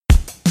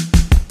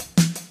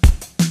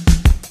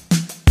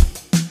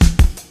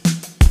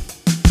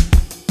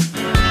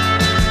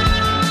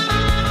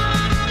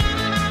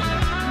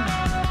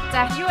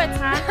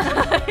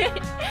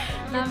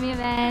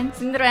Миний байна.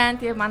 Зиндөр байна.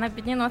 Тэгээ манай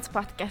бидний Улаанбаатар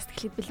подкаст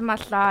эхлээд бэлэн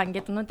боллоо.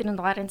 Ингээд өнөөдрийн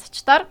дугаарын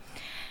зочдоор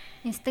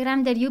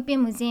Instagram дээр UB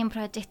Museum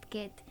Project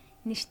гээд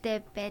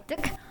нэртэй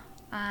байдаг.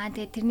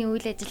 Тэгээд тэрний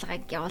үйл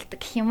ажиллагааг явуулдаг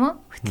гэх юм уу?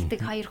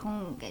 Хөтэлдэг хоёр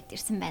хүн гээд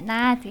ирсэн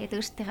байна. Тэгээд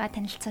өөрсдийгөө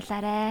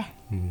танилцуулаарай.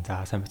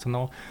 За сайн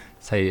байна уу?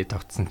 Сая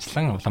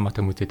тогтсончлан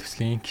Улаанбаатар музей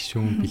төслийн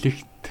гишүүн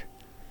бэлэгт.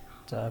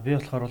 За би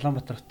болохоор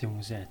Улаанбаатар хотын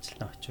музейн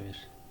ажилтан очив хоёр.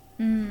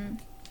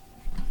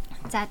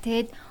 За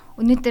тэгээд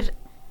өнөөдөр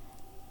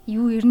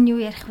юу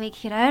ярих вэ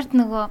гэхээр ойрд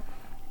нөгөө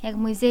яг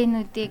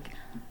музейнуудыг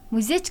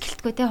музейч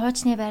гэлтгүй те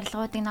хуучны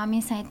барилгуудыг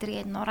номын сан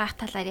эдэр гээд нураах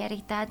талаар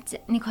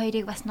яригдаад нэг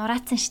хоёрыг бас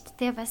нураацсан шүү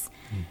дээ бас.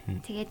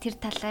 Тэгээд тэр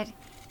талаар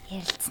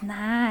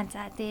ярилцсанаа.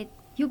 За тэгээд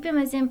UB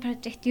Museum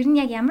Project ер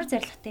нь яг ямар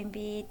зорилготой юм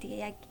бэ? Тэгээ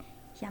яг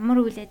ямар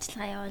үйл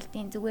ажиллагаа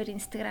явуулдیں۔ Зүгээр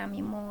Instagram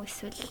юм уу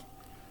эсвэл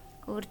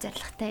өөр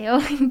зорилготой юу?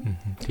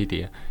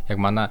 Тэгээд яг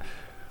манай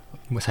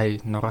сая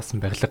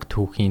нураасан барилга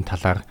түүхийн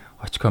талаар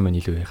очко мэн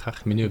илүү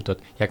ярих. Миний хувьд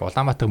яг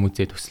Улаанбаатар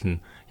музей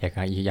төсөл нь яг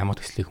ямар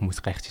төслийг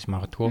хүмүүс гайхчихж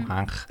магадгүй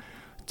анх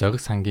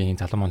Зориг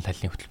сангийн залуу мөн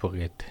лалын хөтөлбөр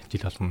гээд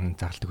жил болгон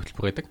зарладаг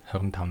хөтөлбөр байдаг.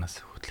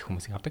 25-наас хөтлөх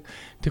хүмүүсийг авдаг.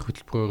 Тэр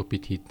хөтөлбөрөөр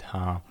бид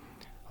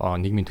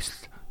нийгмийн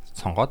төсөл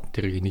сонгоод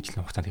тэрийг нэг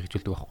жилийн хугацаанд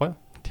хэрэгжүүлдэг байхгүй юу?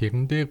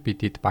 Тэрэн дээр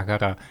бид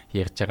багаараа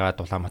ярьж байгаа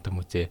Улаанбаатар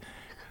музей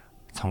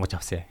сонгож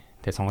авсан.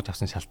 Тэгээ сонгож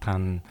авсан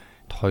шалтгаан нь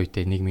тухайн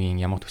үедээ нийгмийн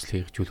ямар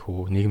төслийг хэрэгжүүлэх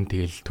үү? Нийгэм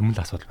тэгэл төмөл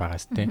асуудал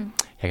байгаас тийм.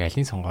 Яг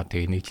алийг сонгоод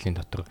тэгээ нэг жилийн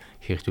дотор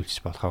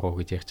хэрэгжүүлчих болохоор уу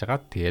гэж ярьж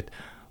байгаа. Тэгээд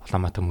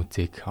Улаанбаатар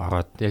музейг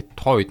ороод яг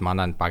тухайн үед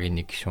манай багийн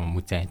нэг гишүүн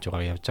музей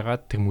анжуугаар явж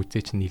байгаа. Тэр музей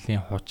чинь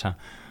нэлээд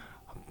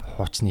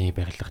хуучны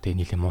барилга тэгээ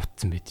нэлээд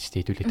муутсан байдаг шүү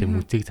дээ. Хэдүүлээ тэр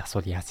музейг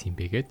засвал яасан юм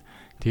бэ гээд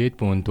тэгээд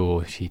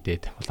бөөндөө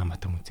шийдээд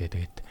Улаанбаатар музей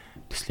тэгээд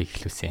төслийг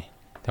эхлүүлсэн.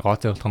 Тэгээ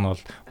гол зорилго нь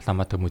бол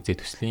Улаанбаатар музей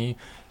төслийн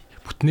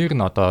бүтнээр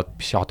нь одоо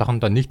биш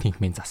одоохондоо нэг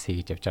тэнхмийн засъя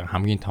гэж явж байгаа.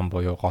 Хамгийн том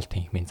буюу гол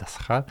тэнхмийн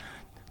засах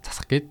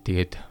гээд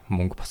тэгээд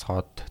мөнгө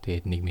босгоод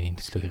тэгээд нийгмийн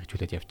төслөө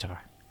хэрэгжүүлээд явж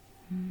байгаа.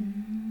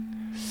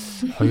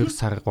 3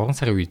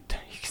 сарын үед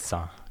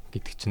ихсэн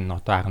гэдэг чинь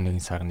одоо 11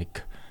 сар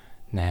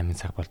 8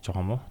 сар болж байгаа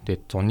юм уу?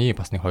 Тэгээд зуны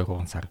бас нэг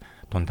 2-3 сар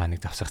дундаа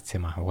нэг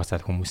завсарцсан юм аа.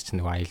 Угаасаа хүмүүс чинь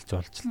нөгөө аялал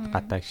жуулчлалт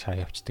гадаа шаа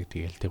явцдаг.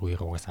 Тэгээл тэр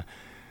үеэр угаасаа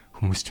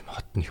хүмүүс ч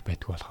хот нэх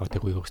байдаг болохоор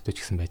тэр үеэр өстөж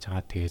гисэн байж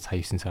байгаа. Тэгээд сая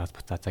 9 сараас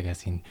буцаа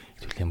цагаас энэ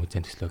хэвлэлийн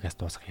музейн төслөөс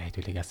дуусгах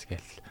хэвлэлээс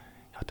гээл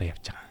одоо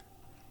явж байгаа.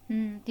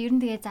 Ер нь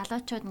тэгээ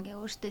залуучууд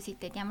ингээ өөртөө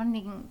сэтэд ямар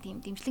нэгэн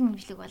тийм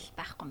дэмжлэг бол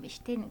байхгүй юм биш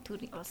те. Нэг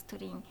төрийн улс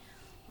төрийн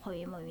хувь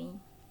юм уу?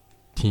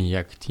 Тийм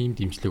яг тийм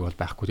дэмжлэг бол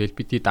байхгүй. Тэгэл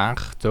бид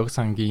анх Зориг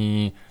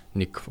сангийн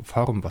нэг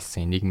форум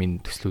болсон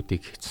нийгмийн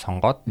төслүүдийг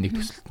сонгоод нэг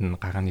төсөлд нь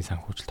гарааны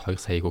санхүүжилт 2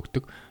 саяыг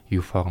өгдөг.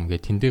 U форум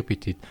гэх тэн дээр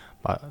бид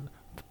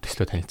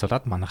төслөө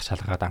танилцуулаад манайх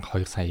шалгаад анх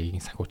 2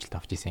 саягийн санхүүжилт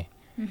авч ирсэн.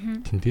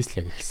 Тэндээс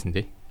л яг ихсэн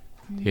дээ.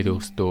 Тэгээд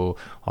өөрсдөө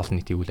олон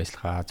нийтийн үйл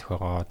ажиллагаа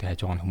зохиогоо тэгээд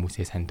хажуугаар нь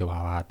хүмүүсээ сандив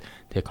аваад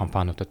тэгээд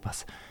компаниудад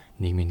бас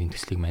нийгмийн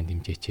төслийг маань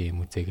дэмжээч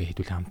музейгээ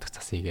хэдүүлэн хамтах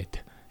засъя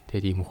гээд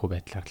тэгээд ийм хөө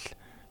байдлаар л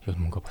ер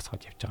нь мөнгө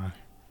босгоод явж байгаа.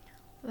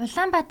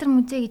 Улаанбаатар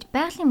музей гэж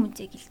байгалийн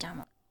музей гэлж байгаа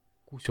юм уу?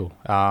 Үгүй шүү.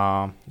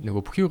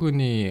 Нөгөө бүхий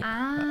өрөөний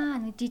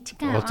нэг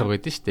жижигхэн уулзаг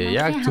байдаг шүү дээ.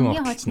 Яг зүүн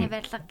хуучны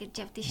барилга гэж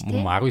явдсан шүү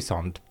дээ. 19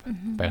 онд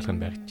барилга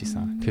нь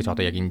баригдчихсан. Тэгэхээр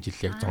одоо яг энэ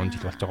жил яг 100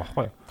 жил болж байгаа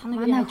байхгүй юу?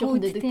 Манай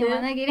хүүд тийм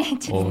манай гэрээ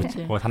ч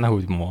тийм. Оо танаа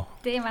хүүд юм уу?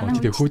 Тийм манай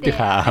хүүд.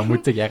 Хүүдийнхаа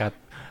музейг ягаад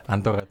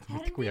андуураад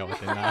мэдхгүй яваад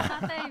байна.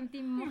 Одоо юм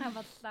тийм муухай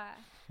боллоо.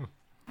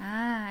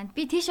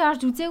 Би тийш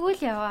орж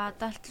үзээгүй л яваа.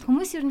 Одоо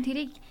хүмүүс ер нь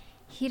тэрийг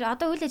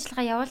одоо үйл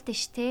ажиллагаа явуулдаг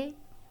шүү дээ.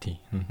 Тийм.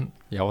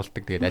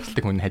 Явуулдаг тэгээд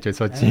ажилтдаг хүн хажуу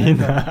сууж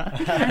байна.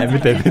 Амьд.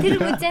 Тэр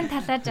музейн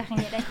талаар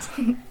жаахан яриач.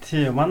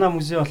 Тийм, манай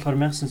музей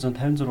болохоор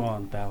 1956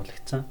 онд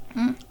байгуулагдсан.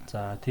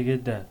 За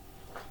тэгээд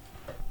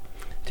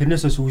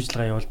тэрнээс ус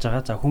үйлчлэгээ явуулж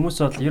байгаа. За хүмүүс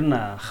бол ер нь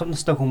ахав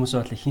настай хүмүүс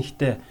бол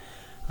ихэнхдээ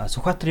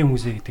Сүхбаатарын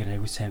музей гэдгээр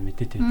аягүй сайн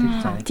мэдээд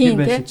байдаг. За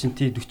тийм байсан чинь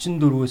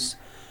 44-өөс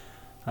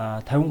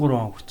 53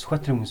 он хүртэл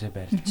Сүхбаатарын музей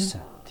байрлажсэн.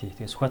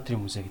 Тэгээ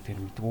Сүхбаатарын музей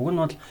гэдгээр мэддэг. Уг нь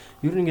бол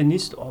ер нь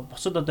ингээ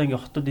бусад одоо ингээ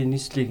хотуудын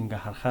нийслэлийг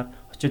ингээ харахаар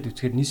очиод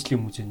үзэхээр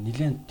нийслэлийн музей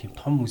нэлээд тийм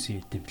том музей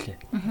гэдэг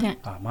юм лээ.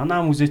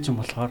 Манай музей чинь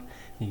болохоор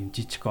нэг юм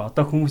жижиг.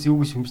 Одоо хүмүүс юу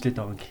гэж хэмжлээд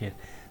байгаа юм гэхээр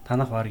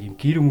танах баг юм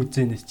гэр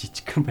музейнээс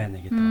жижигхэн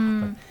байна гэдэг байгаа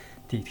байхгүй.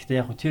 Тийм. Гэхдээ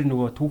яг тэр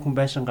нөгөө түүхэн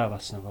байшингаа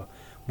бас нөгөө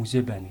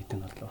музей байна гэдэг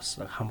нь бол бас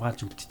хамгаалж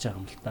үлдчихэж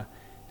байгаа юм л та.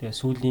 Тэгээ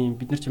сүүлийн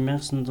бид нар чинь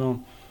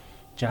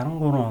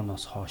 1963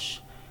 оноос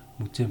хойш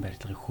музейн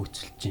барилгыг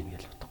хөөцөлж гин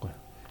гэж бодохгүй.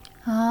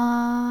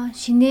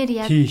 Шинээр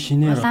яг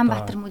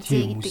Улаанбаатар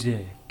музей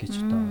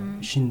гэж одоо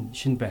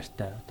шин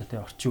байртай одоо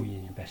тий орчин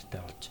үеийн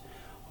байртай болж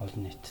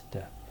олон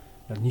нийттэй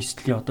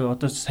нийслэлийн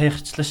одоо сая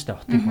гарчлаа шүү дээ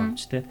хотын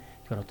хомж тий.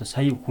 Тэгэхээр одоо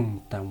сая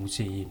хүн та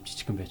музей юм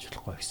жижигэн байж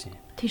болохгүй гэсэн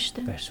юм. Тийм шүү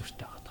дээ. Байр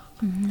суурьтай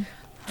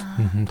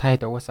байгаа.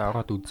 Таад угаасаа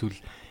ороод үзвэл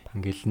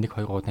ингээл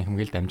 1-2 удаа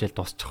хэмгээл дамжаал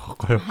дуусчих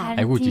واخгүй юу?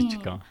 Айгуу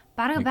жижиг юм.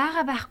 Бараг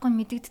байгаа байхгүй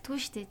мэдэгддэггүй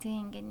шүү дээ.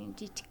 Тэг ингээд нэг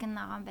жижигхэн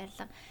ногоон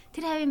барилга.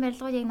 Тэр хавийн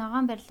барилгууд яг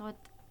ногоон барилгууд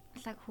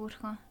лаг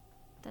хөөрхөн.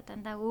 Одоо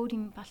дандаа өөр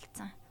юм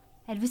болцсон.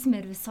 арвис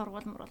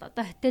сургууль мурал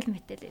одоо хотел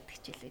метел гэдэг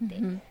ч үлээ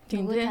дээ.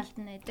 Нөгөө талд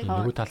нь байдаг.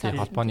 Нөгөө талын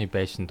холбооны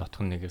байшин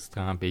дотор нэг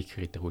ресторан,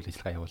 бейкери гэдэг үйл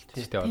ажиллагаа явуулдаг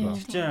тийм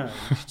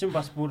тэр чинь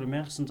бас бүр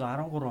 1913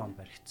 онд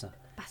баригдсан.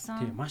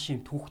 Тийм маш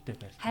юм түүхтэй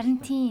байрлал. Харин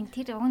тийм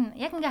тэр уг нь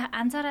яг ингээ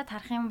анзаараад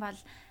харах юм бол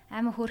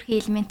амар хөөрхөн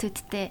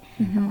элементүүдтэй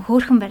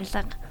хөөрхөн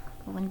барилга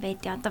уг нь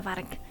байдیں۔ Одоо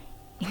баг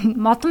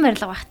модон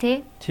барилга бах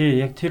тий. Тий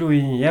яг тэр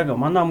үеийн яг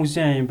манай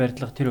музейн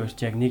барилга тэр хоёр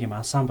ч яг нэг юм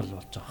ансамбл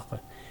болж байгаа байхгүй.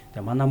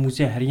 Тэгээ манай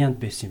музей харьяанд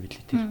байсан юм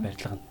билээ тэр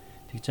барилга нь.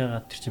 Тэгж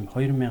байгаа тэр чинь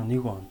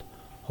 2001 онд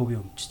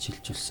хувийн өмчөж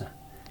шилжүүлсэн.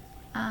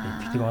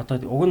 Тэгээ одоо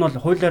уг нь бол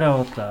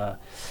хуулиараа бол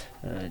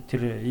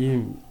тэр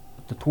ийм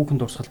одоо түүхэн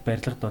дурсгал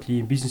барилгад бол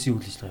ийм бизнесийн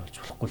үйл ажиллагаа явуулж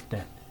болохгүй л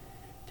дээ.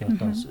 Тэгээ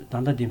одоо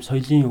дандаа ийм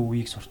соёлын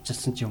өвийг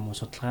сурчилсан ч юм уу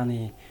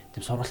судалгааны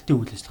тийм сургалтын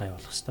үйл ажиллагаа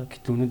явуулах хэрэгтэй.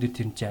 Гэтэл өнөөдөр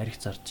тэр нь чи арих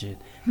зарж байна,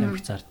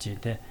 амиг зарж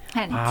байна те.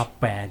 Паб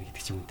байна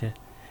гэдэг ч юм те.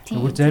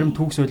 Нөгөө зарим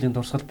түүх соёлын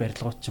дурсгал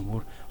барилгууд ч юм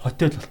уу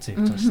хотел болцсон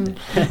юм байна шүү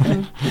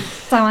дээ.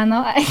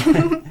 Заваа.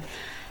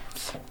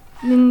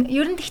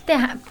 Ер нь гэхдээ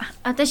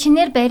одоо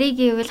шинээр барийг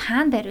гэвэл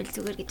хаана бариул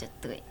зүгээр гэж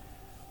боддог вэ?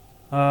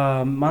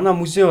 Манай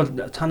музей бол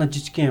цаана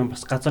жижигхэн юм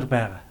бас газар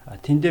байгаа.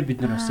 Тэндээ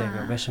бид нар бас яг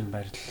байшин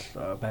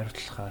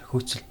байрлуулахаар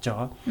хөөцөлж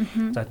байгаа.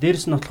 За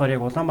дээрэс нь болохоор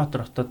яг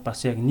Улаанбаатар хотод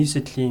бас яг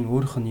нийслэлийн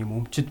өөрийнх нь юм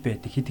өмчөд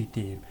байдаг хэд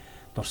хэдэн юм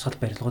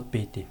дурсгал барилгууд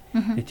байдаг.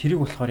 Тэгээ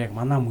тэрийг болохоор яг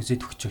манай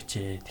музейд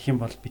өгчөөч. Тэгэх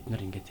юм бол бид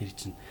нар ингээд тэр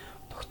чинь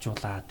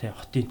тогтчуулаа тий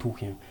хотын түүх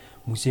юм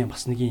музей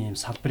бас нэг юм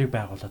салбарыг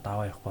байгуулад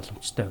аваа явах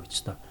боломжтой гэж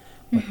та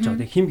бодож байгаа.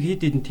 Тэгээ хим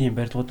хэд хэдэн тийм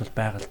барилгууд бол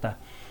байгаа л да.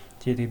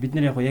 Тэгээ бид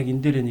нар яг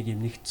энэ дээр нэг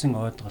юм нэгдсэн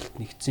ойлголт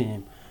нэгдсэн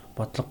юм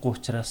бодлогогүй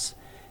учраас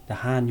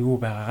хаана юу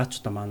байгаагаа ч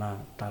одоо манай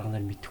дарга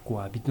нар мэдэхгүй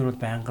ба бид нар бол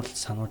байнга л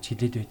сануулж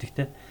хэлээд байдаг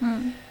те.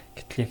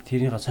 Гэтэл яг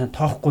тэрийг сайн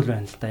тоохгүй л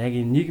байна л да. Яг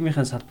энэ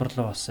нийгмийн салбар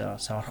руу бас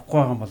орохгүй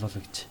байгаа юм болов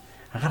уу гэж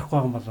анхаарахгүй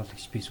байгаа юм болов уу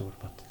гэж би зүгээр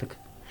боддог.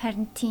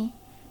 Харин тийм.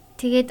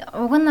 Тэгээд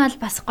уг нь бол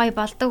бас гоё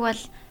болдог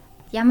бол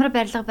ямар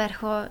барилга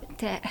барих уу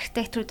тэр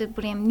архитекторуудыг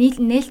бүр юм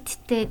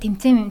нээлттэй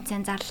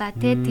тэмцээн зарлаа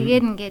те.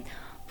 Тэгээд ингээд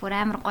бүр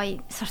амар гоё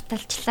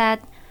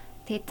сурталчлаад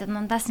тэгээд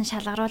нундаас нь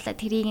шалгаруулаад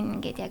тэрийг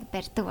ингээд яг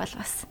барьдаг бол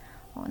бас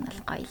уг нь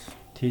бол гоё л.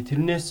 Тий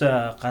тэрнээс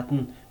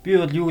гадна би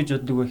бол юу гэж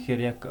боддог вэ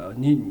гэхээр яг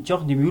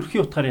жоох нэм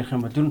ерхий утгаар ярих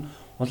юм бол ер нь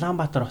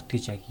Улаанбаатар хот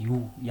гэж яг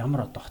юу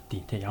ямар одоо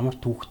хотын те ямар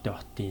түүхтэй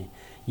хотын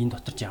энэ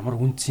дотор ч ямар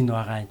үндэс нь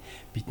байгаа юм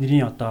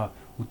бидний одоо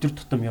өдөр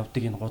тутам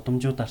явдаг энэ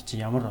гудамжуудаар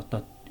чи ямар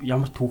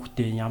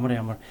түүхтэй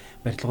ямар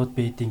барилгууд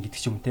байдیں гэдэг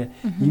ч юм те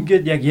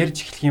ингээд яг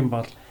ярьж эхлэх юм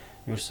бол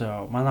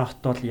ерөөсө манай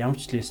хот бол ямар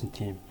ч лээсэн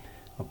тийм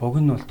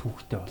богино бол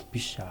түүхтэй бол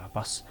биш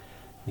бас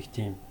нэг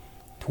тийм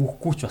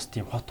түүхгүй ч бас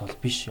тийм хот бол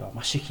биш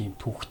маш их юм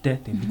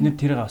түүхтэй. Тэгээ бид нэр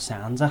тэрийг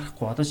авсан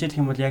анзаарахгүй. Одоо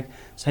жишээлх юм бол яг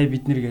сая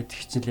бид нэр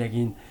гэдэг чинь яг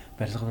энэ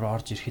барилга руу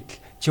орж ирэхэд л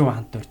чив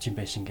хант орж юм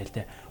байшин гээл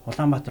те.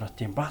 Улаанбаатар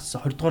хотын бас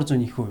 20 дугаар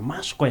зууны их үе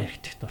маш гоё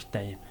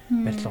архитектуртай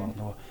юм барилга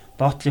нөгөө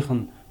доотлих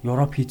нь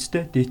Европ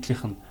хийцтэй,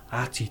 дээдлих нь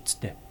Аз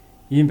хийцтэй.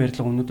 Ийм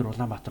барилга өнөөдөр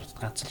Улаанбаатарт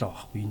ганц л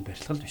байгаа байхгүй энэ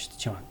барилга л биш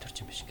чив хант орж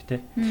юм байшин гэ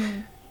те.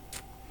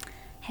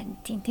 Харин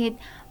тийм. Тэгээд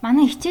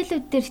манай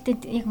хичээлүүд дээр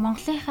яг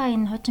Монголынхаа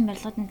энэ хуучин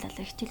барилгуудын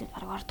талаар хичээлүүд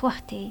баг ордог бах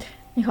тий.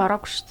 Их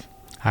ороогүй шүү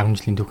дээ. 10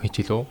 жилийн түүх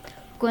хичээл үү?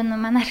 Үгүй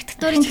ээ манай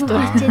архитектурын түүх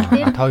хичээл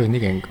дээр. Та хоёр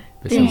нэг анги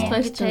байсан.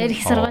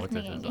 Их сургууль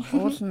нэг анги.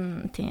 Уул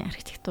нь тийм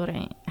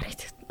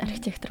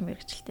архитектор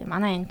мэргэжилтэй.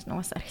 Манай энд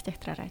нугас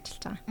архитектораар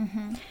ажиллаж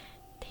байгаа.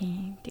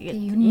 Тийм.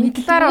 Тэгээд энэ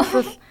талаар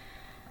бол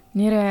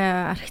нэр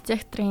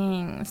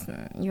архитекторын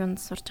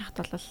юунд сурч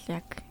хахад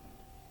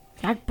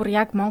бол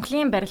яг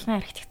Монголын барилгын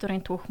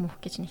архитектурын түүх мөх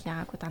гэж нэг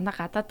яагаагүй дандаа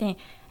гадаадын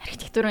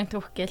архитектурын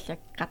түүх гээл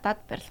яг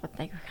гадаад барилгууд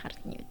аяг их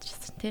хардны гэж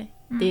хэлсэн тий.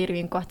 Дээр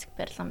үн готик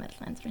барилга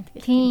янз бүрийн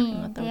тэгэл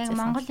юмнуудаа яг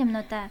Монгол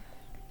юмнуудаа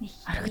нэг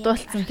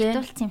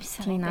архитектуулсан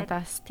юмсан. Тийм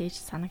надаас тийж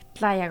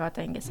санагдлаа яг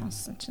одоо ингэ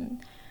сонссон чинь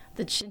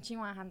одоо жишээ нь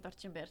Чингуан ханд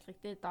орчин барилга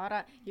тий.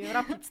 Доороо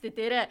Европ хийцтэй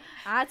дээрээ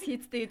Аз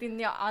хийцтэй гэдэг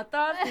нь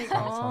одоо нэг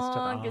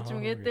гэж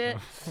үгээдээ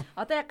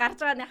одоо яг гарч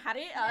байгаа нэг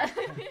харъя.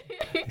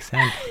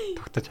 Сайн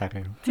тогтож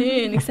харъя.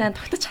 Тий, нэг сайн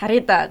тогтож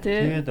харъя да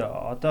тий. Тэгээд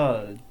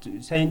одоо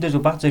сайн энэ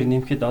дээр баг зэрэг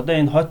нэмэхэд одоо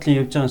энэ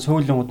хойтлын явж байгаа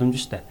сөүлэн гудамж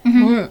штэ.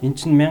 Энд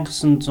чинь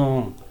 1960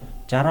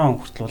 он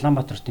хүртэл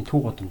Улаанбаатарын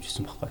төв гудамж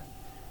гэсэн байхгүй.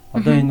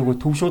 Одоо энэ нөгөө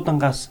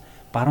төвшүүдангаас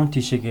баруун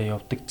тишээгээ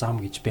явдаг зам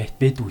гэж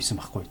байдгүй байсан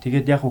байхгүй.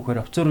 Тэгээд яг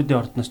хөөхөр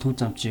офицеруудын ордноос төв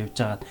зам чи явж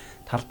байгаад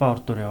талбай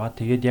ордоор яваад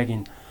тэгээд яг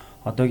энэ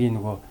одоогийн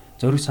нөгөө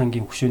Зориг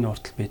сангийн хөшөөний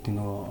уртал байдаг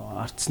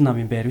нөгөө ардсан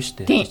намын байр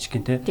шүү дээ.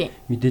 Жижигхэн те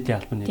мэдээллийн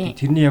албан нэг.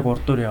 Тэрний яг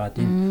урдуур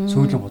яваад энэ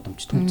сөүлэн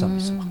гудамж төв зам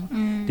байсан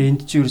байхгүй. Тэгээд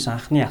энд чи ерөөс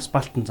анхны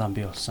асфальтын зам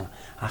бий болсон.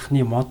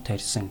 Анхны мод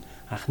тарьсан,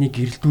 анхны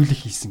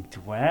гэрэлтүүлэх хийсэн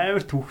гэдэг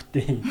амар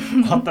түүхтэй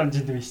хот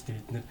амжилт байна шүү дээ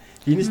бид нар.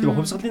 Энэс нэг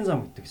хувьсгалын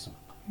зам гэдэг гэсэн.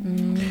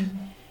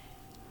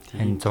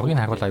 Энэ зургийг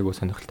харуул аягүй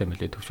сонирхолтой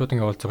мөлий. Төвшүүдийн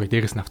явал зургийг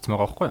дээрээс нь авсан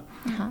байгаа байхгүй юу?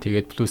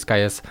 Тэгээд Blue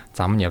Sky-аас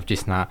зам нь явж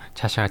ийсэн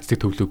цаашаа эцэг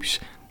төвлөө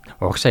биш.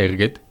 Урагшаа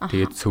эргээд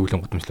тэгээд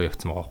сөүлэн гудамжлуу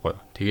явцсан байгаа байхгүй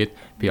юу? Тэгээд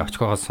би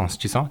очкоогоос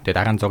сонсч ийсэн. Тэгээд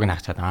дараа нь зургийг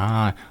харчаад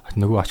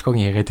нөгөө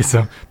очкогийн яриад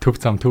байсан төв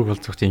зам төв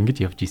болцох чи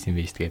ингэж явж ийсэн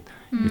байж тэгээд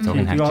би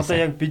зургийг харчихсан. Одоо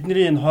яг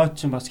бидний энэ хойд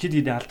чинь бас хэд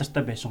хэдэн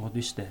алдартай байшингууд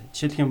биш үү?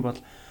 Жишээлх юм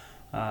бол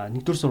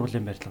нэгдүгээр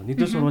сургуулийн барилга.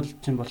 Нэгдүгээр сургууль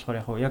чинь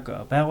болохоор яг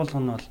байгууллага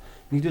нь бол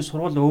нэгдүгээр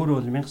сургууль өөрөө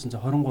бол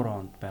 1923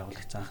 онд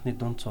байгуулагдсан анхны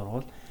дунд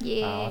сургууль.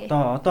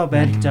 Одоо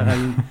байрлаж байгаа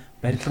энэ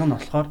барилга нь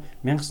болохоор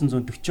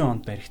 1940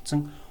 онд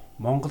баригдсан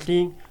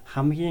Монголын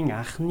хамгийн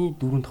анхны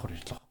дөрөв давхар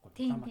барилга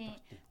байхгүй.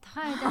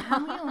 Тухайн үед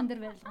хамгийн өндөр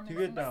барилга.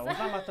 Тэгээд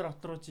Улаанбаатар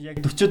хот руу чи яг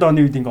 40-од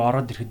оны үед ингээ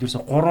ороод ирэхэд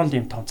ерөөсө 3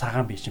 юм том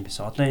цагаан биш юм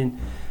байсан. Одоо энэ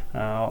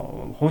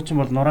хуучин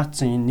бол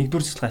нураацсан энэ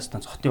нэгдүгээр цэцлэг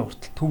станц хотын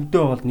уртал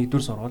төвдөө бол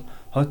нэгдүгээр сургууль,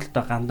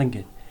 хойдолтой гандан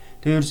гээд.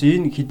 Тэгээд ерөөсө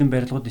энэ хідэн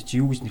барилгуудыг чи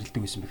юу гэж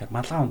нэрлэдэг байсан бэхээр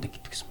малгай ундаг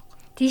гэдэг гэсэн.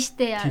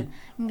 Тийштэй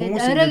ингээд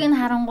оройг нь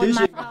харангуй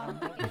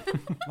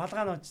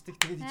малгай нуучдаг.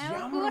 Тэгээд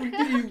ямар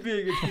өндөр юм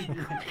бэ гэж.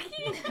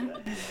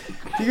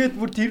 Тэгээд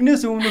бүр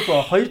тэрнээс өмнөх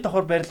 2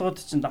 давхар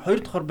барилгууд чинь 2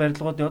 давхар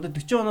барилгуудыг одоо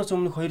 40 оноос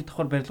өмнөх 2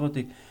 давхар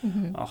барилгуудыг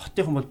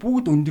хотынхан бол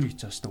бүгд өндөр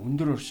гэж байгаа шүү дээ.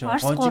 Өндөр өршөө,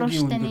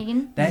 гожингийн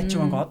өндөр,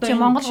 дайчин банк. Одоо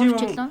Монгол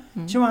хурцлаа.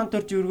 Чив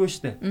хантарч өргөө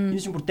шүү дээ. Энэ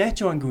чинь бүр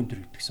дайчин банкын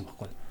өндөр гэдгсэн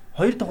байхгүй.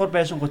 2 давхар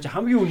байшингууд чинь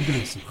хамгийн өндөр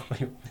байсан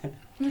байхгүй юу?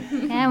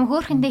 Аим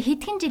хөөхөндөө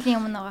хэдхэн жилийн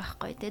өмнө байгаа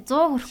байхгүй тий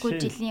 100 хүрэхгүй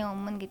жилийн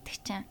өмнө гэдэг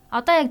чинь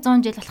одоо яг 100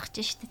 жил болох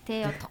гэж шүү дээ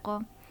тий удахгүй.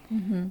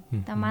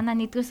 Одоо манай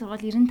нэгдүгээр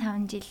сургууль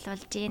 95 жил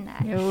болж байна.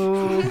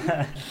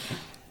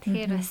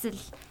 Тэгэхээр бас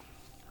л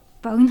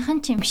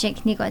богинохон ч юм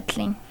шиг нэг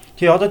бодлын.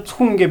 Тий одоо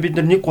зөвхөн ингээ бид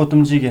нар нэг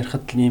гудамжийг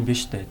ярихад л юм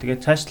биш үү.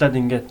 Тэгээд цаашлаад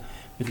ингээд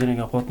бид нар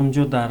ингээ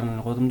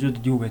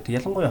гудамжуудад юу байдаг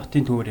ялангуяа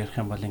хотын төвөөр ярих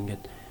юм бол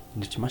ингээд бид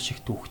нар ч маш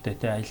их түүхтэй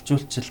тий аялал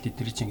жуулчлалт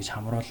эдгэрийг ингэж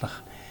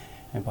хамруулах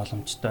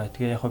боломжтой.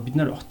 Тэгээ яг бид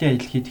нар хотын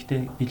аялал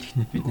хийдэгтэй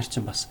бид нар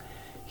чинь бас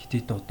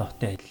хэд удаа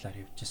хотын аяллаар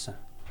явж байсан.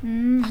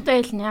 Хотын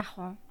аялал нь яах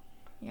вэ?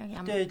 Яг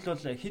ямар? Хотын аялал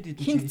бол хэд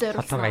хэдэн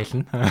хотын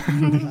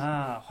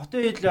аялна. Хотын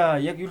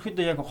аялал яг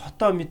ерөөхдөө яг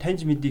хотоо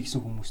таньж мэдээ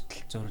гэсэн хүмүүст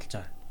л зориулж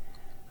байгаа.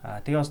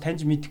 Тэгээ бас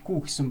таньж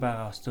мэдэхгүй гэсэн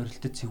байгаа бас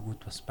зорилттой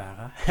цэгүүд бас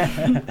байгаа.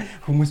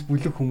 Хүмүүс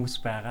бүлэг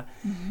хүмүүс байгаа.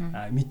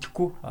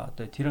 Мэдэхгүй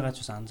одоо тэр гаж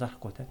бас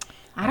анзаарахгүй те.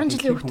 10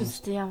 жилийн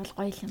хүүхдүүдтэй явал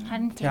гоё юм.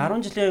 Харин тий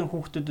 10 жилийн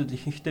хүүхдүүдэд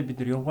ихэнхдээ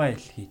бид нар явгаа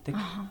аялал хийдэг.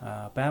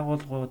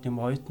 Байгууллагууд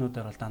юм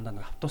оюутнуудаар бол дандаа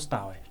нэг автобустай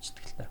аваа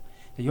явчихдаг л та.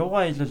 Тэгээ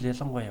явгаа аялал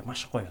ялангуяа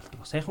маш гоё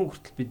болдог. Саяхан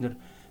хүртэл бид нар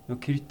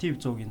нөгөө креатив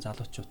зуугийн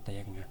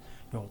залуучуудтай яг ингээ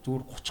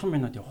зүгээр 30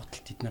 минут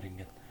явахтал тэд нар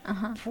ингээ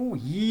фүү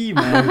ийм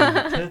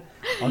аа тий.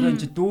 Одоо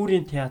энэ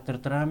дүүрийн театр,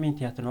 драмын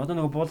театр, одоо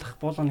нөгөө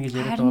буулгана гэж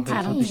яриад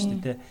байгаа байх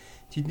шүү дээ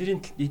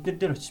тий. Эднэр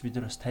дээр очиж бид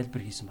нар бас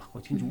тайлбар хийсэн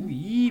байхгүй. Тэгж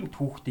ийм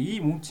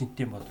түүхтэй, ийм үн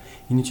цэнтэй бол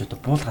энийг ч одоо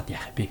буулгаад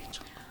яах вэ гэж.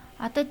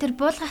 Одоо тэр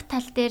буулгах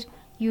тал дээр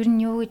ер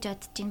нь юу гэж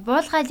бодож байна?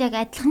 Буулгаад яг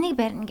адилханыг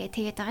барина гэж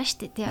тэгээд байгаа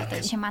шүү дээ тий. Одоо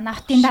жишээ манай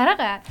хотын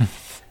дарга.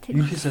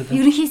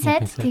 Ерөнхий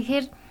сайд.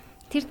 Тэгэхээр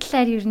тэр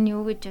талаар ер нь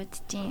юу гэж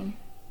бодож байна?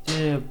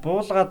 Тий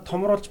буулгаад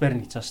томруулж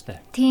барина гэж байгаа шүү дээ.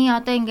 Тий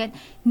одоо ингээд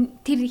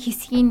тэр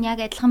хэсгийг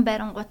яг адилхан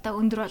байрангуудаа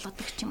өндөр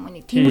болгодог ч юм уу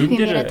нэг тийм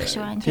юм яриад тах шиг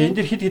байна тий. Энд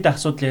дэр хэд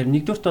асуудал ярина.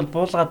 Нэгдүгürt бол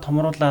буулгаад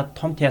томруулаад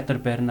том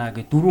театр барина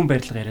гэж дөрвөн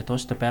барилга яриад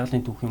байгаа шүү дээ.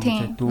 Байгалийн түүхийн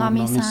музей,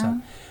 номын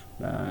сан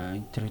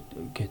тэр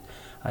гээд.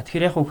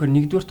 Тэгэхээр яг үхээр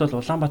нэгдүгürt бол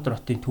Улаанбаатар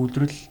хотын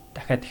төвлөрөл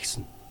дахиад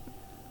ихсэн.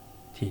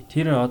 Тий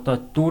тэр одоо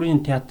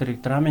дүүрийн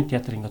театрыг, драмын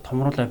театрыг ингээд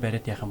томруулаад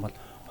бариад яах юм бол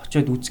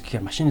очиод үзэх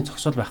гэхээр машины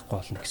зогсоол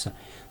байхгүй болно гэсэн.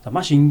 За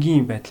маш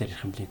энгийн байдлаар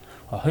ярих юм лээ.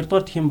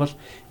 Хоёрдугаар гэх юм бол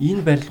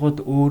энэ барилгууд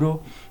өөрөө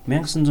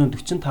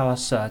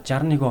 1945-аас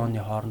 61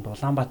 оны хооронд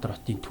Улаанбаатар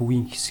хотын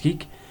төвийн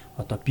хэсгийг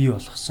одоо бий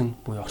болгосон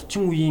буюу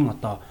орчин үеийн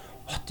одоо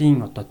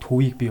хотын одоо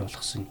төвийг бий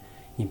болгосон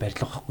ийм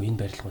барилга байхгүй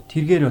энэ барилгууд.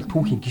 Тэргээр бол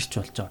түүхийн гэрч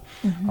болж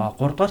байгаа.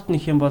 Гуравдугаарт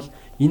нөх юм бол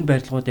энэ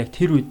барилгууд яг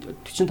тэр үед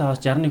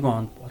 45-аас 61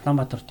 онд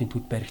Улаанбаатар хотын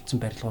төвд баригдсан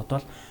барилгууд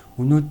бол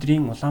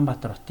өнөөдрийн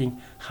Улаанбаатар хотын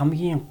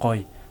хамгийн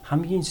гоё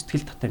хамгийн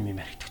сэтгэл татам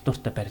юм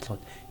архитектуртай барилгууд.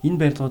 Энэ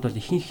барилгууд бол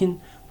ихэнх нь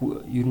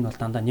ер нь бол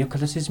дандаа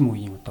неоклассицизм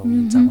үеийн одоо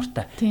үеийн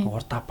загвартай,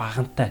 урдаа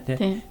багантай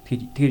тий.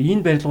 Тэгэхээр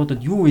энэ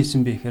барилгуудад юу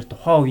байсан бэ гэхээр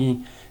тухайн үеийн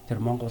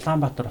тэр Монгол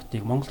Улаанбаатар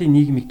хотыг Монголын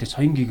нийгмийг тэр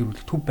соён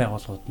гээгэрүүлэх төв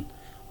байгууллагууд нь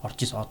орж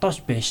ис одоош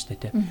байна штэ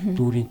тий.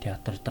 Дүүрийн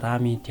театр,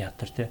 драмын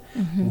театр тий.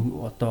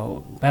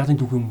 Одоо байгалийн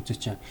түүхийн музей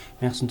чинь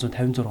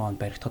 1956 онд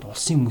баригдахад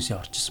улсын музей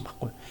орж исэн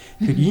байхгүй.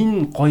 Тэгэхээр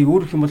энэ гоё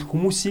өөрөх юм бол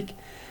хүмүүсийг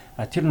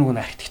тэр нөгөө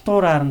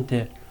архитектураар нь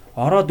тий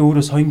ороод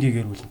өөрөө соён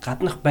гээгэрүүлэн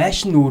гаднах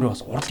байшин өөрөө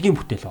бас урлагийн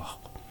бүтээл байгаа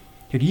байхгүй.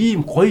 Тэр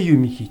ийм гоё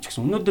юм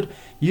хийчихсэн. Өнөөдөр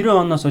 90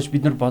 оноос хойш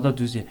бид нар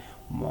бодоод үзье.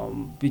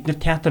 Бид нар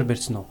театр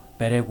барьсан уу?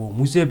 Барайгүй.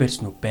 Музей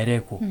барьсан уу?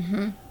 Барайгүй.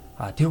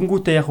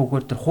 Тэгэнгүүтээ яг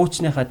хөөхөр тэр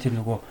хуучныхаа тэр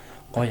нөгөө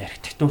гоё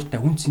архитектуртай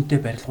үн цэнтэй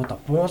барилгуудаа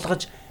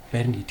буулгаж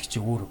барина гэдэг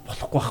чинь өөр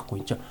болохгүй байхгүй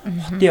юм чинь.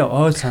 Хотын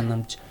ойл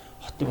санамж,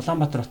 хотын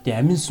Улаанбаатар хотын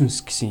амин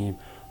сүнс гэсэн ийм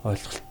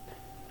ойлголт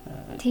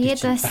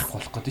тэгээд бас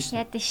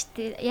яад нь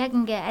штэ яг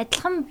ингээ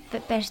адилхан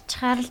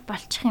барьчихаар л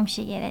болчих юм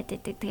шиг яриад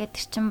байдаг. Тэгээд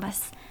тэр чинь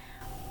бас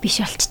биш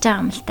болчихж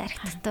байгаа юм л та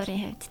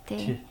архитектурын хувьд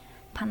тий.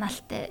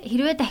 Паналтай.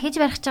 Хэрвээ дахиж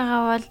барих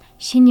байгаа бол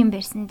шин юм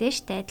барьсан дээ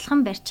штэ.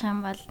 Адилхан барьчих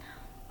юм бол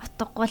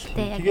утгагүй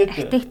яг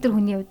архитектор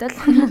хүний хувьд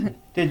бол.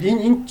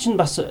 Тэгээд энэ чинь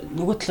бас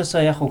нөгөө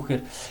талаасаа яах вэ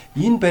гэхээр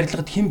энэ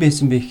барилгад хэн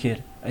байсан бэ гэхээр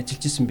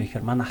ажиллаж исэн бэ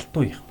гэхээр манай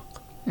алтуу их.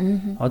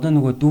 Одоо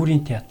нөгөө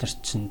дүүрийн театр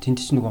чинь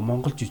тэнд чинь нөгөө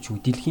монгол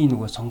жүжигүүд дэлхийн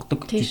нөгөө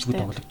сонгодог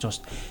жүжигүүд тоглож байгаа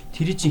шүү дээ.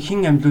 Тэр чинь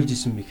хэн амьлуулж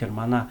исэн бэ гэхээр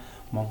манай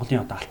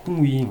Монголын одоо алтан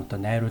үеийн одоо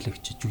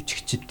найруулагч,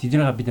 жүжигчид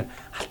тэднийг бид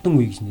алтан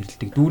үе гэж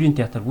нэрлэдэг. Дүүрийн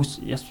театр бүс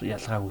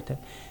ялгаагүй те.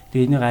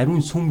 Тэгээ энийг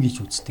ариун сүм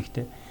гэж үздэг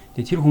те.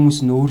 Тэгээ тэр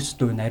хүмүүс нь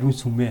өөрсдөө ариун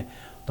сүмээ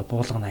одоо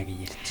буулгана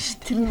гэж ярьж шүү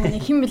дээ. Тэр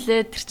нэг хэн блэ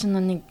тэр чинь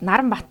нэг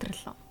Наранбаатар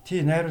л.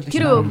 Тий, найруулагч.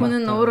 Тэр хүн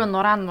нь өөрөө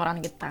нураан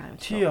гэдэг байгаа юм.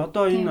 Тий,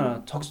 одоо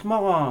энэ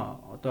цогцмоогоо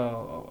одоо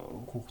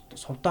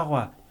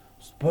сувдаагаа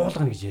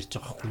буулгана гэж ярьж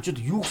байгаа байхгүй. Чи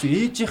юу гэсэн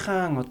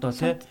ээжийнхэн одоо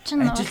тий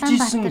ажиллаж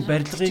исэн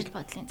барилгыг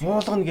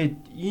буулгана гэд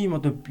ийм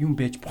одоо юм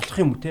байж болох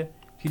юм уу тий.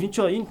 Тэр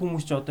энэ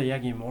хүмүүс чи одоо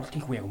яг ийм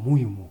урлагийн хүү яг муу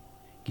юм уу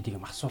гэдэг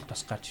юм асуулт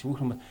бас гарч өөр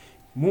юм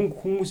мөнгө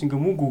хүмүүс ингээ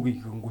мөнгө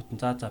өгье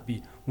гэнгүүтэн за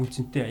би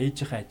үнцэнтэй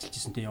ээжийнхээ ажиллаж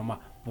исэнтэй юм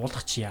а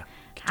буулгачия.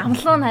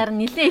 Амлуу нь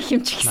харин нилээ их юм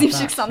ч гэсэн юм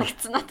шиг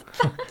санагдсан надад.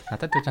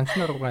 Надад тэр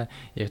жанцны руугаа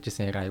ярьж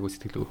исэн яриа айгуу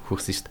сэтгэл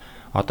хөөрсөн шүү дээ.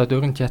 Одоо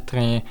дөрвөн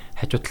театрын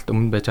хажуу талд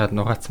өмнө байж байгаа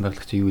нугаацсан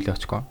байгалагч юу л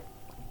очгоо.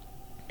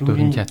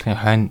 Дөрвөн театрын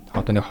хойно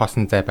одоо нэг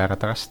хоосон зай байгаад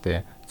байгаа шүү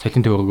дээ.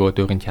 Солин төгрөгөө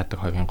дөрвөн театр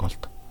хоёрын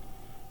голд.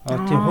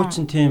 Тийм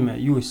хуучин тийм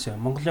юу ийсэн.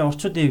 Монголын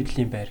орчуудын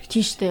эвдлийн байр гэж.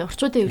 Тийм шүү дээ.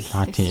 Орчуудын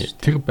эвдэл. Тийм.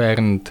 Тэр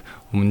байранд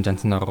өмнө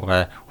жанцны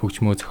руугаа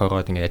хөгжмөө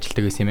зохиороод ингээд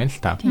ажилладаг байсан юм байна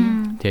л та.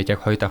 Тэгээд яг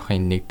хоёр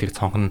давхын нэг тэр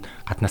цонхон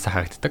гаднаасаа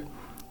харагддаг.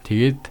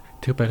 Тэгээд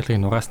тэр барилгыг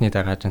нугаасны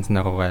дараа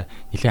жанцны руугаа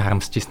нэлээд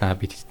харамсаж ирсэн аа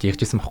бид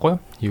ярьжсэн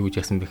байхгүй юу гэж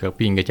ярьсан бэхээр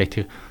би ингээд яг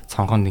тэр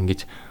цонхонд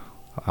ингээд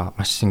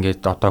маш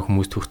ингээд одоо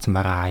хүмүүс төрсэн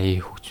байгаа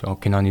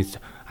киноны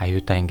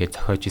аюудаа ингээд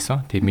зохиож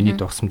исэн. Тэгээд миний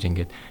дурсамж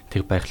ингээд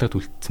тэр барилгад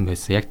үлдсэн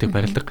байсан. Яг тэр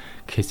барилга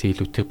гэхээсээ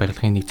илүү тэр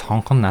барилгын нэг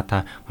цонхон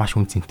надаа маш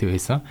үнцэнтэй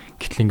байсан.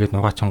 Гэтэл ингээд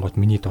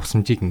нугаачингууд миний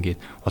дурсамжийг ингээд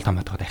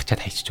Улаанбаатарт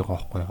арчаад хайчиж байгаа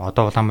байхгүй юу.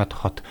 Одоо Улаанбаатар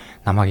хот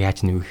намайг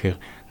яаж нэвэхээр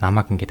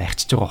намайг ингээд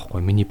арчиж байгаа байхгүй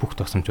юу. Миний бүх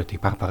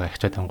дурсамжуудыг баг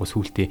арчаад ангуу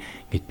сүултээ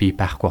ингээд би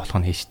байхгүй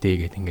болох нь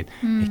хэжтэй гэдэг ингээд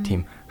нэг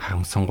тийм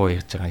харамсангуй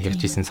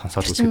ярьж исэн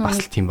сонсоод үзэхэд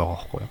бас л тийм байгаа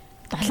байхгүй юу.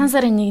 7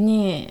 сарын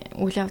 1-ний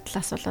үйл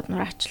явдлаас болоод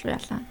нураачлуу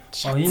ялаа.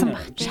 Энэ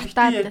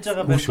шатаад ярьж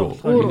байгаа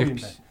болохоор юм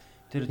байна.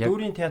 Тэр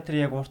дүүрийн театр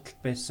яг урталт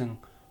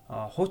байсан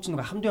хуучин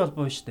хамдын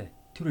холбоо шүү дээ.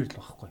 Тэр үйл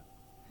байхгүй.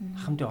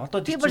 Хамдын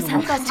одоо тийм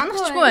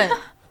санахчгүй.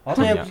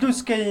 Одоо яг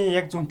Блускайн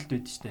яг зүүнтэлд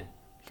байдаг шүү дээ.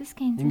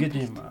 Блускайн. Ингээд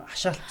ийм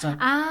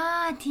хашаалтсан.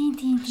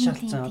 Тийм.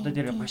 Хашаалтсан. Одоо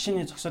тэр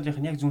машины зогсоолынх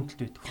нь яг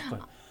зүүнтэлд байдаг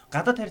байхгүй.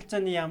 Гадаад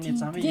харилцааны яамны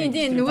замын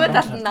тийм нөгөө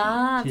талд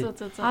наа.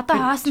 Одоо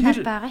хоосон тал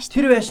байгаа шүү.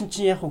 Тэр байшин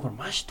чинь яг хөхөр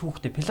маш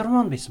түүхтэй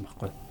филармон байсан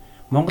байхгүй.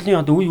 Монголын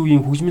одоо үе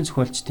үеийн хөгжмийн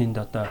зохиолч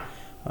тэнд одоо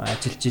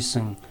ажиллаж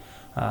исэн.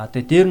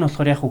 Тэгээ дээр нь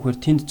болохоор яг хөхөр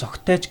тэнд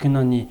зогтойч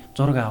киноны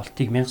зураг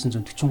авалтыг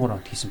 1943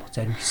 онд хийсэн баг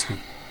зарим хэсэг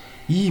нь.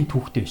 Ийм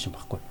түүхтэй байсан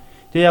байхгүй.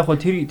 Тэгээ яг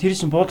хөө тэр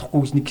чинь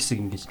буудахгүй гэж нэг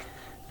хэсэг ингэж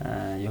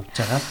явж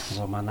байгаа.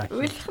 Нөгөө манай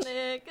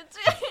үйлхнэ гэж.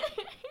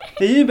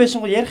 Тэгээ ийм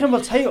байшин гол ярих юм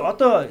бол сая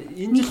одоо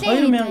энэ жил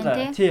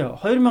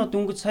 2000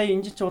 дөнгөж сая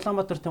энэ жил чи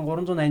Улаанбаатартын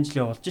 380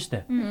 жилийн болж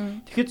штэ.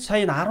 Тэгэхэд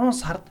сая 10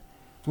 сард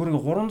зүгээр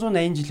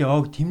 380 жилийн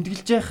ойг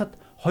тэмдэглэж байхад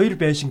хоёр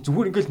байшин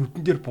зүгээр ингээл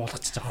нүтэн дээр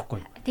буулгачихж байгаа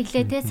байхгүй.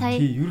 Тэглээ те сая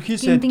ерхий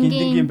сайд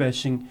гиндингийн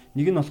байшин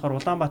нэг нь болохоор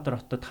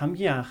Улаанбаатар хотод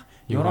хамгийн анх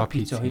Европ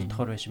хийсэн хоёр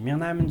дахь байшин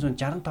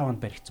 1865 онд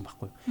баригдсан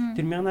байхгүй.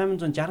 Тэр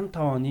 1865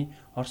 оны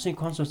Оросын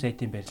консул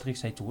сайтын барилгыг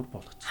сая зүгээр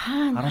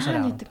буулгачихсан. 10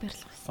 сарын 10.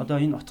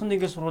 Одоо энэ Отгон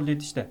нэгэр сургууль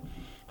гэдэг штэ.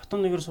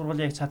 Отгон нэгэр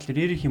сургуулийн яг цаатлал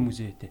Рерихи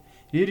музейтэй.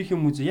 Рерихи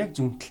музей яг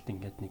зүүнтэлт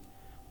ингээд нэг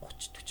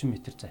 30-40 м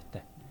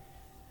зайтай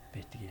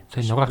байдаг юм.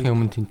 Тэгээ нугаахын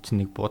өмнө тэнд чинь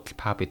нэг буудал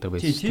паб байдаг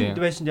байсан тийм.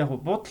 Тэнд байшинд яг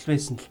буудал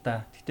байсан л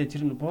та. Гэхдээ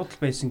тэр буудал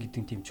байсан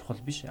гэдэг нь тийм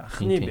чухал биш.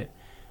 Анхны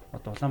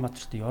одоо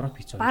Улаанбаатарт Европ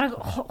хийцээ. Бараг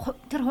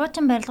тэр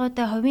хуучин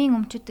барилгуудаа хувийн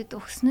өмчүүдэд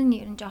өгсөн нь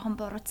ер нь жоохон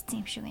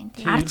буруутсан юм шиг байна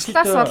тийм.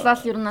 Арчлаас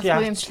болоод ер нь бас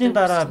хувийн өмчлийн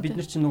дараа бид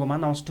нар чинь нөгөө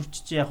манай улс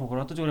төрч чи яг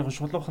хөө одоо зүгээр яг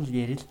шулуухан л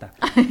яриа л та.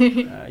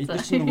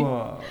 Эдгээр чинь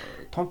нөгөө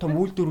том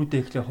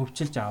үйлдвэрүүдээ ихлэ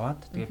хөвчилж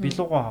аваад тэгээ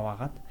билуугаа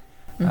аваагаад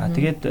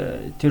тэгээд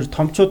тэр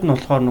томчууд нь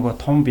болохоор нөгөө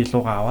том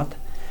билуугаа аваад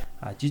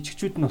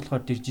жижигчүүд нь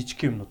болохоор тэр жижиг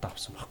юмнууд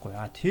авсан байхгүй.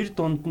 Тэр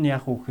дунд нь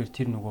яг үхээр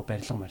тэр нөгөө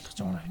барилга марилгаж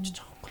байгаа авчиж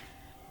байгаа байхгүй.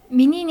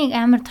 Миний нэг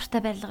амар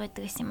дуртай барилга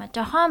байдаг гэсэн юм а.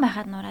 Жохон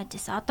байхад нурааж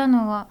исэн. Одоо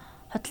нөгөө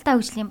Худалдаа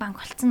хөгжлийн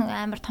банк болцсон нөгөө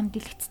амар том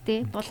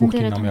дэлгэцтэй. Булан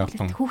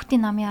дээр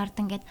хүүхдийн намын ард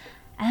ингээд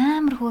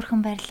амар хөөрхөн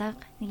барилга.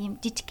 Нэг юм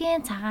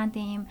жижигхэн цагаан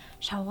тийм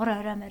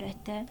шавгар орой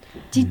моройтой.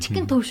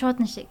 Жижигхэн төв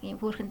шуудан шиг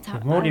юм хөөрхөн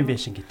цаг. Муурын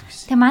байшин гэдэг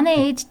байсан. Тэгээ манай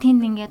ээж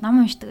тэнд ингээд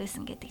ном уншдаг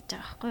байсан гэдэг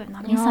байгаа байхгүй юу?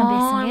 Намын сан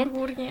байсан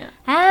гэдэг.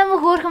 Амар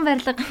хөөрхөн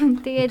барилга.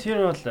 Тэгээд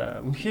тэр бол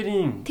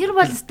үнэхэрийн тэр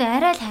бол өстэй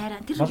арай л хайраа.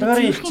 Тэр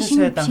Болгарын элчин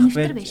сайд анх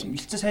байж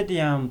элчин сайдын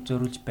яам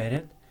зөрүүлж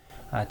бариад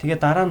тэгээ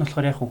дараа нь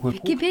болохоор яг үгүй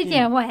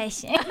Википедиа яваа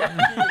хайш.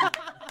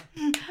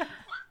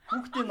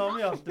 Хүүхдийн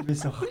номын авдаг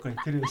байсан байхгүй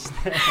тэр байсан.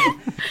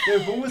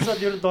 Тэгээ хүмүүс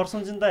бол ер нь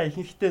дорсомжиндаа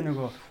ихэнхдээ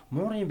нөгөө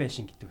муурын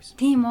байшин гэдэг байсан.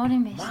 Тийм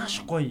муурын байшин.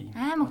 Маш гоё.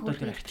 Амар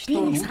хөөрхөн. Би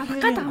нэг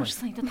салах гэдэг юм шиг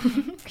санагдаад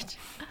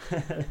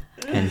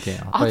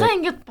байна. Одоо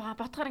ингээд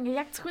бодохоор ингээд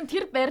яг зөвхөн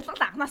тэр барилга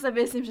л анханасаа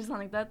байсан юм шиг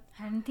санагдаад.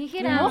 Харин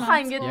тэгэхээр муухай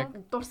ингээд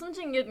дурсамж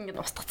ингээд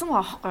устгацсан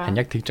байгаа байхгүй. Хан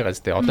яг тэгж байгаа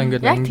зү. Одоо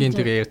ингээд намгийн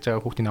тэр ярьж байгаа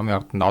хүүхдийн номын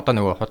арданд одоо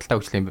нөгөө худалдаа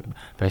хөгжлийн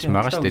байшин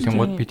байгаа шүү дээ.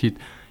 Тэнгууд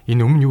бид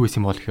энэ өмнө юу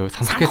байсан юм бол гэхээр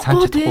санах гэж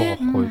санаж чадахгүй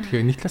байхгүй.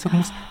 Тэгэхээр нэг талаас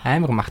хүмүүс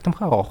амар магтамх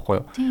тодорхой байгаа байхгүй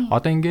юу?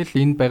 Одоо ингээл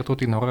энэ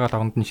барилгуудыг нураагаад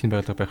оронд нь шинэ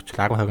барилга барих чил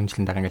 10 20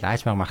 жилийн дараа ингээл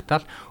аажмаар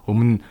магтаал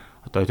өмнө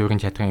одоо дөрвийн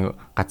театрын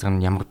газар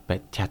нь ямар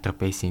театр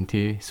байсан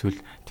тий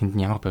эсвэл тэнд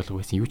нь ямар барилга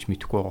байсан юу ч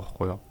мэдэхгүй байгаа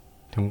байхгүй юу?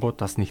 Тэнгууд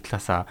бас нэг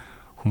талаасаа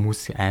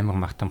хүмүүс амар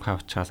магтамхай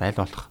учраас аль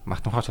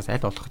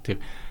болох тэр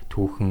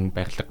түүхэн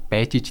барилга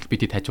байж ижил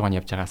бидэд хажуугаар нь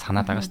явж байгаа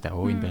санаад байгаа шүү дээ.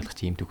 Өө энэ барилга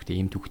чи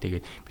ийм түүхтэй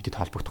гэд бидэд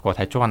холбогдохгүй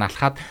хажуугаар нь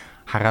алхаад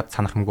хараад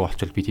санахмгүй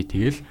болчихвол бидэд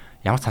тэгэл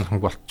ямар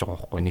санахмгүй болчих байгаа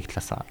байхгүй нэг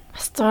талаасаа.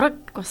 Бас зураг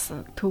бас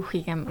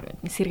түүхийг амар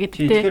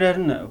сэргээдтэй. Тэгэхээр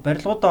харин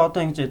барилгуудаа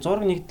одоо ингэж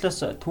зураг нэг талаас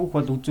түүх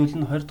бол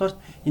үзүүлнэ, хоёрдугаар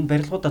энэ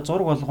барилгуудаа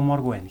зураг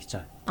болгомооргүй байна гэж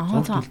байгаа.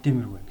 Зураг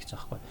төлтөмөргүй байна гэж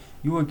байгаа байхгүй.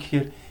 Юу вэ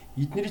гэхээр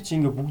эднэрийг чи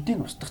ингээ бүгдийг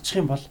нь устгах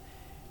юм бол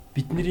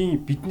бид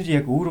нар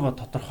яг өөрийгөө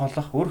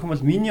тодорхойлох өөрөөх нь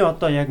бол миний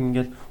одоо яг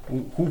ингээл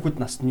хүүхэд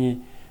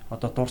насны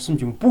одоо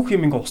дурсамж юм бүх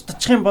юм ингээ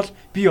устчих юм бол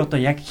би одоо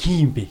яг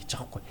хин юм бэ гэж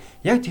байгаа байхгүй.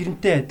 Яг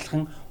тэрнтэй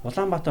адилхан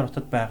Улаанбаатар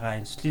хотод байгаа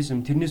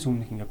институционализм тэрнээс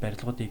өмнөх ингээ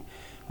барилгуудыг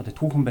одоо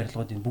түүхэн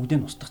барилгуудыг бүгдийг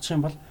нь устгах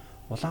юм бол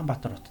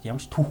Улаанбаатар хотод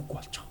ямар ч түүхгүй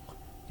болж байгаа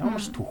байхгүй.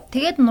 Ямар ч түүх.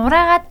 Тэгээд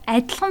нураагаад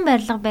адилхан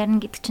барилга барина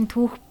гэдэг чинь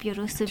түүх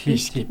ерөөсөө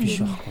биш гэдэг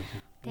юм.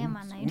 Тийм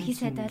манай ерхий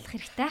сайд ойлгох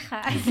хэрэгтэй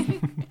хаа.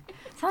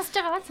 Сонсож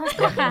байгаа бол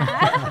сонсох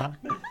байхаа.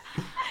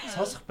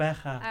 Сонсох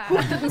байхаа.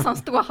 Хүүхдүүд нь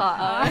сонсдог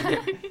байхаа.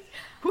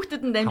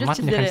 Хүүхдүүд нь дамжуулж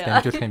илээ.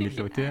 Дамжуулах юм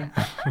билүү тий.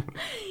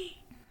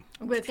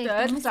 Үгүй ээ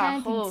ойлгож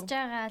авах уу.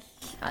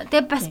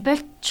 Тэгээ бас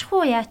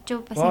болчихгүй яач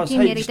юу бас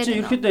тийм яригдаад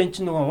байна. Ерөөдөө эн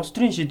чинь нөгөө улс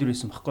төрийн шийдвэр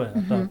байсан байхгүй юу?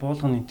 Одоо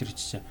буулгын энэ төр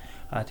чинь.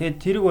 Тэгээд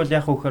тэрэг бол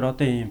яг хөөхөр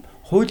одоо ийм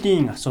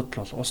хуулийн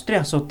асуудал бол улс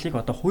төрийн асуудлыг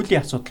одоо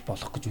хуулийн асуудал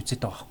болгох гэж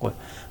үзээд байгаа байхгүй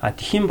юу?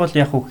 Тэгхийн бол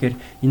яг хөөхөр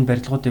энэ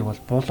барилгуудыг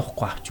бол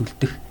буулгахгүй авч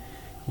үлдэх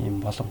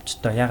ийм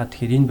боломжтой. Ягаад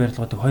тэгэхээр энэ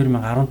барилгуудыг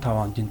 2015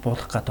 онд энэ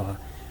буулгах гээд байгаа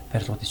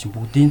барилгуудыг чинь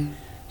бүгдийг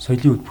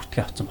соёлын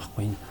хөтөлбөртгөө авсан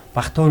байхгүй энэ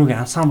баг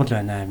төөрөгийн ансамбл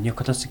байна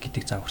неоклассик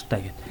гэдэг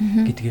загвартай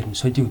гэдгээр нь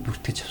соёлын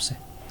хөтөлбөртгөж авсан.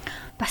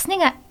 Бас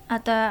нэг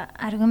одоо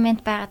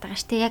аргумент байгаад байгаа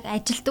шүү дээ. Яг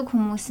ажилдаг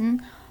хүмүүс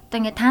нь одоо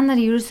ингээ та нар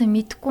ерөөсөө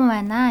мэдэхгүй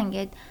байна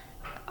ингээд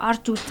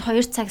орж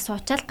 2 цаг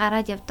суучаал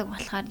гараад явдаг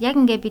болохоор яг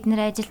ингээ бид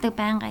нэр ажилдаг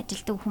байнга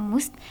ажилдаг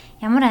хүмүүст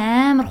ямар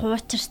амар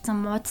хуучирсан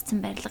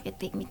муудсан барилга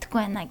гэдгийг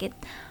мэдэхгүй байна гэд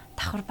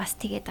давхар бас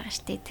тэгээд байгаа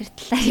шүү дээ. Тэр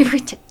талаар юу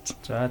гэж бодож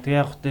байна. За тэгээ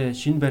яг хөтэ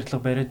шинэ барилга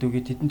бариад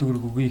үгээд хэдэн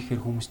төгрөг өгье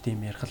гэхээр хүмүүс тийм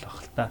ярих л баг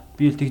л та.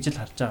 Би л тэгж л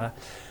харж байгаа.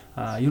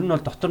 Ер нь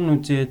бол дотор нь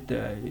үзээд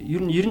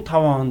ер нь 95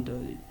 онд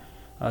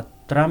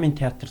драмын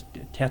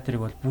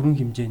театрыг бол бүрэн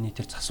хэмжээний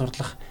тэр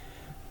засварлах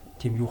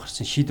тийм юу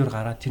гарсан шийдвэр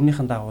гараад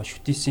тэрнийхэн дагуу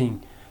шүтээсийн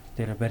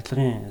тэр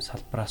барилгын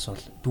салбараас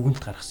бол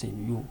дүгнэлт гаргасан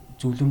юм юу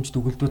зөвлөмж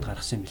дүгнэлтүүд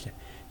гаргасан юм билээ.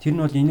 Тэр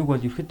нь бол энийг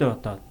бол ерөөдөө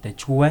одоо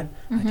дайжгүй байна.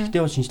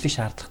 Гэхдээ бол шинжлэх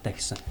шаардлагатай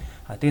гэсэн.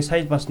 Тэгээ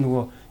сая бас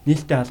нөгөө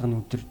нээлттэй хаалганы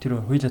өдөр тэр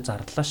хуулиа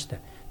зарлаа шүү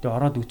дээ. Тэгээ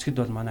ороод үзэхэд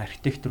бол манай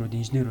архитекторууд,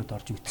 инженерүүд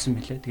орж үтсэн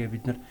билээ. Тэгээ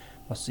бид нар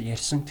бас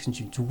ярьсан гэсэн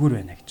чинь зүгээр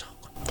байна гэж байгаа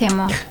юм. Тийм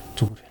үү?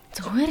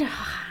 Зүгээр.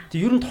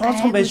 Тэгээ ер нь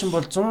тооцоон байшин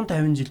бол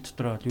 150 жил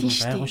дотор бол ер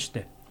нь байгуу шүү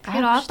дээ.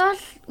 Тэгэхээр одоо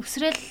л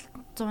өсрэл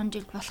 100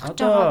 жил болох ч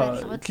байгаа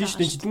барилгууд. Тийм шүү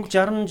дээ. Дөнгөж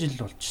 60 жил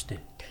болж шүү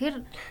дээ. Тэгэхээр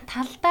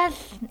талдаа л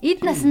эд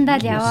насандаа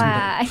л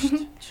яваа.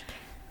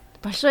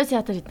 Большой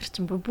театр эдгээр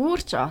чинь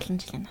бүр ч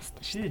олон жилийн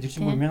настай шүү дээ. Тэр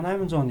чинь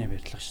 1800 оны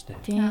барилга шүү дээ.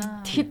 Тийм.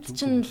 Тэгэхэд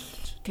чинь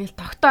тэгэл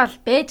тогтоол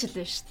байж л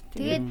байна шүү дээ.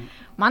 Тэгээд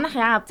манайх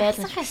яагаад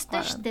байлгах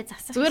хэвчтэй шүү дээ.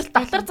 Засах. Зүгээр л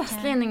дотор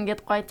заслын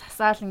ингээд гой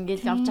засаал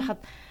ингээд явж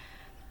хахад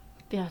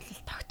би бол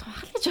тогтоох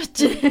л гэж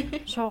бодож байна.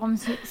 Шуугам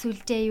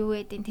сүлжээ юу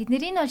гэдэг.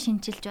 Тэднийг нь бол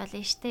шинжилж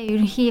болно шүү дээ.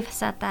 Ерөнхий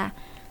фасада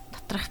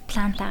доторх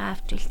плантайгаа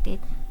авч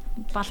үлдээд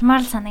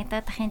болмоор л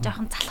санагдаад ахын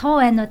жоохон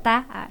залхуу байна уу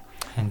да.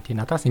 Харин тийм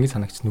надаас ингэ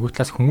санагдчих. Нөгөө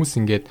талаас хүмүүс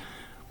ингээд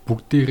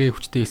бүгдээрээ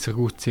хүчтэй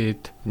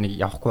эсэргүүцээд нэг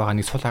явахгүй байгаа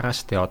нэг сул агаа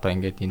штэ одоо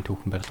ингээд энэ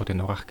түүхэн барилгуудыг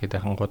нугаах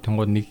гэдэг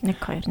хангууд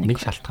нэг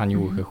шалтгаан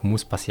юу гэхээр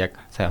хүмүүс бас яг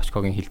сая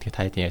очкогийн хэлдгийг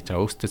таад яаж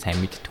байгаа өөртөө сайн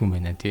мэдтгүй юм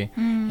байна тий.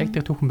 Яг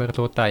тэр түүхэн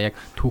барилгуудаа яг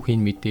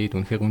түүхийн мэдээд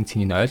үнэхээр үн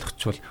цэнийг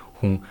ойлгочвол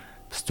хүн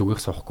бас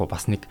зүгээрх суухгүй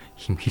бас нэг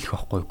хим хэлэх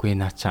байхгүй үгүй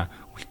наа чаа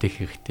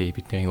үлдээх хэрэгтэй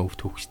бидний өв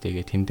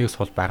түүхчтэйгээ тэн дээр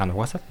сул байгаа нь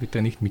угаасаа бид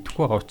нар нэгт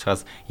мэдэхгүй байгаа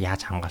учраас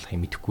яаж хангаалахыг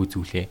мэдэхгүй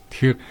зүйлээ.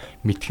 Тэгэхээр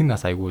мэдэх нь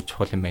бас айгүй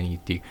чухал юм байна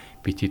гэдгийг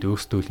бид хэд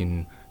өөрсдөө л энэ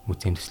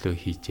музейн төслөө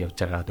хийж явж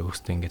байгаа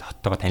өөрсдөө ингээд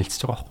хоттойгоо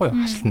танилцж байгаа байхгүй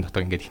юу? Хашлан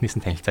дотор ингээд эхнээс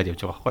нь танилцаад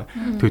явж байгаа байхгүй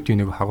юу? Төдий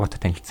нэг хагуутай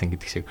танилцсан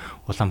гэдэг шиг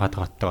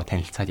Улаанбаатар хоттойгоо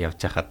танилцаад явж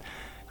хахад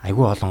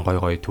айгүй олон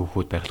гой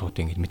түүхүүд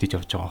барилгуудыг ингээд мэдэж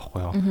явж байгаа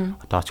байхгүй юу?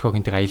 Одоо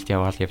очкогийн тэр аялд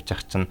яваал явж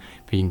хах чинь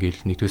би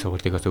ингээд нэгдүгээр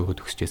сургуулиас өөрөө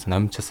төгсөжсэн,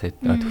 номчаас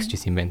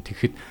төгсөжсэн юм байна.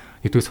 Тэгэхэд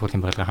нэгдүгээр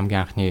сургуулийн барилга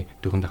хамгийн анхны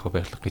 4 дахь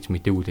барилга гэж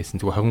мэдээгүй лээсэн.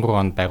 Зүгээр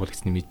 23 онд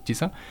байгуулагдсан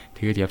мэдчихсэн.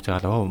 Тэгээд явж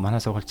байгаа л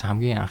манай сургууль чинь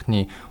хамгийн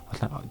анхны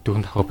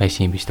 4 дахь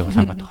байшин юм биш үү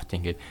Улаанбаатар хот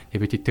ингээд.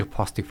 Тэгээд бид тэр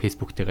постыг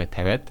фэйсбүүк дээрээ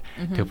тавиад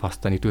тэр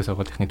постоо нэгдүгээр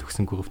сургуулийн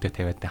төгсөн групптэй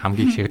тавиад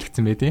хамгийн их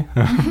шеэрлэгдсэн байдیں۔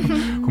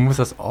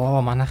 Хүмүүсээс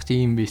манайх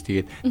чи юм биш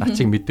тэгээд над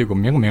чиг мэдээгүй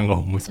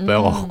мянган хүмүүс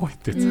байгаа байхгүй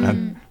тэр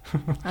цаана.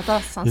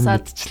 Одоо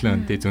сонсоод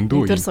мэдчихлээ тий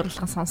зөндөө. Тэр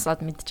сурлагын сонсоод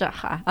мэдж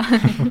байгаа.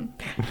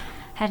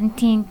 Харин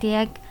тийм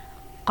яг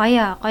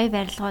гоё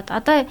барилгууд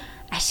одоо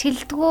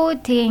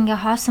ашигладгүй тэгээ ингээ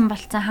хоосон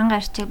болцсон ханга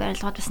арчиг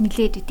барилгууд бас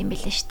нэлээд үт юм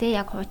байлаа шүү дээ.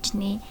 Яг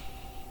хуучны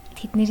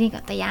тэднийг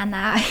одоо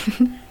яанаа.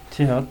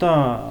 Тий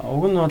одоо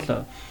уг нь бол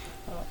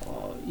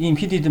ийм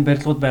хэд хэдэн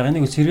барилгууд байгаа.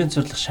 Нэг сэргээн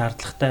сурлах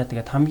шаардлагатай.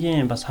 Тэгээд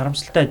хамгийн бас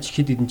харамсалтай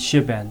хэд хэдэн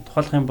жишээ байна.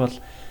 Тухайлх юм бол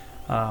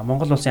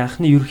Монгол улсын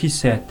анхны ерөнхий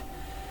сайд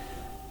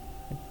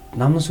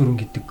Намнас Өрн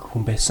гэдэг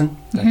хүн байсан.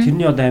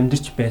 Тэрний одоо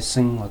амьдарч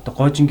байсан одоо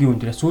Гоожингийн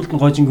өндөр сүүлд нь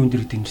Гоожингийн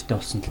өндөр гэдэг нэртэй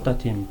болсон л да.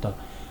 Тийм одоо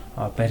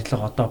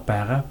барилга одоо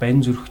байгаа.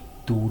 Баян зүрх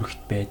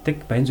дүүрэгт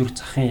байдаг. Баян зүрх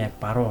захын яг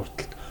баруун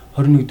урталт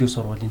 21-р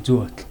сургуулийн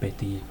зөв хотод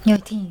байдаг юм. Йоо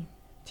тийм.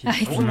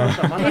 Манай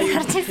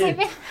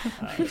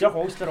яг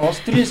уучлаар улс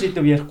төрийн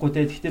сэдв ярихгүй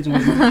те. Гэхдээ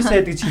зүгээр ерөнхий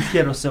сайд гэж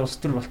хэлэхээр бас улс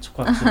төр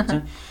болчихгүй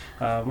байна.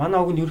 Манай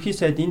уг нь ерөнхий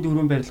сайд энэ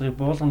дөрвөн барилгыг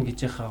буулгана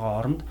гэж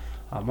яхаага оронд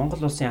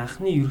Монгол улсын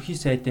анхны ерөнхий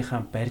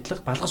сайдынхаа барилга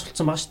балгаж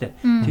болсон байгаа шүү дээ.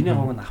 Тэрний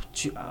гог нь авч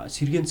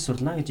сэргээн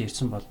засварлана гэж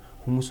ярьсан бол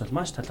хүмүүс бол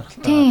маш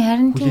талархалтай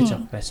хүлээж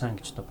авах байсан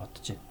гэж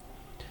бодож байна.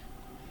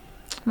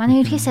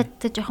 Манай ерөнхий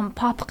сайдтай жоохон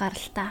pop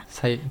гаралтай.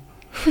 Сая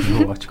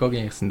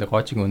очкогийн ярьсанд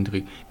Гоожингийн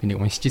өндрийг би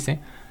нэг уншиж ирсэн.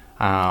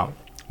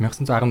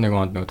 1911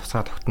 онд нэг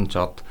тусгай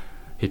тогтножод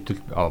хэдүүл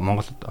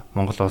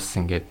Монгол улс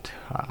ингээд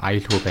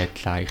аюулгүй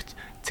байдлаа их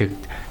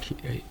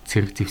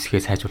зэрэг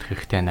зэвсгээ сайжруулах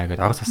хэрэгтэй байна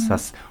гэдэг Орос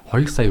улсаас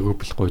 2 сая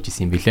рубль гуйж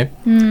исэн юм билээ.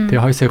 Тэгээ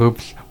 2 сая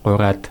рубль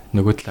гуйгаад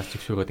нөгөө талаас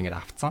зөвшөөрөөд ингээд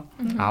авцсан.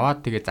 Аваад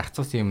тэгээ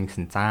зарцуулсан юм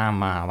гэсэн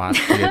заамаа аваад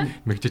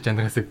тэгээ мэгжиж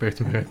андраасыг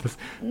барьж мөрөөдөөс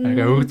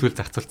арай өөр зүйл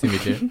зарцуулсан юм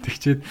билээ.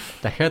 Тэгчээд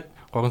дахиад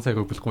 3 сая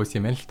рубль гуйсан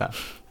юм байна л та.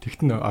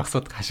 Тэгт нь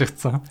Оросод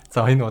хашигдсан.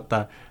 За энэ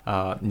удаа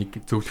нэг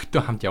зөвлөгтөө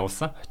хамт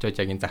явуулсан. Очоод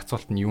яг энэ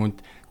зарцуулалт нь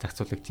юунд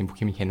зарцуулагдсан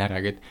бүх юм хянаараа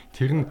гэд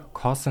тэр нь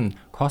Косон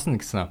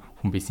гэсэн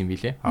хүн байсан юм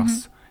билээ.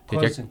 Орос.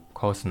 Тэгээд яг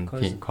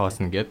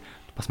Косон гэд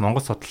бас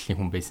Монгол судлалын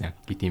хүн байсан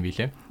гэдэг юм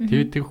билээ.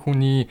 Тэгээд тэр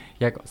хүний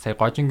яг сая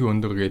Гоожингийн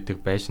өндөр гэдэг тэр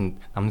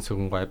байшинд Намнас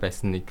Өрн гой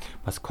байсан нэг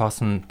бас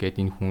Косон гэд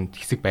энэ хүн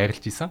хэсэг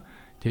байрлаж исэн.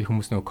 Тэр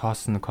хүмүүс нөгөө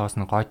Косон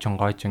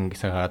Гоожин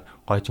гэсээр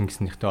Гоожин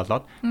гэсэн нэртэй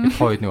болоод тэр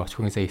хоёр нэг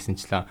очхогийн сая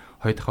хийсэнчлээ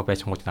хоёр дахь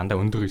байшингууд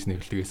дандаа өндөр гэж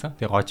нэрлэдэг байсан.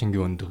 Тэр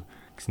Гоожингийн өндөр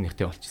гэсэн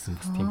нэртэй болчихсон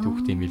бас тийм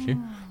төвхтэй юм билээ.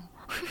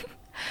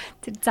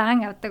 Тэр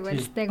заан авдаг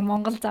байлтай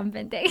Монгол зам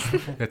байна те.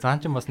 Тэгээ заан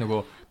ч бас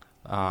нөгөө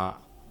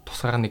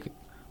тусгаар нэг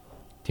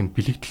тийм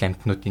бэлэгдэл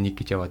амтнуудын нэг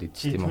гэж яваад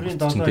идэв тийм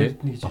Монгол чинь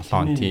тийм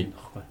 7 тийм.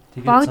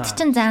 Богд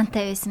чинь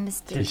заантай байсан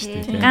биз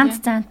дээ. Ганц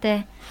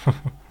заантай.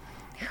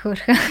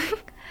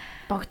 Хөөрхөн.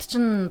 Богд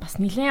чинь бас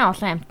нэлээд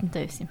олон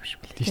амтантай байсан юм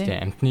шиг тийм шүү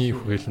дээ. Амтны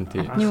хүрээлэн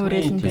тийм. Амтны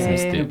хүрээлэн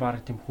тийм.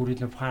 Бараг тийм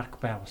хүрээлэн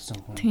парк байгуулсан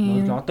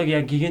хүн. Одоо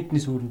яг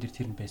гигантны суурин дээр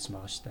тэр нь байсан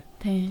байгаа шүү дээ.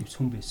 Тийм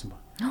сүм байсан ба.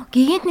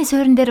 Гигантны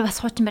суурин дээр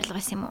бас хуучин барилга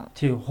байсан юм уу?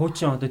 Тийм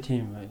хуучин одоо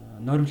тийм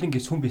норовлын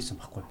гээ сүм байсан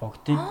байхгүй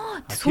богдын.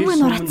 Сүмээ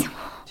нураацсан юм.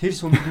 Тэр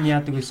сүмд нь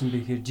яадаг байсан бэ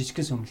гэхээр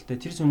жижигхэн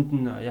сүмэлтэй. Тэр сүмд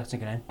нь яасан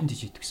гэхээр амтанд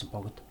иж идэх гэсэн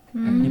богд.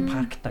 Амтны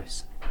парктай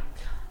байсан.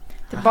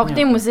 Тэр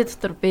богдын музей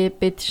дотор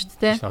бэд шүү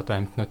дээ. Одоо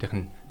амтнуудынх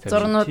нь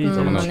зурнууд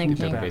нэг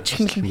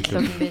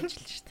чихмэлхлүүд байж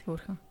л шүү дээ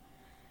хөөрхөн.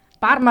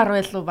 Бар мар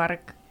байлуу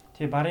баг.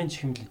 Тий барын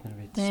чихмэлүүд нар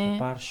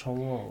байдаг. Бар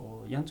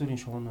шувуу янз бүрийн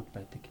шувуунууд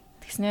байдаг.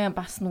 Тэгснээ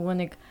бас нөгөө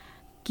нэг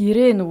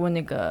гэрээ нөгөө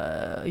нэг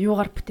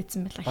юугаар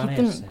бүтээсэн байла.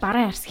 Хідэн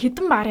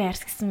барын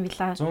арс гэсэн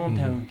байла.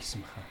 150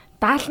 гэсэн баха.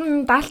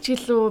 70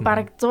 гэлүү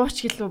баг 100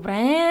 ч гэлүү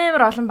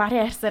амар олон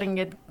барын арсаар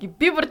ингээд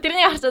би бүр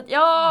тэрний харцаад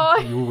ёо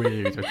юу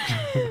вэ гэж бодчих.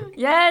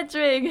 Яаж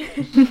вэ?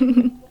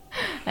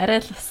 Арай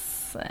л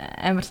бас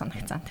амар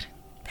санагцсан тэр.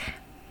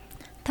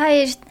 Та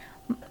эрт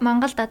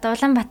Монголд одоо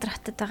Улаанбаатар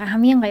хотод байгаа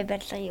хамгийн гоё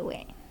барилга юу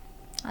вэ?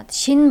 Одоо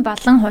шинэ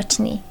болон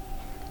хуучны.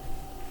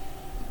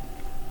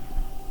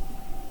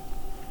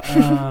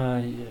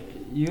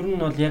 Ер нь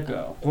бол яг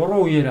 3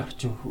 үеэр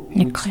авч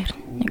би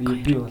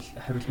бол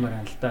хариулмаар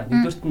байна л да.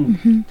 Нэгдүгürt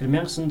нь тэр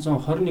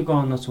 1921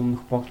 оноос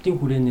өмнөх богдын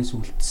хүрээнээс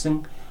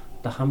үлдсэн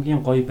одоо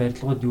хамгийн гоё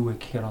барилгууд юу вэ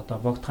гэхээр одоо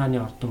Богд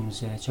хааны ордон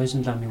музей,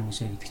 Чойсон ламын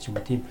музей гэдэг ч юм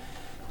уу тийм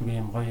нэг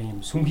юм гоё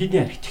юм сүм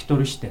хийдийн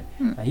архитектур шүү дээ.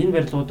 Энэ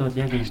барилгууд бол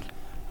яг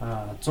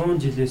 100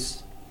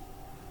 жилээс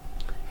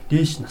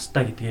дээш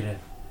настай гэдгээрээ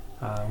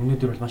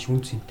өнөөдөр бол маш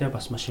үн цэнтэй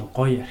бас маш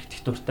гоё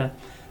архитектуртай.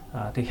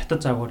 Тэгээ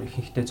хятад загвар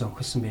ихэнхдээ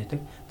зөнхөлсөн байдаг.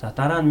 За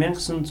дараа нь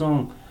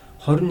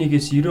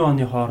 1921-ээс 90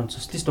 оны хооронд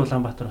социалист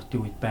Улаанбаатар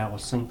хотын үед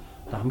байгуулсан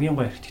хамгийн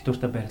гоё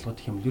архитектуртай барилгууд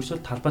гэх юм бол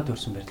ерөөсөө талбайд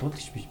өрсөн барилгууд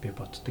гэж би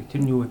боддог.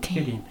 Тэр нь юу вэ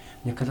гэхээр ийм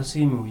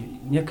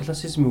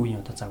неоклассизмын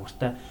үеийн одоо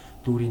загвартай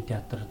дүүрийн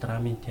театр,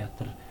 драмын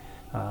театр,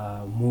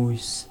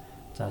 мүйс,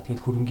 за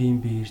тэгээд хөрөнгийн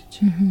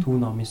бирж, төв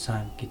номын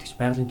сан гэдэг ч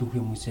байгалийн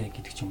түүхийн музей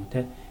гэдэг ч юм уу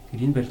те.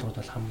 Тэгэхээр энэ барилгууд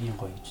бол хамгийн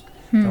гоё гэж.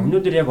 За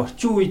өнөөдөр яг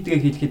орчин үеийгээ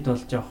хэлэхэд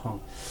бол жоохон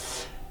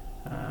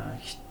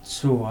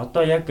хэцүү.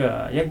 Одоо яг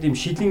тийм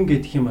шилэн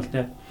гэдэг юм бол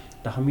те.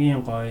 Одоо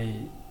хамгийн гоё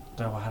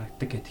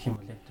харагддаг гэдэг юм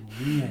бол яг тийм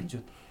юуны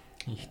хажууд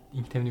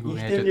инх тамиг үг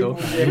хажууд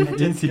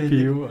NCP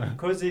юу?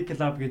 Cozy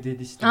Club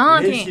гэдэг дээ шүү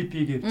дээ. NCP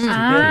гэдэг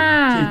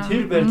чинь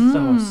тэр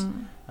барилгаа бас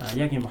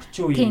яг юм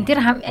орчин үеийн. Тийм тэр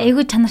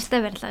айгүй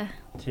чанартай барилга.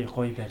 Тий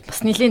гоё барилга.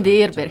 Бас нэлийн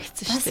дээр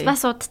баригдсан шүү дээ.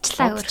 Бас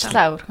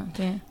удчлаа өөрхөн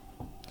тий.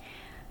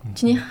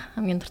 Чиний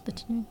хамгийн дуртай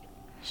чинь юу?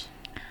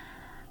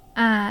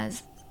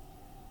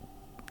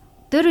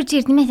 Дөрөв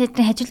жир нэмээд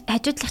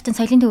хажуудлах чинь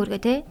соёлын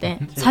төвөргөө тий.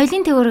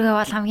 Соёлын төвөргөө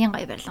бол хамгийн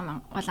гоё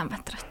барилга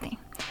Улаанбаатар хотын.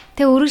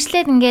 Тэгээ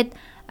үргэлжлээд ингээд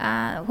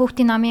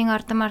хүүхдийн номын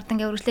ордон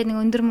ингээ үргэлжлээд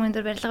нэг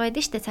өндөр барилга байдаг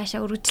шүү дээ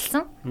цаашаа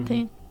үргэлжилсэн.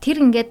 тэр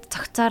ингээд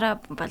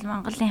цогцоороо бол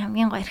Монголын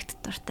хамгийн гоё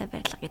архитектуртай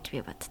барилга гэж би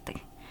боддог.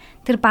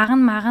 Тэр баг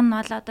нь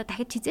бол одоо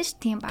дахиж хизээш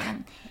тийм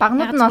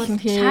багнууд нь олон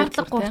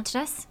шаардлагагүй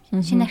учраас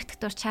шинэ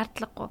архитектур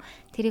шаардлагагүй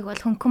тэрийг бол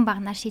хөнгөн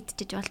багнаар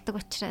шийдчихэж болдог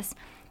учраас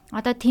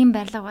одоо тийм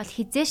барилга бол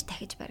хизээш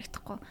дахиж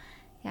баригдахгүй.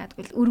 Яг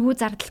тэгвэл өргүү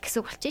зардал гэсэн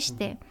үг болчих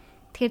штеп.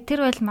 Тэгэхээр тэр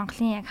бол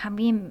Монголын яг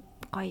хамгийн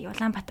гоё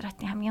Улаанбаатар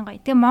хотын хамгийн гоё.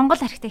 Тэгээ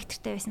Монгол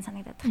архитектуртай байсан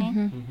санагдаад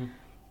байна.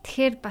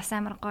 Тэгэхээр бас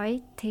амар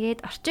гоё.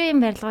 Тэгээд орчин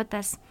үеийн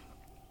барилгуудаас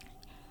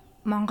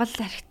Монгол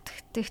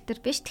архитектур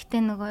биш.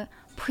 Гэхдээ нөгөө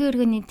бүхэн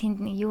өргөний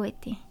тэнд нэг юу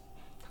байдیں۔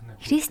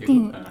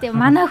 Христийн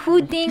манай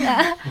хүүдийн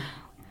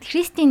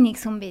Христийн нэг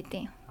сүм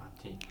байдیں۔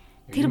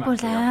 Тэр бүр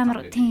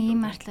амар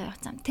тийм артлаа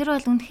явцсан. Тэр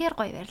бол үнэхээр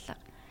гоё барилга.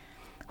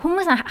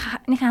 Хүмүүс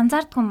нэг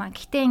анзаардгүй маа.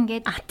 Гэтэ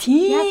ингээд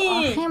яг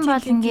орох юм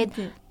бол ингээд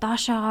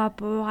доошоогоо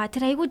буугаа.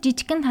 Тэр айгүй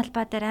жижигхэн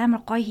талбай дээр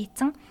амар гоё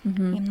хийцэн.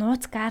 Ийм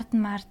нууц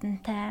гарден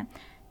мардентай.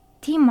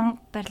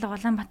 Тийм барилга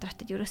Улаанбаатар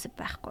хотод ерөөсөй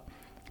байхгүй.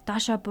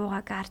 Доошоо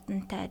буугаа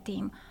гардентай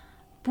тийм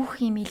бүх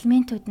ийм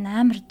элементүүд нь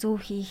амар зөв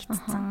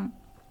хийгдсэн.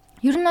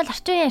 Ер нь бол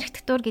орчин үеийн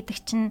архитектур гэдэг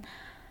чинь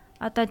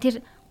одоо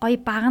тэр гоё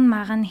баган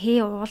маган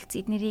хээ уулц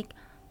эднэрийг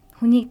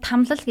хүнийг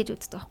тамлал гэж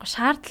үздэг байхгүй.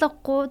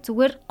 Шаардлагагүй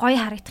зүгээр гоё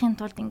харагдахын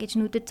тулд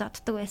ингэж нүдэд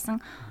зодддаг байсан.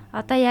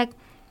 Одоо яг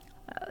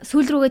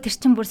сүүл рүүгээ тэр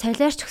чинь бүр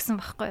солиорч өгсөн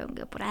байхгүй юу.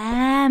 Ингээ бүр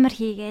амар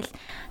хийгээл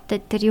одоо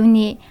тэр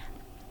юуны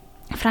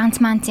Франц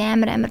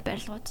Манцын амар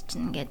барилгууд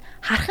чинь ингээд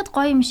харахад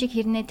гоё юм шиг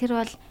хэрнээ тэр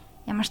бол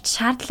ямар ч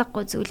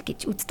шаардлагагүй зүйл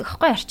гэж үздэг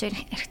байхгүй орчин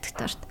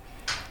архитектурт.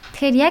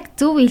 Тэгэхээр яг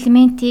зөв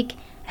элементийг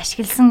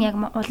ашигласан яг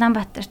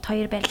Улаанбаатарт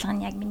хоёр барилга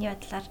нь яг миний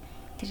бодлоор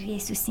тэр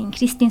Есүсийн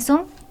Христийн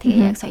сүм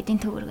тэгээ яг соёдын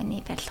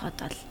төвөргөний барилгууд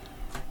бол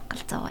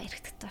галзуу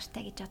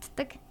архитектуртай гэж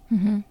боддог.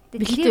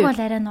 Тэгээд тэрийг бол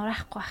арай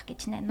нураахгүй байх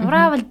гэж нэ.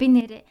 Нураавал би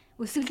нэрээ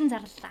өсөглөн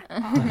зарлаа.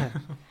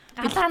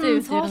 Галаан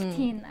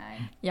суултын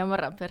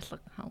ямар барилга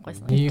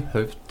хангайсан. Би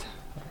хувьд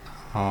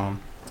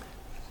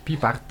би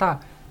багтаа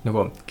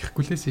нөгөө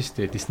Геркулес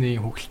шүү дээ.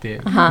 Диснейгийн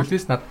хүүхэлтэй.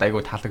 Геркулес надад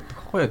айгүй таалагддаг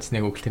байхгүй юу?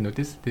 Диснейгийн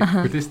хүүхэлтэнүүдээс.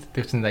 Геркулес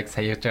тэр чинь яг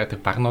сая ярьж байгаа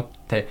тэр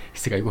багнуудтай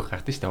хэсэг айгүй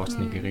гардаг шүү дээ.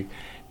 Хуучны гэрийг.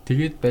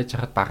 Тэгээд байж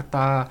хахад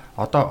багтаа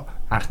одоо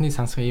анхны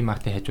сансгын ийм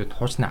артын хажууд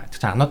хуучны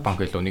анод банк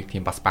байлуу нэг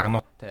тийм бас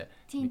багнуудтай.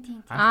 Тийм.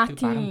 Тэр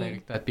баган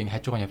баригдаад би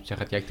хажуугаар явж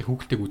байхад яг тэр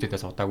хүүхэлтэйг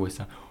үзээд удаагүй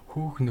байсан.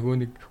 Хөөх нөгөө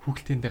нэг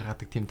хүүхэлтийн дээр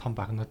гадаг тийм том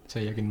багнууд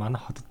цаа яг энэ манай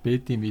хотод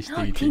бэд юм биш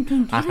үү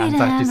гэдэг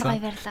анзаарч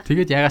байсан.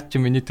 Тэгээд ягаад ч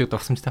миний тэр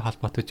дурсамжтай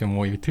холбоотой ч юм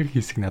уу тэр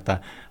хэсэг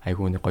надаа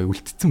айгүй нэг гоё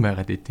үлдсэн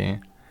байгаад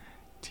идэв.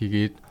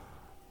 Тэгээд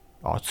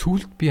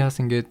сүүлд би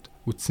бас ингээд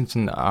үтсэн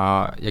чинь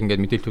яг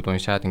ингээд мэдээлэлүүд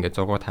уншаад ингээд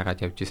зургууд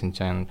хагаад явж исэн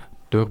чинь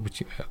дөг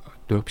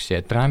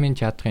бишээ драмын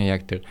театрын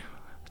яг тэр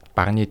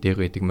багны дээр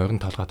байдаг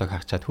морин толгойдог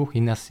харчаад хүүх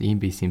энэс ийм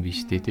байсан юм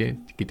биш үү те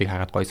гэдэг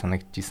хагаад гоё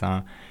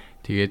санагдчихсан.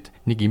 Тэгээд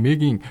нэг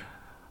эмээгийн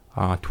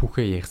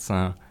түүхээ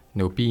ярьсан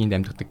нөгөө би энд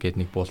амьдардаг гэдэг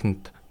нэг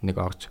буланд нэг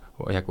орж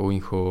яг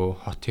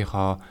өөрийнхөө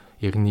хотынхоо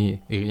иргэний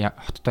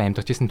хоттой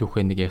амьдарч исэн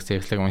түүхээ нэг ярьсан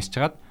ярьслыг уншиж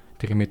хагаад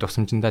тэр эмээ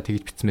дурсамжиндаа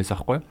тэгж битсмээс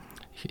аахгүй.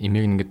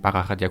 Эмээг ингээд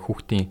бага хахад яг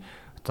хүүхдийн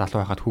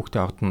залуу байхад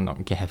хүүхдээ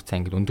ордонгийн хавцаа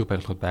ингээд өндөр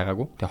барилгууд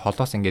байгаагүй. Тэгээ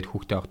холоос ингээд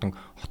хүүхдээ ордон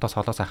хотоос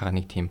холоос ахаа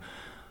нэг тийм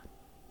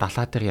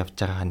далаа дээр явж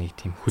байгаа нэг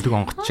тийм хөлөг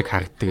онгоц шиг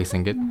харагддаг гэсэн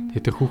ингээд.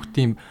 Тэр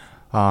хүүхдийн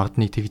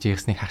ордныг тэгж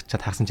ярьсныг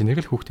харсан чинь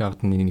нэрэл хүүхдийн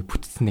ордны нэг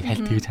бүтцэн нэг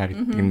хальт тэгж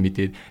харагддаг нь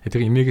мэдээд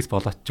тэр эмээгээс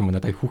болоод ч юм уу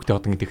надад хүүхдийн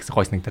ордон гэдэг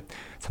гой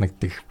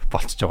санагддаг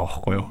болчихж байгаа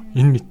байхгүй юу.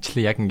 Энэ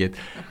мэдчлээ яг ингээд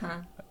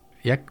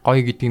яг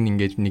гоё гэдэг нь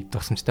ингээд нэг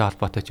тусамжтай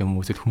холбоотой ч юм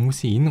уу эсвэл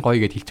хүмүүсийн энэ гоё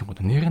гэж хэлчихэнгууд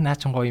нэр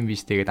наачин гоё юм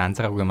биш тэгээд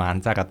анзаараагүй юм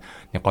анзаараад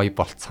нэг гоё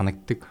болт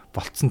санагддаг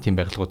болцсон тийм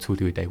барилгууд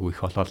сүүлийн үед айгүй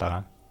их болоо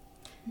байгаа.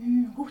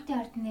 Хүүхдийн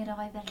ордон нэрээ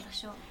гоё барилга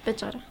шүү. Бэж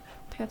гараа.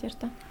 Тэгэхээр яар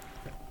та.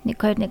 1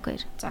 2 1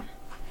 2. За.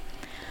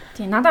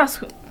 Тийм надад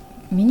бас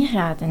минийх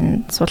яагаад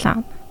энэ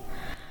сулаа.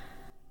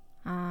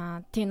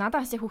 Тийм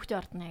надад бас хүүхдийн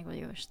ордон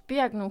айгүй юу шүү. Би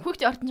яг нөх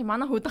хүүхдийн ордон чи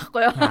манай хүүд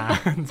байхгүй юу?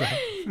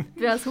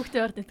 Би бас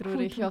хүүхдийн ордон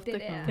төрөөр их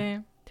явдаг.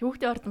 Тийм.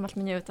 Хүүхдийн ордон бол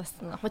миний хувьд бас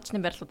хуучны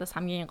барилгуудаас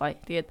хамгийн гоё.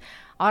 Тэгээд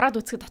ороод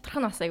үзэхэд доторх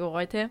нь бас айгүй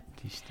гоё тий.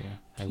 Тийм шүү дээ.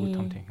 Айгүй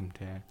том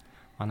танхимтай.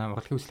 Манай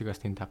урлагийн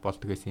үйлчлэгээс тийм тав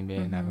болдог гэсэн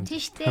юм байна. Тийм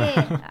шүү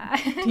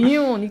дээ.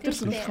 Тийм үү нэгдүгээр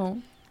сургууль.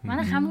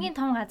 Манай хамгийн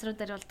том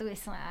газруудаар болдог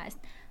байсан.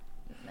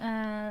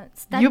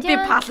 Стадион UP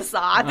Palace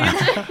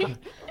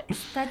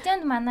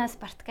Стадионд манай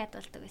Спартакиад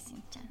болдог байсан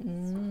юм чинь.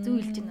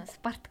 Зүүлж байна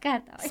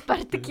Спартакиад.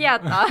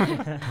 Спартакиад.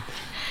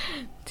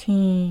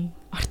 Тийм.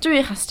 Орчин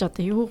үеийнхаас ч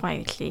одоо юу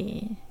гоё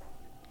вэ?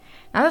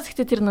 Надад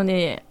гэхдээ тэр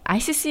нүний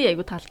ICC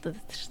айгу таалдаад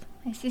байдаг шүү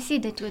дээ. ICC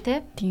дэжгүй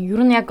те? Тийм,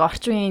 ер нь яг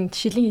орчин үеийн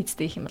шилэн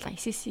хийцтэй юм бол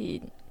ICC.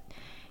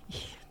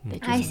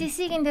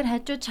 ICC-гийн дээр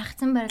хажууд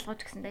шахацсан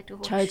барилгууд гэсэн дэжгүй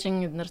хөө.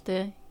 Чойжин эднэр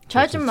те.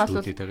 Чойжин бол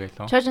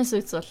Чойжин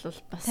сүйц бол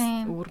бас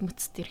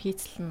өвөрмөц тэр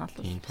хийцэл нь бол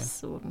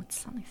бас өвөрмөц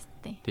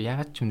санагдтыг. Тэг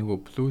ягаад ч нөгөө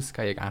Blue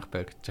Sky-ыг анх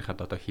баригдаж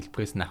хахад одоо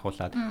хэлбэрээс нь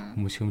ахуулаад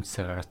хүмүүс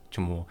шүмжсээр гараад ч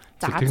юм уу.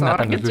 Тэр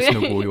надад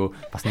нөлөөсөн үгүй юу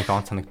бас нэг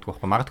он санагддаг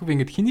байхгүй. Магадгүй би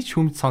ингээд хэний ч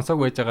шүмж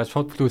сонсоог байж байгаа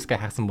шууд Blue Sky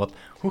харсан бол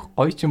хөх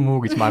гоё ч юм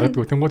уу гэж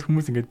маргадгүй. Тэнгууд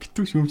хүмүүс ингээд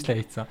битүү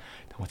шүмжлээ хийцэн.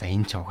 Тэгвэл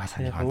энэ ч угаа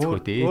саний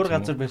ганцгүй дээ. Өөр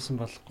газар барьсан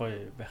бол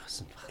гоё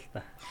байхсан баг л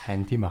та.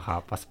 Харин тийм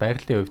аха бас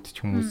байгалийн хувьд ч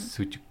хүмүүс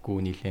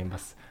сүжиггүй нилээн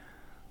бас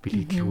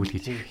бэлгэлгүүл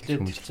гэж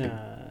хүмүүс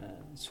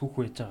сүх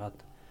байж байгаад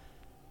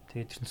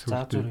тэгээд тэр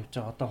зааж явж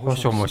байгаа одоо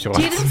хоошоо моошоо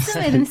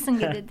жирэмсэн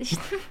гэдэг дээ шүү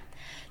дээ.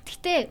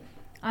 Гэхдээ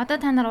одоо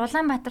та нар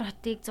Улаанбаатар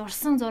хотыг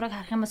зурсан зураг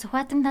харах юм бол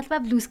Сүхбаатарын талбай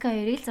Blue Sky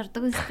хоёрыг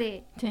зурдаг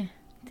үстэй. Тийм.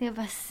 Тэгээ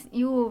бас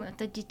юу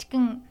одоо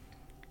жижигхэн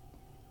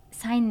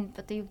сайн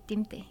одоо юу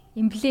гэмтэй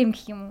эмблем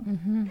гэх юм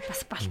уу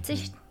бас болцсон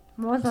шүү дээ.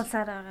 Муул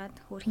улсаар агаад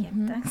хөөх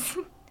юмтаа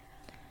гэсэн.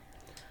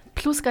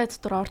 Blue Sky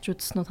дотор орж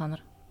үзсэн үү та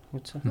нар?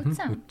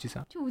 үзсэн.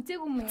 Чи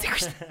үзээгүй юм уу? Үзээгүй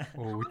шүү дээ.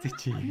 Оо үзээ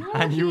чи.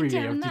 Юу явж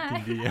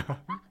идэв би.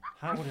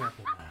 Хаагур яа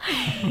бэ?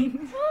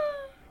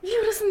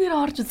 Юурээс нэр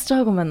орж үзэж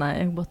байгаагүй байна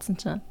яг бодсон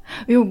чинь.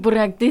 Юу бүр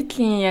яг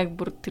дээдлийн яг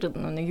бүр тэр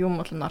нэг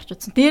юм бол нь орж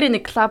үзсэн. Дээр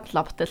нэг клуб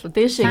лобтой л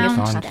дээшээ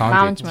ингэж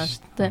лаунж маш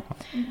тээ.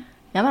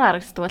 Ямар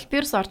харагддаг бол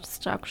бирс орж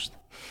үзэж байгаагүй шүү дээ.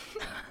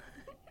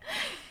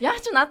 Яг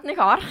ч над нэг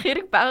орох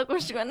хэрэг байгаагүй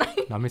шиг байна.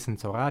 Намын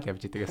цугаад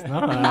явж идэгээс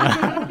нөө.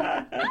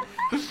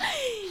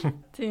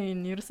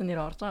 Тийм юурээс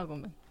нэр орж байгаагүй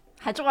юм байна.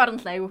 Хажуугаар нь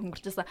л аягүй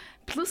хөнгөрчөөсөн.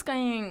 Blue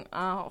Sky-ын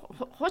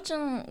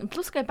хуучин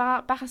Blue Sky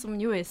байхаас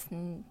өмнө юу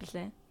байсан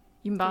блэ?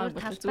 Юм баг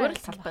зүгээр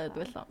л талбай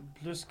байдаг л.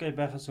 Blue Sky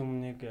байхаас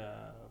өмнө нэг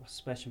бас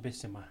байшин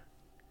байсан юм аа.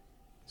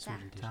 За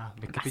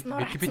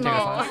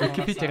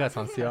Википедиагаа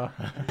сонсё.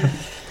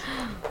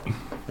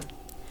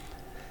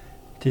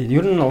 Тийм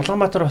ер нь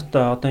Улаанбаатар хот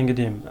одоо ингээд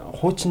юм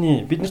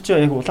хуучны бид нар ч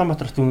яг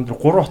Улаанбаатар хот өнөөдөр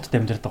 3 хотод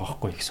амьдардаг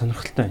байгаа байхгүй их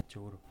сонирхолтой байна ч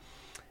өөрөө.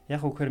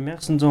 Яг үхээр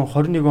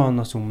 1921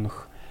 оноос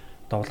өмнөх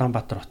одоо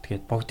Улаанбаатар хот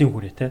гээд богдын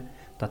хүрээ те.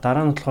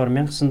 Дараа нь болохоор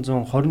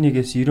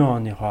 1921-ээс 90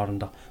 оны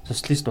хооронд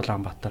социалист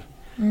Улаанбаатар.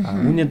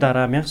 Үүний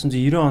дараа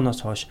 1990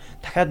 оноос хойш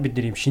дахиад бид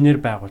нар юм шинээр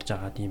байгуулж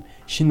агаад юм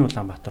шинэ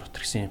Улаанбаатар хот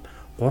гэсэн юм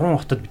 3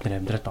 хотод бид нар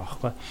амьдраад байгаа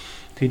байхгүй.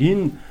 Тэгэхээр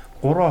энэ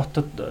 3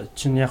 хотод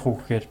чинь яг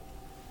үгээр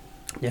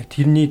яг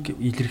тэрнийг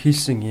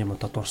илэрхийлсэн юм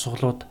одоо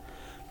дурсгалууд,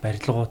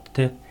 барилгууд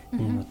те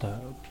ийм одоо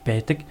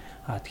байдаг.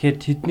 Тэгэхээр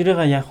тэднэрийг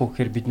яах вэ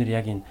гэхээр бид нар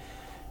яг энэ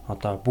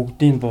одоо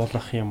бүгдийг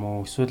буулгах юм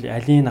уу эсвэл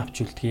алийг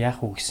авч үлдэх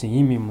яах вэ гэсэн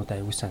ийм юмуд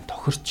аягүй сайн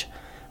тохирч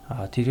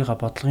тэрийг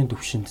бодлогын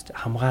төвшөнд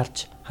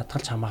хамгаалж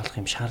хадгалж хамгаалах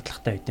юм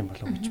шаардлагатай байт юм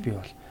болов уу гэж би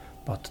бол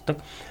боддог.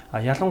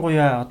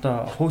 Ялангуяа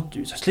одоо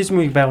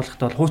социализмыг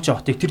байгуулахдаа бол хуучин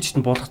хотыг тэр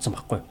чигт нь буулгацсан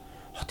байхгүй.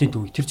 Хотын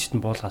төвийг тэр чигт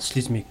нь буулгаад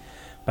социализмыг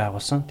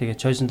байгуулсан.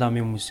 Тэгээ Чойсон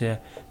ламын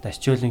хүмүүсээ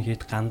Дасчолын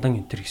хэд гандан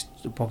энтер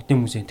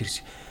богдын музей энтер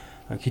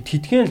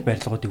хэдхэн л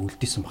барилгуудыг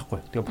үлдээсэн байхгүй.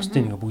 Тэгээ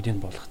бусдын нэг бүгдийг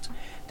нь болгоцсон.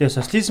 Тэгээ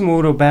социализм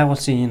өөрөө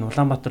байгуулсан энэ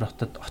Улаанбаатар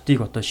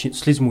хотыг одоо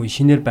социализм үеийн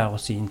шинээр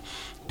байгуулсан энэ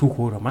түүх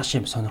өөрөө маш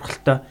юм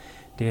сонирхолтой.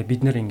 Тэгээ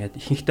бид нэр ингээд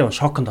ихэнхдээ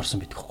шоконд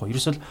орсон байдаг байхгүй.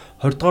 Ерөөсөл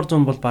 20 дугаар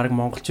зуун бол баг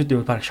монголчууд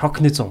баг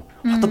шокны зуун.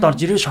 Хотод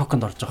орж ирээ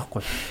шоконд орж байгаа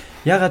байхгүй.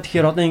 Ягаад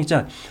тэгэхээр одоо ингэж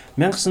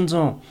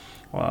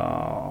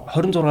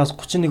 1926-аас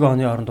 31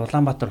 оны хооронд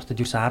Улаанбаатар хотод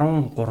ерөөс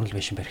 13 л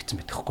байшин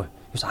баригдсан байдаг байхгүй.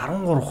 Ерөөс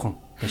 13хан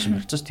байшин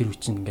баригдсан. Тэр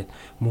үчин ингээд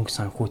мөнгө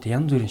санхүүд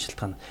янз бүрийн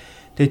шалтгаан.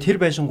 Тэгээ тэр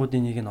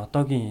байшингуудын нэг нь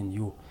одоогийн энэ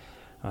юу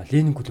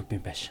Ленин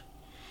клубын байшин.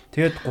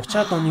 Тэгээд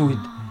 30-аад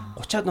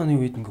оны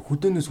үед ингээд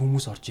хөдөөнөөс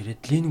хүмүүс орж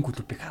ирээд Ленин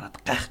клубыг хараад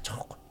гайхаж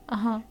байгаа байхгүй.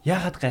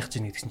 Яагаад гайхаж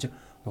байна гэдгсэн чинь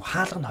нөгөө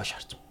хаалга нь хойш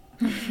харсан.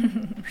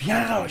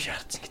 Яагаад хойш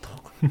харсан гэдэг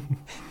байхгүй.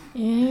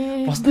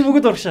 Босны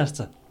бүгд урагш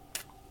харсан.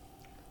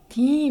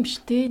 Тийм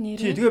штэ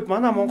нэрээ. Тэгээ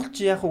манай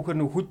монголчин яах вэ гэхээр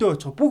нөгөө хөдөө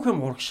очих бүх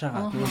юм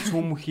урагшаагаад нөгөө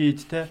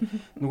сүмхийд те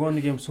нөгөө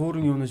нэг юм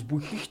суурин юунаас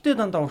бүх ихтэй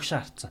дандаа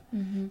урагшаа харсан.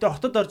 Тэгээ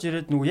хотод орж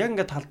ирээд нөгөө яг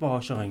ингээд талбай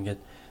хоошоо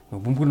ингээд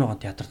нөгөө бөмбөрнөөгөө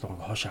театр руу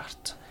ингээд хоошоо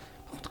харсан.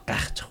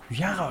 Гайхаж байгаа.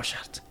 Яагаад хоошоо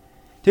харсан.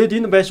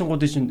 Тэгэд энэ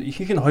байшингуудын чинь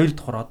ихэнх нь 2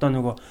 давхар одоо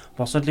нөгөө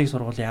босрлыг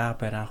сургууль яа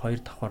бараа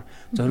 2 давхар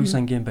зориг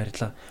сангийн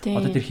барилга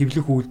одоо тэр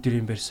хэвлэх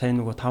үйлдвэрийн барь сайн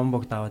нөгөө 5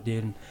 бог даваа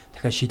дээр нь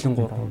дахиад шилэн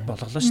 3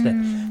 болголоо штэ.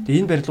 Тэгээ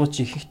энэ барилгууд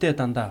чинь ихэнхдээ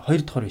дандаа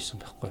 2 давхар байсан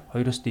байхгүй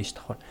 2-оос дээш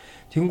давхар.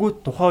 Тэнгүүд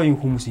тухайн үеийн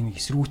хүмүүс энийг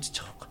эсэргүүцэж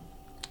байгаа байхгүй.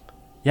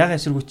 Яагаад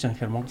эсэргүүцэж байгаа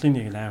гэхээр Монголын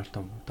нэг амар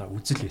том одоо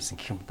үзэл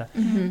байсан гэх юм да.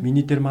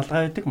 Миний дээр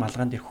малгай байдаг,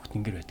 малгаан дээр хөх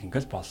тэнгэр байдаг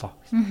ингээл болоо.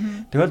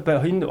 Тэгэл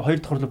 2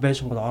 давхар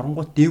байшингууд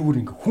оронгууд дээгүүр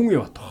ингээ хүн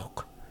яваад байгаа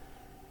байхгүй.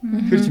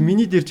 Тэгэхээр чи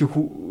миний дээр чи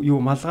юу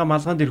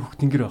малгаан дээр хөх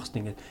тэнгэр байх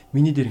хэвээр ингээд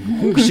миний дээр ингээд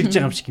хүн гიშгэж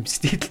байгаа юм шиг юм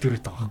сэтгэл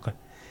төрөөд байгаа байхгүй.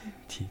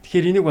 Тий.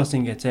 Тэгэхээр энийг бас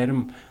ингээд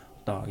зарим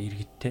одоо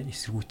иргэдтэй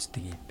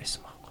эсэргүүцдэг юм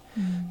байсан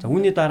байхгүй. За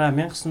үүний дараа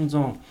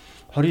 1929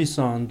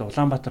 онд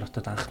Улаанбаатар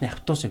хотод анхны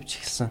автобус явж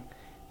эхэлсэн.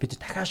 Бид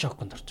дахиад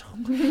шоконд орж байгаа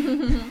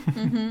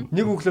байхгүй.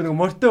 Нэг өглөө нэг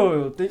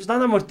мортой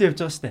дана мортой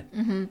явж байгаа штэ.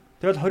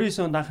 Тэгэл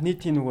 29 онд анх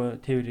нийтийн нөгөө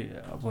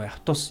тээвэр буюу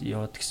автобус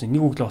яваад гисэн.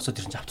 Нэг өглөө босоод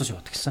ирсэн автобус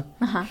яваад гисэн.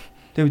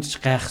 Тэгээд бид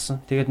ч гайхсан.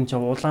 Тэгээд энэ чинь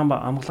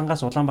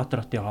Амгалангаас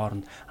Улаанбаатар хотын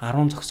хооронд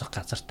 10 зогсох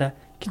газартай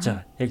гэж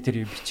байгаа. Яг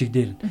тэр бичиг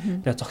дээр нь.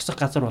 Тэгээд зогсох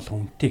газар бол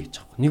үнэтэй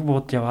гэж байгаа. Нэг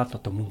буудал яваад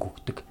одоо мөнгө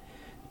өгдөг.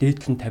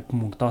 Дээдл нь 50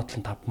 мөнгө, доотлол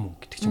нь 5 мөнгө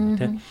гэдэг ч юм уу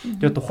те.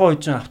 Тэгээд тухайн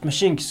үед чинь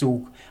автомашин гэсэн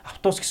үг,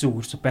 автобус гэсэн үг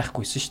ерөөсөй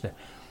байхгүйсэн шүү дээ.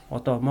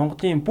 Одоо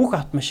Монголын бүх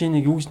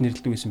автомашиныг юу гэж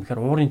нэрлэдэг байсан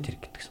бэхээр уурын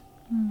тэрэг гэдэгсэн.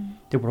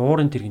 Тэгээд бүр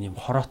уурын тэрэг юм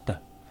хороотой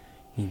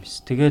юм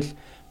эс. Тэгэл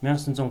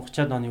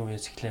 1930-аад оны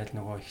үеэс эхлээд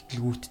нөгөө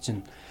ихтлгүүт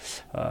чинь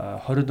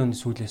 20-ад оны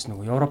сүүлээс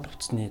нөгөө Европ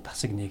хувцсны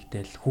тасаг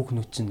нэгдэл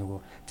хүүхнүүд чинь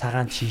нөгөө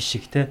цагаан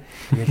чийшиг те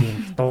тэгэл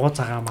юм дугуй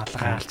цагаан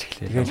малгай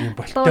тэгэл юм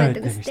болтой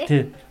байдаг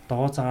те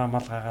дугуй цагаан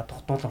малгайгаа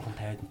тухтууланхан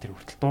тавиад энэ төр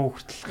хүртэл дуу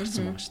хүртэл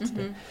гарсан байгаа шүү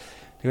дээ.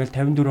 Тэгэл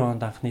 54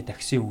 онд анхны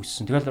такси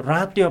үүссэн. Тэгэл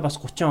радио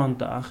бас 30 онд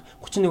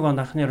 31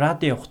 онд анхны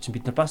радио явах чинь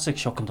бид нар бас их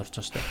шоконд орж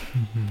байгаа шүү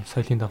дээ.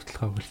 Соёлын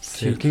давталгаа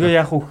үлдсэн.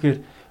 Тэгээ яах вэ гэхээр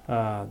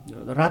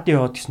радио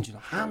яваад гэсэн чинь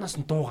хаанаас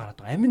нь дуу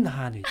гараад байгаа. Амин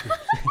хаана гэдэг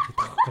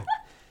байхгүй.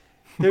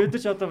 Тэгээ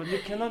бид ч одоо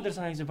нэг кинон дээр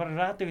санаа гэж баг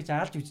радио гэж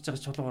аалж үзэж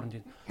байгаа чулуугаар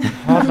нь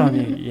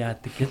хоолооны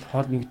яадаг гэл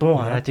хоол нэг дуу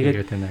гараад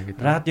тэгээд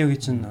радиогийн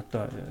чинь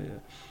одоо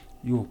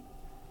юу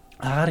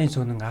агаарын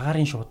сөнөн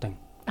агаарын шуудан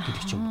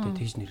гэдэг ч юм уу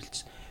тэгж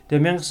нэрлэлсэн.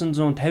 Тэгээ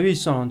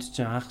 1959 онд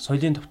чинь анх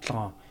соёлын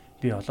товтлогоо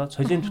бий болоод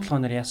соёлын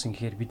товтлогооноор яасан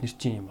гэхээр бид нар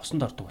чинь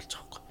усанд ордог болж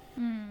байгаа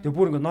байхгүй. Тэгээ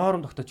бүр ингээ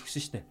ноором тогтоож өгсөн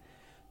шүү дээ.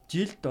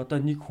 Жилд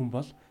одоо нэг хүн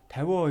бол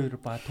 52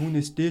 ба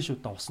түүнээс дээш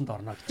удаа усанд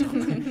орно гэж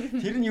байгаа юм.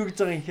 Тэр нь юу гэж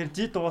байгаа юм гэхээр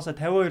жид угаасаа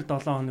 52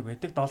 7 хоног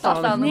байдаг. 7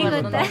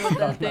 хоног.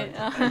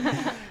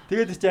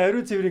 Тэгээд чи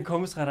ариун цэврийн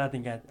комс гараад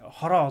ингээд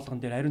хороо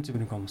олгон дээр ариун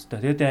цэврийн комстой.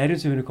 Тэгээд ариун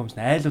цэврийн комс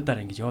нь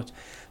айлуудаар ингэж явж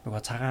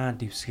нөгөө цагаан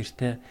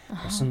дэвсгэртэй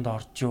усанд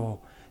орж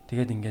юу.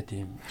 Тэгээд ингээд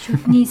ийм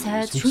шүдний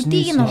сайд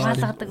шүдийг нь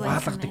угаалгадаг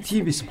байсан.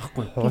 Тийм байсан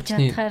байхгүй.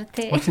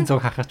 Хуучны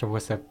зураг харахаач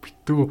угаасаа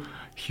битүү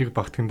хэр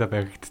багтганда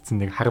баригдсан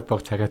нэг хар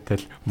баг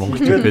цагаатай л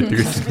монголчууд байдаг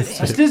гэсэн.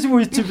 Социализм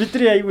үед чи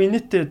бидний аюу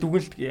инээдтэй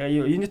дүгнэлт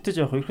инээдтэй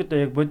жоох ерөөхдөө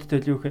яг бодит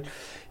байлгүй гэхээр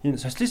энэ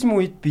социализм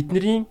үед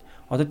бидний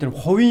одоо тэр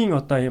хувийн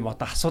одоо ийм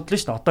одоо асуудал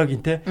шүү дээ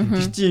одоогийн те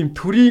тэр чинь ийм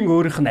төрийн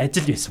өөрийнх нь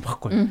ажил байсан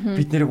байхгүй.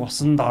 Бид нэрийг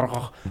усанд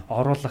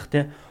оруулах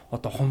те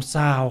одоо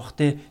хумсаа авах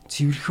те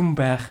цэвэрхэн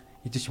байх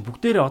эдгээр чинь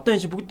бүгдээрээ одоо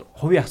энэ чинь бүгд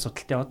хувийн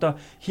асуудалтай. Одоо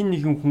хин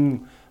нэгэн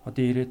хүн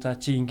одоо ирээ за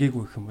чи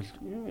ингээгүй гэх юм бол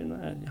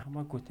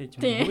хамаагүй те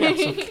хувийн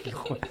асуудал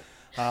гэхгүй.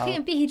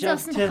 Тийм би хийсэн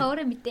усан дахиад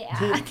өөрөө мэдээ.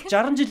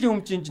 60 жилийн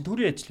өмнө чинь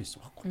төрийн ажил байсан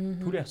байхгүй.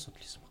 Төрийн асуудал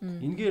байсан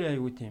байхгүй. Ингээр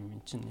аягүй тийм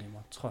энэ чинь юм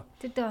онцгой.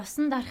 Тэр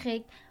усанд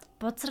орохыг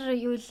бузар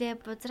юу лээ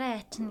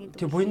бузраа ячна гэдэг.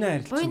 Тэг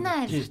буйнаа арилж.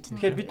 Буйнаа арилж.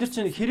 Тэгэхээр бид нар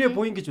чинь хэрэг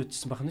буйн гэж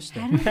үзсэн байна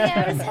шүү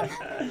дээ.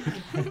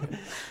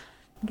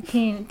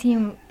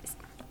 Тийм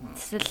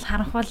эсвэл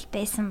харанхуул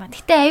байсан ба.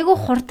 Гэтэ айгүй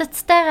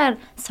хурдцтайгаар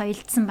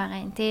соёлдсон байгаа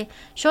юм тий.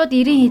 Шууд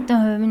 90 хэдэн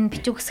хувь нь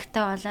бичиг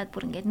үсгтэй болоод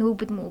бүр ингээд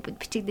нүүбд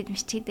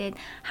бичигдээд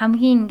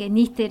хамгийн ингээд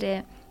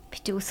нийтээр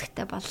бичиг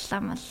үсгтэй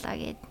боллоо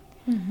гэд.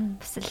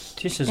 Бас л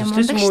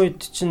социализм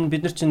үед чинь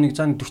бид нар чинь нэг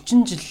зан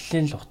 40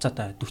 жилийн л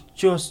хугацаатай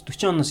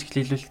 40 оноос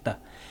эхлэв л та.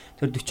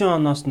 Тэр 40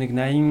 оноос нэг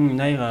 80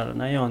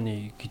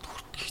 оны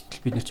гэтэл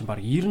бид нар чинь баг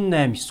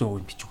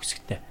 98-9% бичиг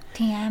үсгтэй.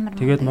 Тийм амар.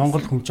 Тэгээд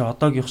Монгол хүн чинь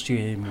одоогийнх шиг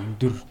ийм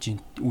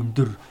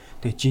өндөр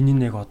тэгээд жинийн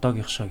нэг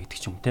одоогийнх шиг гэдэг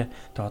ч юм те.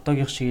 Тэгээд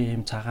одоогийнх шиг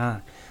ийм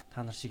цагаан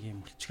та нар шиг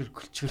ийм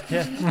гөлчгөр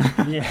те.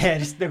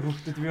 Хайрстай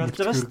хүүхдүүд бий болж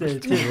байгаа шүү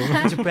дээ.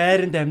 Тийм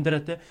байранд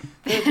амьдраа те.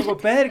 Тэгээд нөгөө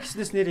байр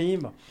гэснээс нэр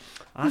ийм ба.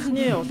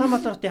 Анхны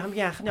Улаанбаатарын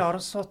хамгийн анхны орон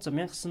сууц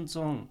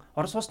 1900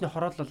 орон сууцны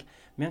хороолол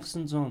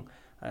 1958-аас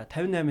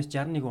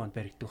 61 онд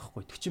баригддаг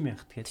байхгүй 40,000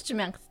 тэгээд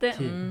 40,000 те.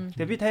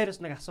 Тэгээ би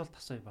таяраас нэг асуулт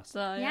асууя бас.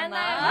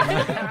 Яна.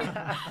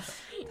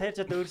 Таяр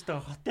чад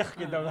өөрөөсөө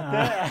хотынх гэдэг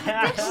байгаа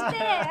те.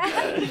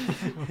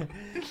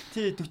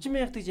 Тий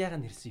 40,000 гэж яагаад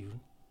нэрсэн юу?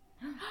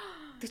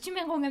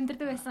 40,000 хүн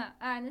амьдардаг байсан.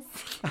 40,000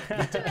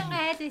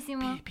 айл байсан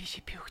юм уу? Би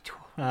өгч.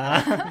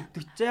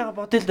 40 яага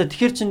бодъё л да.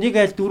 Тэгэхээр чи нэг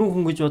айл 4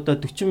 хүн гэж бодоо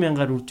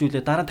 40,000-аар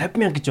үржүүлээ. Дараа нь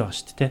 50,000 гэж байгаа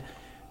шүү дээ те.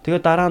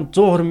 Тэгээ дараа нь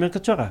 120,000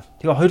 гэж байгаа.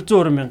 Тэгээ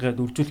 220,000-аар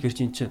үржүүлэхээр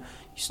чинь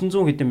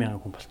 900 хэдэн мянган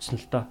хүн болчихсон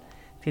л доо.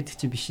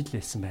 Тэгэхээр чи биш л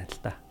байсан байна л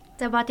да.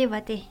 За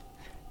боди.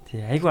 Тий,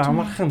 айгу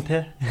амархан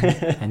те.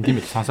 Андим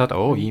сонсоод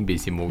ийм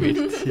байсан юм уу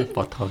гэж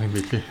бодохоор юм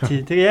билээ.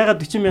 Тий, тэгээ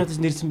ягаад 40,000 гэж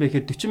нэрсэн бэ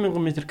гэхээр 40,000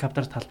 м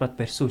квадрат талбайд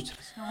барьсан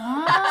учраас.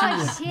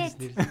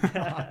 Shit.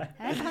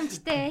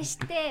 Ойлгомжтой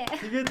штэ.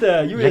 Тэгээд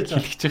юу яаж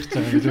хэлчих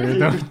байгаа гэж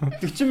байна.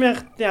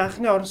 40,000-ийн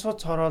анхны орон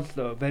сууц хороол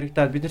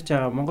баригдаад бид нар ч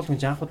Монгол хүн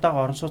анх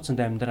удаага орон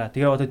сууцанд амьдраа.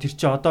 Тэгээ одоо тэр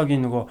чи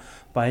одоогийн нөгөө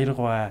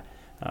Баяргаваа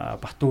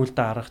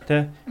Батүлдэ арга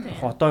те.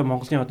 Одоо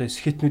Монголын одоо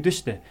скетнүүд нь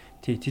штэ.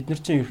 Тий, тэд нар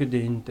чинь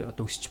ерөөдөө энд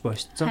одоо өсч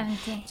боёцсон.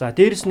 За,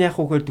 дээрэс нь яг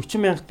үгээр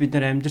 40,000-д бид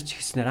нар амьдарч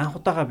ихснээр анх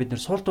удаага бид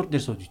нар суултуур дээр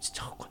сууж үзэж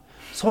байгаа байхгүй.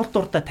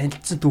 Суултууртаа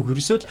танилцсан түүх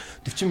ерөөсөө л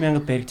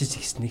 40,000-д баригдаж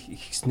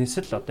ихснээс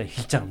л одоо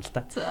эхэлж байгаа юм л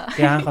да.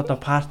 Тэгээ анх одоо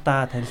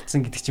парта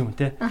танилцсан гэдэг ч юм уу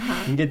те.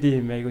 Ингээд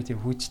ийм айгуу тийм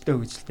хүчтэй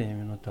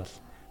юмнууд бол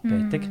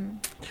байдаг.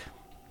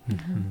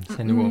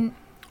 Сайн нөгөө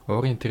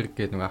уурын тэрэг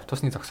гэдэг нөгөө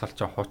автобусны зогсоолч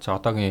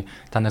хуучаа одоогийн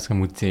Танасгийн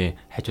музейн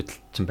хажууд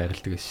чинь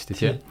байрладаг гэсэн шүү дээ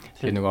тий.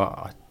 Тэгээ нөгөө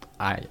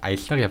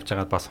аяллаар явж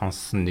байгаад бас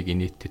сонссон нэг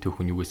инээдтэй түүх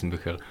нь юу гэсэн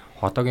бэхээр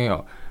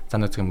одоогийн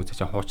Танасгийн музей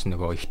чинь хууч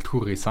нөгөө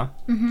ихтлхүүр байсан.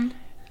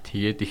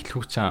 Тэгээд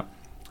ихтлхүүр чинь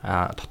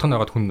дотор нь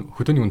ороод хүн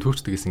хөдөөний хүн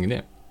төрчдөг гэсэн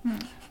гинэ.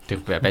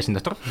 Тэр байшин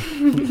дотор.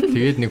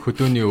 Тэгээд нэг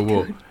хөдөөний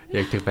өвөө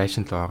яг тэр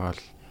байшинд л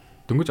ороод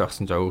дөнгөж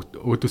орсон жаа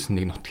өөдөөс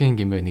нэг нутгийн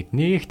гимээр нэг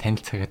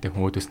танилцаагаад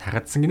хүн өөдөөс нь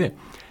хараадсан гинэ.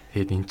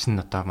 Тэгээд эн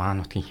чинь одоо маа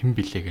нутгийн хэн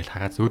билээ гэж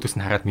хараад өөдөөс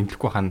нь хараад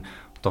мэдлэхгүй хан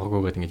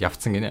дургуугаад ингэж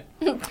явцсан гинэ.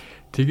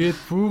 Тэгээд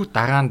бүр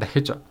дараа нь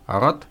дахиж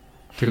ороод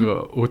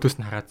тэр өөдөөс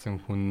нь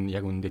хараадсан хүн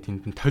яг үндэ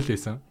тэнд нь тол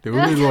байсан. Тэгээ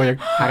өөрийгөө яг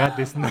хараад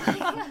байсан.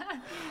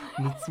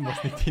 Мэдсэн бас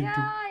нэг тийм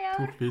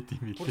түүх байт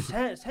юм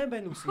билээ. Сайн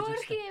байна уу гэсэн.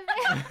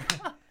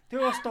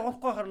 Тэгээ бас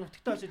доорохгүй хахаар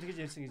нутагтаа очиж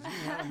тэгж ярьсан гэж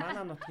яа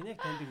манай нутг нэг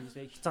танд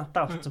их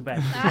цантаа болцсон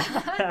байна.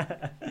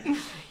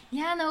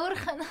 Яна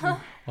өөрх нь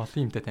олон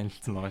юмтай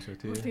танилцсан байгаа шүү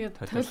тий.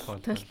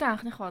 Толтой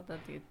анхныхоо удаа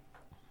тэгээд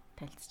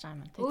танилцж байгаа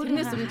юм.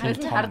 Тэрнээс өмнө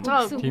толь харж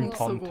байгаа тийм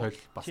том толь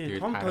бас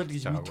тэгээд том толь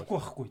гэж мэдэхгүй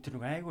байхгүй. Тэр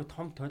нэг айгүй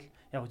том толь.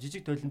 Яг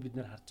жижиг толь нь бид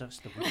нэр харж байгаа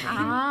шүү дээ.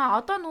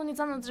 Одоо нүуний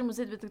зан ундрын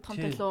мөсөд байдаг том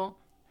толь уу?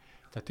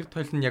 За тэр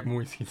толь нь яг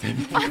муу хэсгийг сайн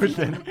мэдэхгүй л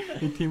байна.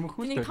 Тийм их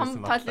хүлтэй байсан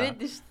байна. Том толь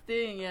байдаг шүү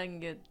дээ. Яг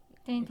ингээд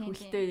тийм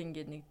хүлтэй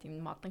ингээд нэг тийм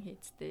модон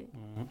хийцтэй.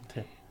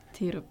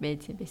 Тэр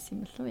байсан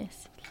юм болов уу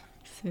яасан бэл.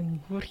 Гэсэн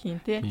хөөрхийн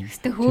те.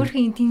 Өстө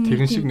хөөрхийн тийм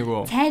тэр шиг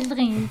нөгөө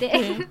цайлгын юм те.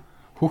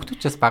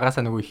 Хүүхдүүчээс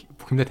багасаа нөгөө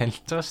бүх юмдаа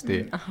танилцж байгаа шүү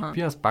дээ.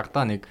 Би бас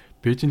багадаа нэг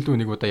Бээжин лүү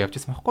нэг удаа явж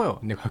исэн байхгүй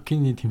юу? Нэг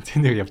хоккейний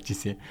тэмцээнээр явж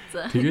исэн.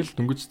 Тэгэл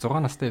дөнгөж 6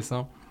 настай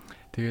байсан.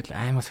 Тэгэл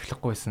аймаас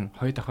эхлэхгүй байсан.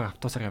 Хоёр давхар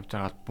автобусаар явж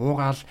байгаа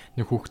буугаал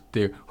нэг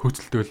хүүхдтэй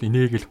хөөцөлтөөл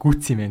инээгээл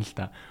гүйтсэн юм байна л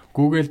да.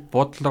 Гүүгээл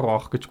бодлоор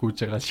оох гэж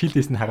гүйж байгаа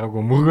шилээс нь хараагүй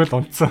мөргөөл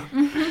унтсан.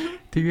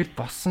 Тэгэл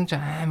боссон ч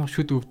аймаг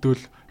шүд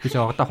өвдөөл гэж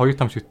оогда 2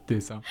 том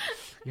шүдтэй байсан.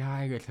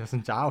 Яа гэж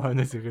хэлсэн ч аав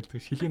хойноос ирээд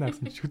шилийн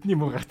авсан шүдний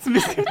мөр гарцсан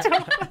байсан гэж.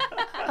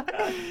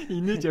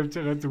 Инээж явж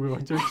байгаа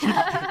зүгээр очиж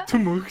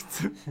түм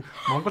өгцөн.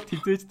 Монголд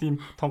хизээж тийм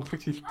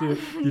тонголох шилтэй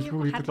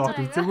дэлгүүр хийдэг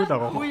аваад үзээгүй л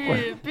байгаа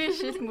байхгүй. Би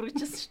шил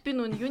мөрөгчсөн шүү. Би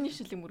нүг юуны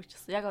шилийг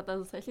мөрөгчсөн. Яг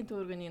одоо соёлын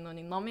төвөргөний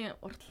нүг номын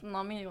уртл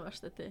номын юу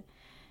шүү дээ.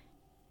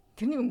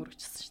 Тэрнийг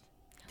мөрөгчсөн шүү.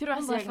 Тэр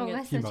бас яг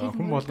тийм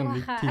хүн болгоно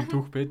нэг тийм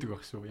түүх байдаг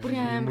байх шүү. Бүр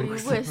амар юу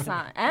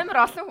байсан. Амар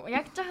олон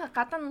яг жаа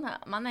гадаа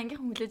манай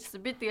ангийнхан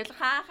хүлээжсэн. Би тэгэл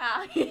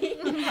хаа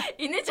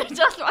инээж явж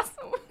байгаа бас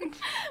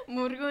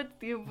мөргөөд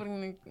тэгээ бүр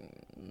нэг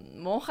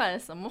муухай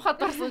байсан. Муухай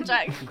дурсан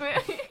жаа гэхгүй.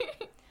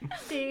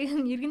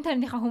 Тэгээ эргэн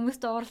тойрныхаа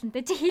хүмүүст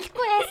уурлантай чи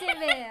хэлэхгүй яасан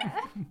юм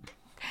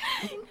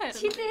бэ?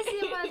 Чилээс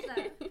юм аа.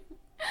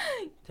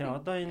 Тэгээ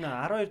одоо энэ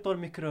 12 дугаар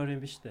микро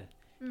орон биш үү?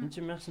 Энэ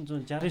чинь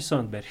 1969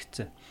 онд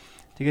баригдсан.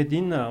 Тэгээд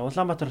энэ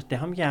Улаанбаатарын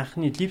хамгийн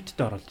анхны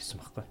лифттэй оролт хийсэн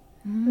байхгүй.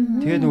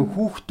 Тэгээд нөгөө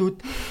хүүхдүүд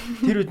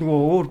тэр үед нөгөө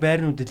өөр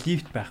байрнуудад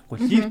лифт байхгүй.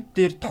 Лифт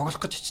дээр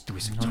тоглох гэж очдөг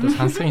байсан гэж байна.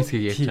 Сансрын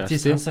хэсгийг ярьж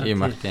байгаа тийм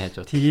мартын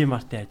хажууд. Тийм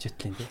мартын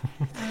хажуудлын тийм.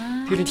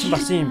 Тэр чинь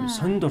бас юм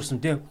сонинд урсан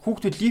тийм.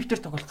 Хүүхдүүд лифтээр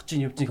тоглох гэж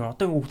явж байгаа.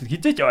 Одоо хүүхдүүд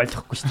хизээж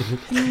ойлгохгүй шүү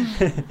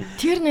дээ.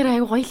 Тэр нэр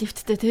аюу гоё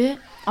лифттэй тий.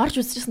 Орж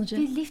үзчихсэн үү?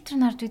 Би лифтээр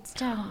нь орж үзэж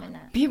байгаа юм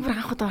байна. Би бүр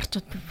анхудаа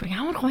орчод би бүр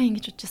ямар гоё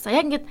ингэж үзчихсэн.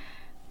 Яг ингэж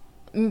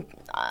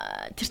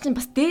тэр чинь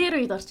бас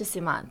дээр үед орж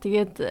исэн юм аа.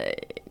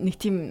 Тэгээд нэг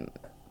тийм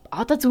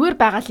одоо зүгээр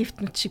байгаа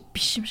лифтнүүд шиг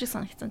биш юм шиг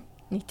санагдсан.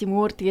 Нэг тийм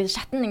өөр тэгээд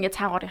шатн ингээд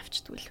цаагаар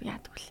явчихдаг л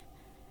яадаг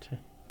вэ.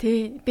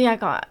 Тэ би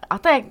яг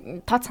одоо яг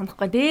тод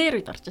санахгүй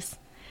дээр үед орж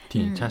исэн.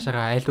 Тийм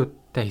цаашаа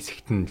айлуудтай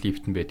хэсэгт нь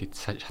лифт нь байдаг.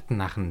 Шатн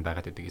наах нь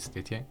байгаад байдаг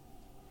гэстэй тий.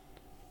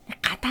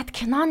 Гадаад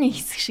киноны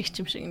хэсэг шиг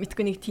юм шиг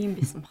мэдгүй нэг тийм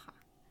байсан баха.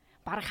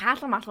 Бараг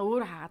хаалга малга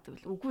өөр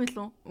хаагаад үгүй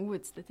л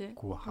үгүй үстэй тий.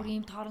 Бүр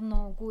юм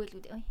торно үгүй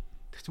л үү.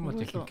 Тэр чинь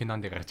бол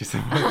кинонд гарч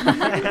ирсэн.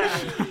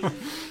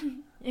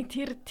 Яг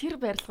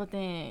тэр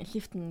барилгуудын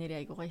лифт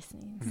нэр айгуу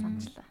гоёсэн юм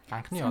санажлаа.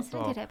 Анхны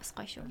одоо тэр бас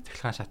гоё шүү.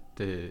 Цэглэхэн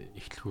шаттай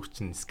эхлэл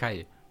хүрсэн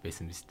Sky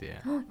байсан биз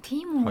дээ.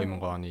 Тийм үү. 2000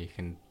 оны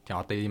ихэнд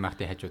одоо ийм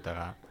ахтай хажууд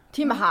байгаа.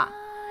 Тийм баха.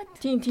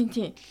 Тийм.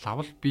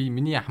 Лавл би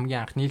миний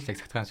хамгийн анхны л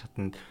цэглэхэн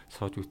шатанд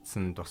сууж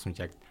үтсэн дурсамж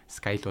яг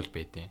Sky л бол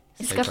байдیں۔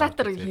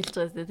 Эскалатор хэлж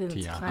байгаа тийм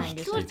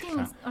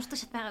тийм урт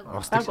шат байгаагүй.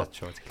 Урт шат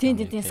шүү.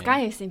 Тийм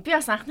Sky байсан. Би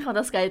бас анхныхоо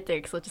Sky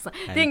дээр гэж суужсан.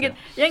 Тэг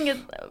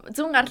ингээд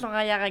зүүн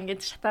гарлуугаа ягаа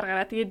ингээд шатаар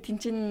гараа. Тэгээд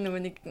тэнцэн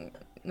нөгөө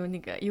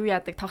нэг юу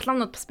яадаг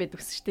тоглоомнууд бас байдаг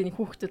гэсэн шүү дээ. Нэг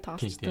хүүхдэд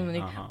тоглож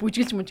нэг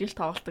бүжгэлж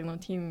тоглолдог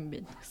нөгөө тийм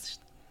байдаг гэсэн шүү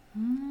дээ.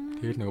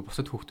 Тэгэл нөгөө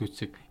бусад хүүхдүүд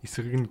шиг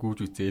эсрэг нь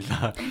гүүж үзээл.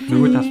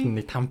 Нөгөө талд нь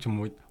нэг там ч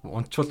юм уу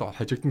унчвал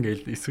хажигдэн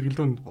гээл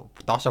эсрэглүүн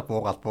доошоо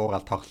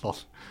буугаал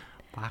тоглол.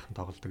 Баахан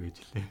тоглолдог гэж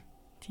лээ.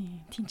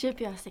 Тийм. Тинчээ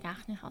би бас яг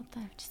анхныхаа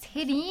удаа явчихсан.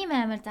 Тэгэхээр ийм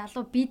амар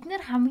залуу бид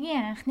нар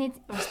хамгийн анхны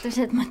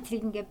устгашаад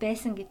материк ингээ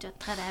байсан гэж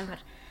бодохоор амар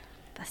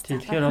бас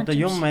залуу. Тэгэхээр одоо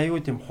юм аюу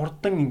тийм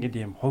хурдан ингээд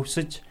юм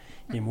ховсож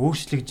юм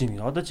өөрчлөгж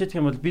ийн. Одоо ч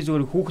гэх юм бол би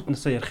зүгээр хүүхэд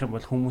насаа ярих юм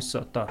бол хүмүүс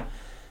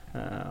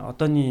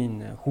одооний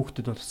энэ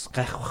хүүхдэд бол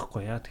гайх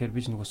байхгүй яа. Тэгэхээр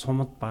би ч нөгөө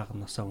сумад бага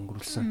насаа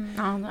өнгөрүүлсэн.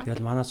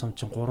 Тэгэл манай сум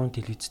чинь 3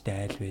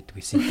 телевизтэй айл байдаг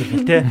гэсэн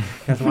юм тий.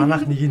 Тэгэл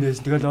манайх нэг нь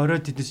байсан. Тэгэл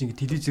оройд тэдэс ингэ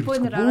телевизэр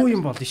үзэх бөө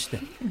юм болно шүү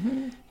дээ.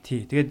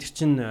 Тий. Тэгээд тэр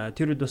чин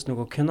тэр үед бас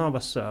нөгөө кино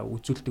бас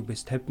үзүүлдэг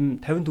байсан.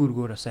 50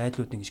 төгрөгөөр бас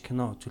айлууд ингэж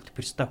кино үзүүлдэг.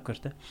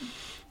 Приставкаар тий.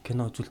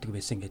 Кино үзүүлдэг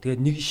байсан гэх.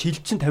 Тэгээд нэг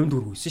шил чин 50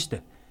 төгрөг байсан шүү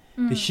дээ.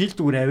 Тэгээд шил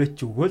зүгээр аваач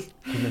өгөөл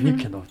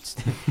нэг кино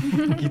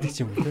үзтээ. Гэдэг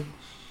ч юм уу тий.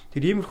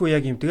 Тэр иймэрхүү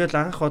яг юм. Тэгэл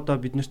анх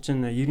одоо бид нар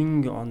чинь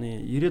 90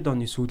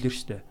 оны сүүлээр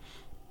штэ.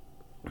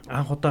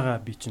 Анх удаага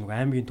би чинь нөгөө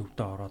аймгийн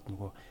төвдөө ороод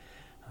нөгөө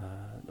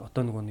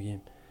одоо нөгөө нэг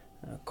юм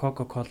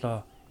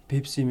Coca-Cola,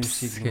 Pepsi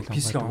мэрсиг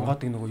писгээ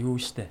онгоодаг нөгөө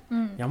юу штэ.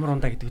 Ямар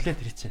ундаа гэдэг лээ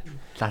тэр чинь.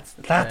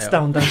 Лаацтай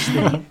ундаа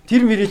штэ.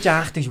 Тэр мөрий чи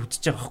анх тэгж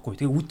үдчихэж байгаа байхгүй.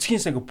 Тэгээ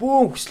үдсхийн сан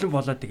бөөн хөслөн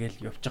болоод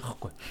тэгэл явж байгаа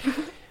байхгүй.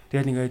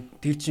 Тэгэл ингээд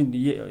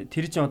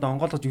тэр чинь одоо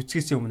онгоолгож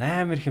үцгээсээ өмнө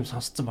амар их юм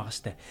сонсцсон байгаа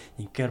штэ.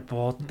 Ингээр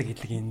бууддаг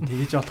хэлгэн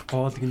тэгэж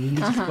болохгүй л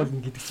ингэж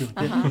болохгүй гэдэг ч юм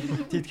те.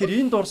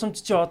 Тэгэхээр энэ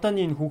дурсамж чи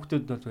одооний энэ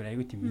хүүхдүүд бол зүгээр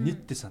аюу тийм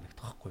инээдтэй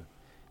санагдах байхгүй юу.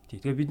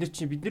 Тэгээ бид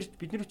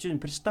нар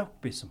чинь приставк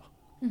байсан баг.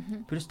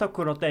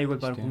 Приставкор одоо айгуул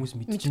баг хүмүүс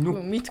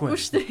мэдгүй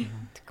шүү дээ.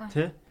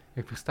 Тэ?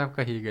 Яг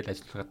приставка хийгээл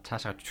ажиллагаад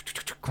цаашаа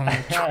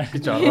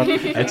гэж ороод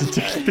ажиллаж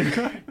эхэлдэг.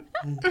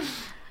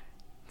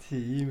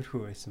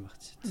 Иймэрхүү байсан баг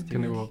чи.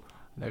 Тэр нөгөө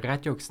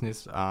радио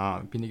гэснээс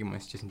би нэг юм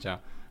уншижсэн чинь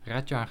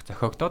радио анх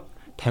зохиогдоод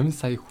 50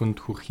 сая хүнд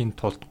хүрэхийн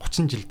тулд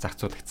 30 жил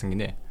зарцуулагдсан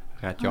гинэ.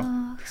 Радио.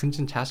 Тэгсэн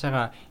чинь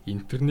цаашаага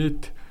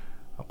интернет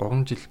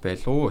 3 жил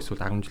байлуу эсвэл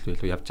 10 жил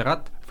байлуу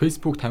явжгаад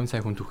Facebook 50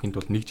 сая хүнд хүрэхийн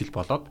тулд 1 жил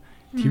болоод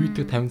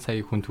Twitter 50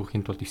 сая хүнд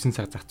хүрэхийн тулд 9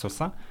 сар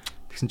зарцуулсан.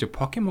 Тэгсэн чинь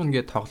Pokemon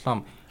гээ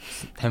тоглоом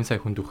 50 сая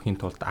хүнд хүрэхийн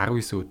тулд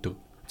 19 өдөр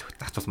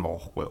зарцуулсан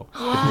байгаа байхгүй юу.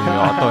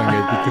 Одоо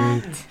ингээд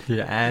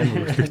бидний аим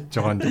өргөж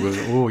байгаа нь зүгээр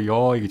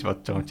ёо гэж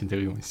бодож байгаа юм чинь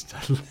тэр юм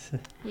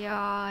шээ.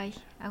 Яа,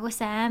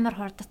 агуус амар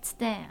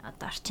хурдцтай.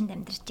 Одоо орчинд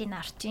амьдарч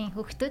байна орчин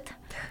хүүхдүүд.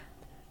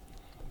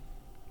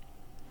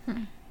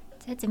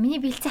 За миний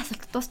бэлцээ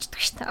асуулт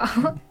дуусчихдаг шүү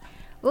дээ.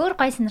 Өөр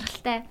гоё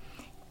сонирхолтой.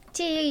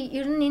 Чи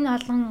ер нь энэ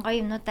олон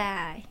гоё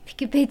юмнуудаа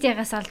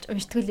Википедиагаас олж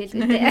уншдаг л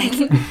дээ.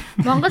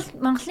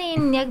 Монголын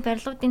энэ яг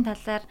барилгуудын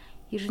талаар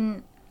ер нь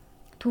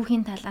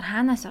түүхийн талаар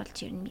хаанаас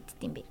олж ер нь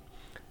мэддэм бэ?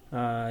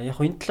 Яг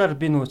энэ талаар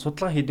би нөгөө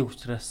судалгаа хийдэг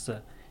учраас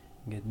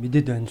ингээд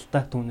мэдээд байна л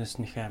да. Түүнээс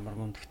нөх амар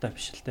мундагтай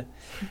биш л те.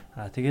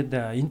 Тэгээд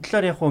энэ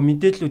талаар яг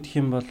мэдээллүүд гэх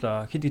юм бол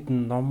хэд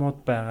хэдэн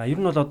номууд байгаа. Ер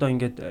нь бол одоо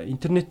ингээд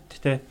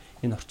интернеттэй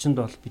энэ орчинд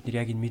бол бид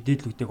нар яг энэ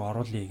мэдээллүүдийг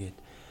оруулъя гэдэг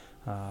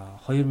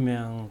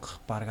 2015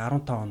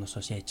 оноос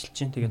хойш ажиллаж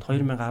байна. Тэгээд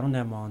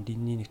 2018 онд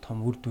энэний нэг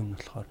том үр дүн нь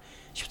болохоор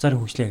Швейцарын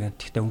хөгжлийн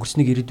агентлагтай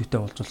өнгөрснийг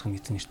ирээдүйтэй боловсруулах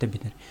гэсэн нэртэй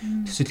бид нэр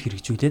төсөл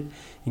хэрэгжүүлээд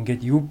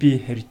ингээд UB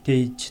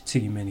Heritage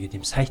цэг юм байна гэдэг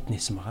юм сайт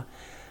нээсэн байгаа.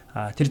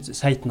 Тэр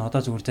сайт нь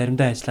одоо зүгээр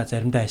заримдаа ажиллаа,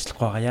 заримдаа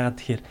ажиллахгүй байгаа. Ягаад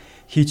тэгэхээр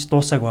хийж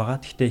дуусааг байгаа.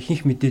 Гэхдээ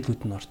ихэнх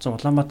мэдээллүүд нь орцсон.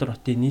 Улаанбаатар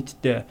хотын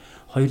нийтдээ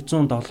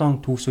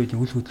 207 төгс үеийн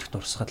үйл хөдлөлт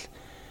урсгал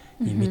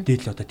ийм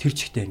мэдээлэл одоо тэр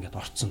чигтээ ингээд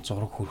орцсон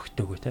зураг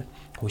хөрөхтэйгөө те.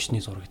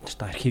 Хуучны зураг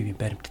эднэрт архивын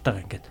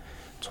баримттайгаа ингээд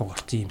цуг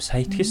орцсон ийм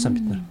сайт хийсэн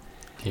бид нар.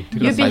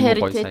 UB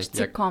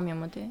Heritage.com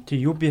юм уу те?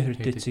 Тий UB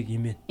Heritage-ийг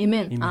имэн.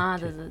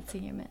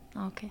 Зэг имэн.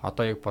 Окей.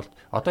 Одоо яг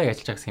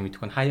ажиллаж байгаа гэсэн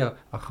мэдгүй хаяа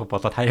авах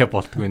болоод хаяа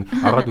болдгүй нь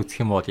ороод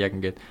үзэх юм бол яг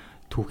ингээд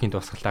түүхийн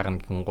дурсгалаар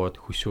нь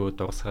гингууд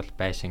хөшөө дурсгал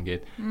байш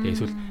ингээд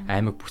эсвэл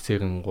аймаг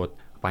бүсэрэнгууд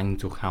бан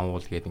зүг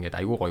хаануул гээд ингээд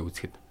аюу гой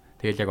үзэхэд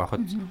тэгэл яг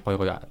авахд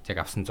гой яг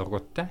авсан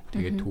зургуудтай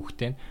тэгээд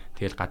түүхтэй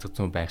тэгэл газар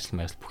зүүн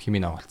байршил бүх юм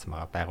агуулсан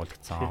байгаа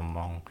байгуулагдсан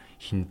омон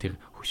хин тэр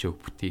хөшөөг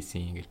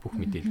бүтээсэн ингээд бүх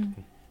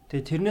мэдээлэл.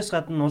 Тэгээ тэрнээс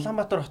гадна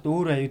Улаанбаатар хот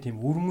өөр аюу тийм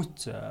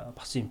өрмөц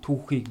бас юм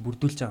түүхийг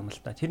бүрдүүлж байгаа юм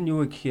л та. Тэр нь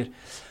юу вэ гэхээр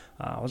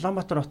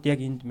Улаанбаатар хот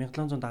яг энд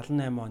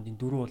 1778 онд энэ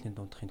дөрвөн уулын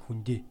дундх энэ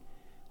хүндий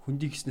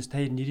гэснээс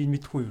та нэрийг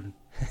мэдэхгүй юу?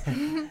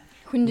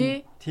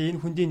 Хүндий? Тийм энэ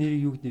хүндийн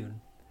нэрийг юу гэдэг юм?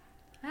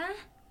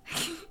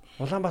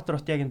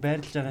 Улаанбаатар хот яг энэ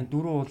байрлаж байгаа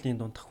дөрвөн уулын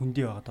дундх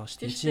хүндий байгаа даа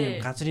шүү дээ.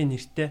 Чинь газрын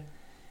нэртэй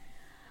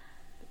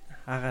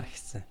агаар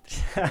хийсэн. Тий.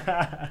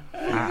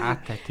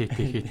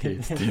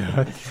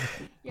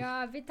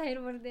 Яа, би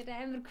таяр бүр дээр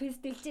амар квиз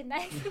дэлж байна.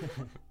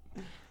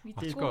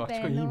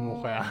 Мэдээгүй ийм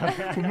муухай.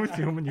 Хүмүүс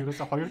юм нь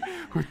ерөөсө хоёр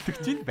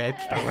хөтлөгчийн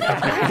байдал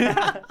дагуулдаг.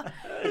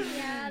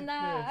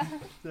 Яна.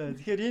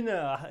 Тэгэхээр энэ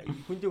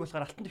хүндийг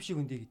болохоор алтан твшиг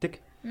хүндий гэдэг.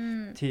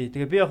 Тий.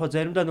 Тэгээ би яг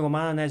заримдаа нөгөө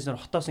манай найз нар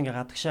хотоос ингээ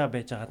гадагшаа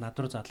байж байгаа над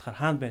руу задлахаар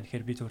хаана байна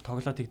гэхээр би зөвхөн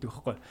тоглоод тэгдэг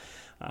байхгүй.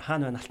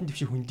 Хаана байна алтан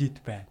твшиг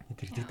хүндийд байна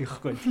гэдэг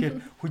байхгүй. Тэгэхээр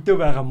хөдөө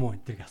байгаа мó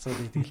гэдэг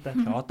асуудал идэг л да.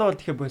 Тэгээ одоо бол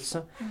тэгэхээр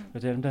болсон.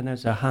 Заримдаа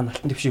найз хаана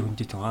алтан твшиг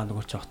хүндийд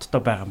нөгөө ч хоттой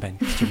байгаа юм байна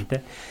гэж юм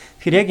те.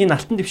 Тэгэхээр яг энэ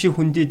алтан твшиг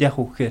хүндийд яг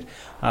үгээр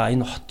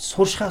энэ хот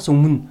суршихаас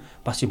өмнө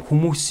бас юм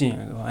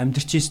хүмүүсийн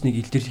амьдарч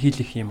ийснийг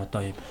илэрхийлэх юм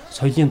одоо юм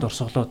соёлын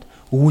дурсгалууд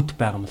өвд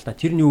байгаа юм л да.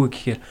 Тэр нь юу вэ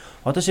гэхээр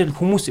одоо шил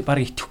хүмүүс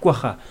баг итгэхгүй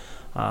баха.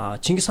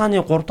 Чингис хааны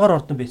 3 дугаар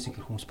ордон байсан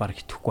гэх хүмүүс баг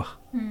итгэхгүй бах.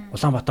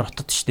 Улаанбаатар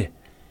хотод штэ.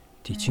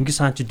 Тий Чингис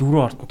хаан чи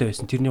 4 ордонтой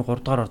байсан. Тэрний 3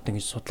 дугаар ордон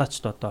гэж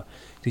судлаачд одоо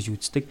тэгж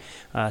үздэг.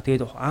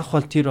 Тэгээд анх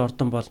бол тэр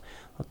ордон бол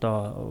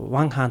одоо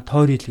Ван хаан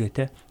Тойрилгээ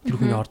те тэр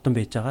хүний ордон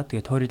байж байгаа.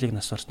 Тэгээд Тойрилыг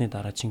нас орсны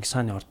дараа Чингис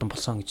хааны ордон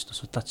болсон гэж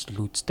судлаачд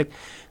үздэг.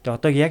 Тэгээд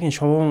одоо яг энэ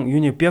шувуун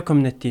юуны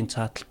биокомбинатын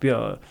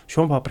цаатал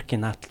шуун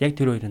фабрикийн наатал яг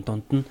тэр хоёрын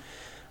дунд нь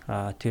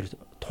тэр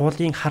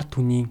туулын хар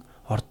түнийн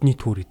ордны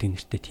түүр гэдэг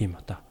нэртэй тийм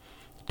одоо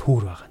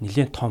түүр байгаа.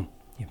 Нилээн том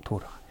юм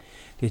түүр байгаа.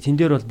 Тэгээд тэн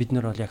дээр бол бид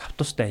нар бол яг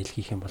автобустай аялал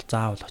хийх юм бол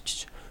заавал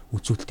очиж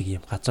үзүүлдэг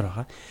юм газар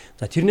байгаа.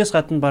 За тэрнээс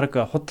гадна баг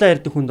худлаа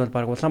ярддаг хүнд бол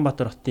баг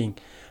Улаанбаатар хотын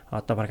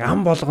одоо баг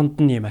ам болгонд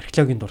нь юм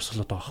археологийн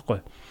дурсгалууд байгаа байхгүй.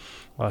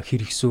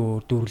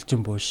 Хэрэгсөөр,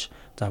 Дүүрэлжин буш,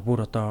 за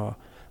бүр одоо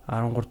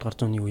 13 дугаар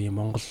зууны үеийн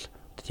Монгол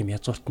тийм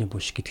язгууртны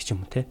буш гэдэг ч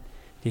юм уу те.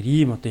 Тэр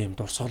ийм одоо ийм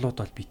дурсгалууд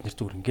бол бид нар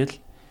зүгээр ингээл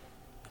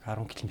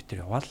 10 км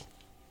яваал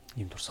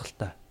ийм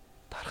дурсгалтай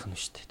таарах нь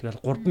шүү дээ.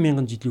 Тэгэл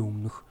 3000 жилийн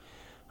өмнөх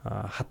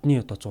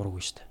хадны одоо зураг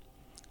байна шүү дээ.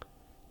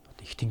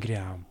 Одоо их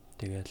тэнгэрийн ам,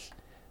 тэгэл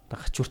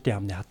гачууртын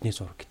амны хадны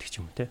зураг гэдэг ч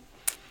юм уу те.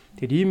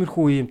 Тэр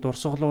иймэрхүү ийм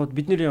дурсгалууд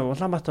бидний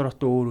Улаанбаатар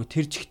хотод өөрөө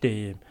тэр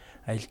жигтэй ийм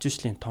аялал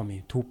жуулчлалын том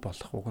ийм төв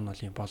болох уг нь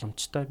бол ийм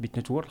боломжтой. Бид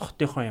нэ зүгээр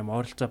хотынхоо ийм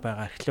ойролцоо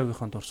байгаа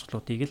археологийн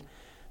дурсгалуудыг л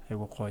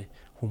айгуу гоё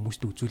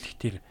хүмүүст үзүүлэх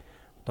тэр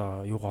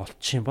одоо юугаа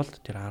олчих юм бол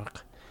тэр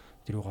арга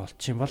тэрийг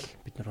олчих юм бол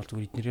бид нар бол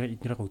зүгээр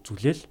эднэрийг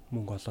үзүүлээл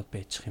мөнгө олоод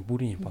байчих юм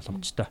бүрийн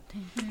боломжтой.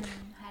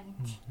 Харин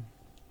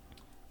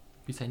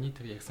би саяны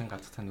тэр ягсан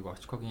газар цаа нөгөө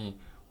очкогийн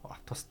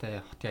автобустай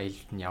хотын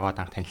аялалд нь яваад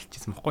анх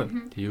танилцчихсан байхгүй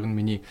юу. Тэгээ ер нь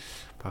миний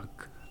баг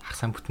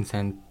хагсан бүтэн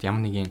санд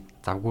ямар нэгэн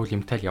завгүй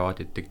лимтал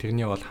яваад иддэг.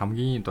 Тэрний бол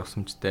хамгийн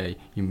дурсамжтай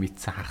юм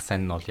мэдсэн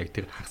хагсан нь бол яг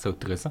тэр хагсан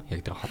өдрөөс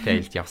яг тэр хотын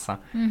аялалд явсан.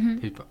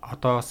 Тэгээд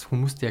одоо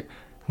хүмүүст яг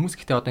хүмүүс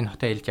гэхдээ одоо энэ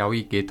хотын аялалд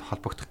явъя гэд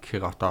холбогдох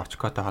гэхээр одоо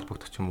очкотой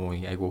холбогдох ч юм уу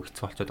айгүй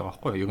хэцүү болчиход байгаа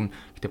байхгүй юу. Ер нь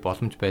гэхдээ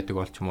боломж байдаг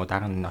бол ч юм уу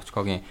дараа нь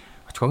очкогийн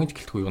ч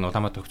гэлтгүй ер нь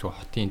Улаанбаатар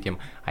хотын тийм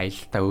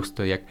аялалтаа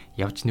өөртөө яг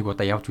явж нэг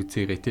удаа явж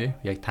үзээрэй тий.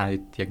 Яг та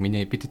яг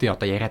миний бидний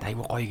одоо яриад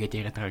айгүй гоё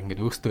гэдээ яриад байгаа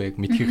ингээд өөртөө яг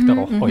мэдэх хэрэгтэй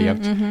байгаа байхгүй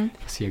явж.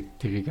 Бас яг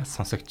тэрийг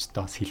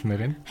сонсогчдоо бас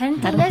хэлмээр байна.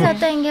 Харин тэгээд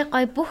одоо ингээ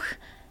гоё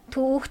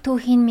бүх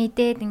түүхийн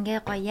мэдээд ингээ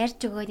гоё ярьж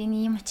өгөөд энэ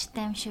ийм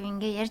очтой юм шүү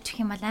ингээ ярьж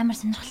өгөх юм бол амар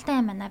сонирхолтой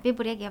юм байна. Би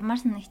бүр яг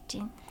ямар санагдаж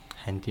байна.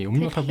 Харин тийм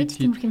өмнө нь болохоор бид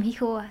юм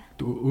хийх үү?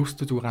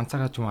 өөртөө зүгээр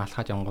ганцаараа ч юм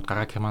алхаад явангууд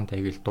гараа кремант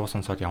айгэл дуу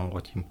сонсоод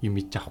явангууд юм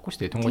мэдж авахгүй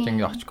шүү дээ. Тэнгууд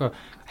ингээ очко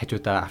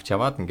хажуудаа авч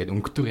яваад ингээ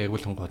өнгөтөр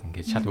яриулангууд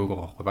ингээ шал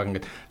өөрөө байхгүй. Баг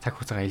ингээ цаг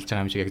хугацаа аялж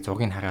байгаа юм шиг яг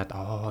зургийг хараад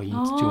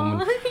энд чи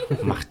өмнө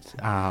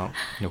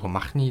нөгөө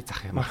махны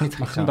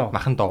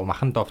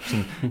махан дов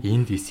чинь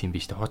энд ийс юм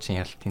биш дээ.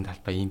 Хуучин ялалтын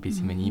талбай ийм биш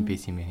юм байна, ийм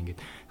биш юм байна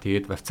ингээ.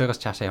 Тэгээд вавцаагаас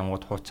цаашаа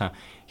явангууд хуучин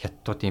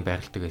хятадуудын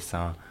байралдаг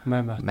байсан.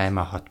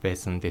 Маймаа хот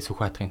байсан. Тэгээд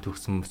Сүхбаатарын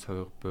төгсөн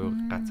буур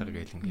газар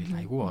гээл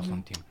ингээ айгүй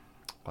олон тийм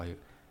гоё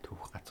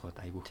түүх газрууд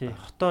айгүйх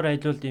байна. Хотоор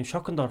аялуулд ийм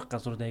шоконд орох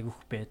газрууд айгүйх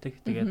байдаг.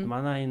 Тэгээд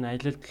манай энэ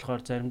аялалд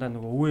болохоор заримдаа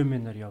нөгөө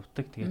өвөөмэнээр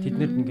явдаг. Тэгээд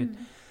тэднэрд ингээд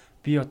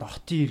би одоо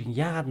хотын иргэн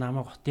яагаад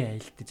намайг хотын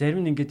аялалд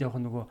зарим нь ингээд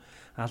явах нөгөө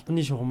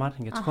албаны шугамар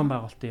ингээд зохион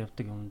байгуулалтад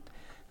явдаг юмд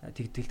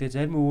тэгдэлтэй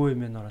зарим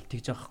өвөөмэн орол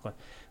тэгж байгаа хгүй.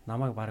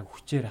 Намайг бараг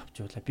хүчээр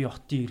авчуулаа. Би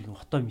хотын иргэн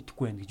хотоо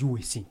мэдэхгүй байна гэж юу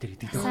хийсэн энэ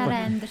гэдэг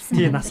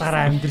байхгүй. Тийм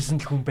насаараа амьдэрсэн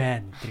л хүн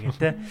байна гэдэг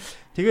те.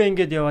 Тэгээ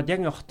ингээд яваад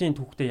яг ингээ хотын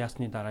түүхтэй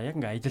яасны дараа яг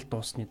ингээ аялал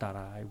дуусны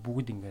дараа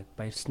бүгд ингээд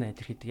баярснаа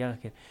идэр хийдэг.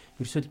 Яг гэхээр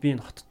ерөөсөө би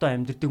энэ хоттой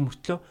амьдэрдэг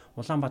мөртлөө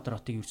Улаанбаатар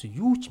хотыг ерөөсөө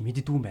юу ч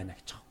мэддэггүй юм байна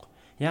гэж байгаа.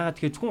 Яагаад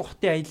тэгэхээр зөвхөн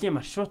хотын аяллаа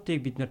маршрутыг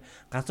бид нэр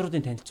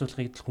газруудын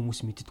танилцуулгыг л хүмүүс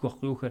мэддэг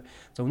байхгүй юу гэхээр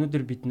за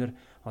өнөөдөр бид нэр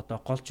одоо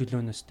гол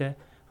чөлөөнөөс те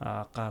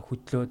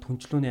хөдлөөд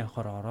хүнчлүүний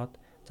анхаар ороод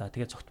за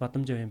тэгээ цогт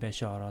бадамжийн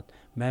байшаа ороод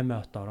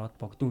Маймай хот ороод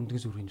богдон өндөг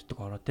зүрхийн нутаг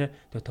ороод те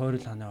тэгээ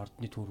Тойрол хааны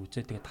ордны түүр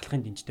үзээ тэгээ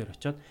талхын дэнждэр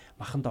очиод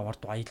маханд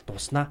орд аял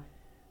дуснаа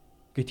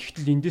гэд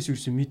ихтэл эндээс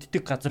юусэн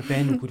мэддэг газар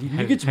байна уу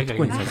нэгэж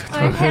мэдэхгүй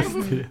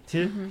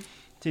байна.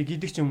 Тэг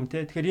гэдэг ч юм уу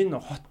те тэгэхээр энэ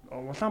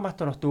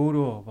Улаанбаатар хот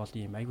өөрөө бол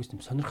ийм айгуус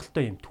юм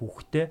сонирхолтой юм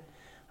түүхтэй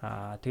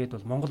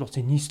тэгээд бол Монгол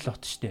улсын нийслэл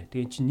хот штэ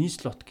тэгээ эн чинь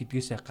нийслэл хот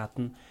гэдгээсээ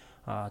гадна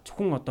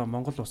зөвхөн одоо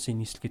Монгол улсын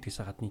нийслэл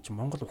гэдгээс гадна чинь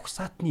Монгол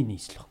угсаатны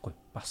нийслэл байхгүй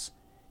бас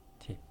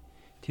тий.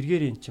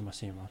 Тэргээр эн чинь бас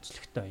юм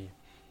онцлогтой юм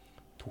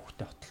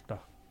түүхтэй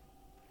хотолтой.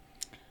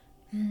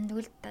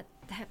 Тэгвэл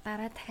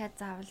дараа дахиад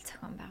заавал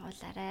зохион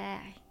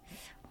байгуулаарай.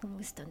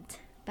 Хүмүүс донд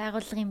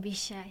байгууллагын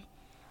биш аа.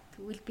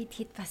 Тэгвэл бид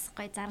хэд бас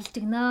гой зарлж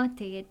өгнө.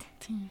 Тэгээд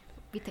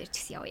бид хоёр ч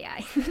гэсэн явъя.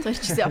 Хоёр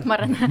ч гэсэн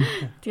явмаар байна.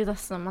 Тэгээд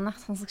бас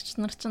манайх сонсогч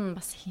нар чинь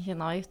бас ихэнх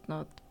нь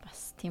оюутнууд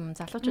бас тийм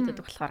залуучууд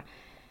байдаг болохоор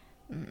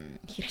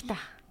хэрэгтэй.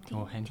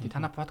 Хэнти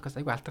танаа подкаст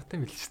айгүй алдартай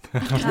мэл шүү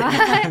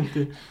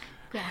дээ.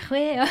 Яах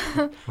вэ?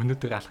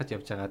 Өнөөдөр алхаж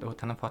явж байгаад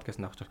танаа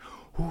подкаст ногч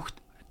хөөхт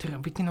тэр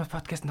бидний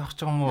подкаст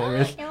ногч байгаа юм уу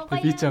гэж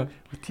би ч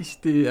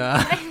тийштэй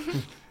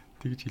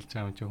тэгж хэлж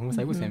байгаа юм чи хүмүүс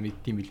айгүй сайн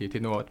мэддэм билээ.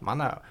 Тэр нөгөө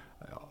манай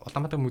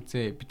Улаанбаатар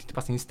музей бид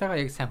бас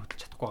инстагаа яг сайн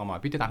хөтлөж чадахгүй байгаа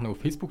маа. Бид анх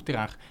нөгөө фейсбુક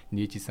дээр анх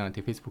нээжсэн.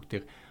 Тэр фейсбુક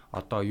дээр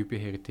одоо UB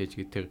Heritage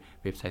гэдэг тэр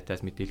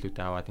вебсайтаас мэдээлэлүүд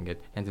аваад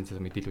ингээд янз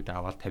янзаас мэдээлэлүүд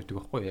аваад тавьдаг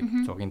байхгүй яг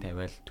зургийн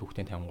тавиал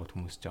түүхтийн тавингууд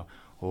хүмүүс ч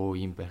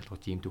ийм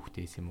байхлагууд ийм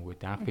түүхтэй юм уу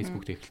гэдэг. Анх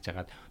фейсбુક дээр эхэлж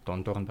хагаад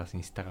дундуур нь бас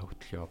инстагаа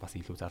хөтлөё бас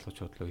илүү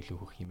залуучууд руу илүү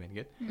хөх юм байна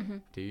гэд.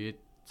 Тэгээд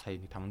сая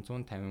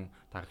 550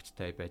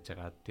 дагагчтай байж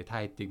байгаа. Тэгээ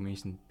та хэдийг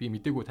меншн би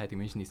мэдээгүй та хэдийг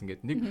меншн хийсэн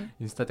гэдэг нэг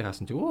инста дээр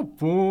хасан чи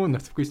бөө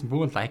notification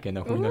бөө лайк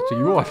гэнэ хүн чи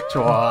юу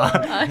болчихоо.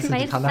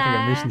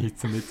 Танаа меншн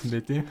хийсэн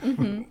бэ тийм.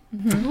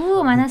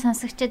 Манай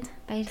сонсогчид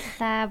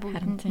баярлалаа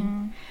бүгдэнд.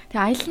 Тэгээ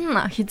аялал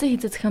нь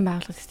хизээ зохион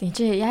байгуулалт гэсэн. Энд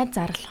чи яаж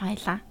зарлах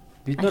аялаа?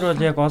 Бид нар бол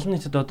яг олон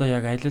нийтэд одоо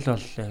яг аялал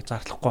бол яг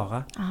зарлахгүй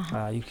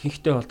байгаа.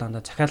 Ихэнхдээ бол дандаа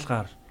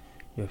захиалгаар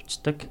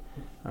явцдаг.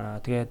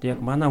 Тэгээд яг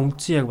манай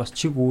үндсэн яг бас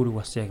чиг үүрэг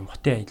бас яг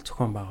хотын аялал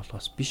зохион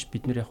байгуулалт биш.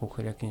 Бид нар яг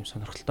хөөхөр яг юм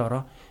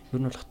сонирхолтойроо ер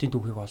нь бол хотын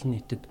түүхийг олон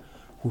нийтэд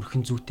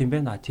хүргэх зүйтэй юм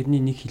байна.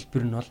 Тэрний нэг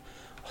хэлбэр нь бол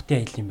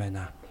хотын аялал юм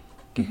байна.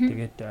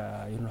 Тэгээд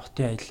ер нь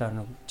хотын аяллаар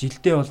нэг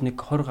жилдээ бол нэг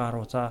 20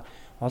 гаруй за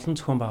олон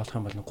зохион байгуулах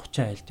юм бол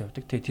 30 аялалд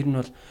явдаг. Тэгээд тэр нь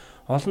бол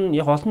олон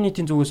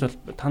нийтийн зүгээс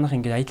бол танах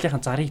ингээд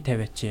аяллахын зарыг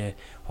тавиач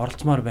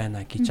оролцмоор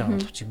байна гэж байгаа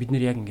боловч бид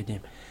нэр яг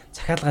ингээд юм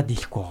захиалгаа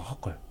дийлэхгүй байгаа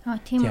байхгүй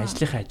юу. Тийм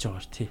ажлынхаа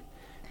хажуугаар тий.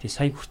 Тэг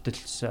сая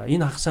хүртэл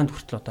энэ хагасанд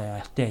хүртэл одоо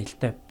хотын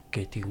аялалтай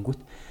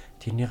гэдэгэнгүүт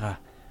тэрнийг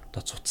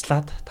одоо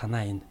цуцлаад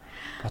танаа энэ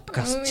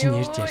подкаст чинь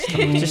ярьж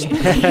ярьсан гэж шээ.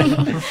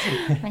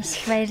 Маш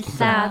их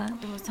баярлалаа.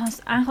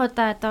 Анх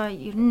удаа одоо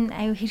ер нь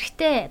аюу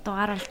хэрэгтэй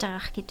дугаар болж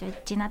байгаах гэж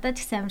бодож байна. Надад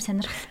ч гэсэн амар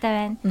сонирхолтой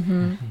байна.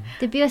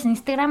 Тэгээ би бас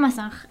инстаграмаас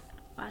анх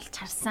олж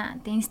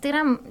харсан. Тэгээ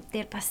инстаграм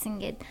дээр бас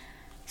ингээд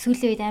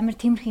сүүлийн үед амар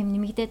тиймэрхүү юм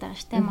нэмэгдээд байгаа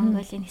штэ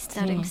Монголын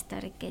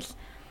historic гэл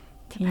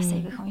бас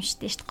айгүй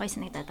уншдээ штэ гой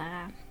санагдаад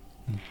байгаа.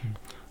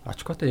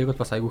 Очкотой яг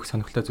бол бас айгүйх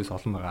сонирхолтой зүйлс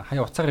олон байгаа.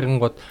 Хаяа уцаар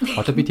ирэнгууд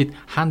одоо бид хэд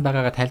хаана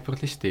байгаагаа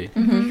тайлбарлана шүү дээ.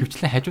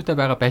 Хөвчлэн хажуудаа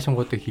байгаа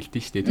байшингуудыг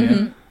хэлдэг шүү дээ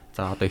тийм.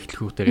 За одоо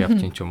эхлэлхүүгээр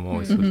явж ин ч юм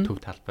уу эсвэл төв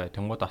талбай.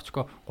 Тэнгууд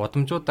очко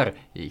гудамжуудаар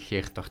их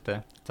ярих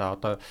тохтой. За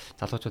одоо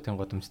залуучуудын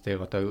гудамжтай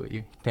одоо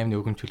таймны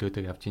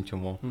өгөмжлөлөдөөр явж ин ч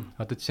юм уу.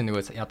 Одоо жишээ нэг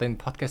одоо энэ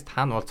подкаст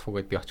хаана уулзах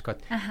вэ гэдээ би очкод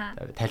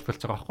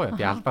тайлбарлаж байгаа байхгүй юу.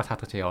 Би албаас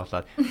хатгаж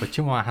явуулаад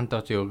чи муу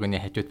хандаж өгөөний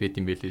хажууд байд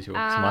юм байлээ шүү.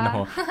 Манай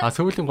хүн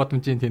сүүлийн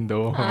гудамжийн тэнд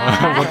өө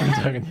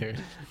гудамжааг нь яа.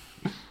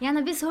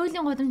 Яна би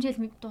сүүлийн гудамж хэл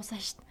мэд дуусаа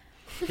шүү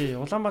Тий, дээ.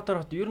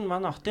 Улаанбаатар хот ер нь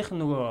манай хотынх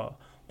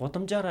нөгөө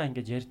гудамжаараа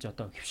ингэж ярьж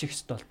одоо хөвших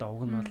хэвээр л та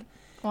уг нь бол.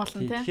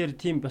 Тэгэхээр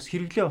тийм бас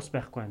хэрэглээ бас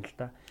байхгүй юм л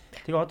да.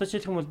 Тэгээ одоо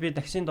жишээлх юм бол би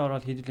таксинд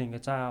ороод хэдүүлээ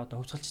ингээ за одоо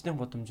хөвцөлчдийн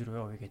гудамж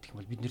руу явъя гэдэг юм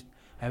бол бид нэрт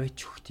аваач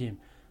өгөх тийм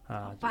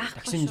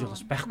таксинд жол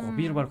бас байхгүй.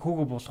 Би баг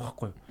хөөгөө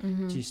буулгахгүй.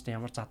 Чи өстө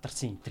ямар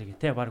задарсан энэ төр гэ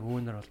те баг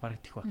өөнөр бол баг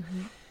идэх ба.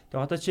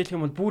 Тэгээ одоо жишээлх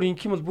юм бол бүр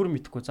ингэх юм бол бүр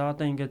мэдхгүй. За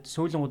одоо ингээд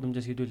сүүлийн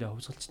гудамжаас хэдүүлээ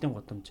хөвцөлчдийн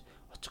гудамж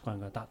очихгүй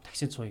ингээ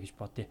таксинд сууя гэж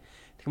бодъё.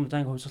 Тэгэх юм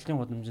за ингээ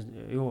хөвцөлтийн гудамж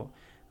юу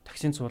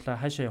таксинд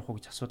суулаа хаашаа явах уу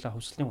гэж асуулаа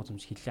хөвцөлтийн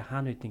гудамж хэллээ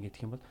хаана байд ингэ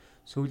гэх юм бол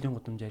сүүлийн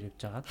гудамжаар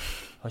явж байгаад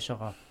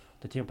хойшоогоо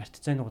одоо тийм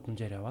партизаны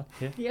гудамжаар яваад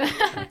тий.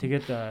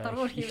 Тэгээд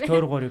их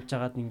тойргоор явж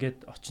байгаад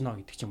ингээд очно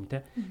гэдэг ч юм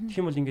те. Тэгэх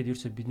юм бол ингээд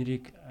ерөөсөө бид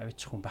нарыг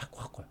аваачих хүн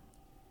байхгүй.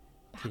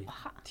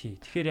 Тий.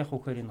 Тэгэхээр яг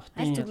үхээр энэ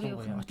хотын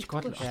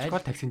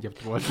очкол таксинд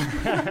явдаг бол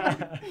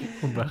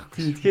хүн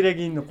байхгүй. Тэгэхээр яг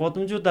энэ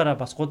гудамжуудаараа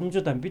бас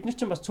гудамжуудаа бид нар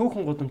чинь бас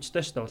цөөхөн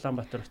гудамжтай шүү дээ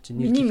Улаанбаатар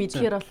чинь нэр нэг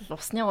мэдхээр бол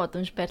усны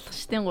гудамж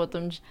барилгачдын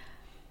гудамж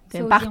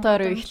тийм баг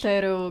тойроо их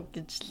тойроо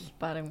гэж л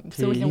баг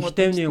сүүлийн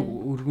гудамжны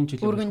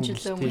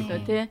өргөнжлөө мөлөө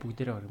тий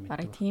бүгдээрээ орох юм.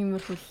 Бараг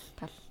тиймэрхүү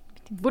тал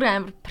бүр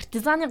амар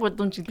партизаны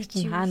гудамж гэдэг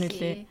чинь хаана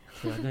үлээ.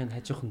 Одоо энэ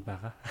хажууханд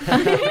байгаа.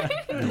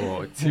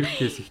 Нөгөө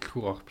циркээс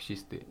эхлэхүү авах биш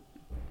ээ.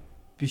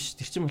 Биш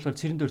тэр чинь болохоор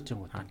цэрэн дөрж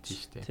юм гудамж тийм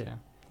шүү дээ.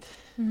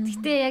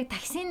 Гэтэ яг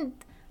таксинд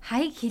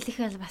хаяг хэлэх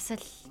бол бас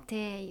л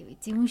тий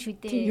зөвөн шүү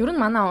дээ. Ер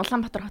нь манай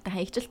Улаанбаатар хотын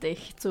хаягчлалтай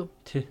их хэцүү.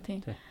 Тий.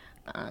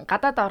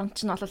 Гадаад орнд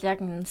чинь бол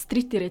яг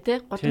стрит дээрээ тий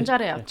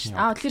гудамжаараа явж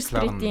байна. Тэр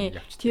стритийн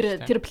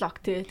тэр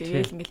блок тий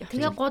тэгээл ингээл явж.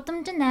 Тэгээ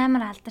гудамж нь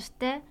амар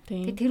алдартай.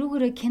 Тэгээ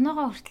тэрүүгээрээ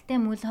киногоо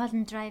хүртэлтэй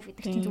Mulholland Drive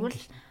гэдэг чинь зүгээр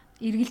л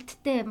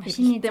эргэлттэй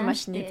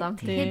машины зам.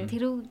 Тэгэхээр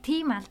тэр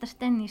тийм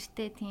алдартай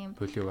нэртэй тийм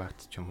Boulevard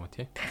ч юм уу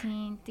тий.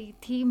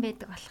 Тийм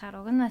байдаг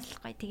болохоор уг нь бас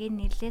гоё тэгээ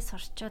нэрлээ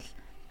сурчвал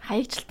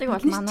хаягчлалтыг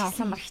бол манай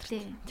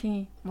Улаанбаатарт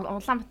тийм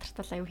Улаанбаатарт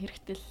л аюу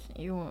хэрэгтэй л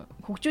юу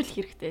хөгжүүлэх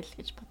хэрэгтэй л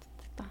гэж боддог.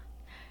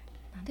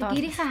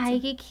 Гэрийнхээ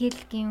хаягийг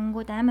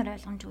хэлгингүүд амар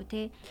ойлгомжгүй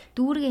те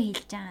дүүргээ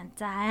хэлж байгаа.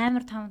 За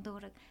амар том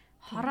дүүрэг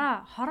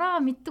хороо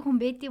мэддэг хүн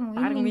байд юм уу?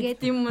 Энэ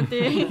ингээд юм уу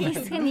те.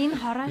 Хэсэг нь энэ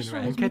хороо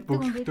шүү. Ингээд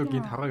бүгдөө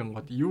гинт хороо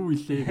гингод юу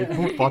илээ гэж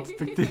бүгд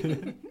боддог те.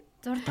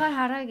 6 дугаар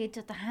хороо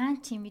гэж одоо хаан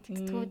чи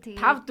мэддэггүй тэгээ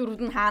 5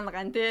 4 нь хаана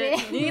ган те.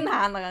 Нэг нь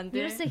хаана ган те.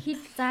 Ерөөсө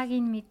хэл зааг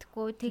нь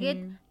мэдгүй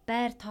тэгээд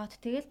байр тоот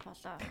тэгэл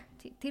болоо.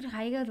 Тэр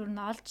хаягаар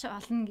өрнө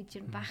олно гэж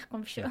юм байхгүй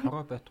юм шүү.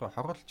 Хороо байтугай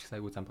хороолч их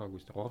айгу замбраагүй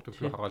шүү. 3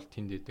 дэх хороол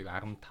тэнд идэг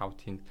 15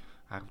 тэнд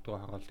 10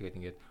 дугаар хороол тэгээд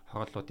ингээд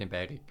хорооллуудын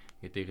байрыг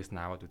ингээд дээрээс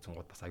нь аваад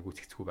үзэнгууд бас айгу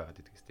цэцгүй байгаад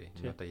идэг гэстэй.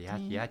 Энэ одоо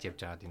яаж явж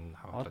байгаад энэ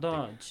хорооллууд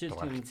одоо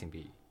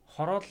жишээлбэл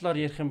хорооллоор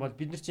ярих юм бол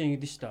бид нар чинь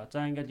ингэдэж шүү дээ.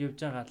 За ингээд явж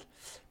байгаа л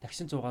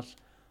таксин цуугаал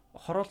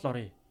хороол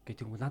оръё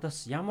гэдэг юм.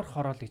 Надаас ямар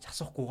хороол гэж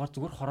асуухгүйгээр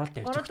зүгээр хороолд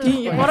явж байгаа.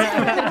 Тийм хороол.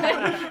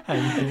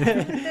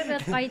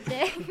 Тэр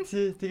баядээ.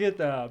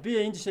 Тэгээд би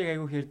энэ жишээг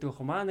айгүйх ярьдаг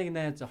байхгүй. Маа нэг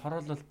найз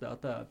хороолол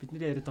одоо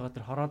бидний яриад байгаа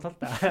тэр хороолол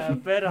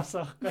байр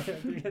авсан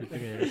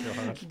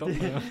байхгүй.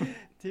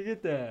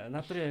 Тэгээд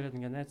надруу яриад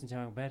ингээ найз нь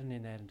чамайг байрны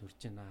найранд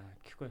үрж байна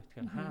гэхгүй.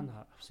 Тэгэхээр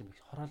хаана авсан бэ?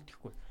 Хороол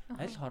гэхгүй.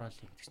 Аль хороол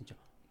юм гэсэн чинь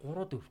 3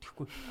 дөв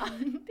тэхгүй.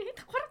 Тэгээд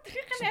 3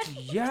 дөрвийн аль?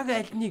 Яг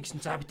аль нэг гэсэн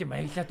за бид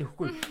маяглаад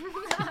өгөхгүй.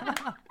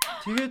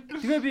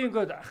 Тэгээ би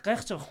ингээд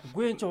гайхаж байгаа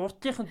хгүй. Энд чи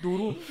уртлынх нь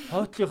 4,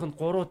 хойтлынх нь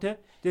 3 те.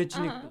 Тэгээ чи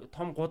нэг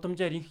том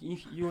гудамжаар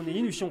юу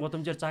энэ бишин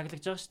гудамжаар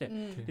заглагж байгаа штэ.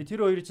 Тэгээ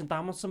тэр хоёрыг чинь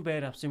дамнсан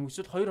байр авсан юм.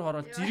 Эсвэл хоёр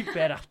хороол зэрэг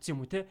байр авсан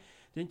юм уу те.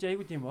 Тэгээ чи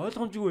айгуу тийм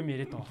ойлгомжгүй юм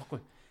яриад байгаа байхгүй.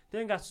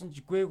 Тэгээ ингээд асуусан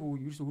чи гээгүй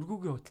ерөөс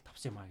өргөөгийн хөдөлт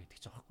авсан юм аа гэдэг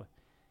ч байгаа байхгүй.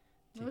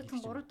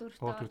 Нөгөөтгөн 3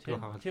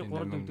 4 тийм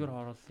 3 4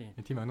 хорооллын.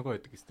 Тийм ангой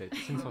байдаг гэстэй.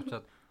 Чин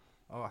суучаад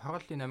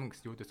хорооллын намын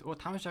гэсэн юу дэс. 5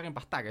 шагийн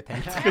бата гэж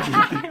танилцдаг.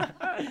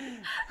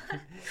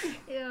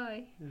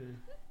 Йой.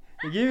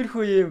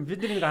 Иймэрхүү юм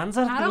бид нэг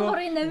анзаардаг.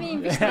 13-ын намын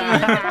юм биш үү?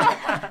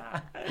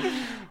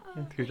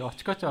 Тэгэхээр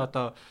очкоч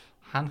одоо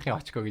хаанхын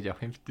очко гэж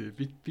явах юм бэ?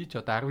 Би ч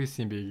одоо 19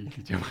 юм бэ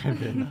гэж явах юм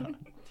байна.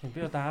 Тийм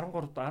би одоо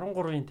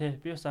 13-ын те.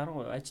 Би бас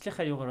 13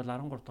 ажлынхаа юугаар бол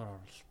 13 дугаар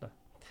орлоо.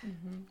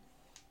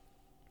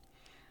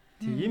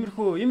 Тийм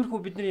иймэрхүү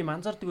бидний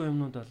анзаардаг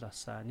юмнууд бол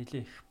бас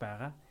нэлээ их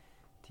байгаа.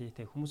 Тий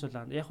хүмүүс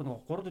бол яг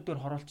нэг 3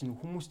 дугаар хороолч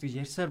нэг хүмүүс гэж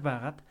ярьсаар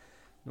байгаад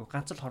нөгөө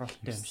ганц л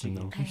хороолттой юм шиг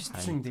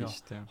хөвсцэн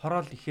тэгээ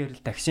хороол ихээр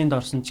л таксинд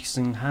орсон ч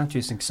гэсэн хаанч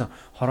байсан гэсэн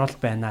хороол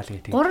байна л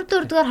гэдэг. 3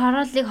 4 дугаар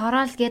хорооллыг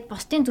хороол гээд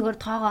бусдын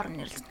зүгээр тоогоор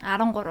нэрлэн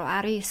 13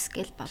 19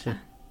 гэл болоо.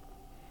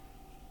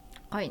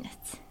 Гоё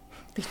нац.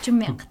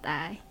 40,000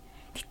 таа.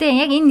 Гэтэ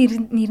яг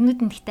энэ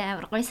нэрнүүд нь гэтэ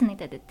амар гоё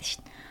санагдаад байдаг шүү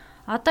дээ.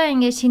 Одоо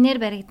ингээд шинээр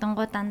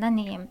баригдангууд дандаа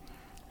нэг юм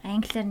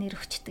англиар нэр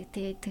өгчдөг.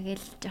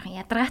 Тэгэл жоохон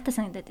ядаргаатай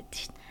санагдаад байдаг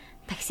шүү дээ.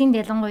 Таксинд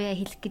ялангуяа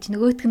хэлэх гэж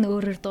нөгөөтг нь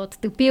өөрөөр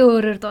дууддаг. Би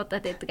өөрөөр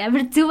дуудаад байдаг.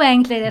 Амар зөв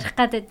англиар ярих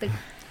гад байдаг.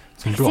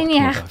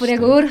 Таксины хаах бүр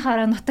яг өөр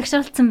хоороо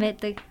нутагшаалцсан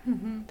байдаг.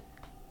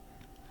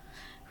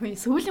 Хөөе,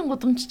 сүүлийн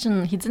гудамж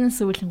чинь хизэнээс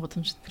сүүлийн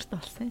гудамж нэртэй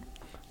болсон юм.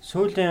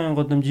 Сүүлийн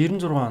гудамж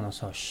 96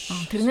 оноос хойш.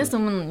 Тэрнээс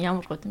өмнө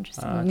ямар гудамж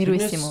байсан? Нэр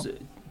байсан юм уу?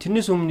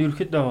 Тэрнээс өмнө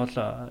ерөөхдөө бол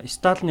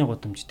Сталины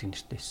гудамж гэдэг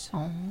нэртэй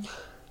байсан.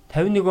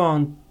 51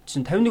 он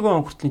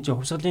хүртэл чинь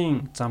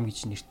хувьсгалын зам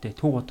гэж нэртэй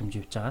төв гудамж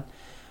явж байгаад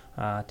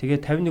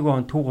тэгээд 51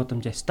 он төв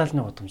гудамж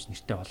Сталины гудамж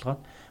нэртэй болгоод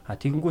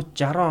тэгэнгүүт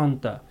 60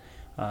 онд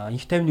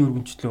инх тайвны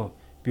өргөнчлөө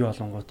бий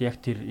болонгууд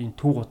яг тэр энэ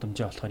төв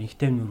гудамжаа болохоор инх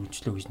тайвны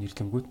өргөнчлөө гэж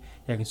нэрлэнгүүт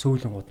яг энэ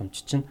сүүлийн гудамж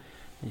чинь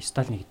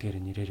Сталины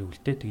гэдгээр нэрээр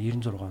үлдээ. Тэгээ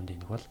 96 онд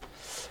энэ бол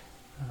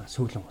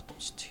сүүлийн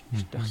гудамж чинь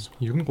нэртэй байсан.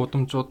 Ер нь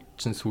гудамжууд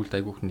чинь сүүлд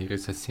айгүйх нэрээ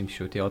салсан юм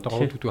шүү. Тэгээ одоо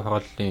говьд төдөө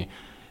харааллын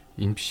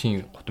энэ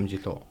бишийн гудамж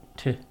илүү.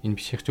 Энэ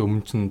бишийн чинь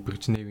өмнө нь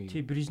Брежневийн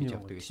Брежнев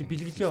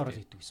бэлгэлийн орол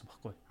хийдэг гэсэн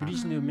баггүй.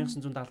 Брежнев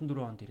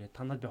 1974 онд ирээд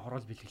танад би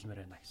хороол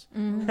бэлгэлмээр байна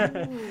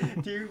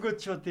гэсэн.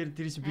 Тэгэнгүүт шууд тэр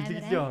чинь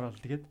бэлгэлийн орол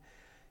тэгээд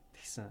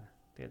тэгсэн.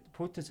 Тэгээд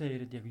Путин сая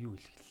яриад яг юу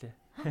хэлгэлээ.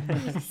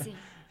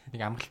 Нэг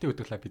амралтын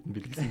өдөглөө бид нь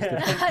бэлгэлсэн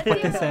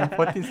гэдэг.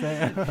 Путин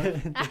сайн.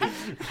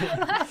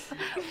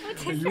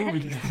 Юу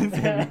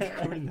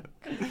бэлгэлсэн.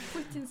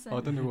 Путин сайн.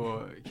 Одоо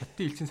нөгөө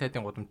Хятадын элчин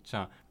сайдын гудамж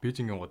чаа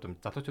Бээжингийн гудамж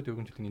залуучуудын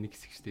өргөнчлөгийн нэг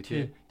хэсэг шүү дээ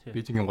тий.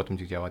 Бээжингийн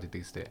гудамж гэж яваад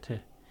идэг шүү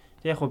дээ.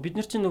 Тэг яг хөө бид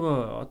нар чинь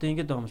нөгөө одоо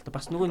ингэж байгаа юм л да.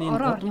 Бас нөгөө энэ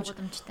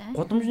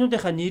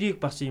гудамжнуудынхаа нэрийг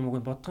бас юм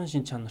уу бодгон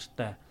шин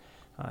чанартай.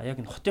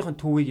 Яг энэ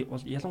хотынхын төвийг бол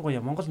ялангуяа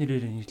Монгол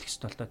нэрээр нэрлэх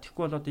хэрэгтэй л та.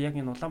 Тэгэхгүй бол одоо яг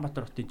энэ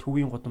Улаанбаатар хотын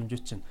төвийн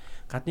гудамжууд чинь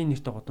гадны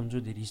нэртэй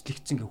гудамжуудаар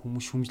излэгдсэн гэх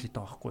хүмүүс шүүмжлээд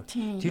байгаа байхгүй.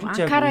 Тэр нь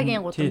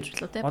Анкарагийн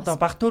гудамжлуу те. Одоо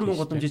Багтөөргийн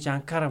гудамж чинь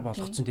Анкара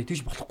болгоцсон те.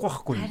 Тэгж болохгүй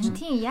байхгүй юм.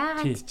 Тийм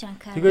яагаад ч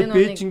Анкара. Тэгээд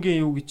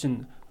Бээжингийн юу гэж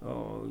чинь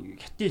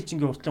Хятадын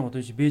элчингийн уртлын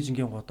гудамж,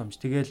 Бээжингийн гудамж,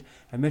 тэгэл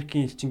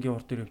Америкийн элчингийн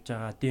урд төр явж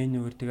байгаа,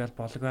 Дэнвэр, тэгэл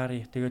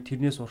Болгari, тэгэл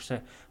тэрнээс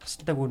урагшаа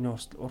хасантаа гүрний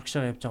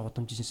урагшаа явж байгаа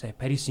гудамж чинь сая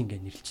Парисын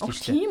гэж нэрлэлцсэн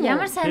шүү дээ.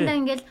 Ямар сайндаа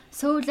ингээл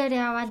Сөүлээр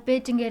яваал,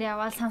 Бээжингээр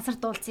яваал сансар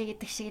дуулцъя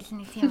гэдэг шиг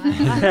л нэг тийм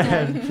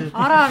байна.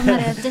 Ороо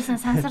орноор явж байсан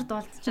сансар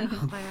дуулцж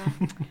байгаа байхгүй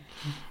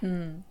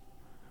юу?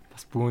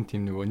 Бас бүүн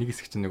тийм нөгөө нэг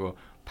хэсэг чинь нөгөө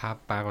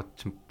паб байгууд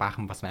чинь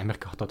баахан бас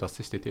Америк хотод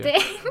болсон шүү дээ тийм.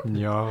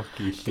 Нью-Йорк,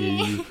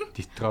 LA,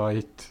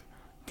 Детройт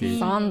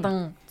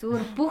Лондон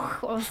зүгээр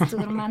бүх улс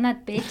зүгээр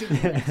манад байж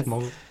байгаа.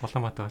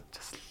 Улаанбаатар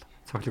бас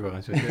цоглог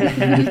байгаа шүү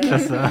дээ.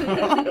 Талаасаа.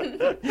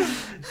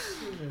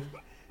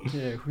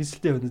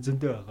 Хүсэлтэй өнө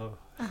зөндөө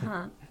байгаа.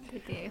 Аха.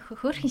 Тэгээ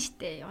хөөрхөн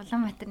штэ.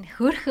 Улаанбаатар нэг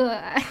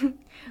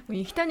хөөрхөө.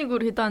 Их таны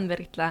гүр хэдэн онд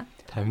баригдлаа?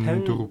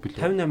 54 билүү.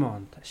 58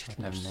 онд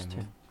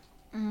ашигласан.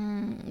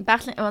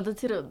 Бааглын одоо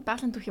тэр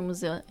Бааглын түүхийн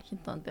музей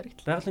хэдэн онд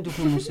баригдлаа? Бааглын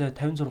түүхийн музей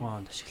 56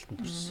 онд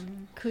ашиглалтанд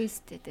орсон.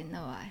 Квестэд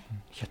нөө.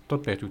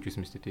 Хятад байж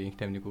үжсэн мэт тийм инх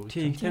тайвны гүр.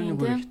 Тийм инх тайвны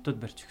гүр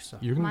хятад барьж өгсөн.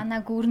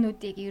 Манай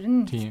гүрнүүдийг ер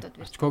нь хятад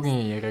барьж.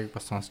 Очкогийн яриаг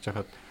бас сонсож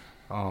байхад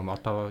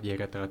одоо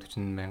яриад байгаа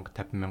 40,000,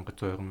 50,000,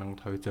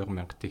 100,000, 200,000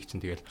 чинь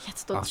тэгэл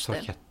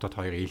хятад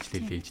хоёр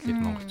ээлжлээд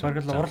Монгол.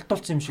 Бараг л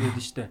уралдуулсан юм шиг байдаг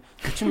шүү дээ.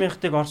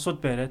 40,000-ыг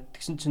Оросууд бариад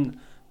тэгсэн чинь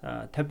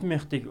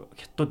 50,000-ыг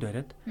хятад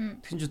бариад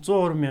тэгсэн чинь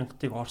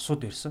 120,000-ыг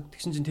Оросууд барьсан.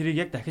 Тэгсэн чинь тэрийг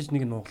яг дахиж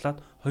нэг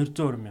нууглаад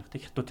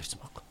 220,000-ыг хятад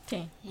барьсан байхгүй.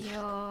 Тийм.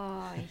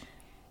 Йоо.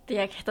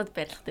 Тэг яг хятад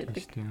барилгатай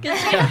байдаг.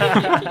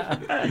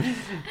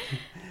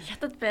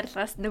 Хятад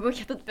барилгаас нөгөө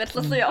хятад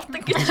барилгаас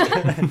явдаг гэж.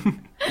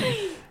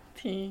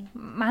 Тийм.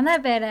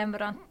 Манай байр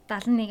амир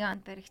 71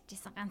 онд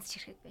баригдчихсан ганц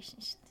ширхэг байсан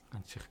шүү дээ.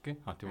 Ганц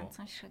ширхэг? Тийм үү.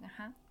 Ганц ширхэг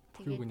хаа.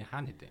 Бүхэргийн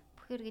хаана хэдэ?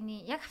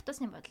 Бүхэргийн яг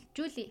автобусны бодол.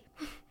 Жули.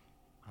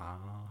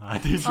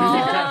 Тийм.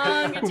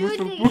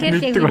 Жули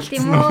хэрэг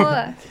юм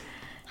уу?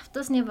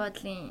 Автобусны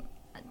бодлын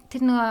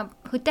тэр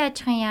нөгөө хөдөө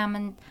аж ахуйн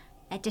яамд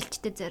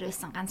ажилчдад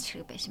зориулсан ганц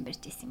ширхэг байшин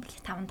барьж ирсэн юм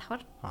билээ. 5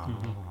 давхар.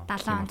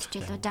 70 онд ч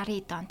илүү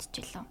 60 онд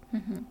ч илүү.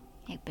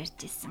 Яг барьж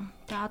ирсэн.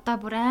 Тэгээ одоо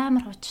бүр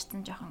амар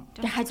хуучирсан жоохон.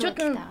 Тэгээ хажууд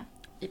нь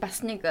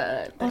бас нэг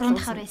 3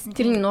 давхар байсан.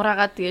 Тэрийг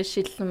нураагаад тэгээ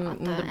шилэн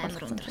өндөр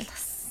болгосон. 3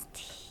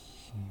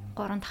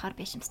 давхар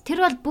байшин.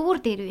 Тэр бол бүр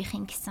дээр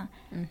үеийнх гэсэн.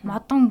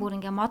 Модон бүр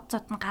ингээ мод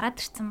зод нь гараад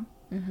ирсэн.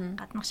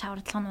 Гаднах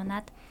шавардлага нь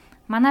унаад.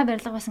 Манай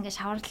барилга бас ингээ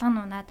шавардлага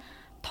нь унаад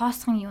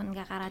тоосхон юу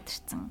ингээ гараад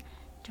ирсэн.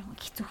 Жоохон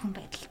хэцүүхэн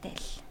байдалтай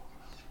л.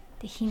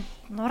 Тэг хин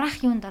нураах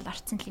юунд бол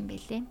орцсон юм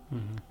бэлээ.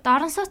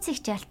 Дорн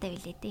сууцыг жаалтай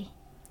билээ дээ.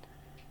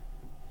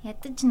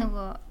 Ядаж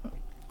нөгөө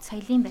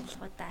соёлын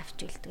барилгуудаа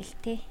авч үлдвэл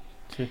тээ.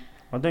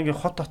 Одоо ингээ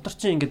хот дотор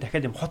чинь ингээ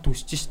дахиад юм хот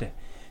үүсэж штэ.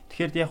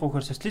 Тэгэхээр яг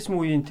хөөхөр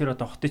социализм үеийн тэр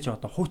одоо хотыг чи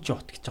одоо хуучин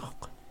хот гэж байгаа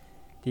байхгүй.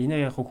 Тэг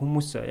энэ яг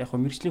хүмүүс яг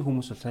мэрэгжлийн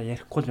хүмүүс бол сая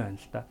ярихгүй л байна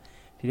л да.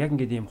 Тэр яг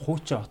ингээ ийм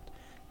хуучин хот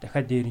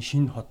дахиад дээр нь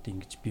шинэ хот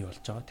ингэж бий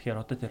болж байгаа.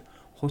 Тэгэхээр одоо тэр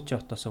хуучин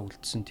хотоосоо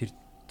үлдсэн тэр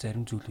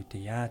зарим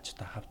зүйлүүдээ яаж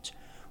одоо хавж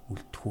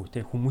үлдэх үү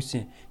те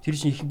хүмүүсийн тэр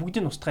чинь их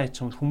бүгдийг устгах яаж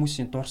юм бол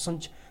хүмүүсийн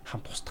дурсамж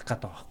хамт устгах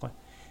гэдэг байгаа байхгүй.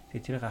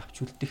 Тэгээ тэрийг авч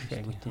үлдэх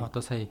айгуу тийм.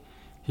 Одоо сая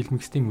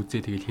Хэлмэгсдийн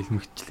музей тэгэл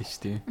хэлмэгчлээ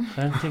шүү дээ.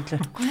 Харин тийм.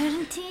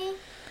 Харин тийм.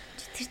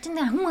 Тэр тэр чинь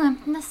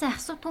хүн амтнаасаа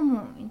асуудгүй юм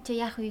уу? Энд чи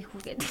яах вэ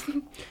хүү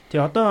гэдэг. Тий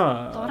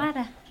одоо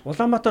Дураараа.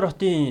 Улаанбаатар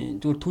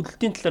хотын зүгээр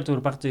төлөлтийн талаар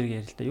зүгээр баг зэрэг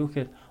ярил л да. Юу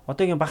гэхээр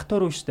одоогийн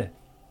Багтууруу шүү дээ.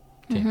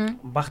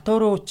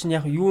 Багтууруу чинь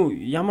яг юу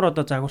ямар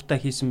одоо загвартай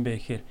хийсэн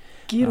бэ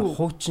гэхээр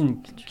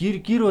хуучин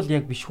гэр бол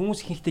яг биш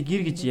хүмүүс ихэнхдээ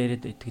гэр гэж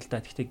яриад байдаг л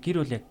да. Гэхдээ гэр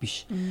бол яг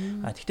биш.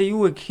 Гэхдээ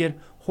юу вэ гэхээр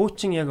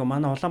хуучин яг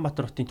манай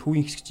Улаанбаатар хотын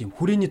төвийн хэсэг чинь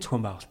хүрээний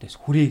зохион байгуулалт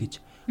байсан. Хүрээ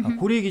гэж.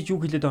 Хүрээ гэж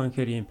юу хэлээд байгаа юм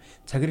гэхээр ийм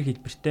цагрын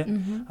хэлбэртэй.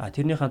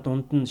 Тэрнийхээ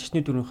дунд нь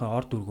шишний дөрвийнхээ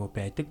орд өргөө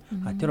байдаг.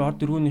 Тэр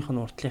орд өргөөнийх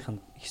нь уртлынх нь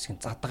хэсэг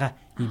нь задгаа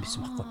ийм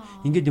байсан байхгүй.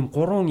 Ингээд ийм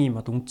гурван ийм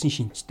одоо үндсэн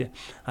шинжтэй.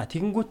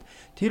 Тэгэнгүүт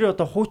тэр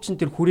одоо хуучин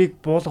тэр хүрээг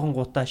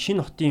буулгангуудаа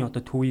шинэ хотын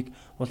одоо төвийг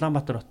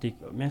Улаанбаатар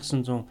хотыг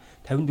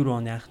 1954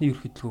 оны анхны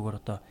ерөнхийлөгөөр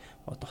одоо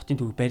хотын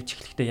төвийг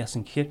барьж эхлэхдээ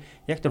яасан гэхээр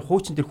яг тэр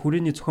хуучин тэр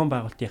хүрээний зохион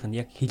байгуулалтын нь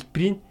яг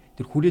хэлбэрийн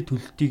тэр хүрээ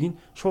төлөлтийг нь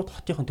шууд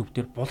хотынхон төв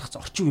дээр болгоц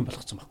орчин үеийн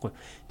болгоцсон байхгүй.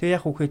 Тэгээ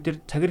яг үхээ тэр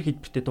цагэр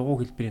хэлбэртэй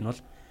дугуй хэлбэрийг нь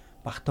бол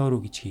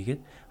Багтууруу гэж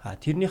хийгээд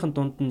тэрнийхэн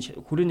дунд нь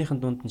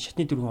хүрээнийхэн дунд нь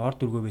шатны дөрвөн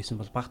орд өргөө байсан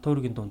бол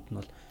Багтууруугийн дунд нь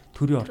бол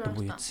төрийн ордон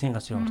буюу засгийн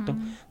газрын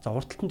ордон. За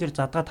уртталт нь тэр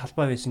задгаа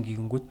талбай байсан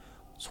гэгэнгүүт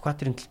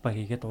Сүхбаатарын талбай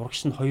хийгээд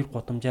урагш нь 2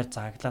 гудамжаар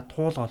зааглаа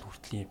туулгаал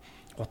хүртэл юм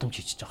гудамж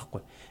хийчих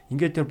жоохгүй.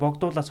 Ингээд тэр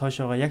богдуулаас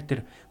хойшоогоо яг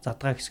тэр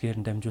задгаа хэсгээр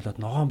нь дамжуулаад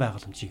ногоон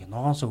байгууламж хийгээд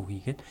ногоонсоо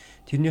хийгээд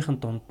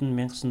тэрнийхэн дунд нь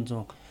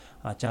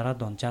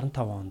 1960-аад он 65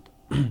 онд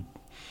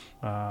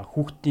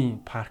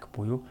хүүхдийн парк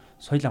буюу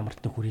соёл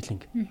амралтын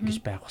хүрээлэнг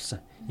гэж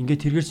байгуулсан.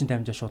 Ингээд тэргээр чинь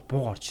дамжаа шууд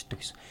бууг орж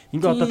итдэг гэсэн.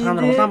 Ингээд одоо та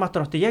нар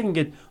Улаанбаатар хотыг яг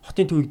ингээд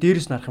хотын төвийг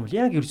дээрээс нь харах юм бол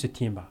яг ерөөсөө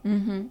тийм ба.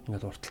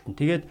 Ингээд уртталт нь.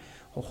 Тэгээд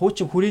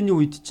хуучин хүрээний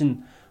үед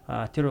чинь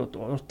тэр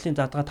уртлын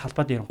задгаа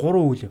талбай дээр 3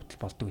 үйл явдал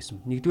болдог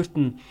гэсэн. Нэгдүгээрт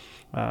нь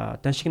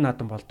даншиг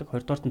наадам болдог,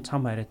 хоёрдугаарт нь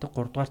цам хайраадаг,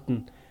 гуравдугаарт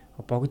нь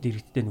богд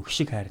иргэдтэй нүх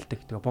шиг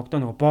хайрладаг. Тэгээ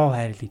богдоо нөгөө боо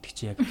хайрал гэдэг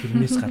чинь яг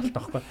тэрнээс гаралтай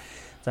байхгүй.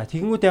 За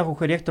тэгэнгүүт яг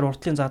үхээр яг тэр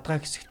уртлын задгаа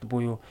хэсэгт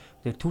буюу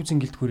тэр төв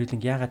зингэлт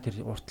хүрээлэнг яагаад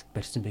тэр урталт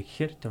барьсан бэ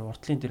гэхээр тэр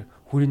уртлын тэр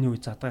хүрээний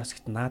үе задгаа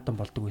хэсэгт наадам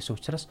болдог байсан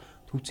учраас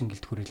төв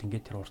зингэлт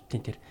хүрээлэнгээ тэр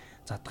уртлын тэр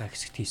задгаа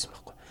хэсэгт хийсэн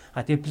байхгүй.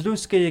 Тэгээ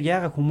Блюскэ яг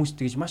яагаад хүмүүст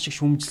гэж маш их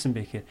шүүмжилсэн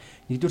бэ гэхээр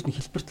нэгдүгürt нь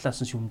хэлбэр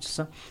талаас нь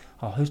шүүмжилсэн.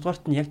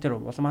 Хоёрдугаарт нь яг тэр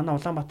манай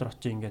Улаанбаатар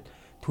хотын ингээд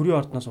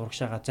төрийн ордноос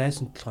урагшаага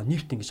зайсан толгой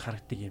нэвт ингэж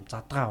харагддаг юм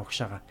задгаа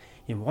урагшаага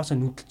юм угаасаа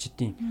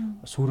нүүдэлчдийн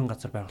сүрэн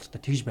газар байгуулалтаа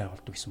тэгж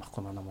байгуулдаг гэсэн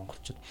байхгүй манай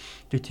монголчууд.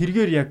 Тэгээ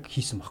тэргээр яг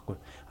хийсэн байхгүй.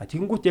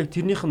 Тэгэнгүүт яг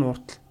тэрнийх нь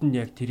урталт нь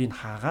яг тэрийг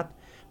хаагаад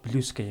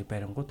Блюскэ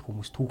барингууд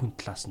хүмүүс түүхэн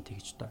талаас нь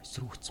тэгж одоо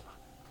эсрүүцсэн байна.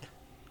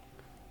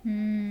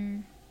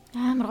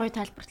 Амар гоё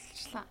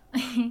тайлбарлалчлаа.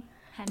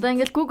 Одоо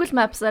ингээл Google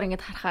Maps-аар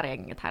ингээд харахаар яг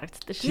ингээд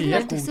харагддаг шүү.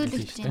 Яг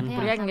төсөөлөгдөж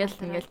байна. Яг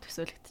ингээд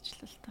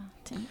төсөөлөгдөжлээ л таа.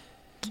 Тийм.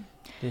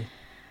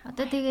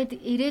 Одоо тэгээд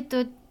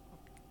ирээдүйд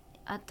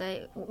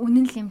одоо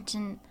үнэн л юм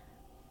чинь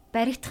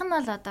баригдах нь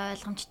бол одоо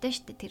ойлгомжтой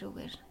шүү дээ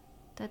тэрүүгээр.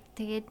 Одоо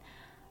тэгээд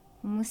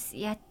хүмүүс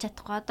яаж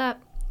чадахгүй одоо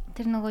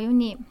тэр нөгөө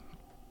юуны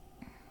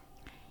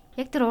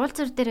яг тэр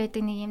уулзар дээр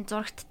байдаг нэг юм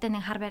зурагттай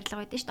нэг хар барилга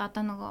байдаг шүү дээ.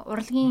 Одоо нөгөө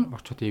урлагийн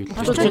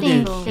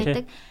орчуудын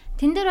эвлэлдэг.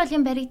 Тэн дээр бол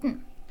юм баригдана.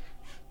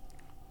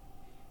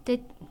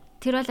 Тэгээд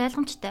тэр бол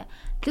ойлгомжтой.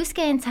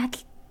 Плюскийн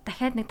цаатал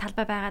дахиад нэг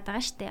талбай байгаад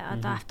байгаа шүү дээ.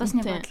 Одоо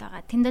автобусны бодол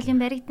байгаа. Тэнд бол юм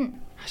баригдана.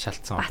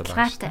 Хашаалтсан одоо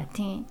байгаа шүү дээ.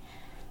 Тийм.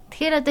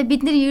 Тэгэхээр одоо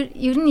бид нэр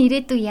ер нь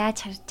ирээдүг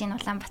яаж харж байна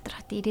Улаанбаатар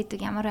хотын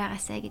ирээдүг ямар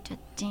байгаасаа гэж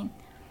бодож байна.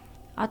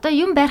 Одоо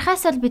юм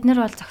барихаас л бид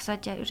нар бол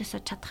зогсоож ерөөсөө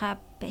чадхаа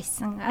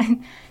байсан.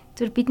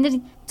 Зүр бид нар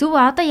зөв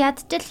одоо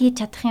ядчил хийж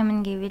чадах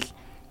юм гэвэл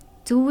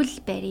зөвл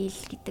барил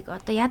гэдэг.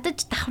 Одоо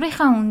ядаж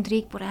давхрынхаа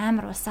өндрийг бүр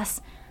амар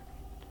усаас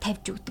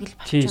тавьж өгдөг л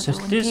болчихсон. Тийм,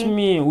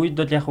 социализмын үед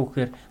бол яг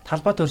үхээр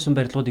талбай төрсэн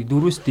барилгуудыг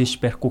 4-өөс дээш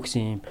барихгүй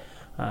гэсэн юм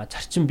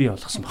зарчим бий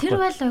болгосон байхгүй.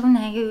 Тэр бол өгн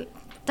аягүй.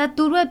 За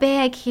 4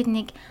 байя гэхэд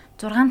нэг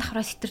 6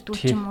 давхраа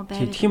сэтэрдүүл ч юм уу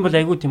байв. Тийм бол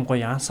аягүй тийм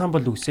гоё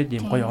ансамбл үсээд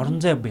ийм гоё орон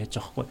зай байж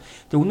байгаа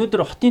байхгүй. Тэгээ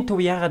өнөөдөр хотын төв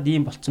яагаад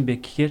ийм болцсон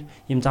бэ гэхээр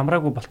ийм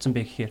замраагүй болцсон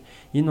бэ гэхээр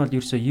энэ бол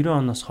ерөөсөө 90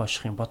 оноос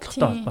хойших юм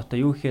бодлоготой холбоотой.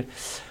 Юу гэхээр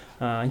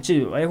энэ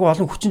чи айгүй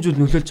олон хүчин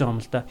зүйл нөлөөлж байгаа юм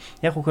л да.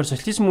 Яг үхээр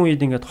социализм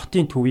үед ингээд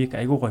хотын төвийг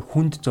айгүй гоё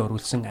хүнд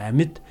зориулсан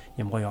амьд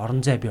юм гоё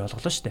орон зай бий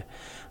болголоо шүү дээ.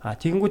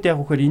 Тэгэнгүүт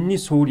яг үхээр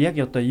энэний сүр яг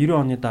одоо 90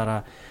 оны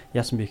дараа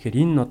яасан бэ гэхээр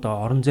энэ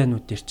одоо орон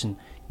зайнууд дээр чинь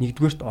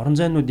нэгдүгээрт орон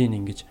зайнуудын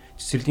ингэж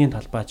цэцэрлэгийн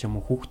талбай ч юм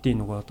уу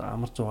хүүхдийн нөгөө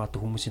амар зугаадаг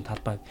хүмүүсийн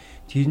талбай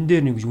тэрэн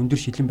дээр нэг өндөр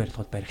шилэн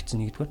барилгууд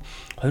баригдсан нэгдүгээр.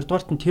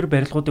 Хоёрдугаарт нь тэр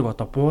барилгуудыг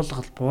одоо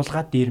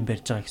буулгаад дээр нь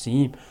барьж байгаа гэсэн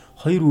ийм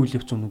хоёр үйл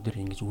явц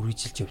өнүүдээр ингэж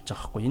үргэлжилж явж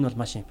байгаа хгүй. Энэ бол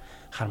маш юм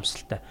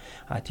харамсалтай.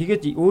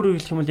 Тэгээд өөрөөр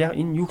хэлэх юм бол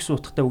энэ юу гэсэн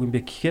утгатай үг юм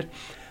бэ гэхээр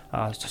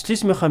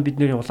социализмынхаа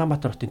бидний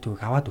Улаанбаатар хотын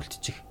төвийг аваад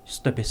үлдчих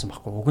ёстой байсан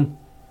байхгүй уг нь.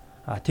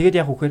 Тэгээд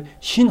яг үхээр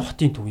шинэ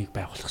хотын төвийг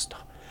байгуулах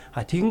ёстой.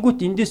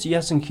 Тэгэнгүүт эндээс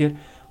яасан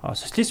гэхээр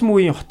социализм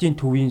үеийн хотын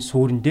төвийн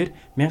суурин дээр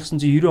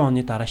 1990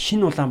 оны дараа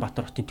шинэ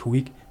Улаанбаатар хотын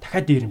төвийг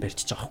дахиад дээр нь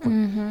барьчихж байгаа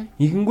байхгүй.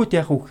 Нэгэнгүүт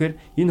яах вэ гэхээр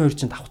энэ хоёр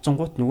чинь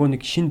давхцангууд нөгөө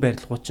нэг шинэ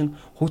барилгууд чинь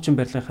хуучин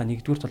барилгынхаа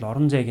нэгдүгээр тал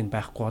орон зайг нь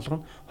байхгүй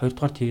болгоно,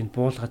 хоёрдугаар тэрийг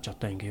буулгаж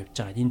одоо ингэ явж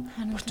байгаа. Энэ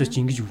процесс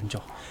ингэж өрнөж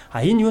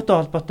байгаа. Энэ юутай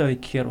холбоотой вэ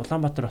гэхээр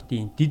Улаанбаатар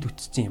хотын дид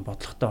үтцсэн юм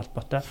бодлоготой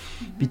холбоотой.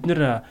 Бид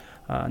нэр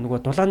нөгөө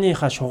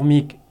дулааныхаа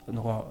шугамыг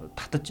нөгөө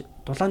татаж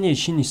дулааны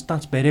шинэ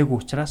станц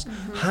бариагүй учраас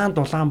хаан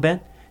дулаан байна.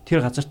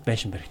 Тэр газарт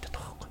байшин баригдаад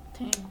байгаа.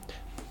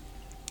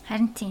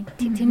 Харин тийм.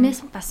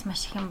 Тэрнээс бас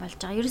маш их юм болж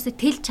байгаа. Ерөөсөө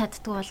тэлж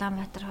чаддгүй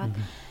Улаанбаатар хот.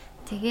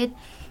 Тэгээд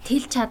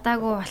тэлж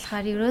чадаагүй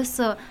болохоор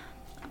ерөөсөө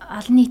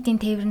олон нийтийн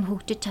тээвэр нь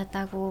хөгжиж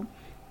чадаагүй.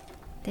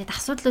 Тэгээд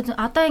асуудал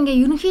одоо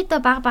ингээ ерөнхийдөө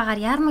баг багаар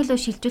яармаг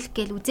руу шилжүүлэх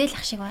гээл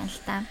үзээлэх шиг байна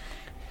л та.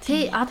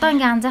 Одоо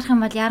ингээ анзаарах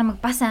юм бол яармаг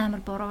бас амар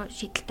буруу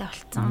шийдэлтэй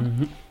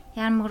болцсон.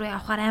 Яармаг руу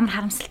явахаар амар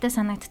харамсалтай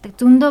санагддаг.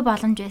 Зөндөө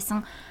боломж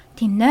байсан.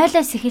 Тийм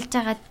 0-аас эхэлж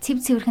байгаа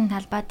цэв цэвэрхэн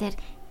талбай дээр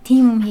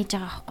тийм юм хийж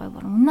байгаа байхгүй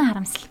бүр үнэн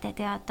харамсалтай.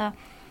 Тэгээ одоо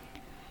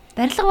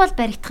барилга бол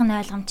баригдах нь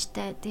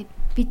ойлгомжтой. Тэгээ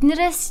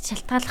биднээс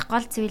шалтгааллах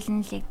гол зүйл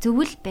нь л яг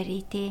зөвл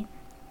барий те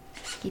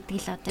гэдэг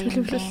л одоо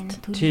юм байна.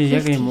 Тий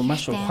яг юм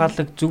маш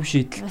ухаалаг зөв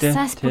шийдэлтэй.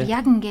 Усаас бүр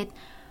яг ингээд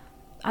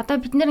одоо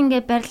бид нэр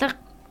ингээд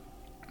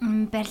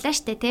барилаа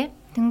штэ те.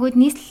 Тэнгүүд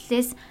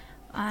нийслэлээс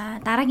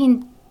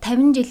дараагийн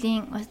 50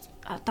 жилийн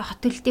одоо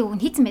хот төлөлтийн үг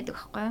нь хийцэн байдаг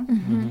байхгүй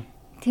юу?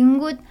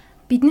 Тэнгүүд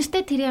бид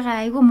нартай тэрийг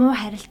айгүй муу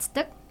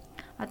харилцдаг.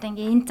 Одоо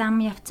ингээ энэ зам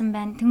явцсан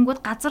байна. Тэнгүүд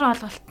газар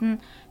олголт нь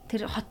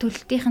тэр хот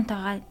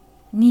төлөлтийнхэнтэйгээ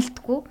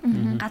нийлдэггүй.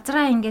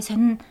 Газараа ингээ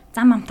сонин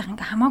зам амтах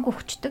ингээ хамаагүй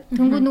өчтдөг.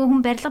 Тэнгүүд нөгөө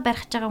хүн барилга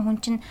барих гэж байгаа хүн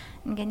чинь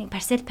ингээ нэг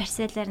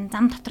парселаар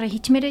зам дотроо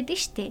хичмээрээд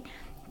нь штэ.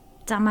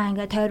 Замаа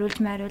ингээ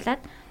тойруулж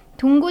майруулад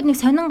тэнгүүд нэг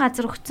сонин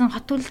газар өгцөн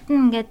хот төлөлт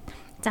нь ингээ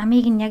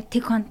замыг нь яг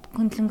тэг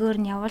хөндлөнгөөр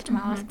нь явуулж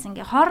маавуулсан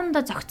ингээ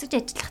хоорондоо зогцож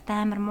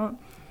ажиллахтай амар муу.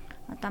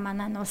 Одоо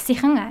манай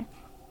улсынхан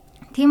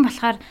тийм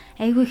болохоор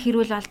айгүй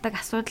хэрүүл болдог,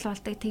 асуудал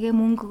болдог, тэгээ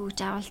мөнгө өгж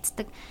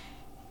авалцдаг.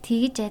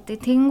 Тэгэж яадаг.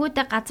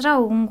 Тэнгүүдээ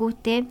газраа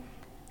өгөнгүүтээ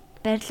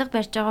барилга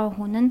барьж байгаа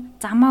хүн нь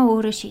замаа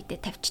өөрөө шийдээ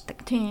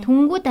тавьчихдаг.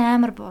 Түнгүүд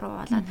амар буруу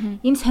болоод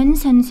ийм сонин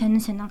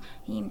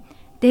ийм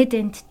дээд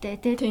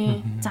эндтэй тий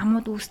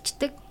замууд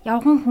үүсчдэг.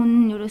 Явган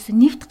хүн нь ерөөсөө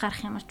нэвт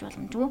гарах юмарч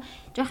боломжгүй.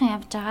 Жохон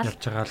явж байгаа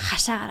л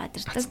хашаа гараад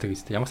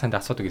ирдэг. Ямар санд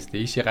асуудаг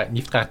гэстэй. Ийшээ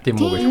нэвт гард юм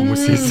уу гэж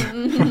хүмүүсээс.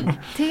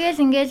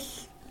 Тэгэл ингээл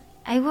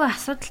айгүй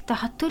асуудалтай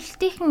хот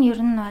төлөлтийнх нь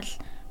ер нь бол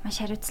маш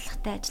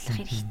хариуцлагатай ажиллах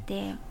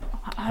хэрэгтэй.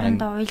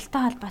 Хоорондоо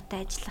уялдаа холбоотой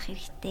ажиллах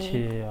хэрэгтэй.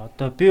 Тий,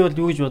 одоо би бол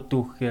юу гэж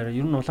боддог гэхээр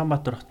ер нь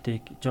Улаанбаатар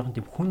хотыг жоохон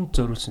тийм хүн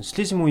зориулсан.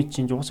 Социализм үед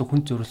чинь угаасаа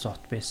хүн зориулсан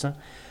хот байсан.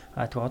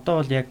 Тэгээ одоо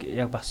бол яг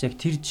бас яг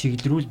тэр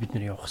чиглэл рүү бид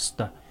нэр явах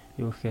хэвээр.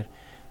 Юу гэхээр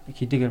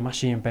хэдийгээр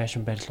маш юм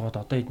байшин барилгууд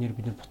одоо эдгээр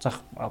бид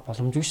буцаах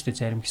боломжгүй шүү дээ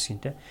зарим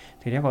хэсгийнтэй.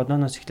 Тэгэхээр яг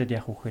одооноос эхлээд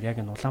яах вэ гэхээр яг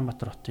энэ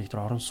Улаанбаатар хотыг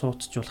тэр орон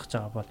сууцжуулах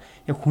байгаа бол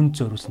яг хүн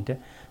зориулсан те.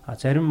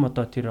 Зарим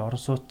одоо тэр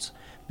орон сууц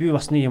би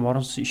бас нэг юм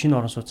шинэ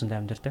орон сууцнд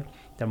амьдардаг.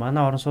 Тэгээ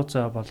манай орон сууц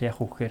бол яах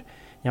вэ гэхээр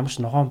ямар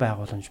ч ногоон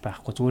байгууламж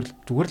байхгүй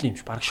зүгээр л юм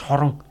ш бараг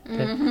шорон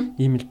те.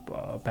 Ийм л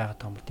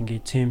байгаад байгаа юм бол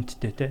ингээд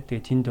цементтэй те.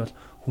 Тэгээ тэнд бол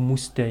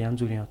хүмүүстэй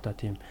янз бүрийн одоо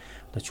тийм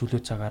одоо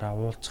чөлөө цагаараа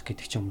уулзах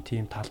гэдэг ч юм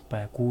тийм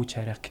талбай гүүж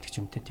харих гэдэг ч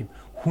юм тийм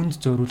хүнд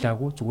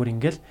зориулаагүй зүгээр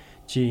ингээл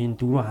чи энэ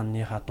дөрвөн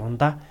ханныхаа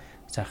дундаа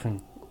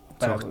сайхан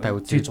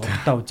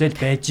зургатаа үзэл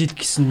байж ил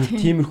гэсэн нэг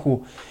тиймэрхүү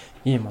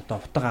ийм одоо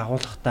утга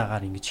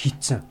агуулгатайгаар ингэж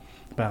хийцэн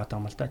байгаад байгаа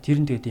юм л да. Тэр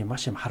нь тэгээд ийм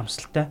маш юм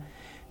харамсалтай.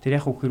 Тэр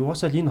яг хөр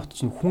уусаал энэ хот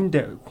чинь хүн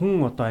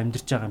одоо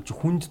амьдарч байгаа юм чи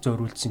хүнд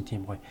зориулсан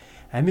тийм гоё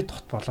амьд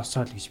хот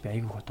болоосоо л гэж би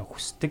айгүй одоо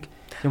хүсдэг.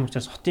 Тийм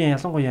учраас хотын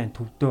ялангуяа энэ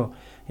төвдөө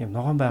ийм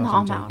ногоон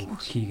байгууламж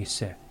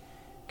хийгээсэ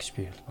гэж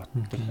би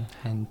боддог.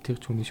 Хань тэр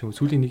түүний шүү.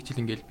 Сүүлийн 1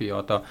 жил ингээл би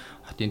одоо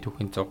хотын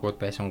түүхийн зургууд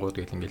байшингууд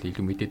гэл ингээл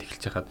илүү мэдээд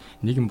эхэлж хахад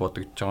нийгэм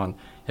бодогдож байгаа нь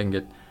яг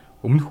ингээд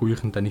өмнөх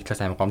үеийнхэнтэй нэг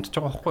талаас аим гомдож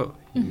байгаа байхгүй юу?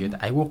 Ингээд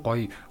айгүй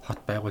гоё хот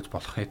байгуулж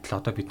болохыг л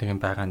одоо бидний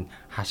байгаа нь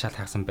хаашаал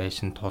хагасан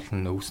байшин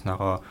тулн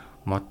өвснөгөө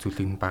мод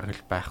зүйлийг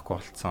баргал байхгүй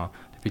болцсон.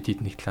 Бид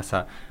хэд нэг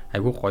талаас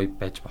айгүй гоё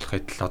байж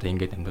болохыг л одоо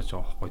ингээд амьдаж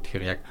байгаа байхгүй юу?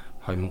 Тэгэхээр яг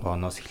 2000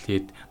 оноос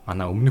эхлээд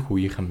манай өмнөх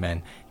үеийнхэн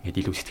маань ингээд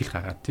илүү сэтгэл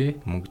гаргаад тий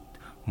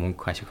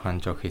мөнгө хашиг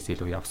ханжоо хийс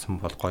илүү явсан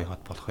бол гоё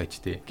хот болох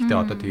байж тий. Гэтэ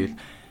одоо тэгэл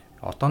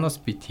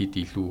одооноос бид хэд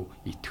илүү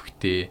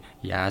идэвхтэй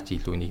яаж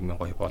илүү нийгмийн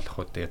гоё болох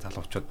вэ? Тэгээ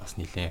залуучууд бас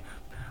нэлээ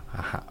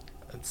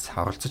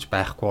соролцож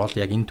байхгүй бол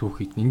яг энэ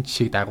түүхийг энэ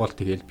жишээг дагуул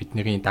тэгэл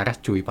бидний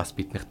дараачийн үе бас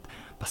биднэрт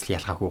бас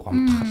ялгаагүй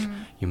гомдох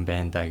юм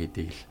байна да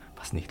гэдгийг л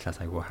бас нэг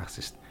талаас айгүй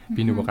харсан шүү дээ.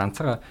 Би нөгөө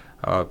ганцаараа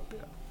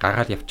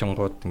гараал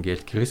явчингууд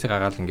ингээл гэрээсээ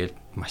гараал ингээл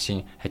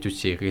машин хажууд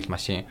чи эргээл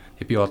машин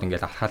би бол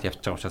ингээл алхаал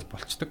явж байгаа учраас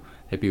болцдог.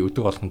 Тэгээ би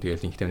өдөр болгон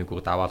тэгэл ингээм нэг үг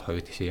даваад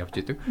хоёр тийшээ явж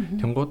идэг.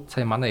 Тэнгууд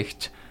сая манай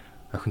ихч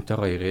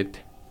охинтойгоо ирээд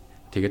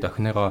тэгээд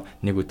охиныгоо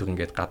нэг өдөр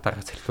ингээд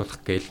гадаараа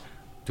цэлхүүлэх гээл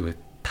зүгээр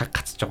таг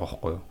гацж байгаа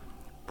байхгүй юу?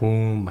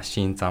 Бүүн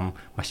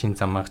машин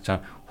замаар ч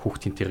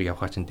хүүхдийн тэр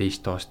явхаа чинь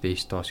дээш доош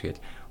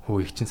гээл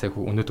хөө их чинь сая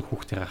өнөөдөр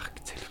хүүхдийн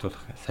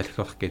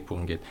салхилуулах гээд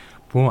бүр ингээд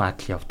бүүн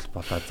адал явдал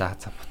болоо заа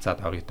буцаад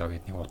оридоо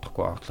гээд нэг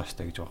удахгүй орлоо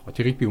штэ гэж байгаа байхгүй.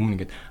 Тэрийг би өмнө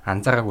ингээд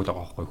анзаараагүй л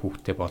байгаа байхгүй.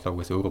 Хүүхдтэй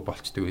болоогоос өөрөө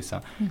болчдөг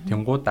байсан.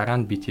 Тэнгууд дараа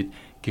нь би тэд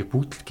гэр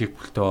бүлтэй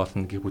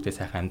болно, гэр бүлээ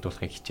сайхан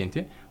амьдуулахыг хичээн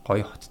тий.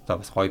 Гоё хоттой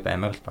бас гоё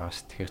баймаар л байгаа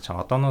штэ. Тэгэхээр чи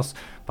одооноос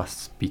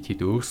бас би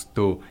тэд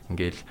өөрсдөө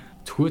ингээд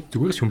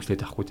зүгээр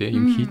шүмжлээд байхгүй тий.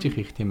 Юм хийж их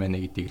хэрэгтэй байна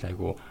гэдгийг л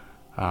айгу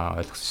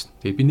ойлгосон.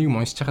 Тэгээ би нэг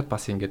юм уншиж хахад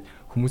бас ингээд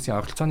хүмүүсийн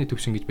оролцооны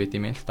төвшин гэж байд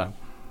юм байна л та.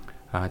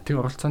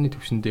 Тэр оролцооны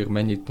төвшин дээр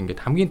манайд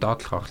ингээд хамгийн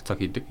доотлох оролцоо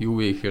хийдэг. Юу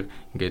вэ гэхээр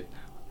ингээд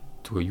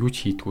зүгээр юу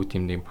ч хийдгүү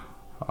тийм нэм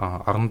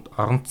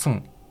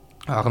оронцсон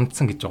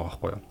гэж байгаа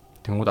байхгүй юу.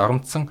 Тэнгүүд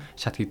оромдсон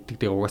шат гэдэг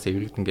дээр угаасаа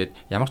иргэд ингээд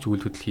ямар ч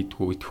үйл хөдлөл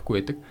хийдгүү идэхгүй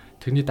байдаг.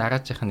 Тэрний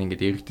дараачих нь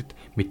ингээд иргэдэд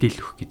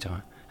мэдээлэл өгөх гэж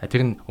байгаа.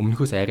 Тэр нь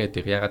өмнөхөөс арай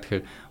дээр ягаад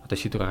тэгэхээр одоо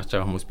шийдвэр гаргаж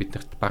байгаа хүмүүс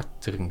биднэрт баг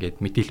зэрэг ингээд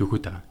мэдээлэл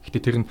өгöd байгаа. Гэтэ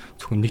тэр нь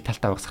зөвхөн нэг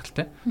талдаа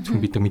багсгалтай.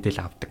 Зөвхөн бид нар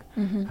мэдээлэл авдаг.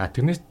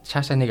 Тэрнээс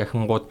цаашаа нэг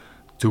ахингууд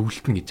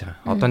зөвлөлтөн гэж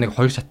байгаа. Одоо нэг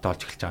хоёр шаттай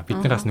болж эхэлж байгаа.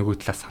 Биднээс нөгөө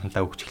талаас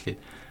саналаа өгч эхлээд.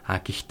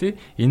 Гэхдээ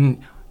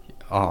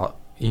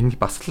энэ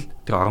бас л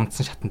тэр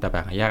оромдсон шатанда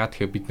байгаа. Ягаад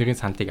тэгэхээр бидний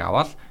саналыг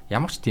аваад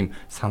ямар ч тийм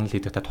санал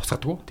лидертэй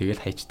тусгадгүй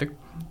тэгэл хайчдаг.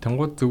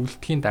 Тэнгууд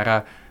зөвлөлтийн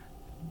дараа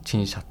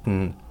чин шат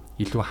нь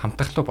илүү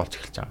хамтрахлуу болж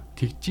эхэлж байгаа.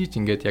 Тэгжиж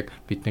ингээд яг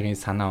бидний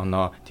санаа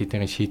оноо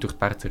тэдний шийдвэрт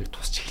баг зэрэг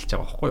тусч эхэлж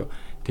байгаа байхгүй юу.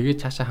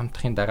 Тэгээд цаашаа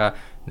хамтрахын дараа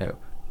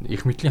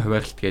их мэдлийн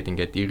хуваарлт гээд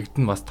ингээд иргэд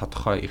нь бас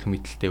тодорхой их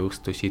мэдэлтэй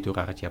өөрсдөө шийдвэр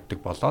гаргаж явдаг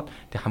болоод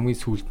тэг хамгийн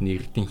сүүлд нь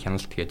иргэдийн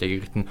хяналт гээд яг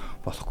иргэд нь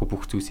болохгүй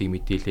бүх зүйлсийг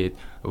мэдээлээд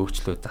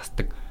өөрчлөө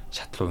засдаг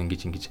шат руу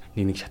ингэж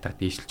нэг шатаар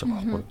дээшилж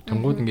байгаа байхгүй.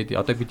 Тэнгууд ингээд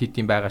одоо бид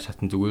хэдийн байгаа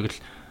шатн зүгээр л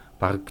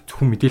баг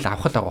зөвхөн мэдээлэл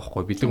авах л байгаа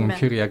байхгүй. Бид нар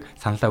үнэхээр яг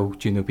саналаа өгж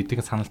гинөө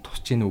бидний санал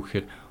тусч гинөө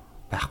гэхээр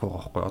байхгүй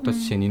байхгүй. Одоо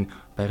жишээ нь энэ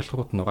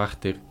барилгууд нугаах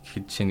дээр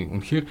жишээ нь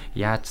үнэхээр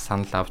яаж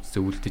санал авч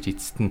зөвлөдөж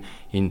эцэст нь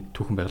энэ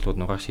түүхэн барилгууд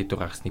нугаах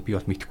шийдвэр гаргасныг би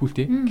бол мэдэхгүй л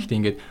дээ. Гэхдээ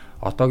ингээд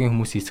одоогийн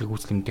хүмүүсийн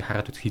эсэргүүцлэмдийг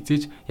хараад үзэх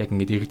хизээж яг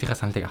ингээд иргэдийнхээ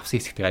саналыг авсан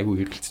хэсэг дээр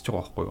айгүй эргэлцэж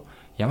байгаа байхгүй юу.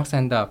 Ямар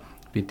сайндаа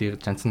бид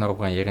Жанцсан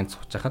Норвгийн ярианд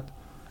сууж хахад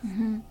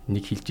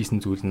нэг хэлжсэн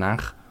зүйл нь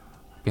анх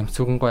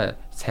Бямцургой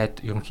сайд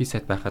ерөнхий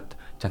сайд байхад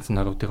Жанцсан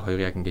Норв дээр хоёр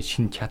яг ингээд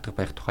шинэ театр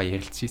барих тухай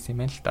ярилцсан юм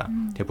байна л да.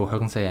 Тэгээ бүх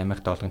 20 сая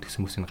Америк долларын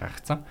төсөв мөсөнд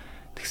гаргацсан.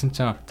 Тэгсэн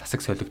чинь засаг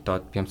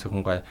солигдоод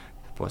Бямцургой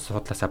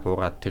суудлаасаа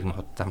буугаад тэр нь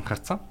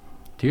замхарцсан.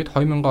 Тэгээд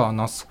 2000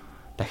 оноос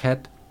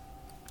дахиад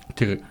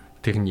тэр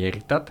нь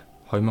яригдаад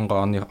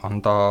 2000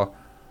 ондоо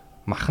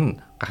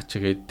махан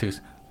гарч ирээд тэр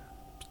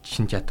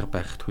шинэ театр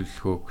барих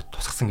төлөвлөгөөг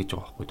тусгасан гэж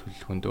байгаа байхгүй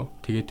төлөвлөгөөндөө.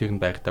 Тэгээд тэр нь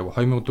баригдаагүй.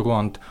 2004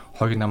 онд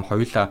 28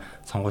 хоёулаа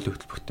сонгуулийн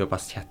хөтөлбөртөө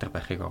бас театр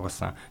барихыг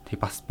оруулсан.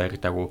 Тэг бас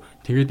баригдаагүй.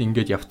 Тэгээд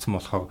ингэж явцсан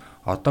болохоор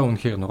одоо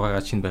үнэхээр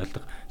нугаагаад шинэ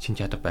барилга,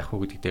 шинэ театр барих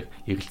уу гэдэг дээр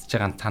эргэлзэж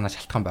байгаа цаанаа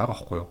шалтгаан байгаа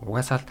байхгүй юу?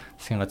 Угаасаа л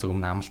засгийн газар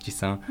өмнө амлаж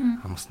исэн,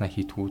 амснаа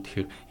хийдгүү.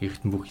 Тэгэхээр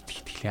эргэтэн бүх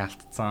итгэлээ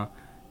алдсан.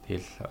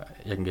 Тэгэл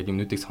яг ингээд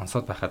юмнуудыг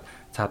сонсоод байхад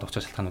цаад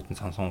уучрах шалтгаанууд нь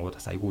сонсонгууд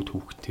бас айгүй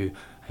төвхтэй,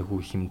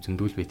 айгүй их юм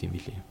зөндөл байт юм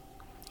билээ.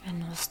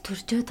 Ус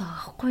төржөөд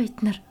байгаа хгүй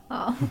эднэр.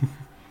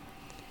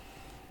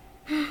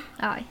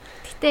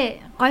 Гэтэ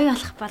гоё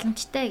болох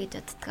боломжтой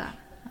гэж боддог.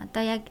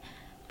 Одоо яг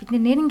бид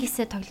нэрэн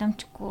гисээ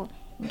тоглоомчгүй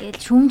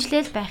ингээд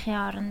шүүмжлэл байхын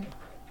оронд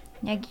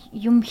яг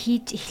юм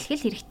хийж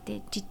эхлэх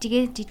хэрэгтэй.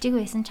 Жижиг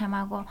байсан ч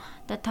хамаагүй.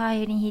 Одоо та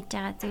хоёрын хийж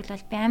байгаа зүйл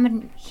бол би амар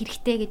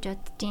хэрэгтэй гэж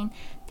бодож байна.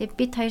 Тэгээ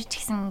бид хоёр ч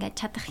гэсэн ингээд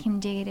чадах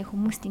хэмжээгээр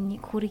хүмүүст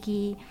энийг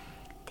хүргэе.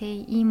 Тэ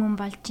ийм юм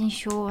болж ин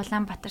шүү.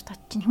 Улаанбаатарт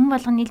очиж хэн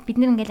болгоны бид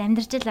нар ингээд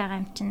амьдарч л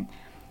байгаа юм чинь.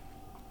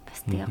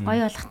 Бас тэгээ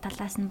гоё болох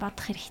талаас нь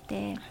бодох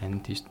хэрэгтэй.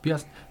 Харин тийш. Би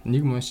бас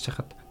нэг юм уншиж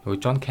хахад нөгөө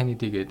Джон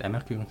Кеннеди гээд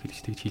Америк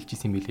ерөнхийлөгчтэй хэлж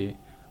ирсэн билээ.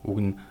 Уг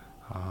нь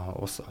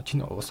ус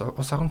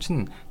орон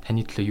чинь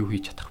таны төлөө юу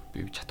хийж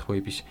чадах вэ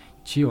биш.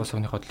 Чи ус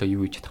орныхоо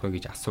төлөө юу хийж чадах вэ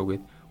гэж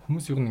асуугээд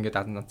хүмүүс ер нь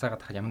ингээд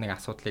нацаагаад хахад ямар нэг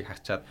асуудлыг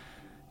харчаад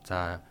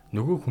за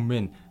нөгөө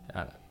хүмүүс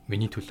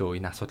миний төлөө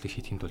энэ асуудлыг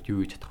шийдэхин тулд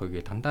юу хийж чадах вэ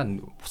гэдэг дандаа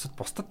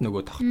бусдад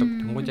нөгөө тогтдог.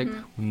 Тэнгууд яг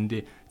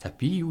үнэндээ за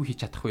би юу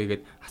хийж чадах вэ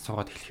гэд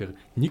асуугаад эхлэхээр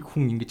нэг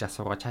хүн ингэж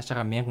асуугаа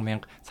цаашаага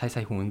мянга сая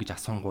хүн ингэж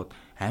асуунгууд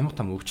амар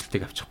том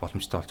өөрчлөлтийг авчих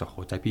боломжтой болж байгаа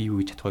хгүй. За би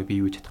юу хийж чадах вэ? Би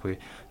юу хийж чадах вэ?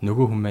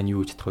 Нөгөө хүн маань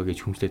юу хийж чадах вэ гэж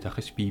хүмжлээд байх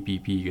ш. Би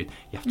гэд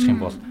явчих юм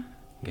бол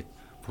ингээд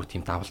бүр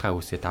тийм давлгаа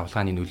үүсээ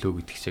давлгааны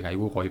нөлөө гэдэг шиг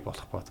айгүй гоё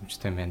болох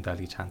боломжтой юм байна даа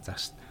гэж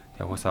хаанцаах ш.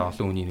 Тэгээ угаасаа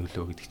олон хүний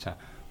нөлөө гэдэг чинь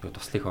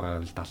туслах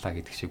оройвол далаа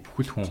гэдэг шиг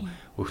бүхэл хүн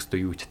өөрсдөө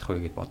юу хийж чадах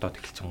вэ гэд бодоод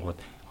эхэлчихэнгууд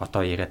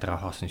одоо яриад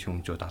байгаа хоосон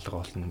шүүмжүүд алга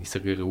болно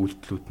эсрэгээр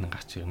үйлдэлүүд нь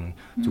гарч ирнэ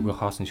зүгээр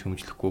хоосон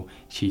шүүмжлэхгүй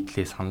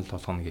шийдлээ санал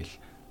болгоно гэл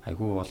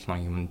айгүй болно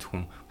юм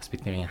зөвхөн бас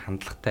бидний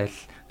хандлагатай л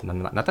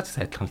надад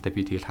ч сайдлах нь л та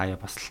би тэгэл хаяа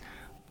бас л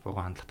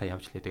буруу хандлагатай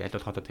явж лээдэг аль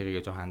болох одоо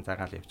тэрийгээ жоохон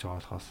анзаараад явж байгаа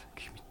болохоос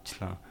гэх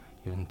мэтчлэн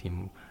ер нь тийм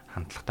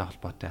хандлагатай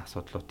холбоотой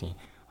асуудлуудын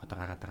одоо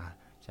гараад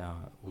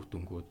байгаа үр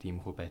дүнгууд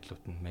иймэрхүү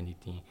байдлууд нь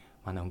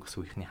манай өнгөрсөн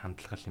үеийнхний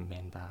хандлага юм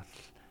байна даа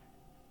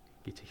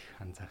гэж их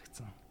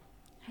анзаарчихсан.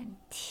 Харин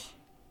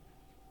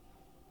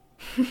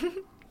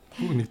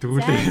Бүр нэг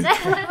төгөлөө.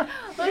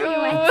 Та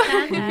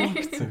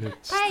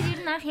ер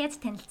нь анх яаж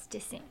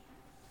танилцчихсэн юм?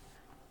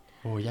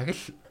 Оо яг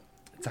л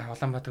за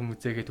Улаанбаатар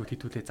музейгээд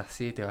хөтөлбөрөө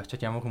засъя. Тэгээ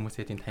очиод ямар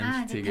хүмүүсээ тийм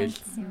танилцчихъя гэж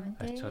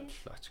очиод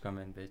л очгоо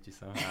маань байж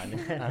исэн.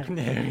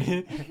 Анхны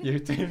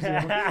ярьж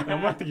байгаа юм.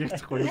 Ямаадаг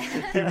ярьчихгүй.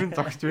 Тэр нь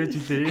зогсож байж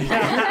илээ.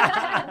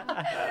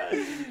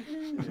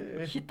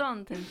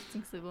 Хитон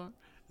танилцсан гэсэн үг.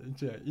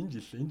 Энэ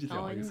жил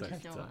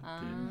яваасан.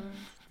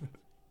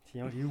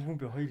 Тийм юм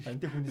би хоёр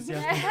хинтэй хүнээс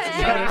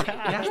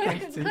яаж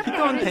танилцсан.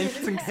 Хитон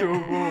танилцсан гэсэн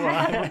үг үү?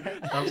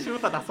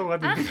 Давшуулаад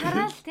асуугаад байна.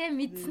 Хараад те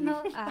мэдсэн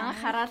үү?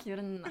 Хараад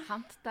ер нь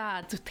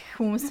хамтдаа зүтгэх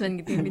хүмүүс байна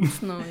гэдгийг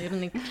мэдсэн үү? Ер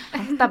нь нэг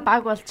хамтдаа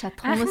баг болж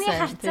чадах хүмүүс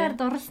байна. Хацаар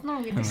дурлсан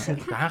уу гэдэг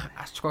шиг. Анх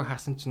ачгаа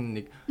хаасан чинь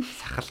нэг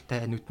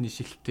сахалтай, нүдний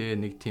шилтэй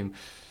нэг тийм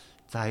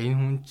за энэ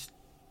хүн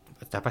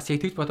за бас яг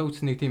тэгж бодоо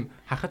үзсэн нэг тийм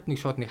хахад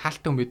нэг шууд нэг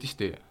хаалттай хүн байдаг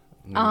шүү дээ.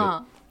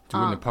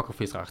 Зүгээр нэг poker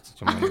face гаргацсан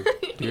ч юм уу.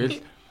 Тэгэл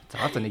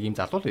за нэг юм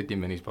залуу л байд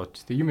юм байна гэж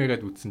бодчих. Тэг юм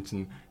яриад үтсэн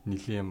чинь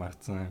нилийн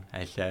марцсан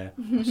айлаа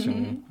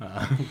шин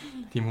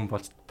тийм хүн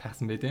болж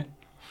тайсан бай тээ.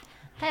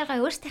 Та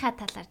яга өөрсдийнхээ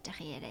талаар жоох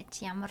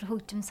яриач. Ямар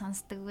хөгжим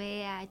сонсдог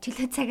вэ?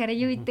 Чөлөө цагаараа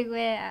юу идэг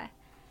вэ?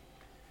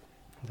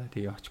 За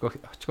тэгээ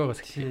очгоогоос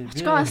эхлэе.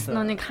 Очгоогоос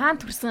нэг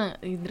хаан төрсөн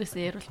эдрээс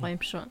яриулах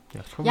юм шүү.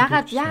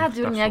 Ягаад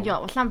юу яг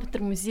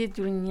Улаанбаатар музейд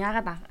юу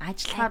ягаад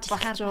ажиллахаар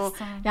болчих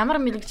вэ? Ямар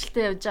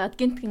мэрэгчлээ явж байгаад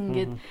гинт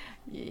ингээд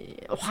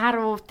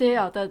ухаар уу те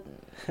одоо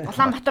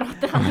Улаанбаатар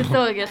хотын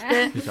төлөө гэж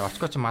те. Би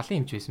очгоо чи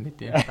малын юмч байсан байт.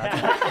 Би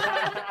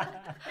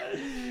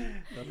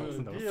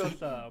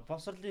бол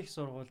босрлын их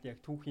сургуульд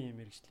яг түүхийн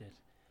мэрэгчлэр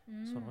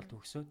сургууль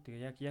төгсөөд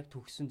тэгээ яг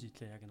төгссөн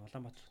жилээ яг энэ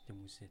Улаанбаатар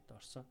хотын музейд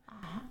орсон.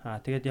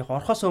 Тэгээд яг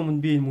орохоос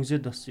өмнө би энэ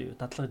музейд бас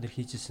дадлага нэр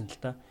хийжсэн л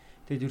та.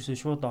 Тэгээд ерөөсөө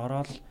шууд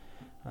ороод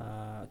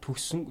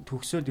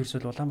төгсөөд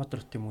ерөөсөө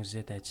Улаанбаатар хотын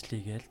музейд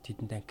ажиллая гээл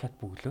тэдэнд анкет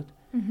бөглөөд.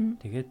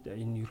 Тэгээд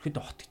энэ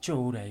ерөөдөө хот чинь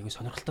өөр аягүй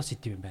сонирхолтой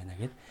сэдв юм байна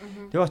гэд.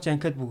 Тэгээ очи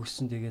анкет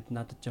бөглөсөн тэгээд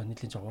надад жоо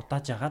нэлийн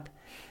удааж агаад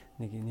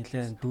нэг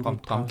нэлээд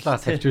 4-5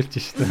 савжуулж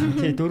шүү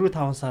дээ. Тий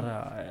 4-5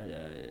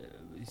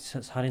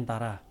 сарын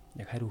дараа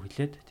яг хариу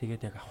хэлээд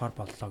тэгээд яг авахар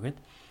боллоо гэд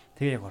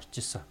тэгээ яг орж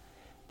исэн.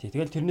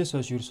 Тэгэл тэрнээс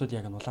хойш ерөөсөө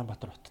яг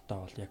Улаанбаатар хоттой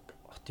бол яг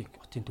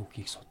хотын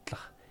түүхийг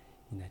судлах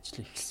энэ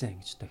ажил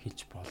эхэлсэн гэж та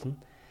хэлж болно.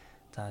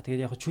 За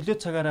тэгээд яг чөлөө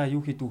цагаараа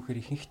юу хийдэг вэ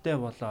гэхээр ихэнхдээ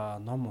бол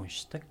ном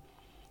уншдаг.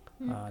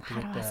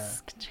 Тэгээд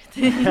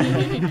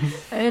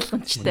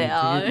ойлгомжтой.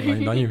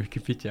 Ноён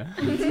Википедиа.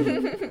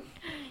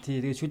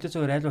 Тэгээд чөлөө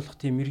цагаар аль болох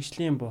тийм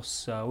мэрэгжлийн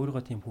бус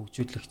өөрийгөө тийм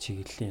хөгжүүлэх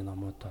чиглэлийн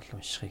номууд бол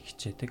уншихыг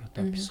хичээдэг.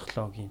 Одоо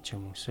психологийн ч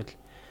юм уу эсвэл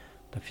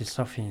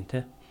философийн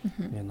те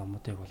энэ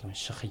номуудыг бол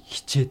уншихыг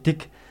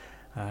хичээдэг.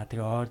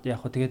 Тэгээ яг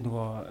хөө тэгээд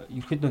нөгөө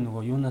ерөөдөө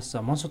нөгөө юунаас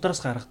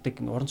Монсудраас гаргадаг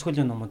уран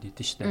зохиолын номууд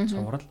идэв штэ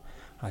цуврал.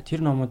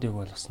 Тэр номуудыг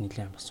бол бас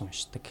нэлээд бас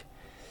уншдаг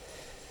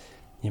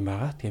юм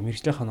байгаа. Тэгээ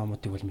мэрэгжлийнхаа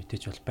номуудыг бол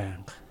мэдээж бол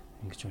байнга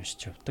ингэж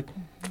уншиж явдаг.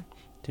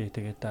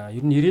 Тэгээд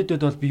ер нь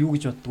ирээдүйд бол би юу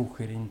гэж боддог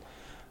вэ гэхээр энэ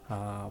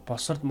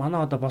босрал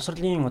манай одоо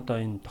босрлын одоо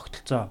энэ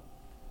тогтолцоо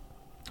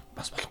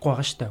бас болохгүй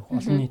байгаа штэ.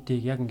 Олон нийтийг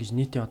яг ингэж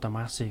нийтийн одоо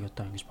массыг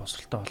одоо ингэж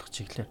босралтай болгох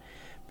чиглэлээр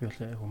би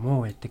бол айгу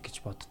муу байдаг гэж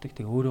боддог.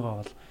 Тэгээ өөрийгөө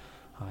бол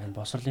энэ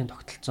босрлын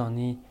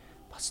тогтолцооны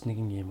бас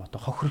нэгэн юм одоо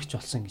хохирогч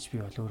болсон гэж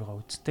би бол өөрийгөө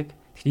үздэг.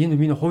 Тэгэхээр энэ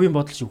миний хувийн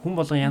бодол шүү. Хүн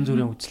болгон янз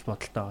бүрийн үзэл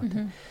бодолтой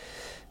байгаа.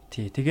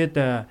 Тэгээд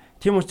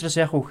тийм учраас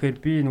яах вэ гэхээр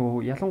би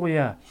нөгөө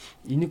ялангуяа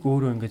энийг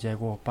өөрөө ингэж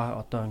айгу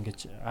одоо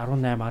ингэж 18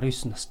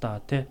 19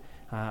 настай тий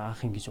анх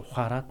ингэж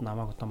ухаарад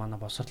намайг одоо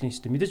манай босрлын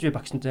систем мэдээж би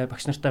багш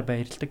нартай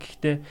баярлдаг.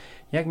 Гэхдээ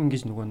яг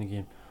ингэж нөгөө нэг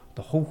юм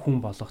одоо хүн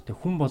болгох тий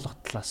хүн болгох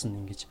талаас нь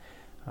ингэж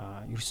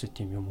ерөөсөө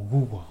тийм юм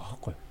өгөөг байгаа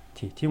байхгүй.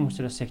 Тийм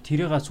учраас яг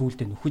тэрийгээ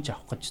сүулдэ нөхөж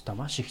авах гэж та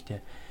маш их тий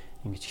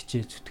ингэж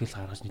хичээл зүтгэл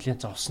гаргаж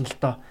нэлээд зовсон л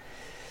тоо.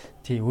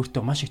 Тий өөртөө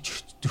маш их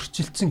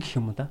зөрчилдсөн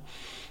гэх юм уу да.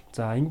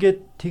 За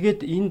ингээд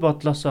тэгээд энэ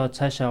бодлосоо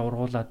цаашаа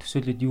ургуулад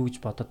төсөөлөд юу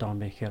гэж бодоод байгаа юм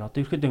бэ гэхээр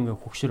одоо ихэд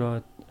ингээд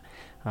хөгшрөөд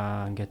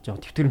ингээд жоо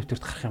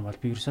төвтөрөмтөрт гарах юм бол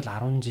би ерөөсөө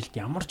 10 жилд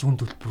ямар ч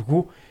үн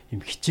төлбөргүй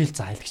юм хичээл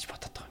зайл гэж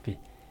бодоод байгаа би.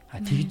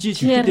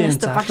 Тэгжиж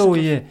ихэд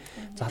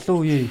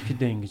залуу үе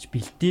ихэд ингэж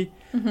бэлдээ.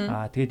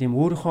 Тэгээд юм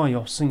өөрийнхөө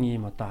явсан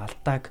ийм одоо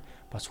алдааг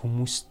бас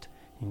хүмүүст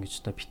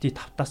ингэж одоо бити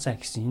тавтаасаа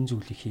гэсэн энэ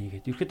зүйлийг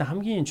хийгээд ихэд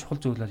хамгийн чухал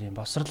зүйл бол юм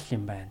босрал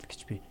юм байна л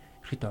гэж би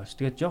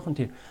тэгээд жоохон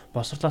тийм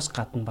босрлоос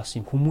гадна бас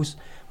юм хүмүүс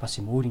бас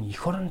юм өөрийн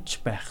эх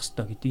оронч байх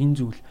хэрэгтэй гэдэг энэ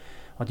зүйл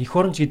одоо эх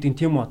оронч гэдэг нь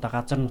тийм үү одоо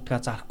газар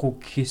нутгаа зарахгүй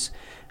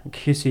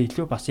гэхээсээ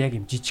илүү бас яг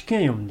юм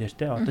жижигхэн юм дээр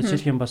те одоо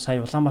жишээлх юм бас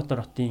сая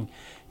Улаанбаатар хотын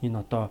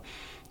энэ одоо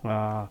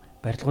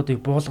барилгуудыг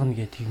буулгана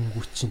гэдэг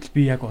тэгэнгүүт чинь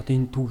би яг одоо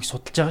энэ түүхийг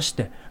судалж байгаа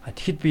штэ.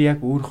 Тэгэхэд би яг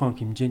өөрийнхөө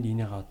хэмжээнд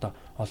энийг одоо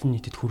олон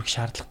нийтэд хүргэх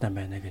шаардлагатай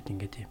байна гэдэг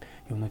ингээд юм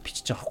юмнууд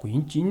бичиж байгаа хгүй.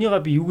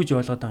 Энийгээ би юу гэж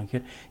ойлгоод байгаа юм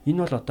гэхээр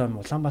энэ бол одоо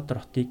Улаанбаатар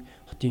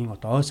хотын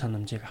одоо ой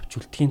санамжийг авч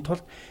үлдэхийн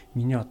тулд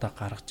миний одоо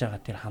гаргаж байгаа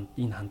тэр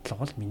энэ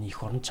хандлага бол миний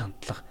эх оронч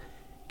хандлага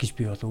гэж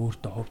би бол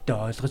өөртөө хөвдөө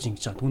ойлгож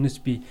ингэж байгаа. Түүнээс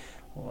би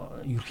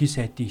ерхий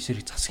сайдын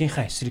эсрэг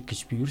засгийнхаа эсрэг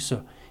гэж би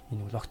ерөөсөө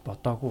энэ логт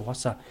бодоогүй.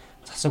 Угаасаа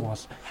засаг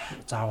бол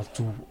заавал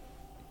зөв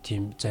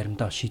тийм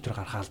заримдаа шийдвэр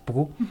гаргах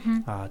албагүй.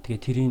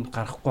 Тэгээ тэрийг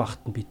гаргахгүй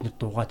байхад нь бид нар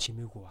дуугаа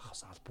чимээгүй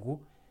байхаас албагүй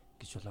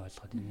гэж бол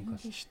ойлгоод энийг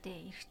бол тийм шүү дээ.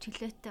 Эрх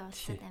чөлөөтэй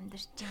улсад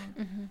амьдарч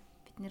байна.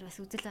 Бид нар бас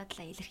үзэл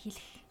бодлоо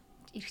илэрхийлэх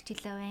эрх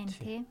чөлөө байна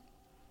тий.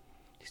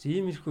 Тэгсэн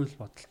ийм эрх үйл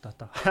бодолтой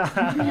таа.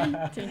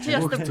 Тийм чи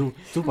ястаа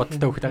зүг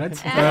бодолтой хөхтэй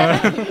гац.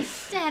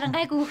 Чи харин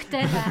гайгүй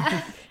хөхтэй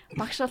та.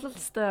 Багш бол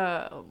өстой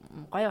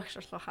гоё багш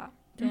болох хаа.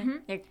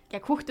 Тийм.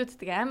 Яг хүүхдүүд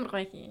тэгээ амар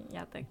гоё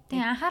яадаг.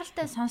 Тийм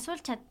анхааралтай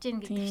сонсуулж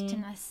чадчихна гэдэг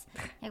чинь бас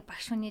яг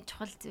багш хүний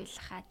чухал зүйл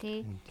хаа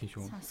тий. Тийм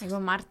шүү.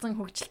 Айгу марзан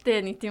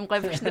хөгжилтэй нэг тийм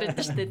гоё багш нар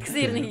байдаг шүү дээ.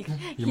 Тэгсэн хэрэг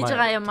хийж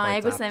байгаа юм аа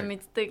айгу сайн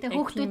мэддэг. Тэгээ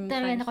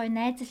хүүхдүүдтэйгээ гоё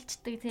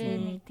найзалцдаг тий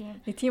нэг тийм.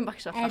 Нэг тийм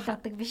багш болох.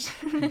 Айлгадаг биш.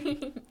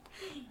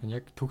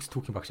 Яг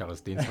түүхийн багш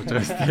араас энэ сууж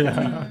байгаа шүү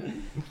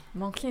дээ.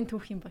 Монголын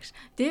түүхийн багш.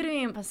 Дээр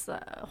үеийн бас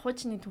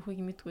хуучны түүхийг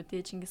мэдгүй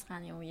дээ. Чингис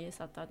хааны үеэс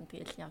одоо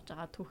тэгэл явж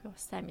байгаа түүхийг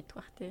бас сайн мэдгүй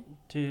бах тий.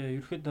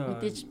 Тий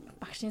ерөөдөө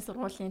багшийн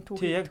сургуулийн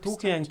түүх. Тий яг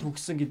түүхийн анги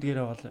төгссөн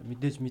гэдгээрээ бол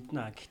мэдээж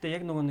мэднэ. Гэхдээ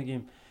яг нөгөө нэг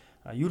юм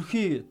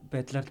ерөнхий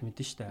байдлаар л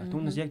мэдэн штэ.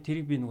 Түүнээс яг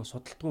тэрийг би нөгөө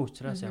судалдаггүй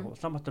учраас яг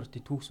Улаанбаатарын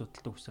түүх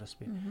судалдаг учраас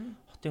би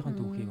хотынхон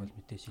түүхийг бол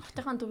мэдээж шийдэх.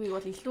 Хотынхон түүхийг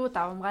бол илүү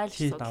давмгайл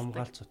судалдаг.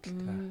 Давмгаал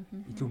судалдаг.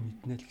 Илүү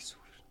мэднэ л гэсэн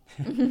үг.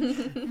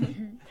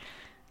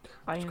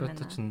 Очгот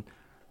чинь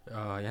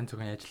янз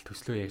бүрийн ажил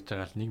төслөө ярьж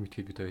байгаа л нэг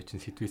мэтгэд бид хоёр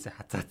чинь сэдвээсээ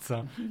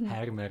хазаацсан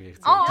хайр маяг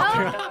ярьж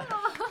байгаа.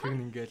 Тэр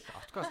нь ингээл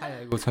очгоо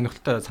сая айгу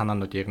сонирхолтой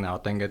санаанууд ярина.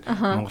 Одоо ингээд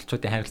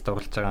монголчуудын хайрлалд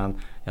оруулж байгаа нь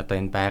одоо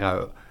энэ байгаа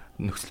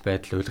нөхцөл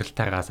байдал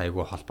уйлгалтаагаас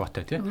айгүй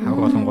холбоотой тийм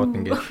хавар болонгууд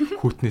ингээд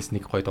хүүтнээс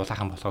нэг гоё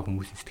дулаахан болохоо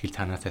хүмүүсийн сэтгэл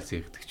цаанаасаас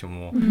ирдэг ч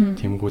юм уу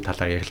тиймгүй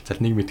талаар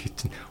ярилцал нэг мэдхий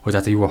чинь хөө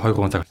за юу 2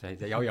 3 цаг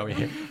яв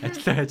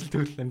ажил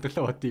төрөл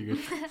амьдралаа бодъё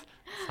гэж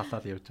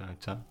салаад явж байгаа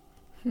юм чам.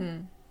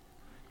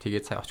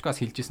 Тэгээд сая очгоос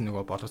хэлжсэн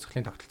нөгөө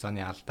боловсролын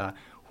тогтолцооны алдаа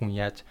хүн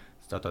яаж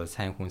одоо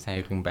сайн хүн сайн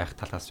иргэн байх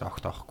талаас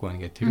огт авахгүй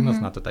байна гэх тэр нь бас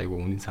надад айгүй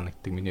үнэн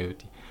санагддаг миний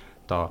хувьд.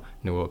 Одоо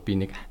нөгөө би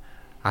нэг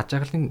аж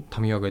аргалын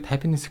томьёо гэдэг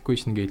happiness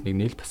equation гэдэг нэг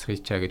нэл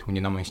пасхичаа гэдэг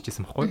хүний ном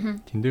уншижсэн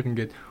байхгүй. Тэн дээр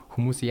ингээд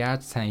хүмүүс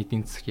яаж сайн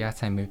эдийн засаг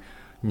яаж сайн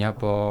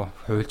нябо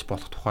хуульж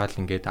болох тухай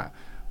л ингээд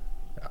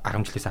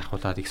 10 жилээс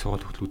ахуулаад их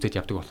сургууль хөтөл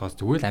үзэж явдаг болохоос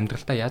зүгээр л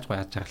амьдралдаа яаж гоё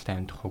аж аргалтай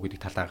амьдрах уу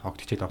гэдэг талаар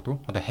огт хичээл авдаг.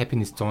 Одоо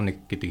happiness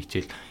 101 гэдэг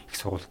хичээл их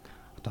сургууль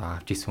одоо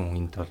авч исэн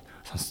хүнд бол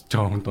сонсож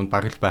байгаа хүн дунд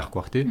бараг л байхгүй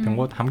бах тий.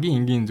 Тэнгууд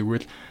хамгийн энгийн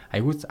зүгээр л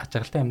аягүй аж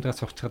аргалтай амьдраа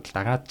сурчхад л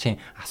дагаад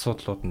чинь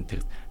асуудлууд нь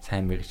тэр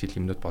сайн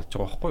мэрэгжил юмнууд болж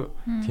байгаа байхгүй юу.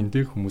 Тэн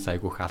дээр хүмүүс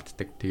аягүй их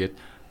алддаг. Тэгээд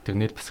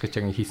тэрнээ бас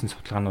хичээгийн хийсэн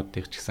судалгаанууд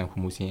дээр ч гэсэн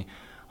хүмүүсийн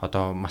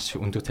одоо маш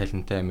өндөр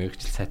цалинтай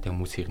мэрэгжил сайтай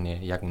хүмүүс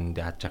ирнэ яг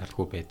үнэндээ аж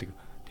аргалгүй байдаг.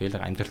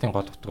 Тэгэл амьдралын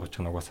гол утга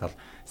учир нь угаасаа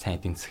сайн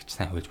эдийн засагч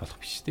сайн хуульж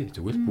болох биш тий.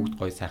 Зүгээр л бүгд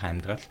гоё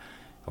сайхан амьдрал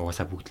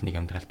угаасаа бүгд нэг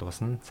амьдрал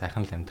дуусна.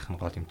 Сайхан л амьдрах нь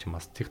гол юм чинь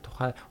бас тэр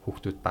тухай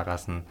хүүхдүүд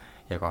багаас нь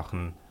яг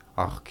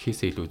орох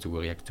гэхээсээ илүү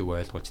зүгээр яг зөв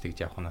ойлгуулж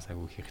тэгж явахнаас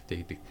айгүй хэрэгтэй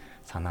гэдэг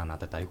санаа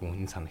надад айгүй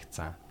үнэн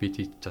санагдсан. Би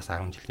тийч бас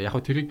 10 жилдээ яг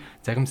хөө тэрийг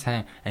зарим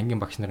сайн ангийн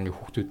багш нар ингээ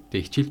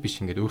хүүхдүүдтэй хичээл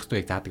биш ингээд өөртөө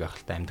яг заадаг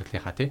ахaltaа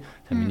амьдралынхаа тий.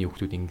 За миний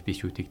хүүхдүүд ингэдэж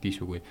шүү тэгдэж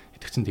шүүгээ.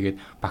 Итгэх чинь тэгээд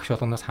багш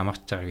болгоноос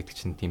хамаарч байгаа гэдэг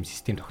чинь тийм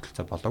систем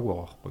тогтолцоо болоогүй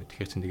байгаа байхгүй.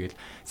 Тэгэхээр чинь тэгээд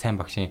сайн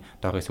багшийн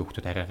доогоос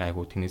хүүхдүүд арай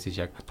гайгүй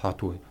тэрнээсээ яг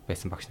тоотгүй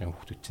байсан багш нарын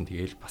хүүхдүүд чинь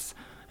тэгээд бас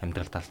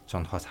амьдралдаа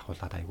жонхоос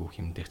ахуулаад айгүй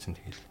хэмдэр чинь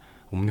тэгэл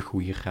өмнөх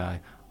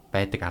үеийнхээ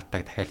байдаг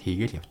алдааг дахиад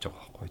хийгээл явж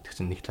байгаа байхгүй. Тэр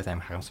чинь нэг талаас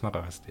амар харамсмаар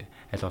байгаас тий.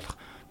 Аль болох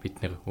бид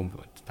нэр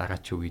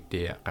дараачийн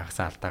үедээ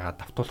гаргасан алдаагаа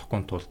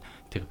давтуулахгүй тулд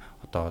тэр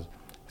одоо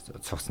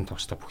сурсан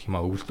туршдаа бүх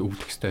юмаа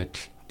өвлөх ёстой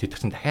байтал тэр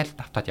чинь дахиад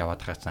давтаад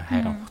яваад байгаа чинь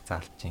хайрын хугацаа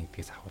алдчих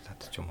гэдгээс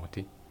ахуулаад ч юм уу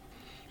тий.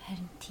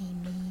 Харин тийм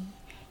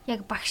ээ.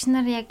 Яг багш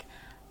нар яг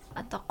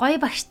одоо гоё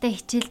багштай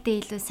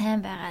хичээлдээ илүү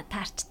сайн байгаа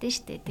таарчдээ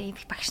штэ.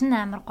 Тэгээ багш нь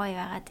амар гоё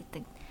байгаад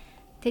идэг.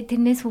 Тэгээ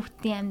тэрнээс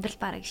хүүхдийн амьдрал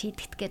бараг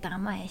шийдэгдэх гээд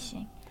байгаа маа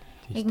хайшин.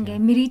 Яг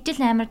ингээ мэрэгжил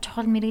амар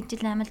чухал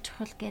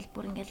гээл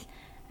бүр ингээл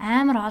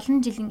амар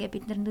олон жил ингээ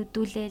бид нар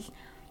нүдүүлээл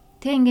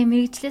тэг ингээ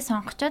мэрэгжлээ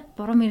сонгочоод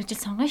буруу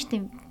мэрэгжил сонгоно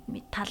штэ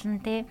тал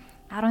нь те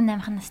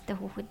 18 настай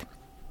хүүхэд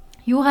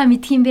юугаа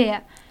мэдх юм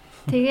бэ?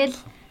 Тэгэл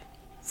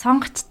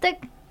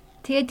сонгочдаг.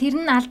 Тэгээ тэр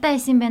нь алдаа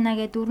хийсэн байна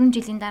гэдэг 4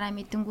 жилийн дараа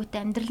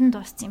мэдэнгүүтээ амьдрал нь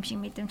дууссан юм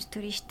шиг мэдрэмж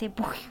төрнө штэ.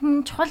 Бүх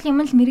юм чухал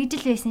юм л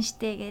мэрэгжил байсан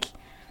штэ гээл.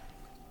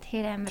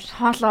 Тэгэхээр амар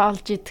хоолоо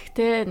олж идэх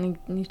те нэг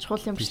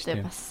чухал юм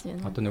штэ бас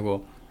юм. Одоо нөгөө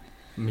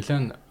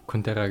Милан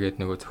Кундера гэдэг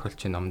нөгөө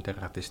зохиолчийн ном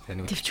дээр гардаг шүү дээ.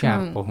 Нөгөө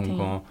төвчийн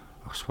хөнгөн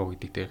огшхоо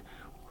гэдэг дээр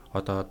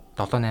одоо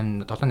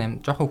 7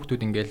 8 жоохон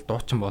хүмүүс ингээл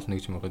дуучин болно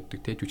гэж мөрөддөг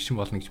те жүжигчин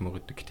болно гэж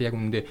мөрөддөг. Гэтэ яг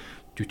үүндээ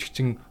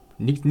жүжигчин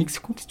нэг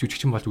секунд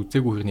жүжигчин болж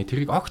үзээгүй хэрнээ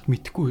тэрийг огт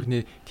мэдэхгүй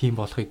хэрнээ тийм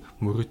болохыг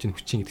мөрөөж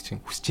хүчин гэдэг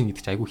чинь хүсэж ин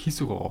гэдэг чинь айгүй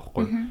хийсэг байгаа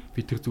байхгүй.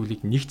 Би тэр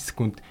зүйлийг нэг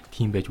секунд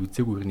тийм байж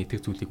үзээгүй хэрнээ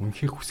тэр зүйлийг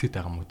үнэхээр хүсэж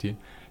байгаа юм уу тийм.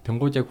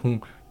 Тэнгууд яг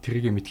хүн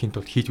тэрийг мэдхийн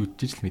тулд хийж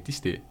үдчихэж л мэдэн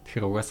шүү дээ.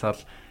 Тэгэхээр угаасаа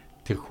л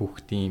тэр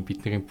хүүхдийн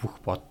бидний бүх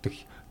боддог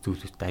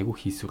зүйлүүд айгүй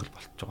хийсвэрл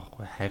болчих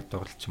жобайгаа байхгүй. Хайр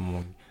дурлал ч юм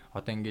уу.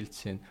 Одоо ингээл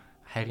чинь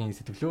хайрын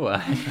сэтгэлөө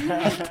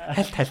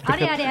хальт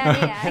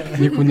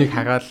нэг хүнийг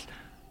хараал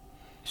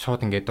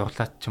шууд ингээд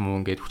дурлаад ч юм уу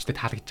ингээд хүчтэй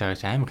таалагдж байгаа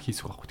ч амар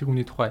хийсвэр байхгүй. Тэр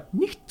хүний тухай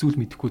нэг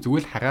зүйл мэдэхгүй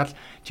зүгээр л хараал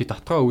чи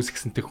дотроо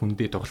үүсгэсэн тэр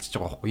хүндээ дурлж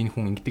байгаа байхгүй. Энэ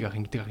хүн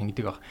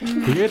ингэдэг ах.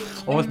 Тэгэл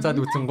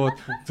уулзаад үзэнгууд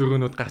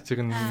зөрөөнүүд гарч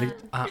ирнэ нэг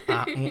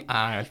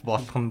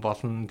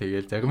болно.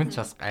 Тэгэл зарим нь ч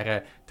бас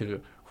арай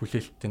тэр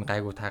хүлээлтийн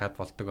гайгүй таарад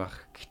болдог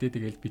байх. Гэхдээ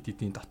тэгэл бид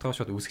эдийн дотроо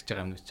шууд үүсгэж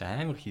байгаа юм чи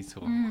амар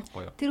хийсвэр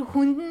байхгүй юу. Тэр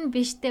хүнд нь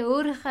биштэй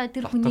өөрийнхөө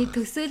тэр хүний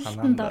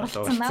төсөөлөлтөнд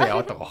оролцсон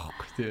аа. Яадаг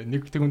байхгүй. Тэг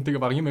нэг тэр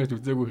хүнтэйгээ баг юм ярьж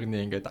үзээгүй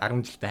хэрнээ ингээд 10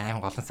 жилдээ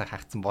аим голон сар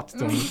хаагцсан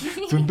бодсон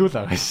зөндөл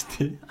байгаа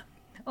шүү дээ.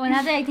 Оо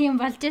надад яг тийм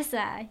болж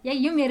байсан. Яг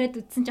юм яриад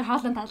үтсэн чи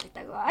хоолон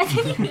таалагдаагүй.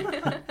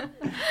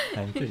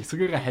 Анти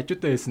эсвэргээ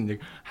хажуудаа байсан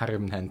нэг хар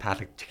юм тань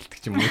таалагдж эхэлдэг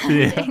ч юм уу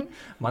тий.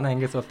 Манай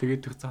ангиас бол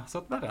тэгээд төгсөн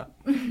хосууд байгаа.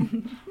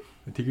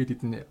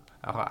 Тэгээд эдэн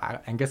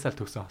ангиасаа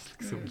төгсөн хосл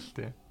гэсэн үг л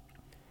дээ.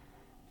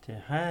 Тий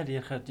хайр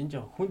ярихад энэ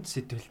жоо хүнд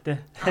сэтгэлтэй.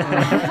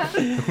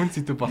 Хүнд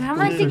сэтгэв болох.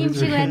 Романтик юм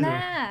шиг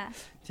байна.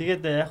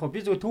 Тэгээд яг хөө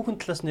би зүгээр түүхэн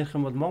талаас нь ярих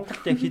юм бол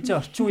Монголд яг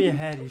хизээ орчин үеийн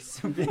хайр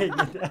ирсэн бэ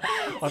гэдэг.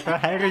 Одоо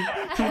хайрыг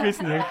түүгээс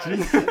нь ярьж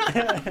байна.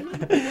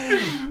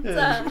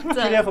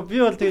 За яг хөө би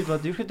бол тэгээд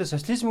бод ерөөдөө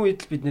социализм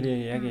үед л бид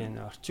нэр яг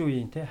энэ орчин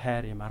үеийн те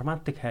хайр юм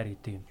романтик хайр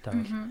гэдэг юмтай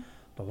бол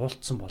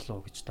уулцсан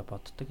болов гэж та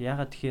боддог.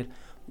 Ягаад тэгэхээр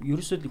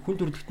ерөөсөө хүн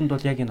төрөлхтөнд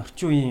бол яг энэ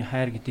орчин үеийн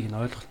хайр гэдгийг нь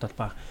ойлголтод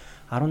баг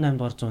 18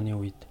 дугаар зууны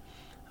үед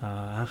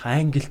анх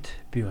Англид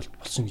бий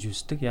болсон гэж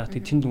үздэг. Яг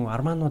тэнд нэг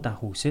арманууд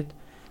анх үүсээд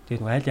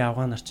тэгээд айлын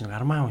авгаанаар чинь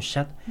арман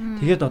уншаад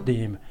тэгээд одоо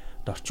ийм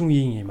орчин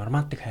үеийн ийм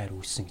романтик хайр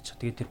үүссэн гэж.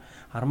 Тэгээд тэр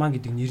арман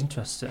гэдэг нэр нь ч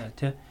бас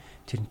тий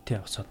тэрнтэй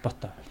бас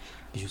холбоотой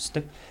гэж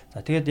үздэг. За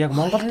тэгээд яг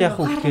Монголд яг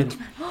үхээр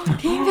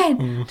тийм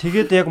байна.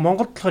 Тэгээд яг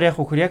Монголд болохоор яг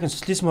үхээр яг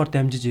социализмоор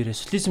дамжиж ирээ.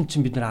 Социализм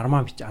чинь бид нар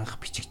арман анх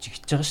бичиж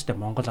байгаа шүү дээ.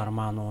 Монгол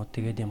арманууд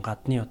тэгээд ийм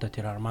гадны одоо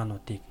тэр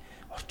армануудыг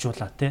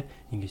орчуулаа тий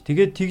ингэж.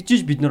 Тэгээд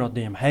тэгжиж бид нар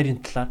одоо ийм хайрын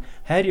талаар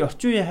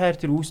орчин үеийн хайр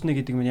тэр үүснэ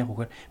гэдэг нь яг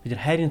үхээр бид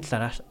нар хайрын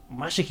талаар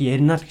маш их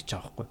ярина л гэж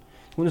байгаа байхгүй.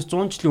 Түүнээс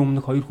 100 жилийн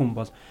өмнөх хоёр хүн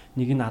бол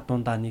нэг нь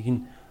адуундаа нэг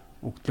нь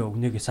өглөө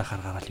өгнөөгээсээ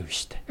харгаагаал юу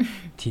штэ.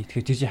 Тий.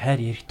 Тэгэхээр тэр чинь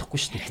хайр ярихдаггүй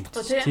штэ.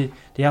 Тий.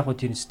 Тэг яг гоо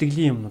тэр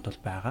сэтгэлийн юмнууд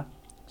бол байгаа.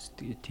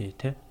 Тий,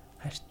 тий.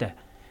 Хайртай.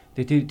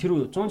 Тэгээ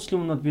тэр 100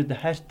 жилийн өмнө бид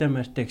хайртай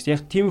мартай гэсэн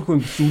яг тиймэрхүү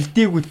юм биш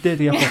үлдээгүй дээ.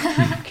 Тэг яг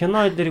гоо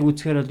кино дээрийг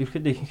үзэхээр бол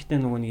ерөөдөө ихэнхдээ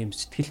нөгөө нэг юм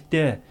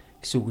сэтгэлтэй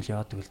гэсэн үг л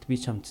яадаг л би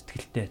ч юм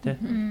сэтгэлтэй тий.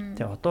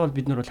 Тэг одоо бол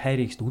бид нар бол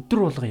хайрыг гэсэн өдөр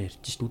болгон ярьж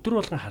штэ. Өдөр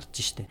болгон харж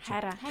штэ.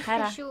 Хайраа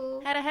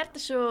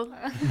хайртай шүү.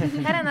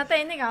 Хайраа надаа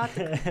энийг аваад.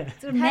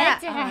 Зүр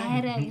найзынхаа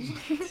хайраа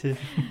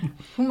гэж.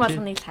 Хүн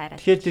болгоныг хайраа.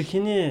 Тэгэхээр тэр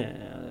хиний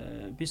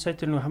би сая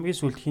тэр нөгөө хамгийн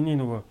сүүлд хиний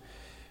нөгөө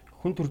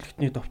хүн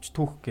төрөлхтний товч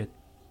түүх гээд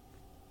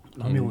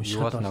номыг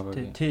уншаад бол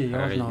тий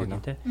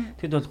явуулна тий.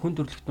 Тэгэд бол хүн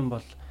төрөлхтөн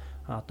бол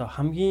одоо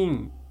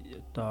хамгийн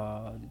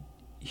одоо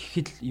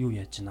ихэд юу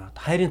яаж байна.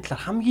 Хайрын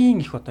талаар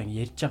хамгийн их одоо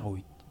ярьж байгаа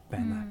үед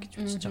байна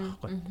гэж үзэж байгаа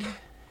байхгүй.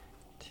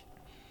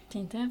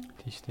 Тийм тийм.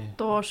 Тийм шүү дээ.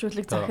 Дуу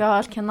шүлэг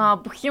зохиол кино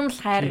бүх юм л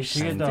хайр биш.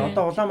 Тэгээд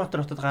одоо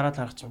Улаанбаатар хотод гараад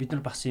харах чинь бид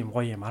нар бас юм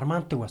гоё юм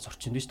армантик бас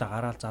орчин дээ шүү дээ.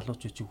 Гараал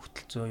залууч үчиг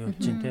хөтөлцөө явж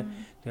чинь тий.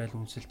 Тэгэл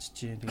үнсэлж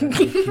чинь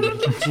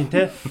тэгээд чинь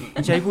тий.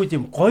 Энд чинь айгүй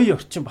тийм гоё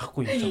орчин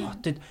байхгүй юм.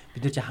 Хотод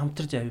бид нар чинь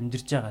хамтарч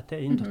амьдарч байгаа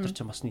тий. Энэ дотор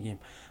чинь бас нэг юм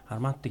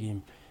армантик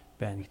юм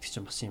байна гэдэг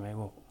чинь бас юм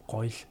айгүй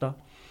гоё л доо.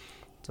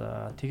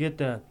 За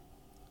тэгээд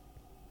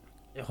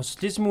яг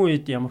социализм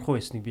үед ямар хөө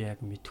байсныг би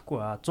яг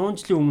мэдэхгүй. 100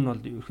 жилийн өмнө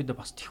бол ерөөхдөө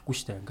бас тийхгүй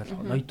шүү дээ.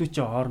 Ингээл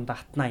ноёдуучаа хоорондоо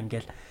хатнаа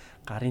ингээл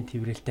гарын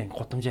тэврэлтэй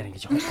гудамжаар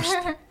ингэж явахгүй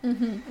шүү дээ.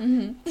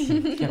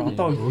 Тэгэхээр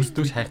одоо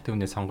өөрсдөө хайртай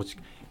хүнээ сонгож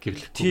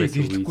гэрлэхгүй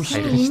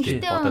байсан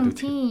шүү дээ. Бодоод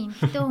үзье. Тийм.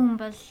 Хитэн хүн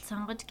бол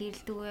сонгож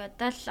гэрлдэг үе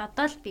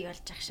одоо л бий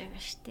болж ах шиг байна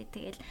шүү дээ.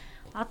 Тэгэл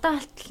одоо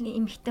болтол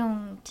юм хитэн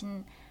хүн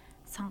чинь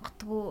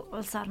сонгодгүй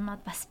улс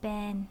орнууд бас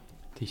байна.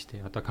 Тийм шүү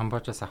дээ. Одоо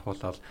Камбожоос ахвал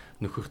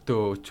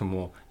нөхөртөө ч юм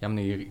уу ямар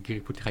нэг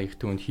гэр бүлийнхаа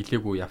эрт түүнд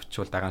хилээгүй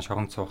явчвал дараа нь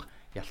шорон цуух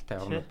ялтай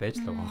орнод байж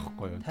л байгаа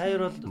байхгүй юу?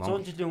 Таяр бол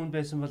 100 жилийн өмнө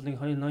байсан бол нэг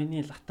хоёр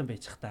ноёны латан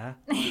байж ах та.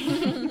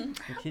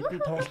 Хэдэн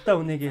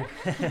тоглолтоо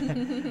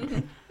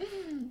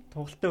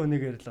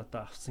үнэгээр л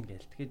одоо авсан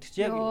гээл. Тэгэхээр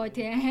чи яг ёо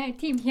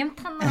тийм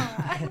хямдхан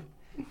уу.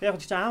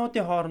 Яг чи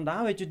аавуудын хооронд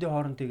аав ээжүүдийн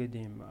хооронд тэгээд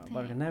ийм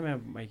баг 8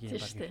 маягийн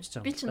баг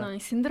явчихж байгаа. Би ч нэг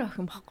сэндэр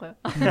охин байхгүй юу?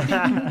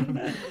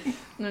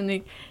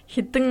 Нүг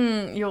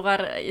хідэн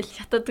юугаар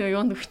хятад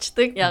юунд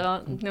өгчдөг.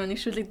 Яг нэг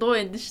шүлэг дуу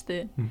яд нь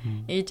штэ.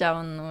 Ээж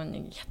аав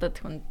нэг хятад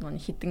хүнд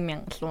хідэн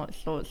мянга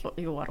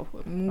юугаар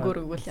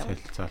мөнгөөр өгөөл яв.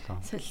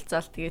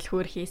 Солилцаал тэгэл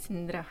хөөрхий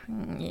сэндэр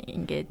охин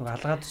ингээд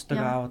алгаад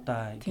тусдаг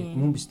аавуудаа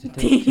мөн биз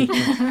дээ.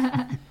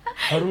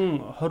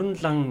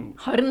 20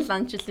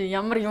 лан ч үлээ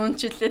ямар юун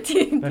ч үлээ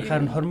тийм.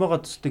 Барихаар нь хормоогоо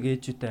тусдаг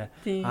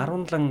ээжүүдээ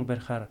 10 лан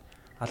барихаар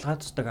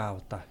алгаад тусдаг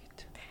аавуудаа гэд.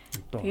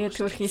 Тэгээд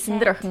хөөрхий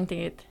сэндэр охин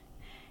тэгээд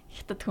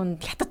хятад хүнд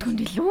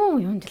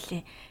илүү юунд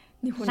лээ.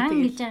 Нэг хүн лан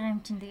гэж байгаа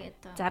юм чинь тэгээд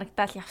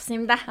зарагдаал явсан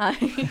юм да.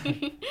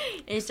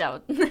 Ээж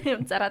аваад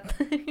юм зараад.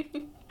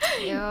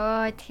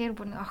 Йоо тэгэхээр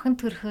бүр охин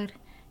төрхөөр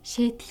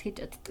шээтэл гэж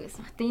боддог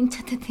байсан. Гэтэ энэ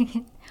чатад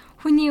тэгээд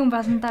хүний юм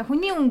болно да.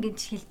 Хүний хүн гэж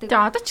хэлдэг.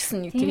 Тэгээ одоо ч гэсэн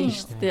нэг тийм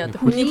шүү дээ. Одоо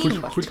хүний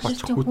хүн хөл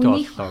болчих хүүтэй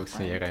боллоо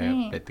гэсэн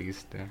яриа байдаг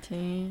шүү дээ.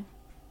 Тийм.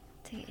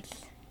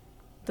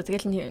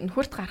 Тэгэл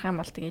нөхөрт гарах юм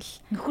бол тэгэл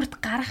нөхөрт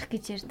гарах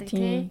гэж ярьдаг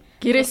тий.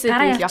 Гэрээсээ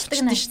тэгэл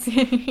явчихдаг шүү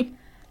дээ.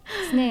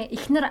 Тэснэ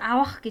ихнэр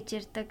авах гэж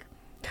ярьдаг.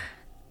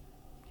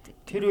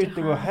 Тэр үед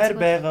нөгөө хайр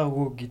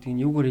байгаагүй гэдгийг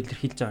нь юугаар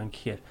илэрхийлж байгаа юм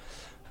гэхээр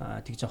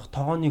тэгж авах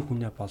тоогооны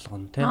хүнээ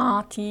болгоно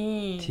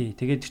тий. Тий.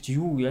 Тэгээд чи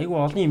юу айгүй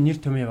олон юм нэр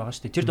томьёо байгаа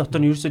шүү дээ. Тэр дотор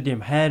нь ерөөсөө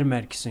ийм хайр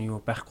майр гэсэн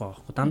юу байхгүй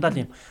байхгүй. Дандаа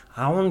л ийм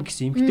аавна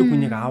гэсэн эмгтэй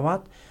хүнийг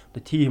аваад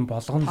одоо тийм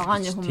болгоно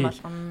гэж тий.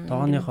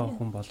 Тоогооныхоо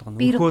хүн болгоно.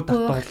 Өөхөө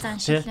татуулах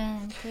тий.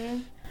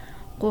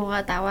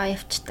 Гуугаад аваа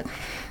явцдаг.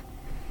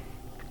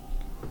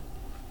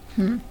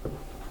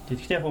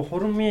 Тэгэхдээ яг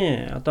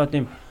хурмын одоо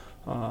тийм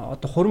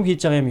одоо хурм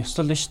хийж байгаа юм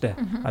ёслол нь штэ.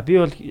 Би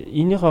бол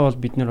энийхээ бол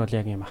бид нар бол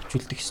яг юм авч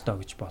үлдэх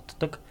ёстой гэж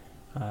боддог.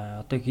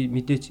 Одоо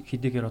мэдээж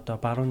хэдийгээр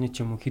одоо барууны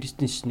ч юм уу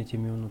христийн шишний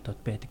тийм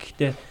юмнуудад байдаг.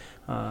 Гэхдээ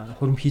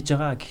хурм хийж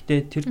байгаа.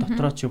 Гэхдээ тэр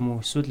дотроо ч юм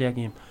уу эсвэл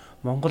яг юм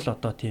Монгол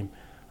одоо тийм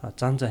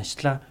зан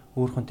заншлаа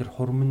өөрхөн тэр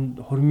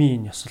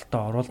хурмын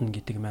ёслолтоо оруулна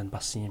гэдэг маань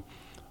бас юм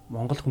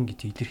Монгол хүн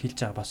гэдгийг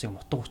илэрхийлж байгаа бас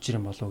юм утга учир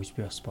юм болов уу гэж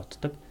би бас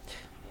боддог.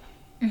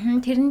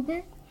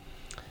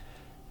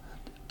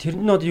 Тэр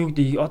нь юу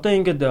гэдэг одоо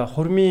ингээд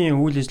хурмын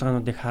үйл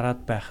ажиллагаануудыг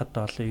хараад байхад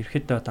бол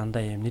ерөөхдөө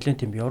дандаа юм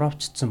нэлээд тийм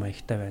европчдсан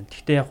маягтай байна.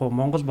 Гэхдээ яг хуу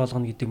Монгол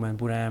болгоно гэдэг маань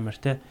бүр амар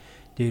те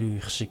дээр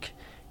үеих шиг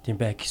тийм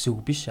бай гэсэн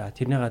үг биш.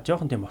 Тэрнийга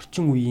жоохон тийм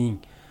орчин үеийн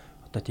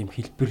одоо тийм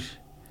хэлбэр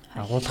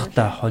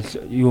агуулгатай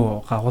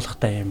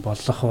юм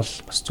болох бол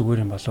бас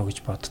зүгээр юм болоо гэж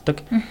боддог.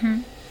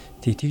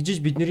 Тэгжиж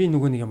бидний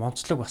нөгөө нэг юм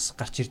онцлог бас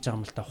гарч ирж байгаа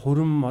юм л да.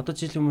 Хурим одоо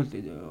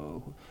жишээлбэл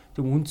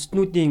тийм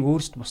үндэстнүүдийн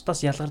өөрсд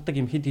бусдаас ялгардаг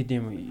юм хэд хэд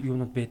юм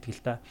юунууд байдаг л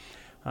да.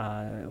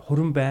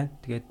 Хурим байна.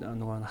 Тэгээд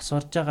нөгөө нас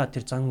орж байгаа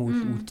тэр зан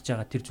үлдэж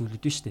байгаа тэр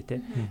зүйлүүд биш үү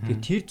те.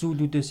 Тэгээд тэр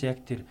зүйлүүдээс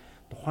яг тэр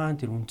тухайн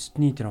тэр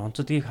үндэстний тэр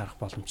онцлогийг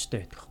харах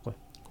боломжтой байдаг байхгүй.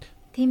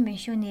 Тийм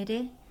байх шүү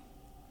нэрээ.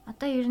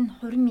 Одоо ер нь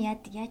хурим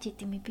яаж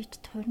идэм бэ? Би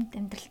ч хуримд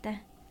амьдралтай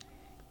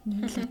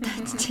нийлүү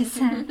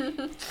тааччихсан.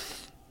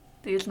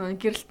 Тэгэл нүг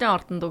гэрэлтийн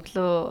ордонд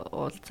өглөө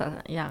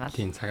уулзаа яагаад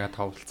тийм цагаа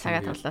товлцсон.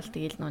 Цагаа товлол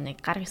тэгэл нүг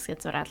гар хэсгээ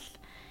зураал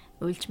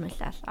уйлж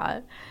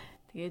мэлаал.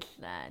 Тэгэл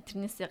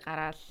тэрнээсээ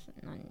гараал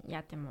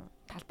яа гэм үү?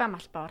 Талбай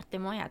малбай орд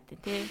юм уу яа тий.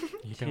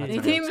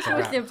 Тийм их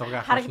үйл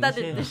харагдаад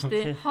байдаг шүү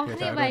дээ.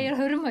 Хонхны баяр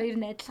хурим хоёр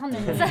нь адилхан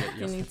байсан.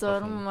 Нэг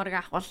зурм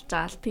мураг авахулж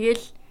байгаа л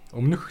тэгэл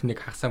өмнөх нэг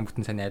хагасаа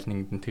бүтэн сайн айл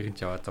нэгэнд нь тэрэн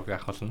ч яваа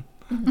зураг авахулна.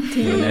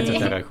 Тийм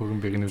найзуудаараа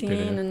хөргөн бэгнүүдээр.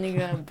 Тийм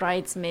нэг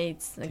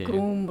bridesmaids,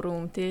 groom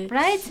room тий.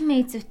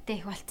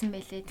 Bridesmaids-үүдтэй их болцсон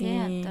байлээ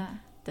тий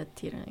одоо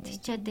тэр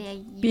чичээд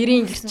яг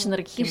бэрийн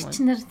гэрчнэр гэх юм уу.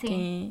 Гэрчнэр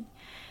тий.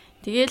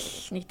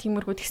 Тэгэл нэг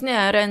тиймэрхүү тэгснээ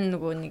оройн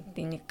нөгөө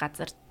нэг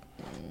газар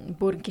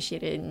бөөрн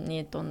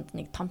гişэрээний дунд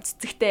нэг том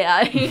цэцэгтэй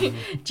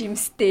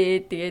жимстэй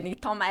тэгээ нэг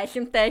том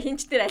алимтай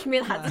хинч тэр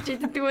алимыг хазаж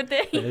иддэг үү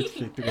те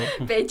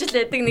байж л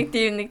байдаг нэг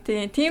тийм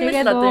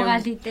л одоо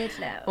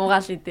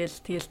уугаал идэл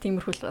тэгэл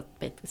тиймэрхүү л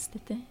байдаг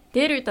өстэй те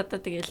дээр үед одоо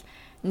тэгэл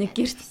нэг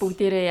гэрт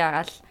бүгдээрээ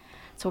ягаал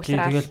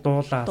цуглараа тэгэл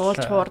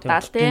дуулж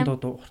хуурдаал те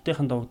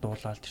уртынхан дууг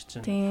дуулаад тэр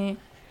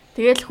чинь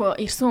тэгэл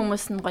ирсэн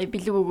хүмүүс нь гоё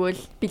бэлэг өгөөл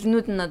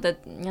бэлгнүүд нь одоо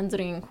янз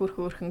бүрийн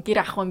хөрхөн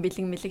гэр ахын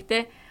бэлэг мэлэг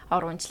те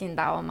оронжлын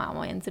даваа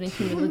маа янз бүрийн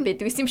тиймүүд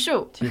байдаг юм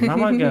шүү. Тийм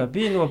намайг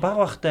би нөгөө баг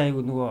бахтай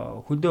айгу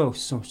нөгөө хөдөө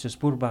өссөн учраас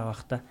бүр баг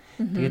бахтай.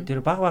 Тэгээд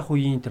тэр баг бах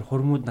үеийн тэр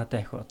хурмууд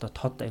надад их одоо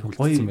тод айгу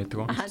гоё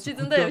байдаг. Чи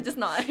зөндөө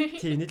явжсэн нөө.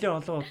 Тийм нэлийн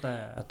олон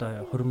удаа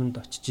одоо хурмонд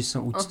очиж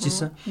исэн,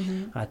 үзчихсэн.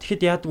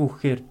 Тэгэхэд яадаг вэ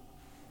гэхээр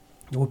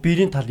нөгөө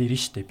биерийн тал ирнэ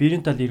штэ.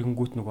 Биерийн тал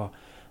ирэнгүүт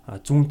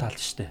нөгөө зүүн тал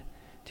штэ.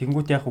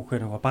 Тэнгүүт яг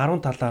үхээр нөгөө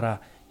баруун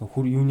талаараа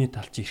хөр юуны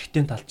тал чи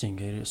эргэтэй тал чи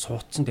ингээ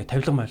суудсан тэгээ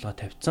тавилга мавилга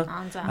тавьсан.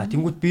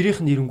 Тэнгүүд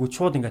биерийнх нь ирэнгүүд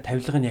шууд ингээ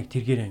тавилга нь яг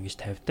тэргээр ингэж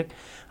тавьдаг.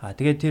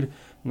 Тэгээд тэр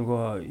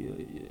нөгөө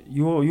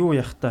юу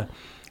яах та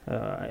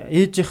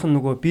ээжийнх нь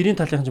нөгөө биерийн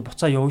талынх нь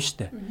буцаа явна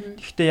штэ.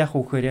 Тэгэхдээ яг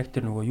үхээр яг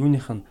тэр нөгөө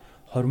юуных нь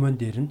хормон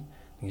дээр нь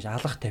ингэж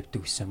алах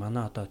тавьдаг гэсэн.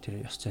 Манай одоо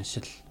тэр ёс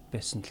заншил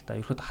байсан л да.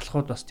 Ерөөд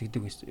халахууд бас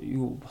тэгдэг байсан.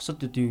 Юу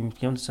босод юм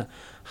юмсан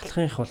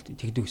халахынх бол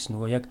тэгдэг гэсэн.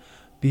 Нөгөө яг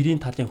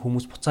бэрийн талын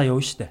хүмүүс буцаа явна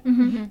штэ.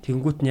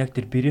 Тэнгүүт нь яг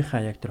тэр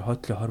бэрийнхаа яг тэр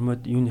хойдлын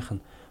хормоод юуных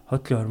нь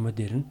хойдлын хормоо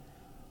дээр нь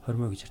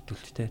хормоо гэж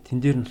ирдүүлдэг те.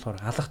 Тэн дээр нь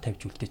болохоор алах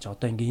тавьж үлдээж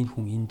одоо ингээ энэ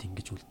хүн энд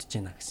ингэж үлдэж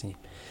байна гэсэн юм.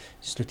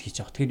 Сүлд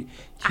хийж байгаа.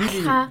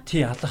 Тэгэхээр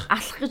тий алах.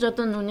 Алах гэж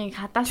одоо нүнийг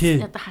хадаас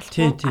одоо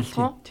халах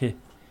уу? Тий.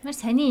 Мэр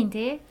саний юм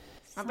те.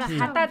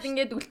 Хадаад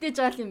ингээд үлдээж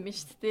байгаа юм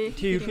биш үү?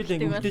 Тий ерхэл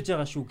ингэ үлдээж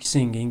байгаа шүү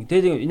гэсэн ингээ.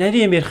 Тэгээд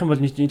нарийн юм ярих юм бол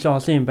нэлээд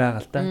олон юм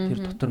байгаа л да. Тэр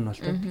дотор нь бол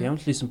ямар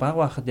ч хэлсэн баг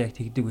байхад яг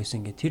тэгдэг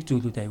байсан ингээ тэр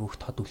зүйлүүд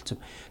айгүйх тод үлдсэн.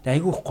 Тэгээд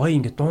айгүйх гоё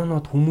ингээ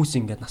дуунууд хүмүүс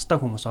ингээ настай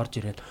хүмүүс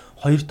орж ирээд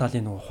хоёр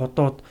талын нөгөө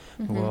худууд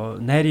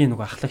нөгөө найрын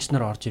нөгөө ахлагч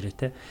нар орж ирээ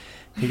те.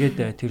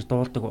 Тэгээд тэр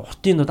дуулдаг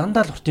уртын дуу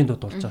дандаа л уртын дуу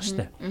дуулж байгаа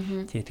штэ.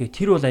 Тэгээд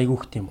тэр бол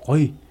айгүйх тийм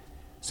гоё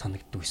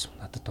санагддаг байсан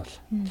надад бол.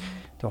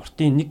 Тэгээ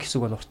уртын нэг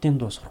хэсэг бол уртын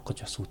дуу сурах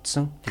гэж бас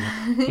үтсэн.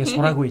 Тэгээ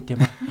сураагүй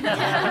тийм аа.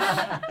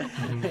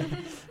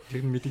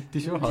 Тэр нь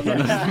мэддэж шүү хоолоо.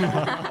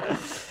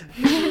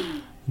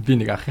 Би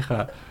нэг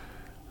ахыхаа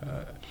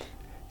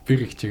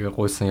бэр их чигээ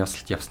гуйсан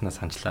ёслолт явснаа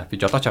санчлаа. Би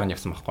жолооч агаан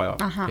явсан байхгүй юу.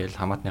 Тэгэл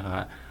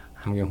хамаатныхаа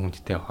хамгийн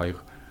хүндтэй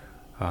хоёр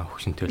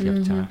хөвшөнтэй л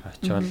явж байгаа.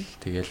 Очоод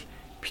тэгэл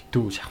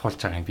битүү шахуулж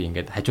байгаа юм би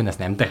ингээд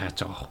хажуунаас намдаа хааж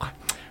байгаа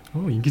байхгүй.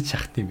 Ингэж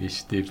шахт юм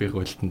биш үү? Би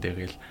гөлтөн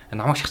дээр л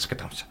намайг шахчих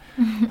гэдэг юм шиг.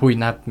 Хүй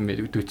наад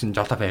дүү чин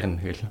жолоо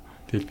байрна гээл.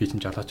 Тэгэл би чин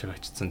жолооч байгаа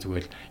очсон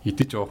зүгээр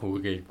идэж явах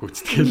үгээ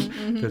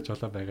гүйцэтгэл. Тэгээ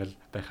жолоо байгаал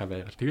байхаа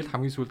байгаал. Тэгэл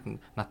хамгийн сүүлд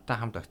надтай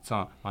хамт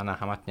очсон манай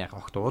хамаатны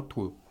огт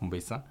уудгүй хүн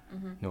байсан.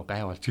 Нөгөө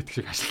гай болж идэх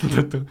шиг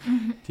ажилтнаад.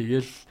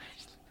 Тэгэл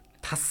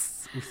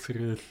тас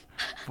үсрээл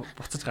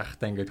буцаж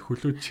гарахтаа ингээд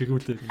хөлөө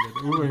чирүүлээд ингээд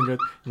өө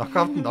ингээд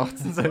нокаутанд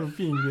огцсон сая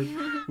би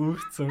ингээд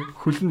өөрцөн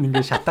хөлн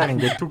ингээд шатаар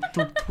ингээд түг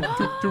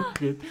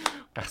гээд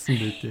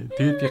гарсан байдээ.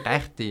 Тэгээд би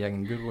гайхтаа яг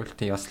ингээд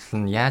гүйлтийн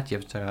ёслол нь яаж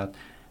явж байгаад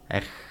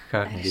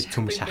архихаар ингээд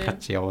цөм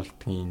шахаж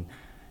явуулдгийн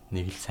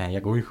нэг л сайн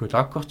яг өөрийнхөө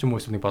логох ч юм уу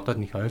эсвэл бодоод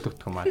нэг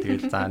ойлгохдох юм аа.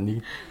 Тэгэл за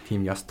нэг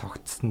тийм ёс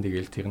тогтсон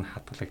тэгэл тэр нь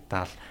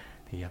хадгалагдаал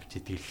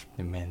явж идэл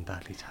юм байна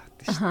даа гэж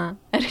харддаг шүү.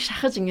 Арх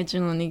шахаж ингэж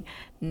нүг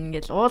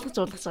ингээл уулгаж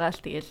байгаа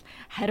л тэгэл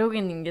хариуг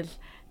нь ингээл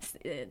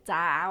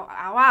за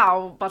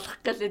аваа болох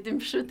гэлээд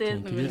юм шүү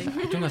дээ.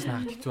 Хажуунаас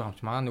наад хэцүү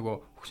хамч маа нөгөө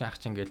хөшин ах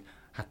чинь ингээл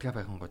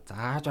хатгаа байхангуу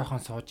за жоохон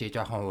сууж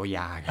жоохон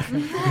ууяа гэх.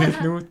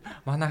 Нүүд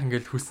манайх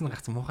ингээл хөс нь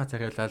гарсан муухай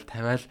царайлал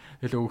тавиал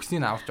тэгэл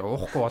өгснийг авч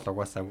уухгүй бол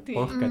угаасаа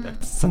уух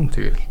гэдэг атсан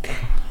тэгэл.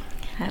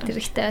 Тэр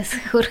ихтэй бас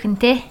хөөрхөн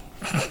те.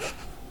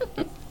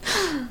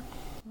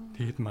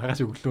 Тэгээд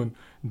маргааш өглөө нь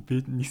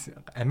би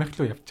Америк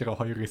руу явж байгаа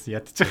хоёроос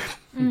ядчих.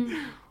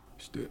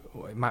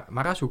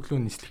 Маргааш өглөө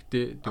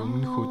нислэгтээ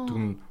өмнөх өдөр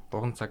нь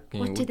 3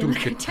 цагийн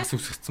өдрөөр цас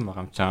үсгэсэн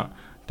байгаа юм чам.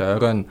 Тэгээд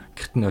оройн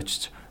гэрт нь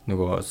очиж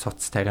нөгөө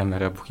соц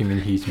тариамаараа бүх юм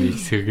хийж мийг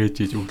сэргээж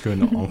иж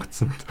өглөө нь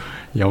онгоцонд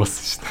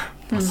явуулсан шүү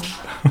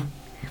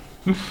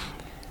дээ.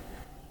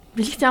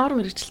 Бэлэгт ямар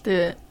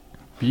мэрэгчлээ?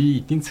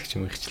 Би эдийн засгч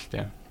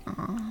мэрэгчлээ.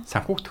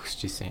 Санхүүг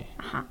төгсөж исэн.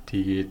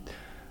 Тэгээд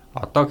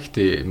одоо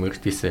гэхдээ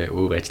мэрэгтээсээ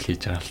өөр ажил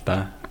хийж байгаа л да.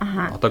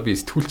 Одоо би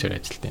сэтгүүлч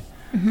ажилладаг.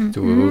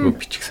 Зүгээр өөрөө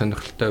бичих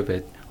сонирхолтой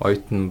байд.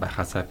 Оюутан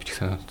байхасаа бичих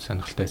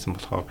сонирхолтой байсан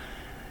болохоор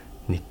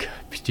нэг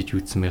бичиж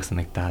үзсмээр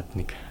санагдаад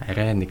нэг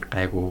арай нэг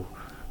гайгүй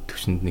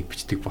төвшөнд нэг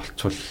бичдэг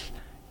болчвол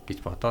гэж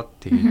бодоод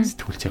тэгээд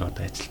сэтгүүлчээр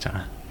одоо ажиллаж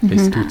байгаа.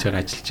 Тэгээд сэтгүүлчээр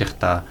ажиллаж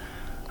байхдаа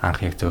анх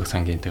яг зөөр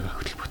сангийн дээр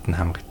хөтөлбөрт нь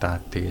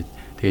хамрагдаад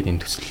тэгээд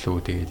энэ төсөл рүү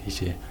тэгээд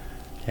ийшээ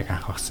яг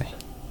анх орсон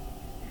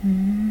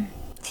юм.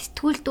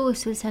 Сэтгүүлд үү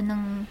эсвэл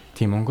сонин?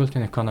 Тийм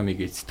Mongolian Economy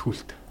гэж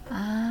сэтгүүлт.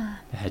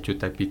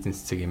 Хажуудаа бизнес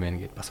зэг юм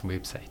гээд бас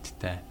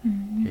вебсайттай.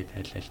 Тэгээд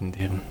аль нь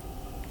дээр нь.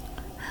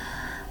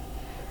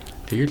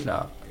 Тэгэл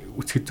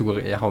үсгэд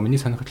зүгээр яг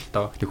миний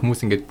сонирхолтой. Гэтэ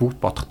хүмүүс ингээд бүгд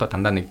бодохдоо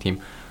дандаа нэг тийм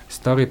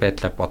стори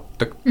байдлаар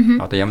боддог.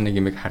 Одоо ямар нэг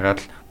юмыг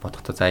хараад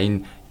бодохдоо за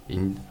энэ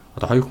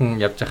одоо хоёр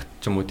хүн явж байхад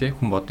ч юм уу те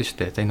хүн бодно шүү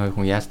дээ. За энэ хоёр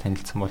хүн яаж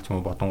танилцсан бол ч юм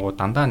уу бодонгууд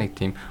дандаа нэг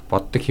тийм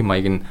боддог хэм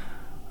маяг нь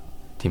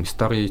тийм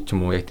стори ч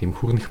юм уу яг тийм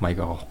хүрнэх маяг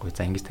байгаа байхгүй.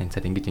 За ингэж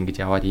танилцаад ингэж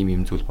яваад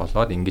ийм зүйл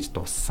болоод ингэж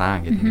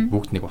дуссан гэдэг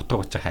бүгд нэг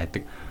утга учир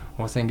хайдаг.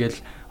 Уусаа ингээл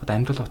одоо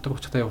амьдрал утга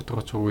учиртай утга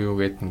учир уу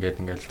гэдэг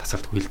ингээл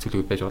тасалт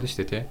хилцүүлүүд байж болно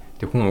шүү дээ тий.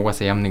 Тэг хүн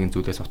угаасаа ямар нэгэн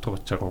зүйлээс утга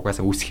учир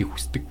угаасаа үүсхийг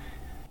хүсдэг.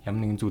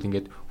 Ямар нэгэн зүйл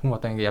ингээд хүн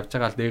одоо ингээд явж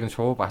байгаа л дээр нь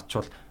шуу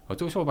баачвал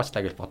зөв шуу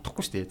баачлаа гэж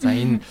бодохгүй шүү дээ. За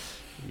энэ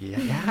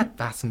яагаад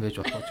даасан байж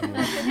болох юм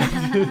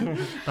уу?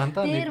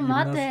 Дандаа нэг юм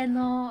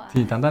байна.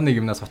 Тийм дандаа нэг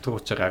юмнаас утга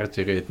учир гаргаж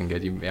ирээд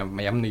ингээд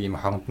ямар нэг юм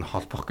хооронд нь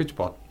холбох гэж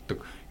боддог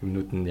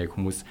юмнууд нь яг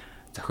хүмүүс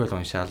зохиол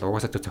уншаал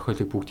угаасаа тэр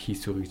зохиолыг бүгд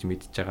хийсүү гэж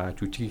мэдж байгаа,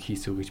 жүжигийг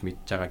хийсүү гэж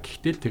мэдж байгаа.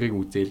 Гэхдээ л тэрийг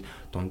үзээл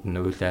дунд нь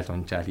уйлаал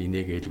унжаал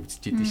инээгээл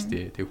үзэж идэв шүү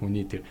дээ. Тэг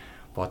хүний тэр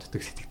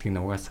боддог сэтгэдэг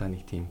нь угаасаа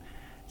нэг тийм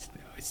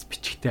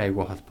бичгтэй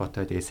айгүй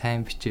холбоотой. Тэгээ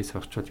сайн бичээ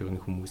сурчвал ер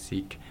нь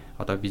хүмүүсийг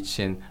одоо би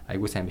жишээ нь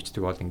айгүй сайн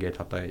бичдэг бол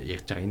ингээд одоо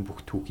ярьж байгаа энэ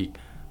бүх түүхийг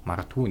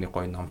магадгүй нэг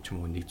гоё ном ч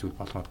юм уу нэг зүйл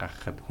болгоод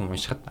гаргахад хүн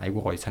уншихад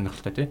айгүй гоё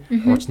сонирхолтой тий.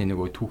 Хуучны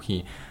нөгөө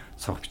түүхийн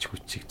сог бичих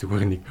хүчийг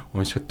зүгээр нэг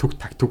уншихад түг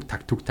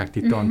так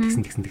тэдэн он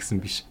тэгсэн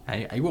биш.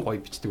 Айгүй гоё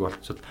бичдэг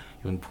болчихвол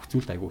ер нь бүх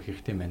зүйлд айгүй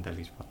хэрэгтэй байна даа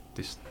гэж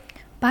боддоо шин.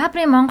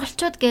 Баабрын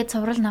монголчууд гээд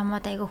цуврал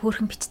номоод айгүй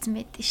хөөрхөн бичсэн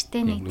байдаг шүү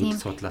дээ. Нэг тийм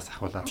судлаас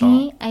ахуулаад.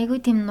 Тийм айгүй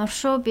тийм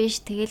нуршуу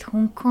биш тэгэл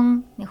хөнгөн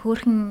нэг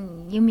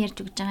хөөрхөн юм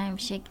ярьж өгж байгаа юм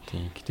шиг.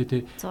 Тийм.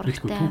 Гэтэ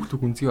түүх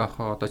үнзгий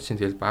авахаа одоо чинь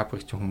тэгэл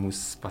баабрыг чинь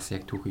хүмүүс бас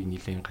яг түүхийг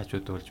нэлээд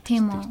гажуудуулж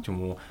бичдэг ч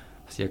юм уу.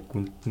 Бас яг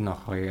гүнд нь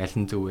авахаа аль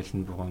нь зөв аль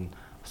нь буруу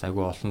бас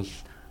айгүй олон л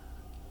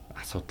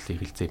асуудал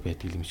ирэлцээ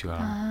байдаг юм шиг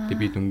аа.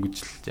 Тэгээ би дөнгөж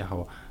л яг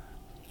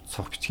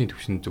цог бичгийн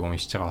төвшин зөв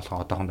уншиж байгаа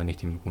болохоо одоохондоо нэг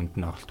тийм гүнд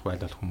нь оролтгүй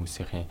айл болох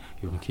хүмүүсийн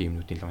ерөнхий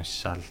юмнуудыг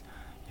уншаал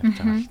явж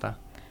байгаа л да.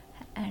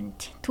 And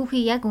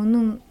түүхий яг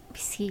үнэн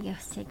бисгийг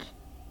явсыг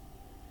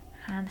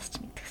хаанаас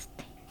ч мэдэх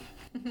хэрэгтэй.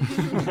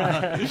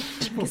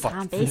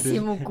 Хаан байсан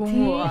юм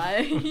уу?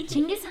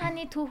 Чингис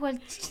хааны түүх бол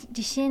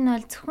жишээ нь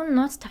бол зөвхөн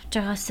нууц тавьж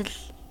байгаас л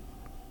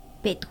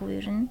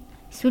байдгүй ер нь.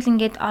 Эсвэл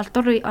ингээд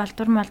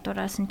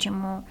олдураас нь ч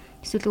юм уу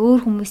эсвэл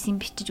өөр хүмүүсийн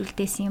бичиж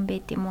үлдээсэн юм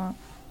байд юм уу?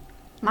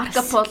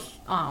 Марко Пол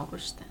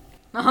үгүй шүү дээ.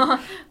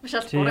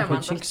 Машаал бүрээ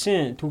мандал.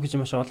 Чингисийн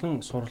түүхий маш олон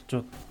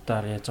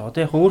сурвалжуудаар яаж байгаа.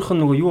 Одоо яг өөрөх нь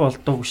нөгөө юу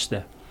олдоогүй шүү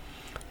дээ.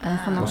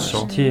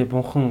 Тий,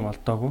 бунхан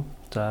олдоогүй.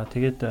 За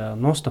тэгээд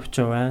нуус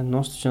төвчөө байна.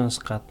 Нуус төвчөөс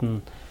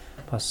гадна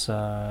бас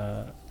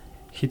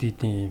хид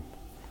хидийн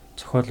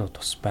зохиолууд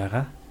бас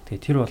байгаа.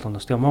 Тэгээд тэр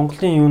болгоноос тэгээд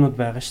Монголын юунууд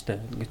байгаа шүү дээ.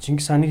 Ингээд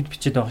Чингис хааныг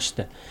бичээд байгаа шүү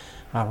дээ.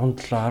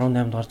 17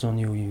 18 дугаар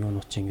зууны үеийн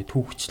юунууд чинь ингээд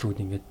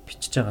түүхчлүүд ингээд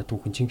бичиж байгаа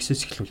түүхэн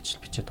Чингисээс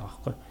эхлүүлж бичээд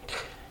байгаа байхгүй.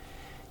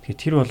 Тэгэхээр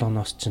тэр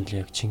болгоноос ч л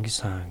яг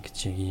Чингис хаан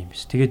гэж юм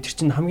биш. Тэгээд тэр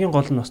чинь хамгийн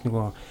гол нь бас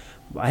нөгөө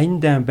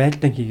аян дан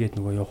байлдан хийгээд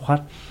нөгөө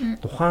явахаар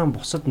тухайн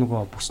бусад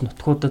нөгөө бүс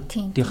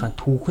нутгуудынхаа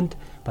түүхэнд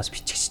бас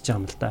бичигсэж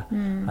байгаа юм л да.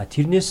 А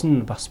тэрнээс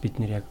нь бас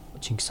бид нэр яг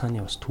Чингис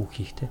хааны бас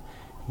түүхийг те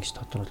ингэж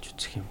тодруулж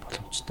үзэх юм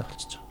боломжтой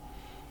болчихж байгаа.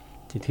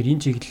 Тэгээд тэр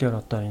энэ чиглэлээр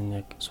одоо энэ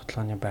яг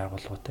судалгааны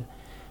байгууллагууд те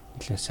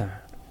нэлээд сайн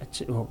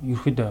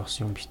ерөөхдөө бас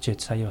юм бичээд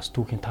сая бас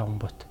түүхийн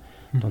 5 бот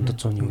дундад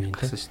зууны үеийн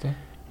те шүү дээ.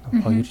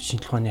 Хоёр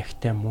шинжлэх ухааны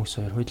ахтай хүмүүс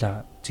хоёр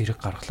хоёлаа зэрэг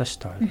гаргалаа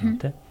шүү дээ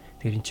тий.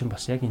 Тэгэхээр эн чинь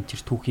бас яг энэ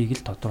тэр түүхийг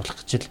л тодруулах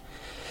гэж л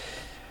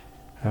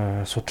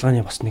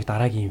судалгааны бас нэг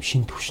дараагийн юм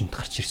шин төвшөнд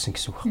гарч ирсэн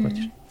гэсэн үг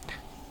байхгүй юу.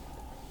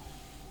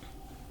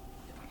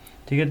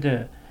 Тэгээд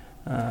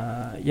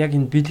яг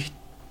энэ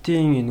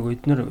бэлэгтийн нөгөө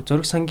эднэр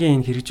зураг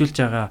сангийн энэ хэрэгжүүлж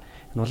байгаа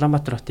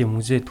Улаанбаатар хотын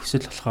музей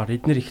төсөл болохоор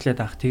эднэр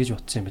эхлээд анх тэгж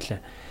утсан юм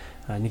билээ.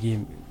 Нэг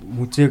юм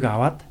музейг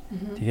аваад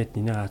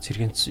тэгээд энийг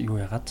цэргэнц юу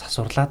яагаад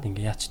засварлаад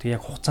ингээ яач тэгээ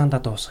яг хугацаанд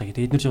дуусгая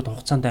гэдэг. Эдгээр жууд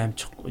хугацаанд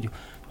амжих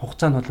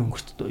хугацаа нь бол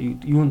өнгөрт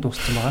юунд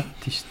дууссан байгаа.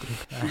 Тийм шүү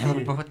дээ.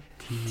 Амар богод.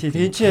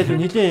 Тийм ч ялуу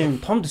нэлийн юм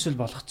том төсөл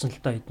болгоцсон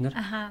л да эднэр.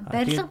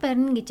 Барилга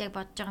барина гэж яг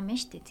бодож байгаа юм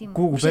шүү дээ. Тийм үү?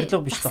 Гүү барилга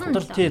биш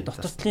дотор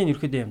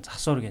ерөөдөө юм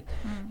засвар гээд.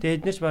 Тэгээ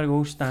эднэр ч баг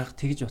өөрсдөө анх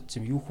тэгж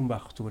утсан юм. Юу хүн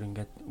байх зүгээр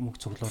ингээд мөнгө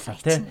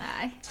цуглуулаад те.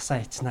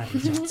 Засаа ичнаа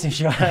гэж утсан юм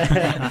шиг.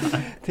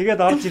 Тэгээд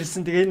орж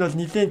ирсэн. Тэгээ энэ бол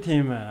нэлийн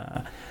тийм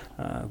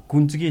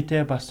гүнзгий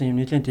те бас юм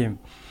нэлийн тийм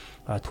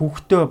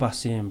түүхтэй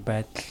бас юм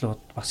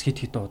байдлууд бас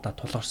хит удаа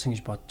тулгарсан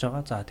гэж бодож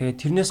байгаа. За тэгээд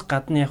тэрнээс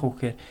гадна яг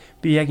үхээр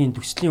би яг энэ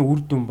төслийн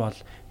үр дүн бол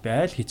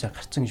байл хийж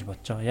гарцсан гэж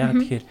бодож байгаа. Яг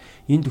тэгэхээр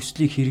энэ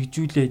төслийг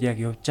хэрэгжүүлээд яг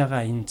явж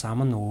байгаа энэ зам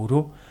нь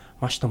өөрөө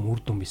маш том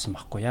үр дүн байсан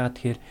байхгүй. Яг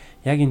тэгэхээр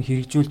яг энэ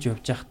хэрэгжүүлж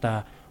явж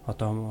байхдаа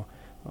одоо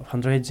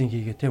фандрайзинг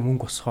хийгээ те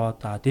мөнгө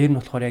босгоод дээр нь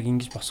болохоор яг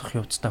ингэж босгох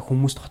явцдаа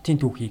хүмүүст хотын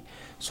түүхийг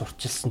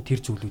сурчилсан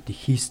тэр зүйлүүдийг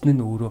хийсэн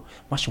нь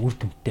өөрөө маш үр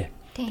дүнтэй.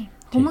 Тийм.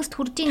 Хүмүүст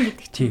хүрж ийн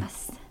гэдэг чинь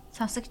бас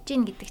сонсогдож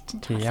ийн гэдэг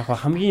чинь. Тийм яг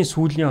хамгийн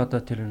сүүлийн одоо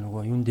тэр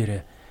нөгөө юун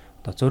дээрээ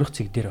одоо зурх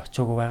цэг дээр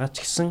очиагүй байгаа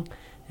ч гэсэн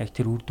яг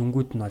тэр үр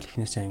дүнгууд нь бол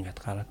эхнээсээ ингээд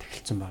гараад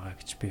эхэлсэн байгаа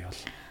гэж би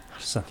бол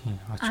харсан. Тийм.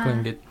 Очигүй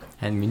ингээд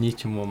хань миний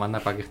ч юм уу манай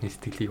багийнхны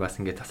сэтгэлийг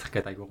бас ингээд засах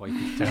гээд айгуу гоё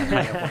хийж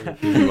байгаа.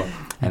 Нөгөө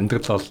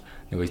амьдрал бол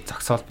нөгөө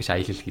зогсоол биш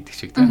аялал гэдэг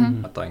шиг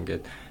тийм. Одоо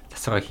ингээд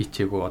засвараа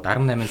хийчихээгүй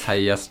 18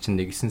 саяас чинь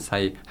 9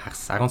 сая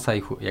хагас 10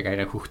 сая яг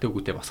арай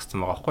хөхтөөгүйтэй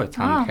босгоцсон байгаа байхгүй.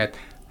 Цаана дахиад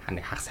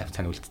ханыг хагас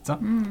хавцааны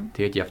үлдсэн.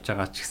 Тэгээд явж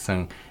байгаа ч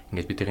гэсэн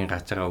ингээд бидний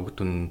гарч байгаа үг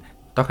дүн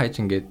дох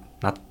хаяж ингээд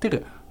над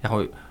дээр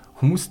яг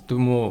хүмүүс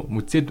юм уу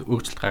музейд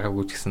өөрчлөлт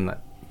гаргаагүй ч гэсэн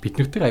бид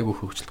нарт айгүй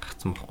хөгжөлт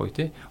гарцсан болохгүй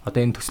тий.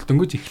 Одоо энэ төсөл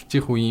дөнгөж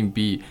эхэлчих үеийн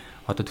би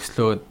одоо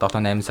төслөө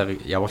 7-8 сар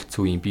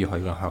явуулсан үеийн би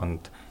хоёрын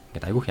хооронд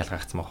ингээд айгүй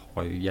ялгаарцсан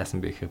болохгүй.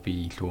 Яасан бэ гэхээр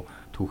би илүү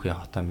түүхээ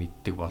хотоо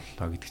мэддэг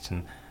боллоо гэдэг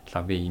чинь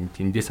би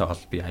эндээс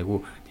ол би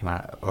айгүй тийм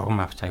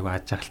урам авч айгүй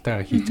аж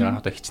аргалтайгаар хийж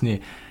байгаа. Одоо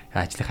хичнээн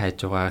ажлыг хайж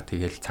байгаа.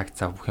 Тэгэл цаг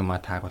цав бүх юма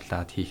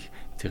тааруулаад хийх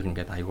зэрэг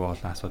ингээд айгүй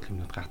олон асуудал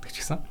юмнууд гардаг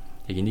ч гэсэн.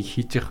 Яг энийг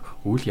хийж явах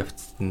үйл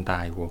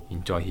явцдаа айгүй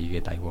enjoy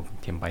хийгээд айгүй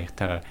тийм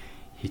баяртайгаар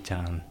хийж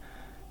байгаа нь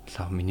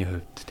миний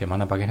хувьд тэгээ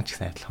манай багийн ч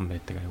гэсэн адилхан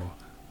байдаг айгүй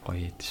гоё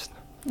яд шин.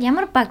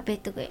 Ямар баг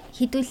байдаг вэ?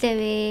 Хідүүлээ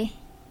вэ?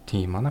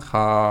 Тийм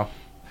манайхаа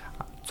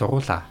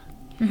зуруулаа.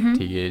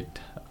 Тэгээд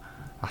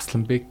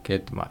Асланбек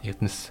гээд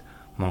Эрдэнэс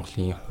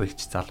Монголын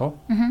хуульч залуу.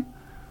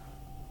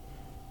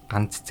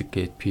 Ганц цэцэг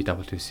гээд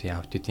PwC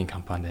аудитын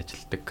компанид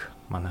ажилладаг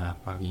манай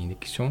багийн нэг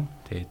гишүүн.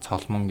 Тэгээд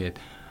Цолмон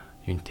гээд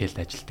Юнтэлд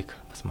ажилладаг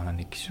бас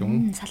манай нэг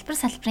гишүүн.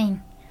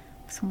 Салбарын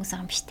хүмүүс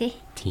байгаа юм биш үү?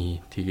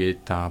 Тийм.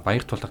 Тэгээд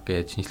Баяр тулга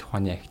гээд шинжлэх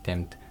ухааны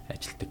академид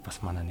ажилладаг бас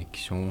манай нэг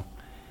гишүүн.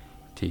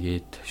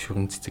 Тэгээд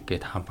Шүрэн цэцэг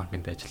гээд хаан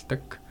банкнд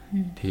ажилладаг.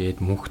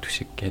 Тэгээд Мөнх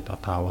түшиг гээд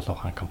одоо авал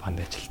ухаан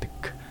компанид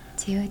ажилладаг.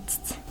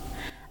 Зөөц.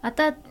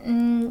 Одоо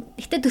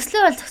гэхдээ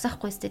төслөө бол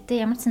зогсоохгүй шүү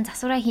дээ. Ямар ч сан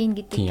засвараа хийн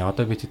гэдэг. Тийм.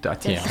 Одоо бид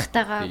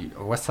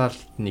угаасаа л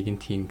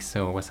нэгэнд хийн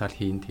гэсэн угаасаа л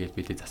хийн. Тэгээд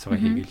бид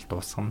засвараа хийгээл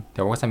дуусгана.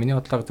 Тэгээд угаасаа миний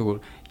бодлоор зүгээр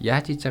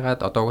яаж хийж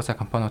яагаад одоо угаасаа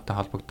компаниудтай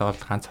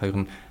холбогдоод ганц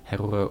хоёр нь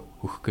хариугаа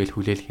өгөх гээл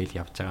хүлээлгээл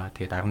явж байгаа.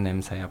 Тэгээд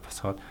 18 сая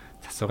босгоод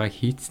засвараа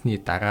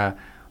хийцсний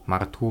дараа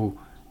магадгүй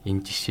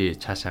энэ жишээ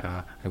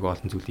цаашаага айгүй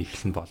олон зүйлийг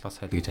эхлэн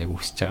болоосай гэж айгүй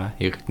хүсэж байгаа.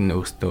 Иргэд нь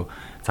өөрсдөө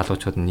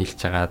залуучууд нь нийлж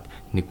хагаад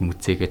нэг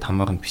музейгээ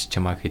томоор нь бичиж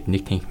чамаа гэхэд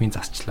нэг танхимын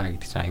засчлаа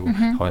гэдэг чинь айгүй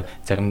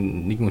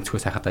зарим нэг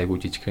өнцгөөс хахад айгүй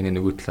жижигхэн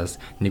нөгөө талаас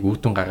нэг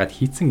үрдүн гаргаад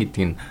хийцэн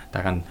гэдэг нь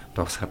дараа нь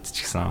дуусгаад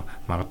ч гэсэн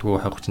магадгүй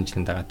 20-30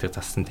 жилийн дараа тэр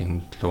зассан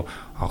танхимд лөө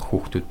орох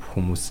хүүхдүүд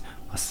хүмүүс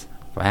бас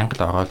байнга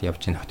л ороод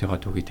явж ийн хотынхоо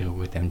түүхий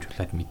дээрээ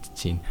дамжуулаад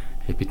мэдчихээн.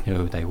 Бидний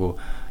хувьд айгүй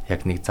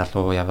яг нэг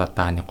залуу яваад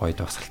дааны гоё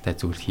дурсгалтай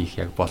зүйл хийх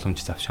яг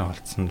боломж завшаан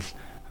олдсон л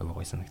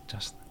гоё санагдаж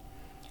байна шүү дээ.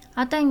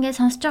 Одоо ингээд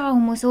сонсож байгаа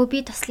хүмүүс өө би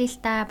туслая л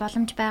та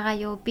боломж байгаа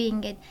юу? Би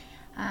ингээд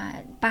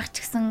багч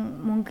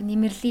гисэн мөнгө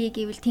нэмэрлэе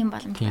гэвэл тийм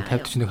боломж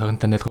байгаа. 50 40 20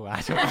 танил хөө.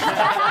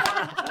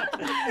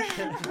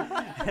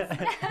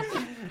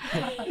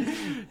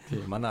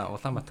 Тийм манай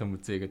Улаанбаатар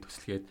музейгээ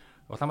төслгээд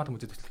Улаанбаатар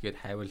музей төслгээд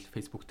хайвал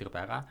Facebook дээр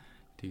байгаа.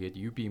 Тэгээд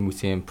UB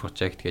Museum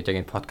Project гэж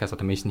яг энэ подкаст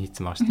одоо меншн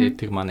хийсэн байгаа шүү дээ.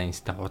 Тэр манай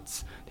инста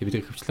хуудас.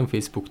 Тэгээд бид хөвчлэн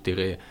Facebook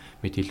дээрээ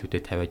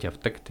мэдээллүүдэд тавиад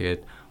явдаг.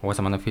 Тэгээд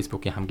угаасаа манай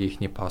Facebook-ийн хамгийн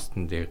ихний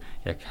постн дээр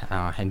яг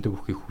хандив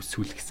бүхийг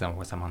хүсүүлгэсэн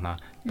угаасаа манай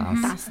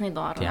дансны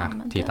доор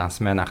байна. Тийм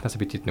данс маань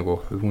анхнаасаа бид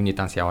нөгөө хүмүүний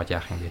данс яваад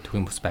яах юм бэ?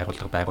 Төрийн бус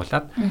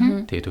байгууллагад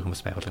тэгээд төрийн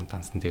бус байгууллагын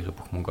дансны дээр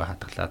бүх мөнгөө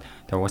хадгалаад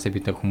тэгээд угаасаа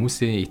бид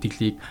хүмүүсийн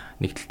итгэлийг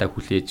нэг талдаа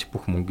хүлээж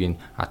бүх мөнгийг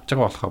адж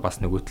байгаа болохоор бас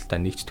нөгөө талдаа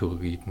нэгч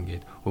төгөөгийг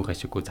ингээд өөр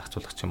ашиггүй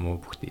зарцуулах ч юм уу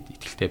бүх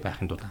итгэлтэй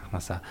байхын тулд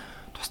анхнаасаа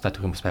тусдаа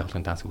төрийн бус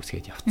байгууллагын данс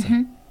үүсгээд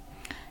явцсан.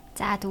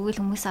 За тэгвэл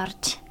хүмүүс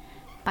орж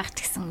багт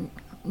гисэн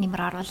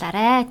нэмэр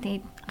оруулаарай.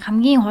 Тэгээд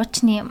хамгийн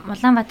хуучны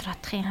Улаанбаатар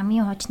хотын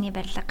хамгийн хуучны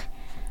барилга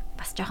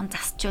бас жоохон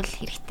засчул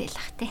хэрэгтэй л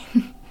бах тий.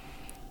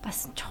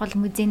 Бас чухал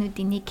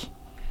музейнуудын нэг.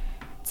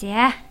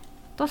 За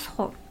дуусах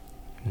уу?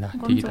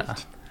 Тэгээд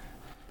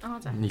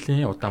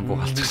нэлийн удаан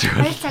буугалчих шиг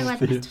байна. 2 цаг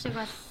болчих шиг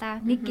боллоо.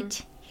 Нэг гэж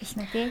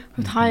хэлнэ тий.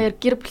 Хоёр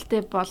гэр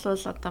бүлтэй болвол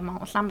одоо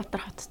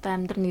Улаанбаатар хоттой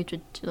амьдрна гэж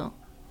бодож байна.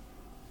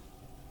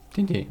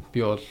 Тийм.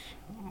 Би бол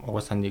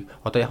угаасаа нэг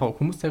одоо яг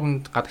хүмүүс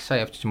цагт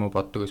гадагшаа явчих юм уу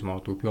боддог гэж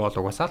магадгүй. Би бол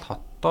угаасаа л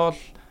хоттоо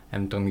л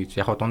амьдрын гэж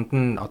яг дунд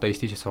нь одоо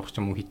ST-ш сурах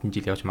юм уу хэдэн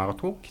жил явж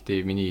магадгүй.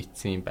 Гэтэ миний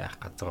эцсийн байх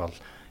газар бол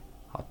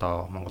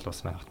одоо Монгол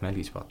улс маань хот мэл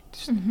гэж боддоо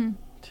шүү дээ.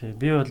 Тий,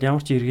 би бол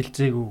ямар ч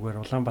эргэлзээгүйгээр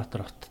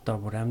Улаанбаатар хоттой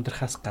бүр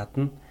амьдрахаас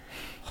гадна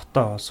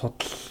хотоо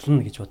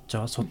судална гэж бодож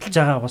байгаа. Судалж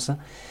байгаа угаасаа.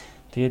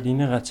 Тэгээд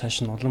энийгээ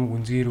цааш нь улам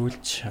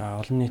гүнзгийрүүлж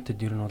олон нийтэд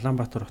ер нь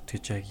Улаанбаатар хот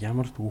гэж яг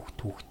ямар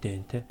түүхтэй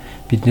юм те.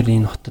 Бид нэр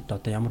энэ хотод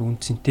одоо ямар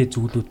үнцэнтэй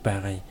зүйлүүд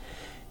байгаа юм.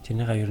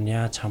 Тэрнийгээ ер нь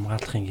яаж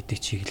хамгаалахын гэдэг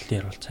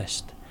чиглэлээр бол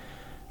цаашд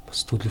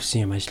бас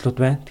төлөвсөн юм ажлууд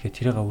байна. Тэгэхээр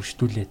тэрийг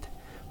өргөжлүүлээд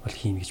бол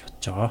хийнэ гэж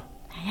бодож байгаа.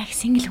 Яг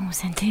сингл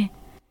хүмүүс энэ те.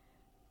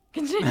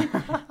 Гэж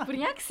бүр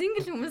яг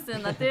сингл хүмүүс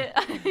байна те.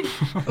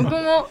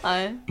 Үгүй мó?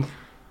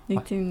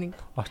 Нэг тийм нэг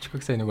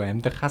очгог сайн нөгөө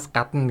амьдрахаас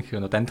гадна гэх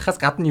юм уу? Амьдрахаас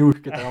гадна юу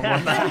их гэдэг юм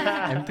бол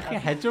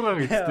амьдрахын хажуугаар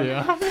гэдэгтэй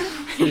яа.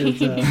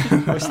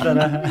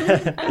 Ууштараа.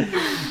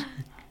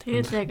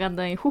 тэгэл яг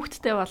одоо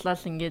хүүхдтэй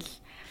болол ингээл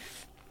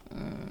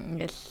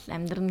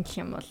амьдрын гэх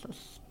юм бол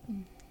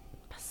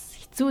бас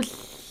хэцүү л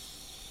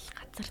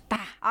газар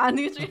та.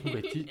 Нэг ч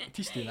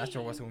тийш дээ наач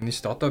угаасаа үнэн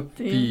шүү дээ. Одоо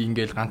би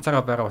ингээл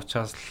ганцаараа байгаа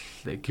учраас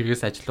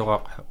гэрээс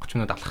ажиллагаа 30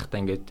 минут алхахтаа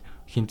ингээд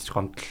хинтж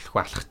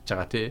гомдлохгүй алхаж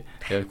байгаа тий.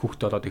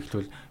 Хүүхдээ болоод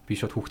эхлүүл би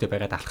шууд хүүхдээ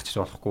бариад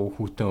алхачих болохгүй.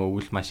 Хүүтэн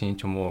өвөл машин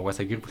ч юм уу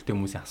угаасаа гэр бүлтэй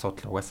хүмүүсийн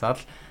асуудал угаасаа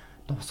л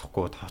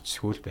дуусахгүй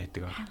тооцсгүй л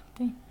байдаг.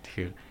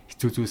 Тэгэхээр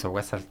хэцүү зүйлс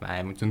угаасаа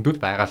аим зөндөл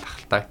байгаа л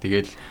ахaltaа.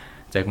 Тэгэл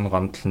зарим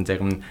гомдлон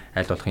зарим нь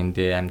аль болох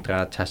эндээ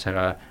амьдраад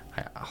цаашаага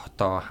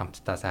хотоо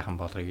хамтдаа сайхан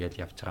болгоё гэж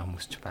явж байгаа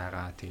хүмүүс ч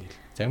байгаа. Тэгэл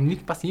зарим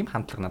нэг бас ийм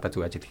хандлага надад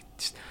зүг ажил хийдэг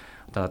шүү дээ.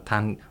 Одоо та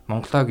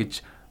Монголоо гэж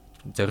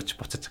зорж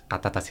буцаж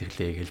гадаадаас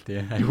ирлээ гээл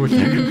дээ. Айгуу л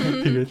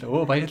тэгэл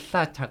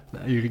баярлалаа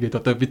эргээд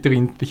одоо бид нар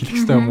энд хэлэх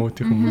хэрэгтэй юм уу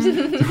тэр хүмүүс.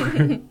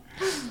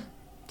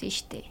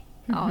 Тийш дээ.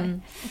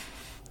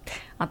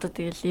 Одоо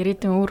тэгэл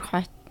ирээдүйн өөр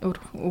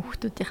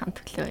хүүхдүүдийн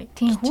төлөө.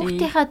 Тийм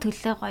хүүхдийнхаа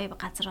төлөө гоё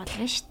газар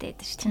болно шүү дээ.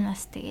 Тэр чинь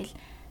бас тэгэл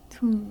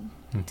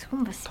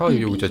зөвхөн бас тоо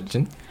юу гэж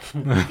бодож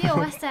байна? Би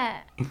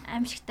угаасаа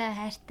аимшигтай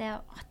хайртай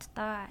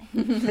хоттой.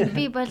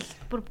 Би бол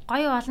бүр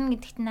гоё болно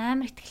гэдэгт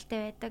амар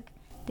ихтэй байдаг.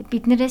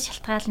 Биднээс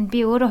шалтгаална.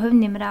 Би өөрөө хувь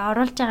нэмрээ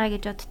оруулж байгаа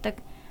гэж боддог.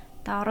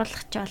 Одоо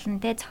оруулах ч болно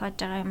те зохиож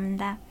байгаа юм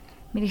да.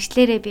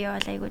 Мэргэжлэрээ би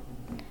бол айгуу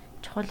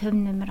чухал хувь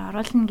нэмэр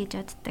оруулна гэж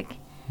боддог.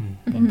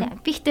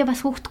 Би ихтэй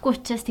бас хүүхдгүй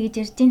учраас тэгж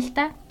ярьж ин л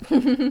та.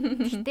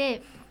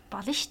 Гэтэ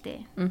болно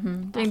штэ.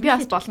 Тийм би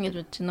бас болно гэж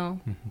бодож байна.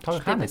 Тоо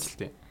хаана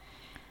ажилладаг?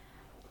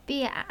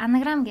 Би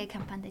анаграм гэх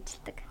компанид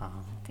ажилладаг.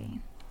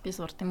 Тийм. Би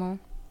сурд юм уу?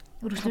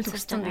 Өргөжлөлт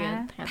сурч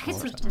байгаа. Дахиж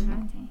сурч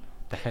байгаа. Тийм.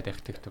 Дахиад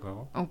архитектор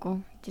байгаа. Үгүй,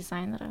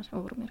 дизайнераар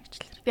өөр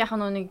мэргэжлэр. Би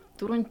яхаа нэг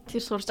 4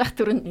 тэр сурж ах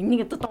 4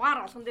 энийг одоо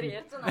дугаар болгон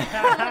дээр ярьж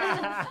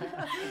байна.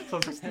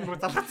 Сонсогчдын бүр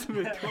залгацсан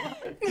байдаг.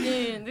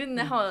 Тийм, би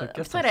яхаа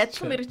болохоор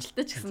ажил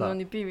мэргэжлэлтэй ч гэсэн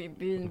нөө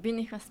би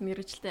нэг бас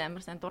мэргэжлэлтэй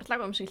амар сайн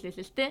дурлаагүй юм шиг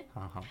хэлээ л те.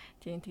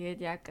 Тийм, тэгээд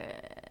яг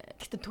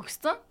гэхдээ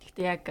төгссөн.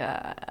 Гэхдээ яг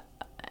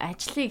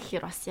ажлыг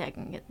гэхээр бас яг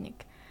ингээд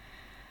нэг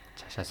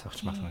цаашаа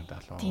сууч магнагдаа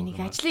лөө. Тийм нэг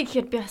ажлыг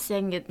гэхээр би бас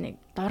яг ингээд нэг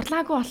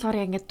дурлаагүй болохоор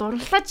яг ингээд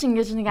дурлаач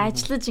ингээд нэг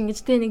ажиллаж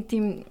ингээд те нэг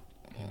тийм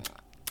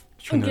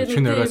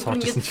шүнээрээ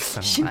суучихсан ч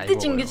гэсэн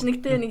шимтэж ингээд нэг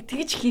те нэг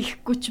тэгж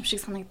хийхгүй ч юм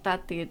шиг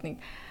санагдаад тэгээд нэг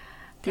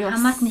тэгээ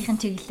хамаатныхын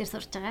чиглэлээр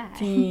сурж байгаа.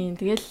 Тийм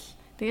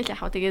тэгэл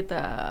яхаа тэгээд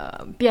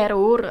би арай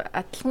өөр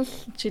адилхан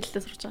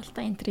чиглэлээр сурж байгаа л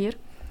та интерьер.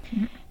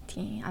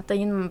 Тийм. Одоо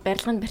энэ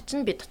барилгын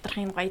барьчин би доторх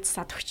энэ гоё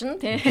засаад өгчин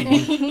тий.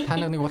 Та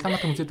нэг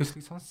Улаанбаатар музей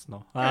төслийг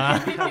сонссноо.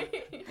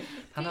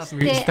 Танаас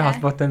мэргэжлтэй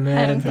холбоотой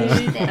байна.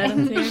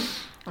 Харин тийм.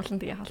 Олон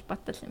тэгээ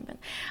холбоотой юм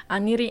байна.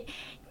 Нэр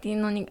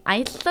тийм нэг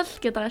аялал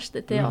гэдэг байгаа шүү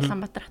дээ тий.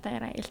 Улаанбаатар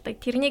хатаар аялдаг.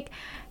 Тэрнийг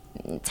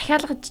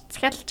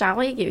захиалж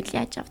авъя гэвэл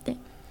яаж авдیں۔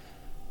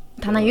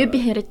 Танаа UB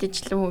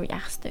heritage руу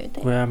яах хэрэгтэй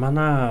вэ? Үгүй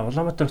манай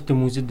Улаанбаатар хотын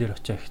музей дээр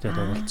очиж ихтэй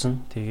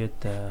дуулсан. Тэгээд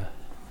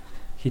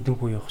хідэн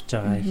хүү явах гэж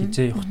байгаа,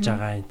 хизээ явах гэж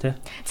байгаа юм те.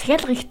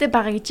 Захиалга ихтэй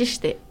байгаа гэж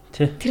штэ.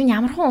 Тэр нь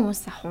ямар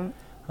хүмүүс ах вэ?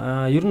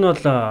 Ер нь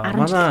бол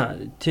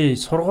манай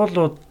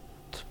сургуулиуд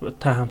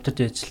та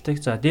хамтарч ажилладаг.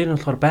 За дээр нь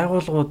болохоор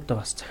байгууллагууд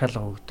бас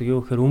захиалга өгдөг. Юу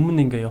гэхээр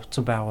өмнө ингээ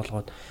явцсан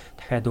байгууллагууд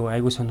дахиад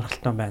айгүй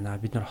сонирхолтой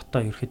байна. Бид нар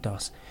хотоо ерөөхдөө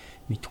бас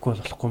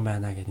мэдэхгүй болохгүй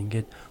байна гэд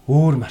ингээд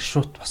өөр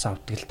маршрут бас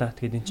авдаг л да.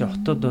 Тэгээд энэ чинь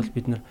хотод бол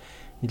бид нар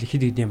хэд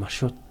хэдийн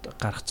маршрут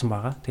гаргацсан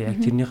байгаа. Тэгээд яг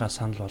тэрнийхээ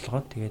санал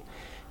болгоод тэгээд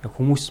яг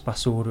хүмүүс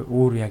бас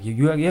өөр яг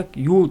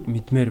юу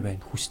мэдмээр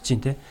байна хүсэж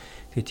чинь те.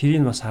 Тэгээ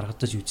тэрийг бас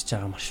харгадаж үзэж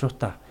байгаа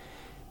маршрутаа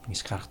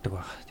ингэж гаргадаг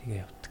баг.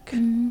 Тэгээ явдаг.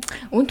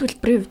 Үн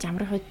төлбөрийн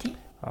ямар хөөд?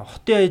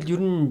 Хотын аялал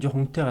ер нь жоох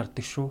үнэтэй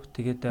гардаг шүү.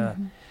 Тэгээд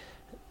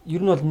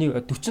ер нь бол нэг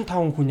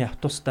 45 хүний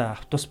автобус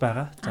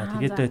байгаа. За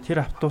тэгээд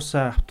тэр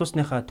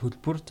автобусныхаа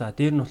төлбөр за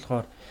дээр нь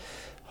болохоор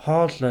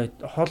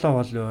хоолоо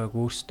бол яг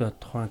өөрсдөө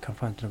тухайн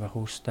компанид байх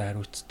өөрсдөө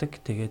хариуцдаг.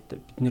 Тэгээд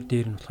бид нэр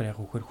дээр нь болохоор яг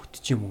үхээр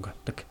хөтчийн мөнгө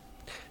авдаг.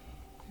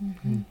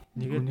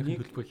 Нэг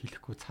төлбөр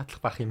хийхгүй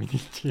цаатлах байх юм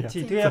хэлчихье.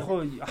 Тэгээ яг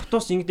хуу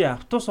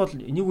автобус бол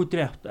нэг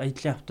өдрийн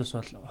аяллаа автобус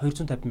бол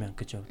 250,000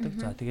 гэж явдаг.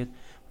 За тэгээд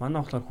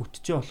манай болохоор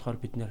хөтчөө болохоор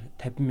бид нэр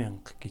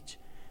 50,000 гэж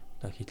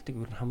одоо хилдэг.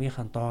 Ер нь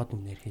хамгийн доод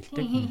үнээр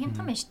хилдэг.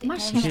 Хямдхан байна шүү дээ.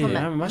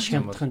 Маш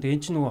хямдхан. Тэгээ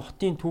энэ чинь нөгөө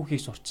хотын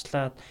түүхийг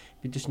сурчлаад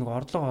бид ч нөгөө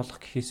орлого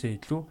олох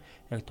гэхээсээ илүү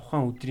яг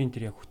тухайн өдрийн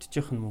тэр яг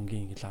хөтжих нь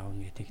мөнгөний ингээл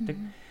аавна гэдэг.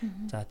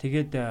 За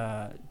тэгээд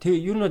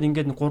ер нь бол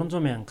ингээд 300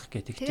 мянга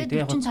гэдэг.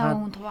 Тэгээ яг цаа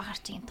хүн туваа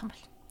харчих юм том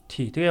бол.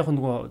 Тий. Тэгээ яг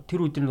нөгөө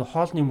тэр өдрийн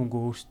хоолны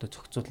мөнгө өөрөөсөө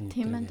зохицуулна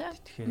гэдэг.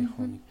 Тэгэхээр яг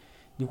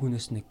нэг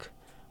хүнээс нэг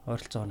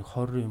ойролцоогоо нэг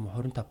 20 юм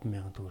 25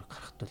 мянган төгрөг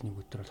гарахт бол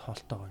нэг өдөр бол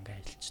хоолтойгоо ингээ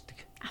аялждаг.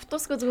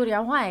 Автобусгүй зүгээр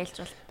явган аялж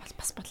бол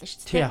бас бодлоо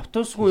шүү дээ. Тий,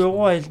 автобусгүй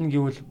явган аялна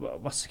гэвэл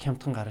бас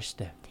хямдхан гарна шүү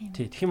дээ.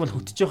 Тий, тэгэх юм бол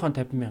хөтжөөхөн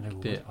 50 мянгаыг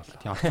өгөх болоо.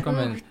 Тий, автоком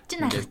байна.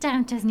 Чинь алхаж байгаа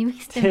юм чаас нэмэх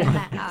хэрэгтэй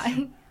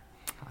байна.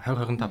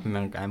 25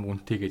 мянга аим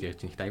үнэтэй гэж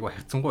ярьж байгаа. Айгу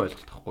хайрцангуй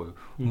ойлголт байхгүй юу?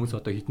 Хүмүүс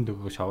одоо хитэн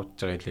төгрөгөөр шавж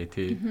байгаа лээ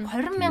тий.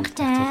 20 мянга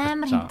ч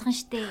амар хямдхан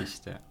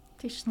шүү дээ.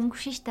 Тийш мөнгө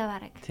шиштэй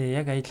бараг. Тий,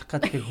 яг аялах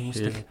гэдэг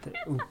хүмүүстэй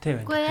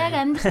үнэтэй байна. Уу яг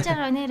амьдарч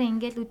байгаа нэр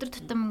ингээл өдөр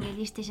тутам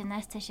ингээл ийш тийш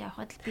наас цааш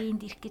явхад би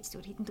энд ирэх гэж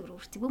зүгээр хитэн төгрөг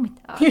үрцэг юм ээ.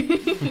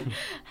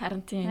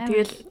 Харин тийм.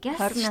 Тэгэл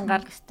 20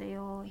 мянгаар өстой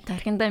ёо.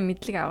 тархиндаа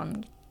мэдлэг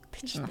аавна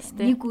гэдэг чинь бас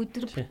тий. Нэг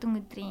өдөр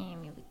бүтэн өдрийн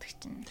юм юу гэдэг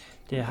чинь.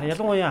 Тий,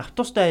 ялангуяа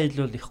автобустай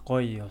аялал их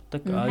гоё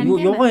явдаг.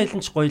 Явган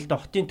аялалч гоё л да.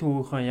 Хотын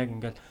төвөөхөн яг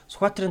ингээл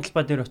Сүхбаатарын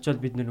талбай дээр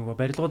очиод бид нөгөө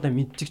барилгуудаа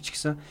мэдчих ч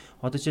гэсэн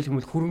одоо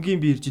жишээлбэл хөрөнгийн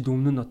биержид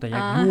өмнө нь одоо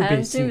яг юу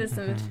байсан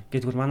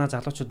гэдгээр манай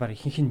залуучууд баг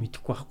ихэнх нь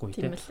мэдэхгүй байхгүй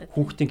тий.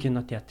 Хүүхдийн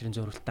кино театрын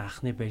зурвалтай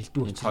анхны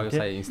барилдуу очсон тий.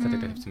 Сая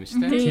инстаграм дээр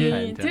тавьсан байна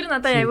шүү дээ. Тэр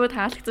надад аягүй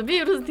таалагдсан.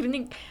 Би ерөөс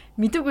тэрнийг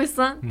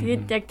мэдэггүйсэн.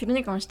 Тэгээд яг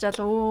тэрнийг уншчаал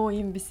өө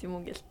юм биш юм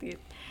уу гэл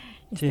тэгээд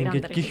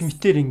ингээд гих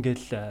мэтэр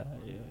ингээл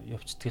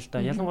явцдаг л да.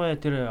 Ялангуяа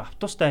тэр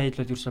автобустай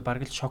аялал ерөөсө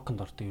бараг л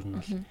шоконд ордог ер нь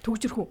бол.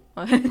 Төгжрөх үү?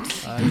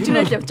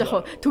 Төгжрэл явж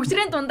яах вэ?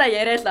 Төгжрийн дундаа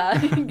яриалаа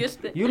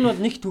ингээл. Ер нь бол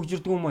нэг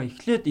төгжирдэг юм аа.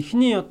 Эхлээд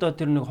эхний одоо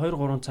тэр нэг 2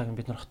 3 цаг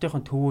бид нар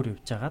хотынхон төвөөр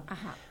явж агаад.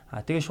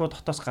 Тэгээ шууд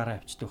хотоос гараа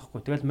авчдаг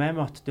байхгүй. Тэгэл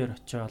Маймаа хот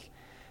дээр очиод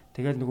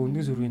тэгэл нөгөө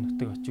Өндгөн сүргийн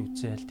нутаг очиж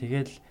үзээл.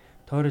 Тэгэл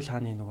Тойрол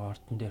хааны нөгөө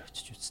ордон дээр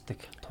очиж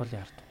үздэг.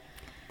 Тулын ард.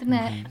 Тэр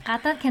нэг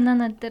гадаад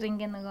кинонууд дээр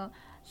ингээ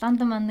нөгөө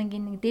Лондон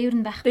мандангийн нэг дээвэр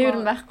нь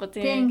байхгүй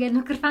тийм. Тэгээ ингээ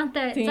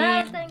микрофонтой.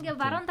 За ингээ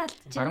баруун талд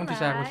чинь. Баруун тийш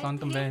агуул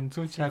Лондон байна.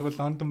 Зүүн тийш агуул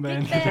Лондон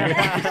байна. Тийм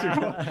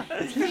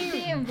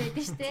байдаг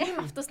шүү дээ. Тийм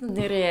автобусны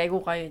нэрээ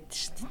айгуу гоё байдаг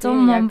шүү дээ.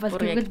 100 мөн бол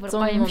тэгэл бүр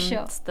гоё юм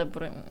шүү.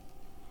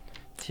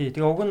 Тий,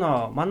 тэгээ уг нь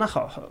манайх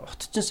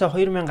хотчинсаа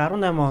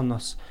 2018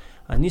 оноос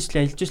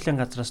нийслэл аялал жуулчлалын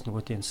газраас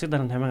нөгөө тийм засаг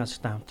дарганы тамирын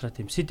газартай хамтраа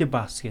тийм City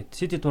Bus гэдэг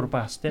City Tour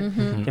Bus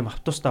тийм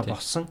автобустай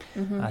болсон.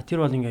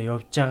 Тэр бол ингээ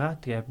явж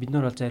байгаа. Тэгээ бид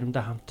нар бол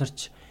заримдаа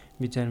хамтарч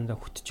би заримдаа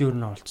хөтжөөр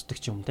нь олцдог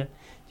ч юм те.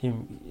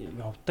 Тийм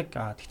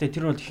явдаг. Гэхдээ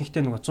тэр бол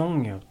ихэнхдээ нөгөө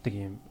 100 явдаг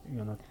юм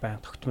юунууд баян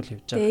тогтмол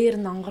явж байгаа. Дээр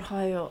нь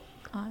онгорхоо юу?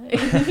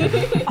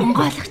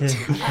 Онгойлгоч.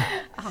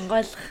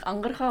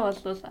 Онгорхоо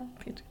болвол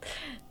гэж.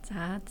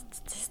 За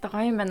тест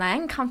гоё юм байна.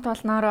 Анги хамт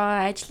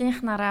болноороо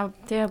ажлынхнараа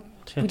тэгээ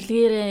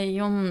бүлгээрээ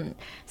юм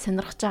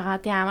сонирхож байгаа.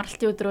 Тэгээ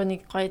амралтын өдрөө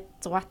нэг гоё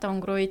зугаатай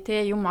өнгөрөөе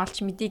те. Юм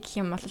олж мэдээ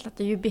гэх юм бол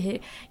одоо UB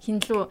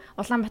хинлүү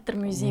Улаанбаатар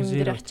музейм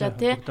дээр очиад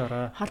те.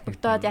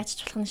 Холбогдоод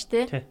яачих болох нь шүү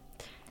те.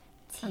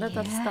 Надад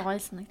бол тест гоё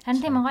санаг.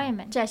 Харин тийм гоё юм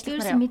байна.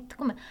 Ажлынхнаа мэддэггүй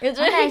юм.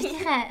 Манай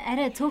ажлынхаа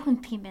арай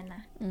цөөхөндх юм байна.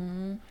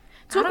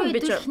 Цөөхөн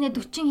байж ихнээ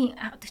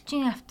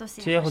 40 автобус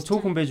юм. Тэг яг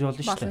цөөхөн байж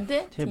болно шүү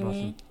дээ. Тэг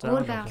болно.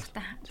 Өөр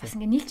байгууллагатай бас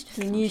ингээ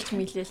нийлж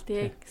мэлээл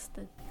те.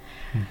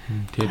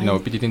 Тэгээд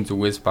нөгөө бид эдийн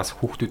зүгээс бас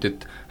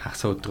хүүхдүүдэд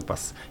хагас өдөр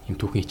бас юм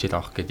түүхэн хичээл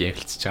авах гэдээ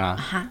ярилцж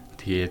байгаа.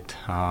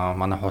 Тэгээд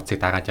манай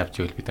хуудсыг дагаад явж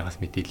ивэл бидээс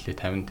мэдээлэлээ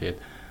тавина.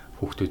 Тэгээд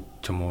хүүхдүүд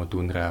ч юм уу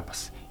дүүнрээ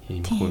бас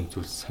ийм хүн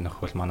зүйлс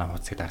сонирхвол манай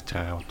хуудсыг дарж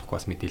байгаагаа удахгүй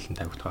бас мэдээлэл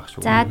тавигдах байх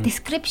шүү. За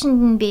description-д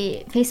нь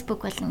би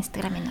Facebook болон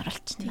Instagram-ыг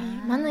оруулчихна.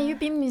 Манай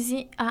UB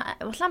музей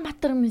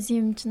Улаанбаатар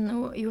музейм чинь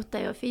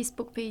юутай юу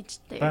Facebook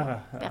page-тэй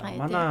байгаа.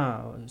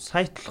 Манай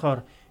сайт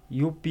болохоор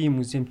UB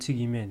музейм цэг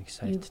имэн гэх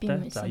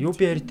сайттай. За UB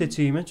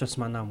Heritage цэг имэн ч бас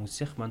манай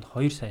музейх манд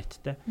 2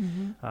 сайттай.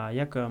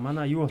 Яг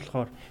манай юу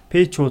болохоор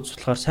пэйж хуудас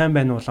болохоор сайн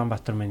байна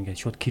Улаанбаатар мэн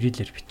гэж шууд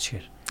кириллээр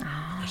бичгээр.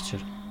 Гарчир.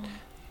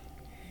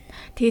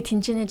 Тэгээд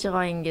тэнцэнэж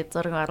байгаа ингээд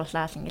зураг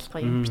оруулаад ингээд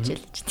гоё юм бичээл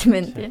гэж тийм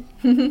байна тий.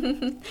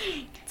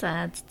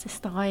 За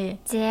зөв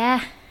гоё. За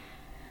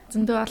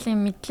зөндөө олон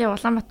мэдлээ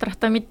Улаанбаатар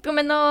хотоо мэдгүй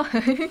мэн үү.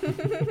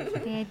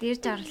 Тэгээд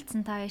ирж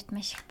оролцсон та хоёрт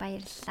маш их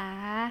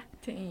баярлалаа.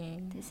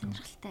 Тийм. Тэгээд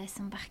сонирхолтой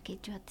байсан байх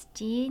гэж бодож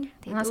байна.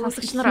 Тэгээд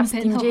сонсогч нар бас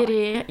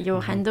дэмжээрээ юу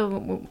хандив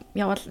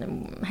явал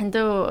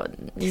хандив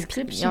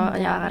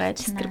яагаад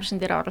description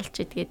дээр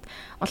оруулчих. Тэгээд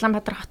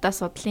Улаанбаатар хотоо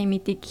судлалын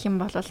мэдээ гэх юм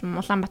бол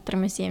Улаанбаатар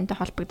музеймтэй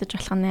холбогдож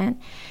болох нь байна.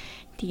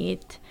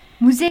 Тэгээд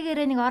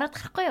музейгээрээ нэг ороод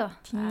гарахгүй юу?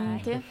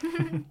 Тийм.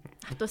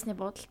 Автобусны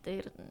буудлын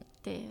дээр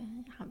тий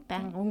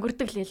баян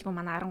өнгөрдөг лээлгүй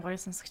манай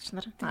 13 сонсогч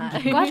нар.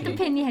 Golden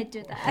Penny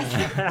хажууд.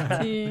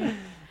 Тийм.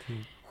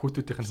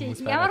 Хүүхдүүдийнх нь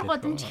хүмүүс байгаа. Ямар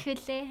гудамж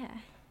ихвэлээ.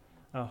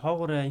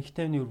 Хоогоор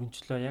анхитайвны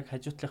өргөнчлөө яг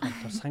хажуутлынхаа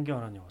тор сангийн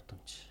орооны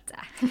гудамж.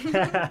 За.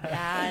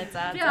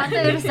 За. Би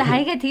одоо ерөөсөө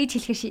хаягаа тэгж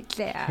хэлэх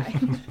шийдлээ.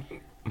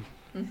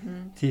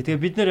 Тий, тэгээ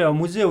бид нэр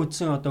музей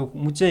үзсэн одоо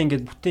музей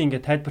ингээд бүтэн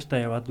ингээд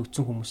тайлбартаа яваад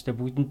үзсэн хүмүүстэй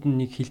бүгдэнд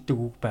нь нэг хилдэг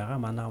үг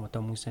байгаа. Манай одоо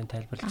музейн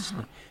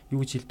тайлбарлагдсан.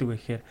 Юу гэж хилдэг вэ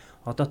гэхээр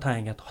одоо та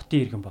ингээд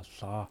хотын иргэн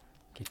боллоо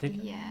гэдэг.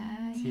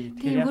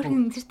 Тийм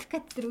хөргөн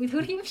сертификат зэрэг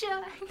хөрх юм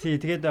шүү. Тий,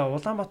 тэгээд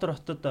Улаанбаатар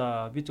хотод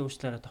би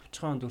зөвчлээрээ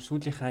товчхон дөр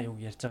сүүлийнхаа юг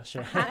ярьж байгаа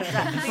шээ.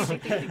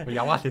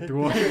 Яваал гэдэг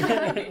үү?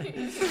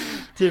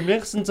 Тийм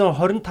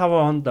 1925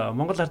 онд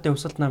Монгол Ардын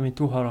Хувьсгалт намын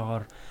төв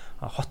хороогоор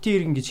хотын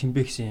иргэн гэж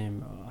хэмбэ гэсэн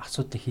юм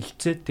асуудлыг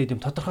хилцээд тэгээд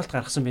юм тодорхойлт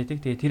гаргасан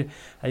байдаг. Тэгээд тэр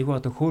айгүй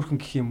одоо хөөрхөн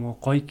гэх юм уу,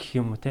 гоё гэх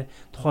юм уу те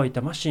тухайн үед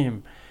маш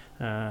юм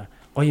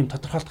гоё юм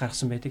тодорхойлт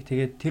гаргасан байдаг.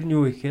 Тэгээд тэр нь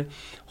юу гэхээр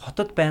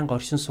хотод байнга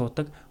оршин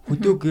суудаг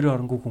хөдөө гэр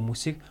оронгүй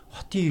хүмүүсийг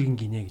хотын иргэн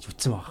гинэ гэж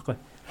үтсэн байгаа байхгүй.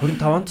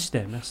 25 онд шүү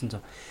дээ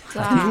 1900.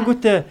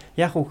 Тэгэнгүүтээ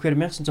яг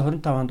үхээр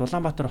 1925 онд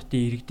Улаанбаатар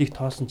хотын иргэдийг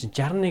тоосон чинь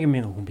 61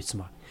 мянган хүн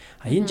байсан байна.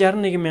 Энэ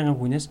 61 мянган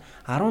хүнээс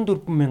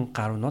 14 мянган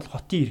гаруй нь бол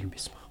хотын иргэн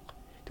байсан байна.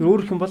 Тэр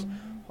өөрөөр хэлбэл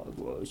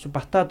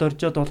Батад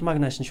оржоод улмааг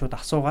нааш нь шууд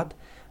асуугаад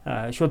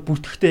шууд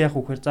бүртгэхдээ яг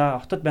үхээр за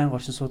хотод байнга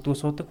оршин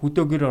суудаг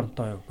хөдөө гэр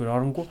оронтой гэр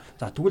оронгүй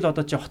за тэгвэл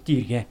одоо чи хотын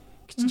иргэн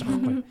гэж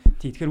байгаа байхгүй.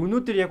 Тий тэгэхээр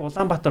өнөөдөр яг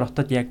Улаанбаатар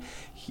хотод яг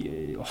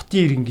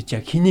хотын иргэн гэж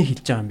яг хэнийг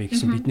хэлж байгаа юм бэ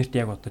гэсэн биднэрт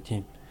яг одоо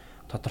тийм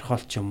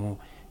тодорхойлч юм уу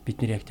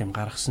бид нэр яг тийм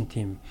гаргасан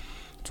тийм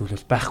зүйл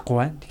бол байхгүй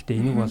байна. Гэхдээ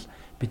энийг бол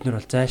бид нар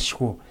бол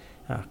зайлшгүй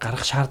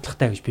гаргах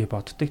шаардлагатай гэж би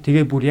боддог.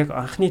 Тэгээ бүр яг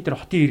анхны тэр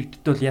хотын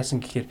иргэдэд бол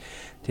яасан гэхээр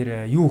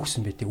тэр юу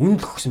өгсөн байдаг?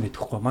 Үнэлэх өгсөн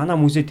байдаг хгүй. Манай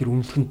музей тэр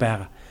үнэлэхэнд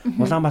байгаа.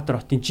 Улаанбаатар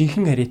хотын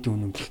жинхэнэ харьяатын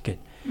үнэмлэх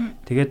гээд.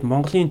 Тэгээд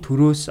Монголын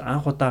төрөөс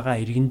анх удаага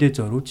иргэндээ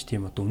зориулж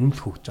тийм одоо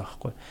үнэмлэх өгч байгаа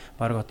хгүй.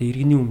 Бараг одоо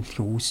иргэний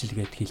үнэмлэхийн үүсэл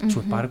гээд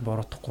хэлчихвэл бараг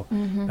буруутахгүй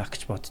байх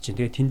гэж бодож байна.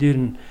 Тэгээд тэн дээр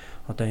нь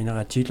одоо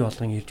энийгээ жил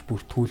болгон ирж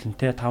бүртгүүлэн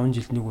те 5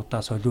 жилд нэг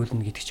удаа солиулна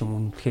гэдэг ч юм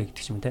үнэмлэхээ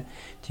гэдэг ч юм те.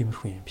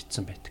 Тиймэрхүү юм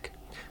битсэн байдаг.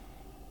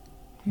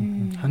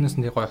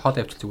 Ханаас нэг гоё хоол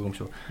явуулчих зүгээр юм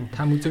шүү.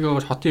 Та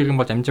музейгээ хотын иргэн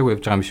болж амжаагүй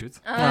явж байгаа юм шүү.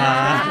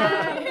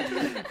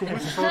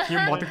 Хүмүүс шууд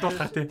юм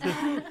бодогдуулах тий.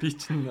 Би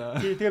чинь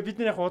тэгээ бид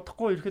нар яг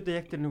удахгүй ерөөдөө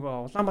яг тэр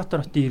нөгөө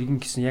Улаанбаатар хотын иргэн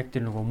гэсэн яг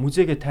тэр нөгөө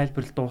музейгээ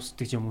тайлбарлал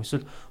дуустдаг юм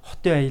эсвэл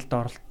хотын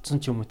аялалд оролцсон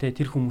ч юм уу те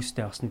тэр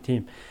хүмүүстэй бас нь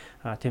тийм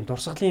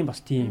дурсгалын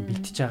бас тийм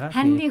бэлтэж байгаа.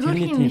 Харин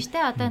хөрх юм биш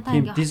те одоо та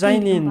ингээ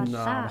дизайныг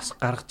бас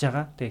гаргаж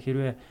байгаа.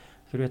 Тэгээ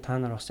хэрвээ та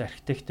нар бас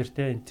архитектор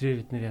те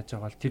интерьер бид нар яаж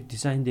байгаа бол тэр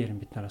дизайн дээр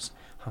бид нар бас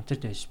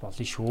хамтарч байж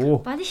болно шүү.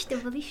 Болно штэ.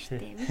 Би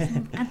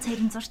ганц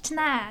хоёрын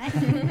зурчнаа.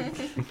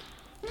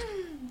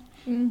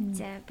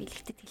 За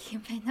бэлэгдэд хэлэх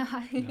юм байна.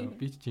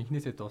 Би ч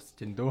жинхнээсээ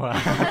дуусч байна дөө.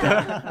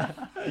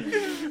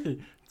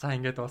 За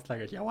ингээд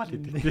дууслаа гэж яваал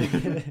гэдэг.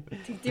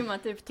 Тэгдэм аа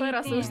тий. Битүүр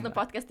бас өөрснөө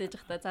подкаст хийж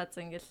байхдаа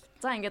за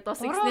ингээд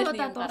дуусах гэснээр нэг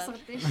юм гараад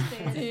дуусгад нь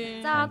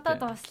штэ. За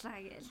одоо дууслаа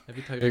гээл.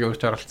 Бид хоёрыг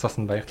өөрч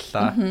оролцсон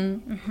баярлалаа.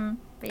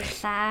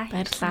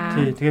 Баярлалаа.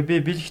 Тий, тэгээ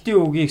би бэлэгтийн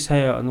үгийг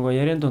сая нөгөө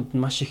яриан дунд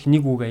нь маш их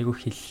нэг үг айгүй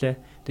хэллээ.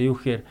 Тэгээ юу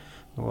гэхээр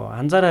нөгөө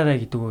анзаараарай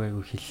гэдэг үг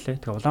айгүй хэллээ.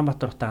 Тэгээ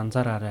Улаанбаатар хотод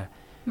анзаараарай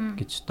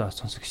гэж одоо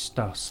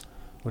сонсогчтой бас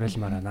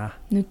уриалмаар байна.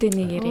 Нүдэ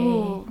нэг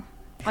ярээ.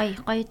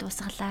 Гоё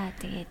дуусгалаа.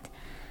 Тэгээд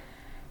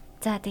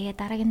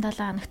дараагийн 7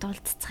 хоногт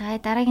уулзцгаая.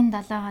 Дараагийн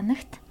 7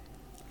 хоногт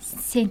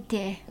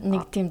Сэнтэ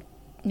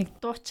нэг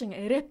дуучин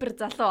рэпер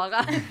залуу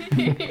байгаа.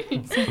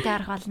 Сэнтэ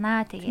арах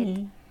болнаа.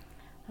 Тэгээд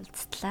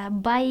уулзтлаа.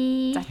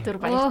 Бай. Затур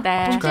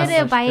баяртай.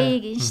 Бүгдээрээ баяа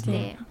гин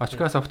штэ.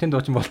 Очкоос октын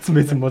дуучин болцсон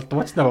байсан бол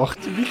дуучнаа авах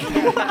чинь.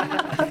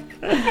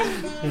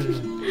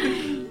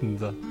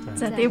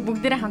 За тэгээ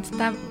бүгдээрээ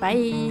хамтдаа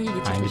бай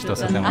гэж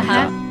дуусгал юм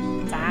аа.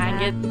 За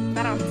ингээд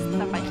дараа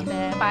уулзлаа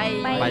баяртай. Бай.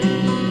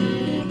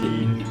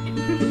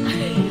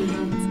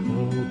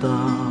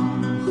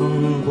 Удаан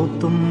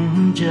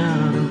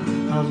гудамжаар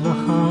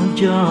аллахаа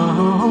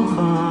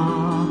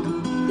жаахад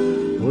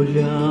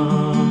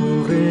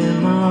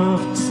улаурын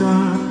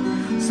авцаа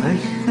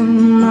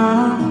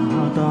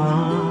сайхнадад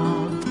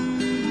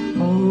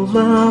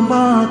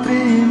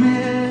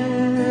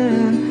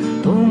Улаанбаатарын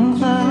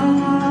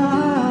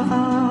тунгалаар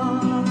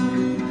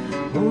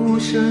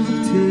ушаг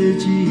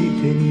цэжиг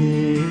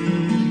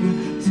тэнээр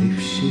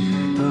зэвших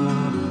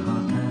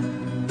тахатай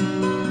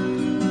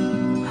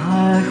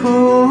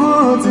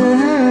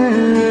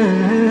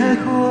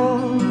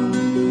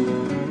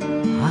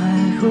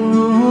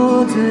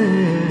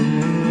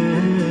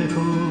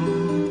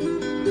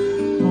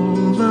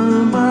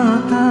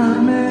Улаанбаатар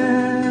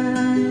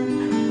мэн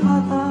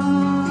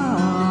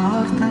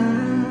агаартай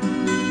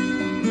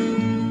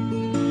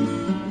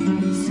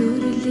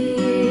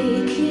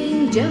сүрлэгийн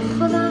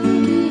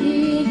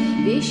жахлангийн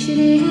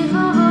бишрээ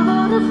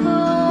харахад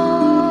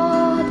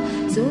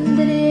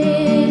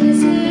сүндрэн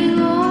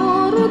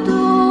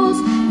сэгордос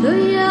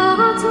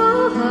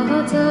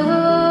доятахата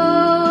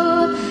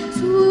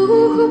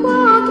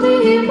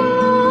сухбатримай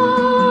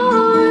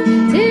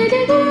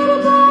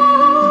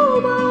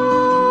тэлэгорбай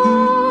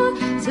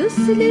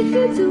сүслэх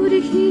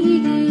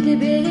зүрхийг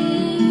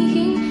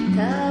илбэхин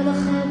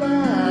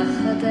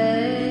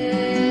талахбахтай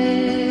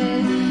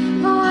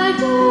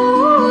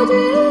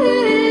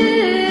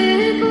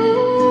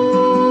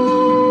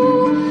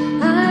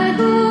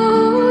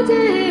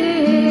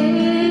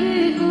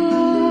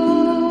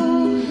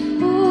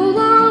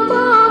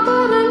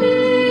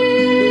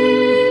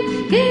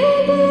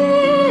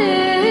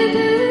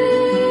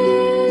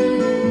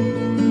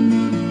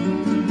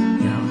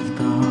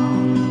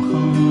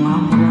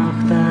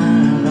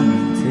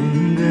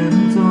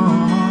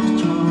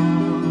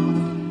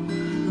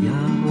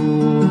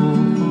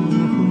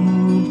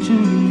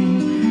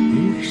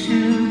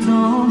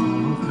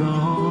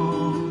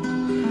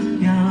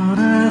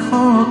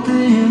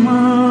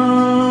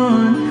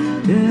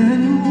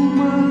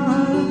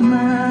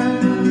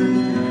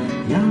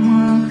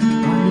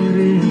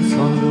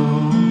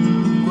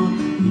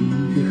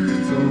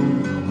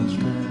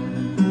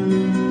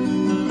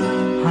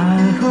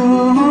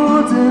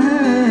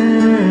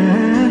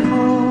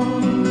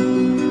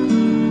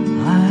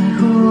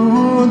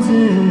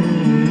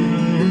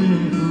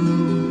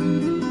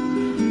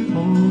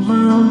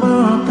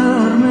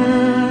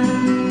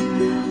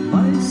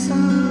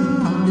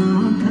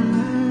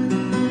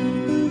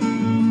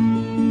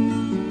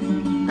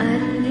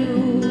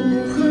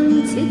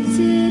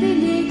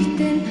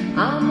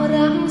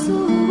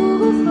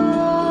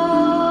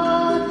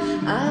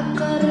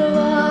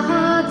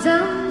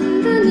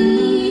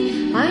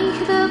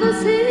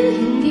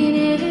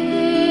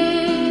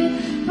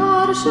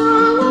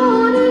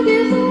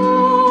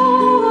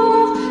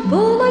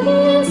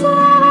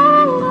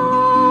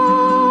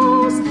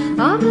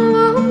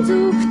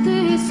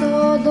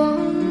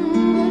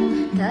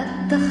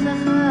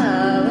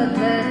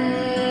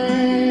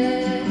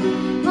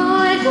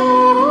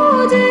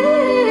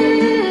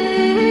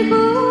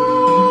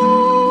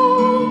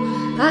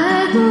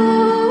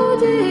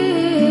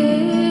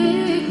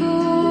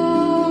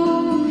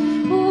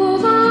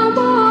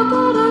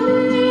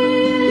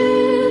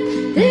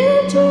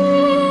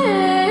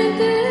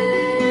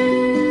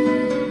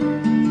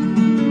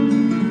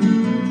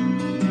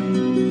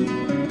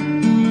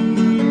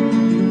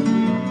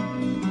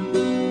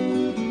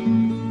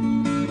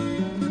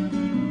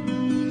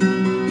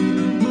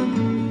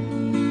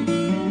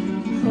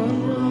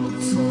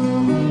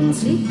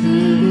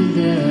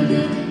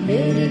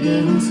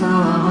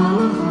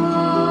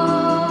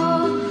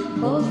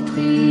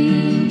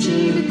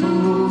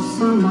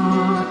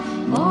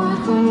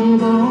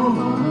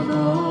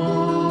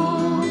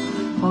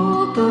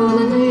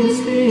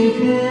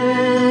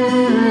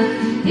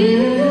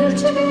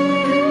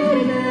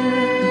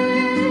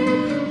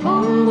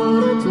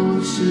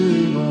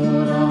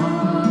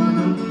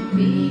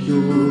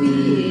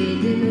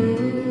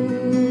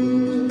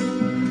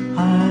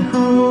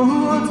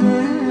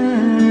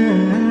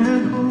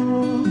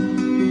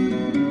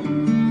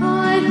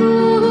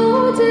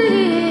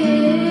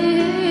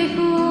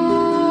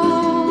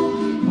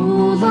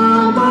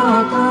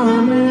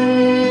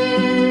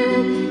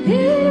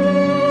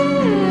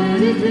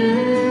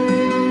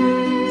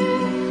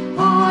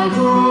I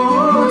go